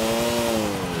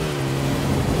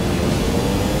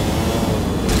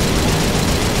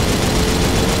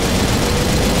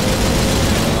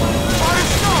 Party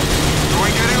stop! You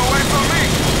ain't getting away from me.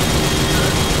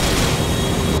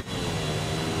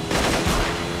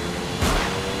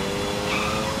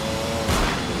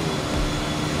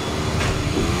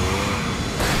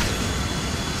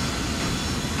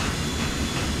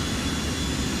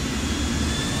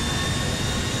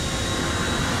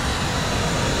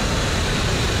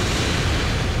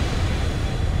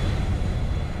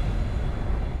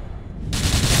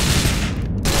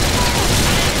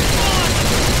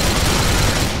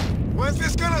 When's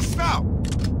this gonna stop?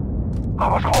 I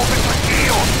was hoping to see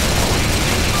you.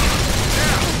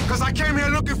 Yeah, because I came here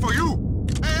looking for you.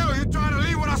 Hey, yo, you trying to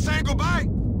leave without saying goodbye?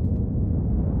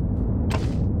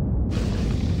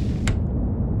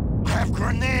 I have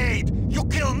grenade. You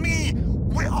kill me,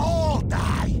 we all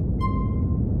die.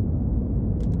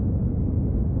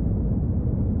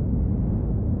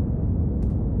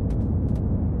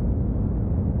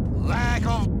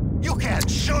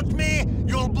 approach me,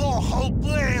 you'll blow a whole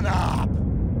plane up.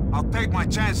 I'll take my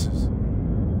chances.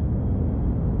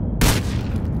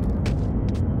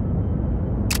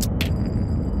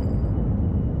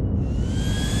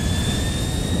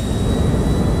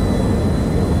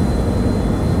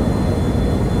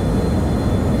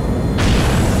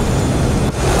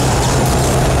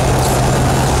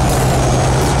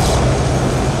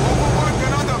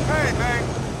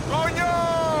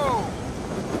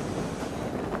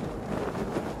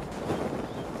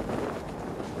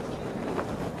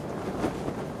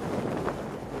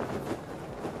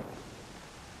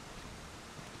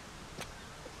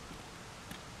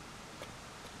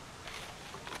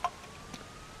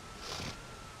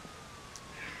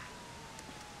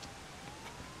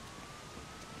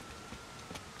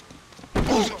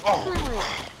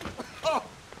 Oh,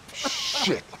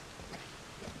 shit.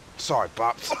 Sorry,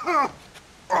 Pops.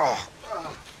 Oh,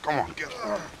 come on, get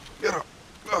up. Get up.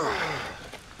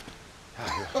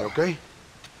 You okay?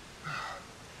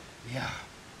 Yeah,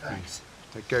 thanks.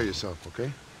 Take care of yourself,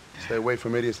 okay? Stay away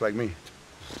from idiots like me.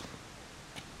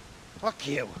 Fuck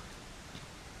you.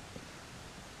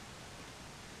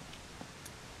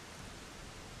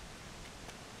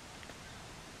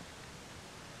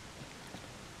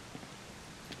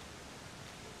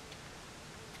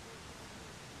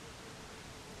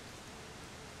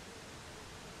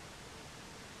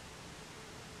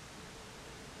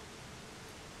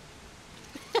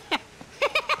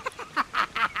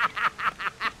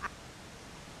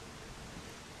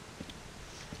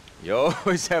 You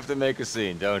always have to make a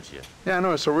scene, don't you? Yeah, I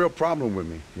know, it's a real problem with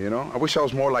me, you know? I wish I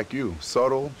was more like you.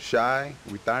 Subtle, shy,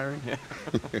 retiring.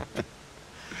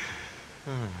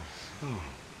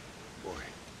 Boy.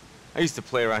 I used to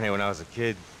play around here when I was a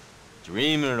kid.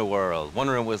 Dreaming of the world,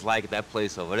 wondering what it was like at that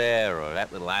place over there, or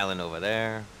that little island over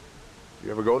there.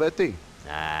 You ever go that deep?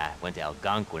 Nah, went to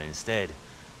Algonquin instead,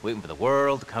 waiting for the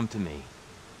world to come to me.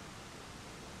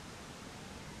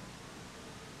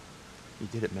 You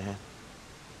did it, man.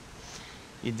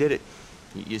 You did it.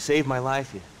 You saved my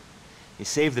life. You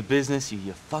saved the business.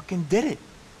 You fucking did it.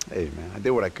 Hey, man, I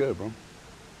did what I could, bro.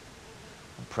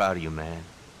 I'm proud of you, man.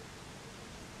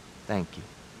 Thank you.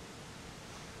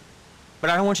 But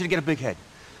I don't want you to get a big head.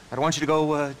 I don't want you to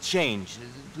go change,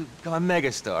 become a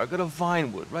megastar, go to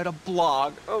Vinewood, write a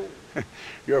blog. Oh.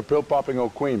 You're a pill-popping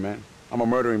old queen, man. I'm a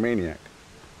murdering maniac.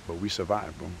 But we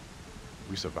survived, bro.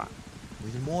 We survived.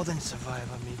 We did more than survive,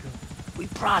 amigo. We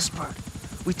prospered.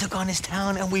 We took on this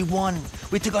town and we won.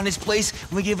 We took on this place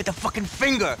and we gave it the fucking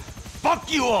finger.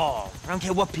 Fuck you all! I don't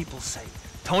care what people say.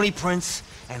 Tony Prince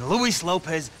and Luis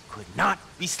Lopez could not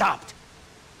be stopped.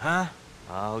 Huh?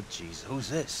 Oh, jeez, who's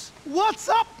this? What's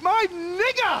up, my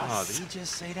niggas? Oh, did he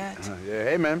just say that? Yeah,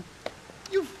 hey, man.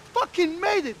 You fucking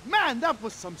made it. Man, that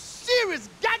was some serious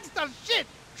gangster shit.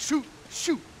 Shoot,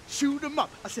 shoot, shoot 'em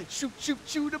up. I said shoot, shoot,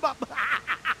 shoot 'em up.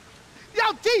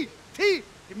 Yo, T,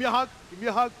 give me a hug, give me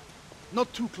a hug.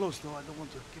 Not too close, though. I don't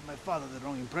want to give my father the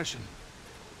wrong impression.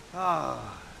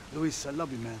 Ah, Luis, I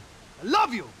love you, man. I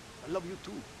love you. I love you,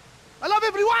 too. I love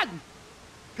everyone.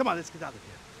 Come on, let's get out of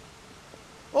here.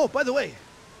 Oh, by the way,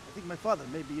 I think my father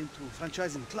may be into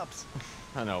franchising clubs.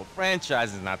 I know,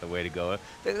 franchise is not the way to go.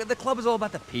 The club is all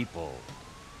about the people.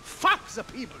 Fuck the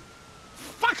people.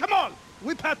 Fuck them all.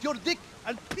 Whip out your dick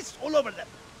and piss all over them.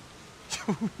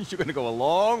 You're gonna go a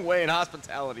long way in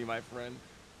hospitality, my friend.